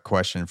a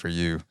question for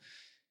you.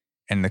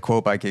 And the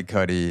quote by Kid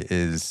Cudi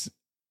is,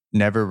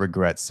 "Never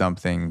regret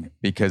something,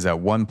 because at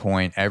one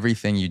point,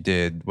 everything you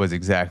did was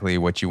exactly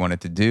what you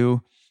wanted to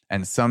do.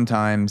 And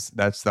sometimes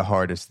that's the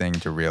hardest thing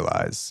to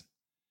realize."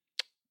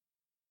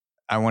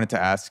 I wanted to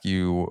ask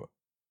you,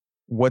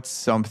 what's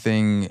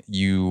something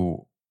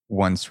you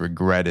once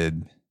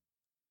regretted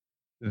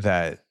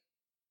that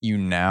you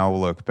now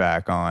look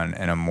back on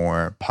in a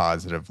more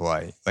positive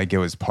light? Like it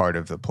was part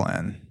of the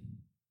plan.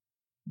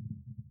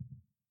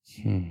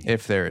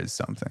 If there is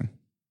something.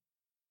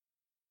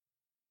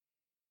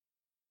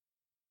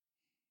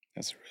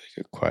 That's a really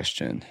good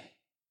question.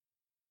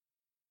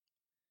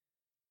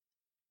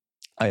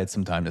 I had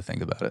some time to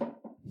think about it.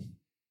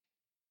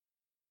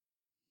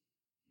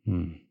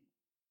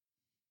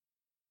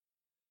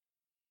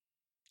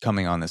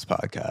 Coming on this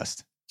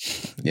podcast.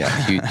 Yeah,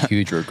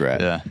 huge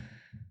regret. Yeah.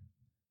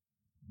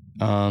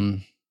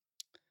 I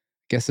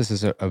guess this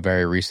is a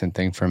very recent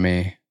thing for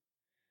me.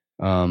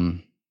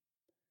 I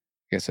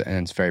guess,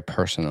 and it's very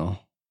personal.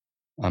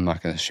 I'm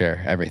not going to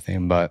share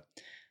everything, but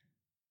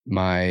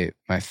my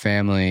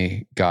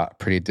family got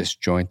pretty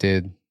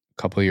disjointed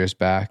a couple of years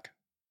back,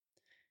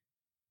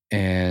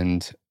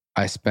 and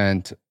I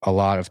spent a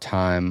lot of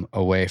time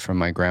away from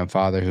my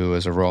grandfather, who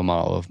was a role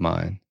model of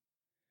mine.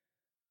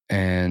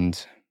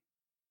 And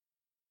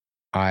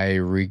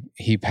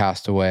he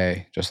passed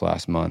away just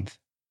last month.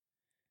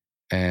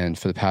 And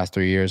for the past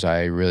 3 years,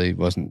 I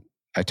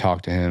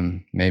talked to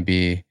him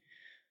maybe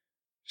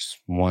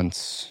just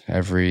once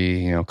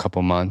every,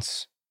 couple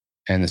months.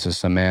 And this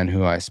is a man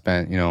who I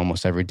spent,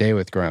 almost every day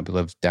with growing up. He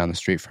lived down the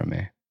street from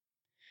me.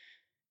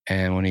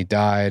 And when he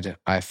died,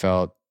 I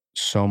felt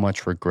so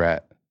much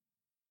regret,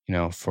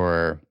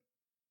 for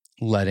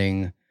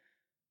letting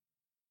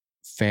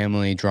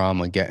family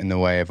drama get in the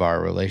way of our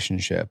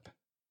relationship.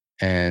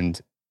 And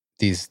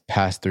these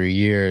past 3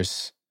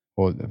 years,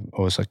 or it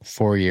was like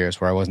 4 years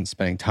where I wasn't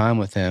spending time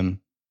with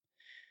him,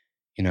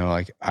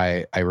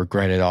 I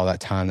regretted all that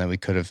time that we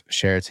could have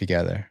shared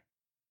together.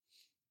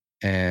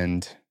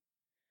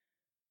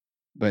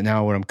 But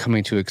now what I'm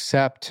coming to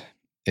accept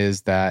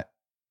is that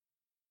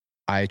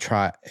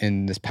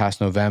in this past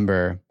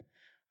November,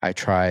 I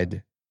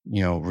tried,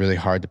 really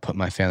hard to put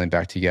my family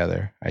back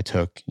together. I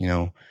took,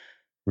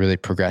 really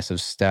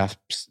progressive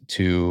steps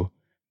to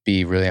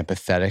be really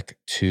empathetic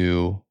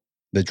to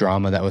the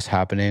drama that was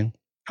happening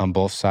on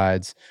both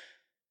sides.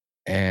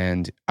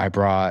 And I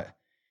brought,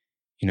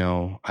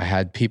 I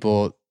had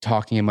people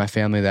talking in my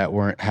family that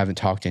haven't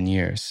talked in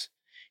years.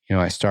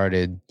 I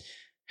started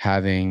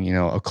having,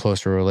 a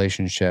closer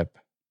relationship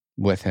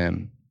with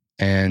him.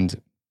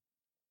 And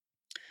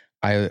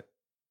I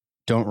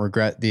don't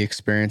regret the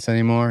experience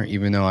anymore,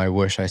 even though I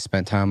wish I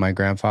spent time with my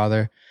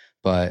grandfather.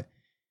 But,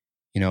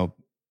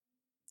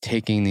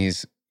 taking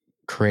these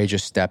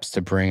courageous steps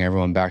to bring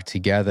everyone back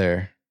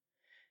together,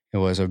 it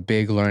was a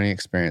big learning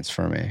experience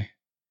for me.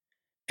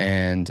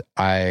 And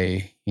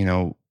I,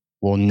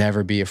 will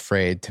never be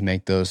afraid to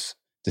make those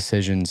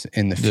decisions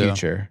in the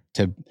future,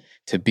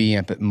 to be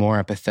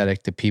more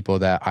empathetic to people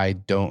that I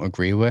don't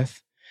agree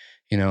with.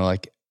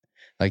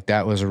 Like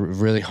that was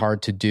really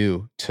hard to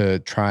do, to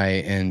try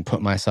and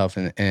put myself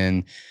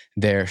in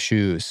their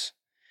shoes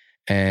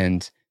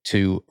and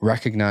to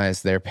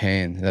recognize their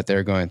pain that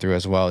they're going through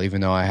as well,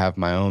 even though I have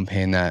my own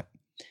pain that,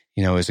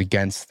 is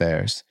against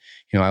theirs.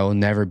 I will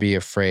never be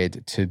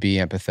afraid to be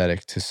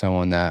empathetic to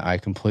someone that I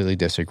completely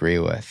disagree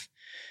with.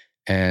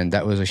 And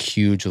that was a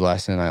huge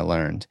lesson I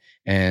learned.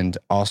 And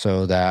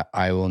also that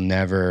I will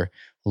never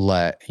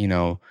let,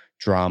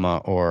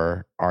 drama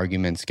or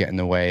arguments get in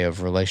the way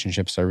of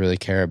relationships I really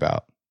care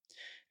about.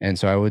 And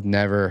so I would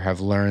never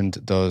have learned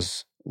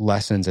those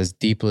lessons as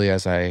deeply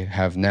as I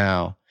have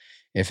now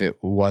if it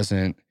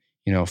wasn't,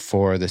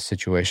 for the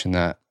situation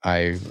that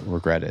I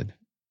regretted.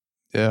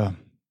 Yeah,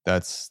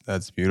 that's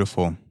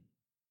beautiful.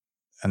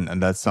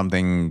 And that's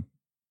something,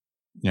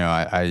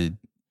 I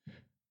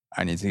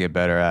need to get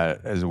better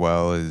at as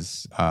well,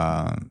 is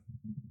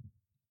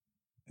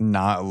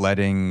not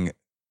letting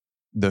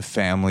the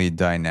family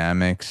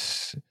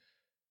dynamics,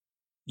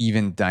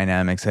 even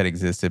dynamics that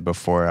existed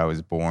before I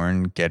was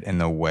born, get in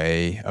the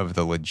way of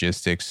the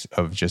logistics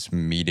of just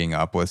meeting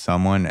up with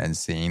someone and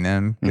seeing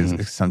them.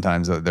 Because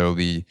sometimes there'll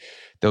be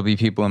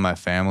people in my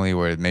family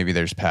where maybe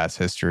there's past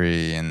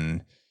history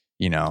and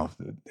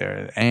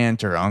their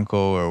aunt or uncle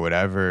or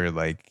whatever,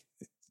 like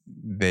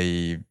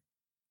they've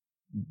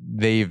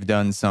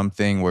done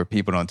something where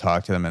people don't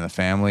talk to them in the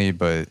family,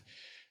 but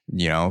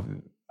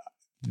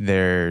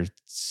their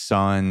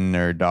son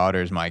or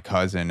daughter is my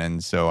cousin,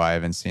 and so I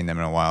haven't seen them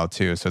in a while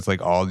too. So it's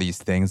like all these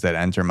things that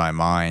enter my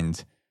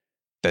mind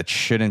that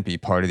shouldn't be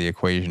part of the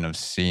equation of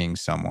seeing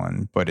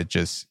someone, but it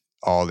just,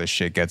 all this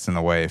shit gets in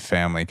the way of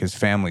family, because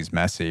family's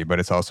messy, but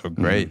it's also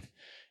great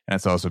and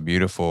it's also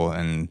beautiful.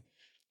 And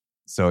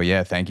so,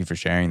 yeah, thank you for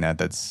sharing that.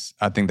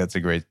 I think that's a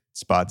great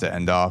spot to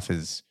end off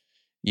is,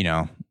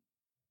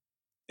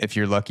 if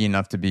you're lucky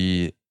enough to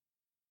be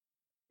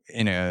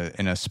in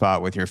a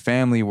spot with your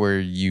family where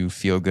you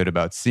feel good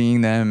about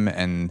seeing them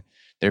and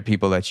they're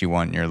people that you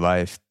want in your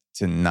life,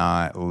 to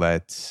not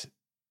let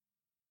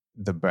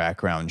the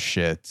background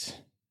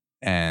shit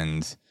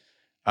and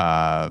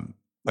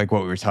like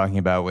what we were talking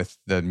about with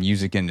the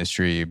music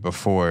industry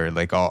before,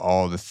 like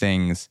all the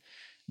things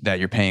that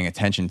you're paying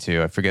attention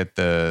to. I forget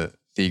the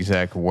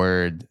exact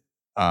word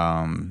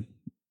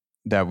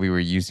that we were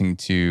using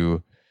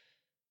to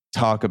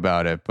talk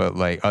about it, but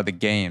like the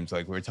games,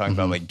 like we were talking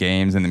about like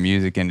games in the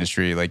music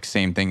industry, like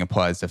same thing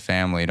applies to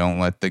family. Don't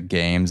let the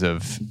games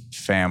of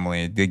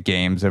family, the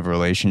games of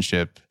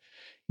relationship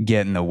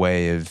get in the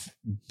way of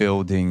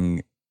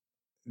building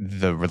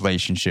the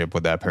relationship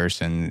with that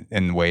person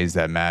in ways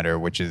that matter,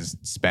 which is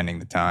spending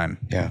the time.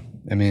 Yeah.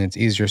 I mean, it's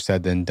easier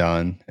said than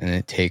done, and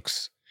it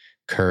takes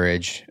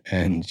courage,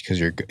 and because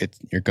you're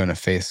going to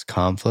face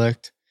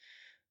conflict,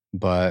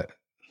 but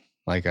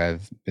like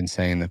I've been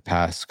saying the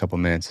past couple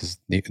minutes, is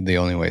the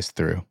only ways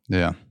through.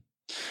 Yeah.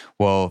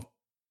 Well,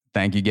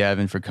 thank you,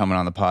 Gavin, for coming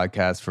on the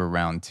podcast for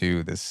round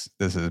 2. This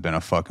has been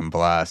a fucking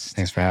blast.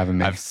 Thanks for having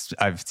me.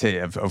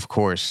 Of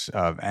course,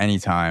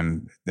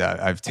 anytime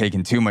I've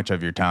taken too much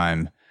of your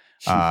time.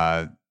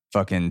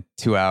 Fucking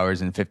 2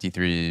 hours and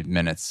 53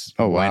 minutes.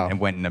 Oh, wow.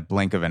 Went in a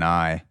blink of an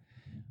eye.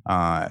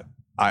 I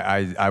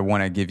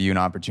want to give you an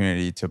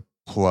opportunity to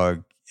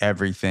plug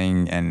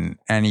everything and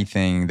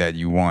anything that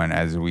you want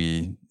as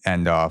we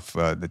end off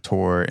the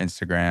tour,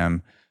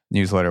 Instagram,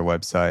 newsletter,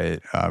 website,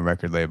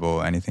 record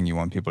label, anything you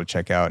want people to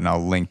check out. And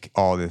I'll link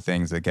all the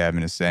things that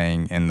Gavin is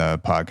saying in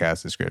the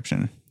podcast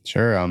description.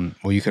 Sure.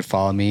 Well, you could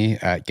follow me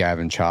at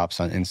Gavin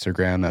Chops on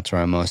Instagram. That's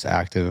where I'm most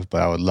active.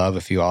 But I would love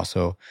if you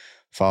also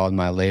followed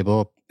my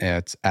label.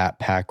 It's at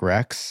Pack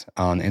Rex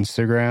on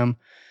Instagram.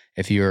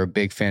 If you're a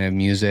big fan of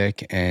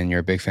music and you're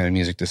a big fan of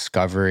music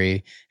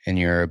discovery and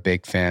you're a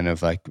big fan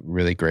of like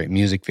really great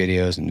music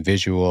videos and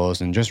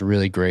visuals and just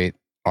really great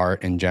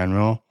art in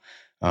general,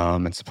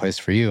 it's a place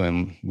for you.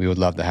 And we would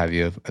love to have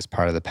you as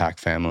part of the Pack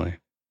family.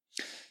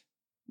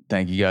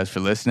 Thank you guys for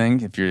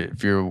listening. If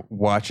you're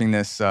watching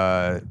this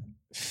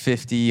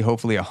 50,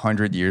 hopefully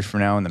 100 years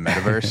from now in the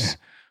metaverse,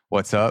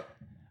 what's up?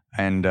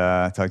 And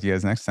talk to you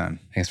guys next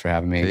time. Thanks for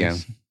having me again.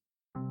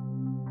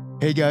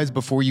 Hey guys,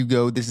 before you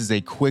go, this is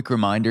a quick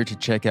reminder to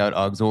check out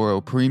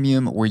Auxoro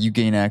Premium, where you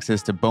gain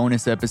access to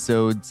bonus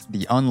episodes,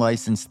 the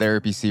Unlicensed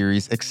Therapy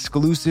series,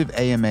 exclusive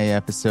AMA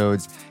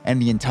episodes,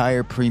 and the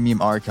entire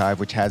premium archive,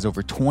 which has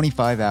over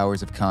 25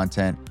 hours of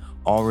content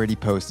already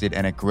posted,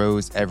 and it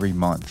grows every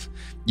month.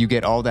 You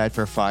get all that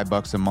for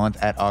 $5 a month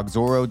at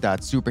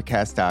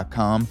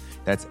auxoro.supercast.com.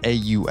 That's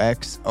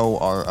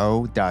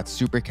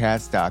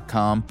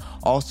AUXORO.supercast.com.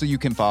 Also, you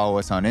can follow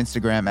us on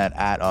Instagram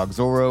at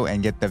Auxoro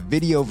and get the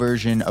video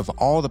version of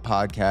all the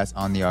podcasts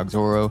on the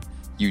Auxoro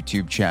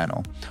YouTube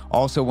channel.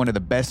 Also, one of the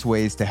best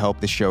ways to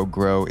help the show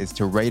grow is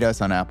to rate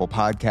us on Apple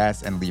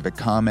Podcasts and leave a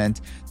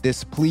comment.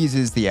 This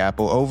pleases the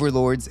Apple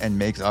overlords and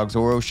makes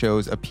Auxoro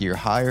shows appear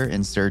higher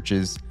in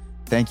searches.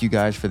 Thank you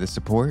guys for the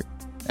support,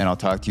 and I'll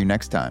talk to you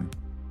next time.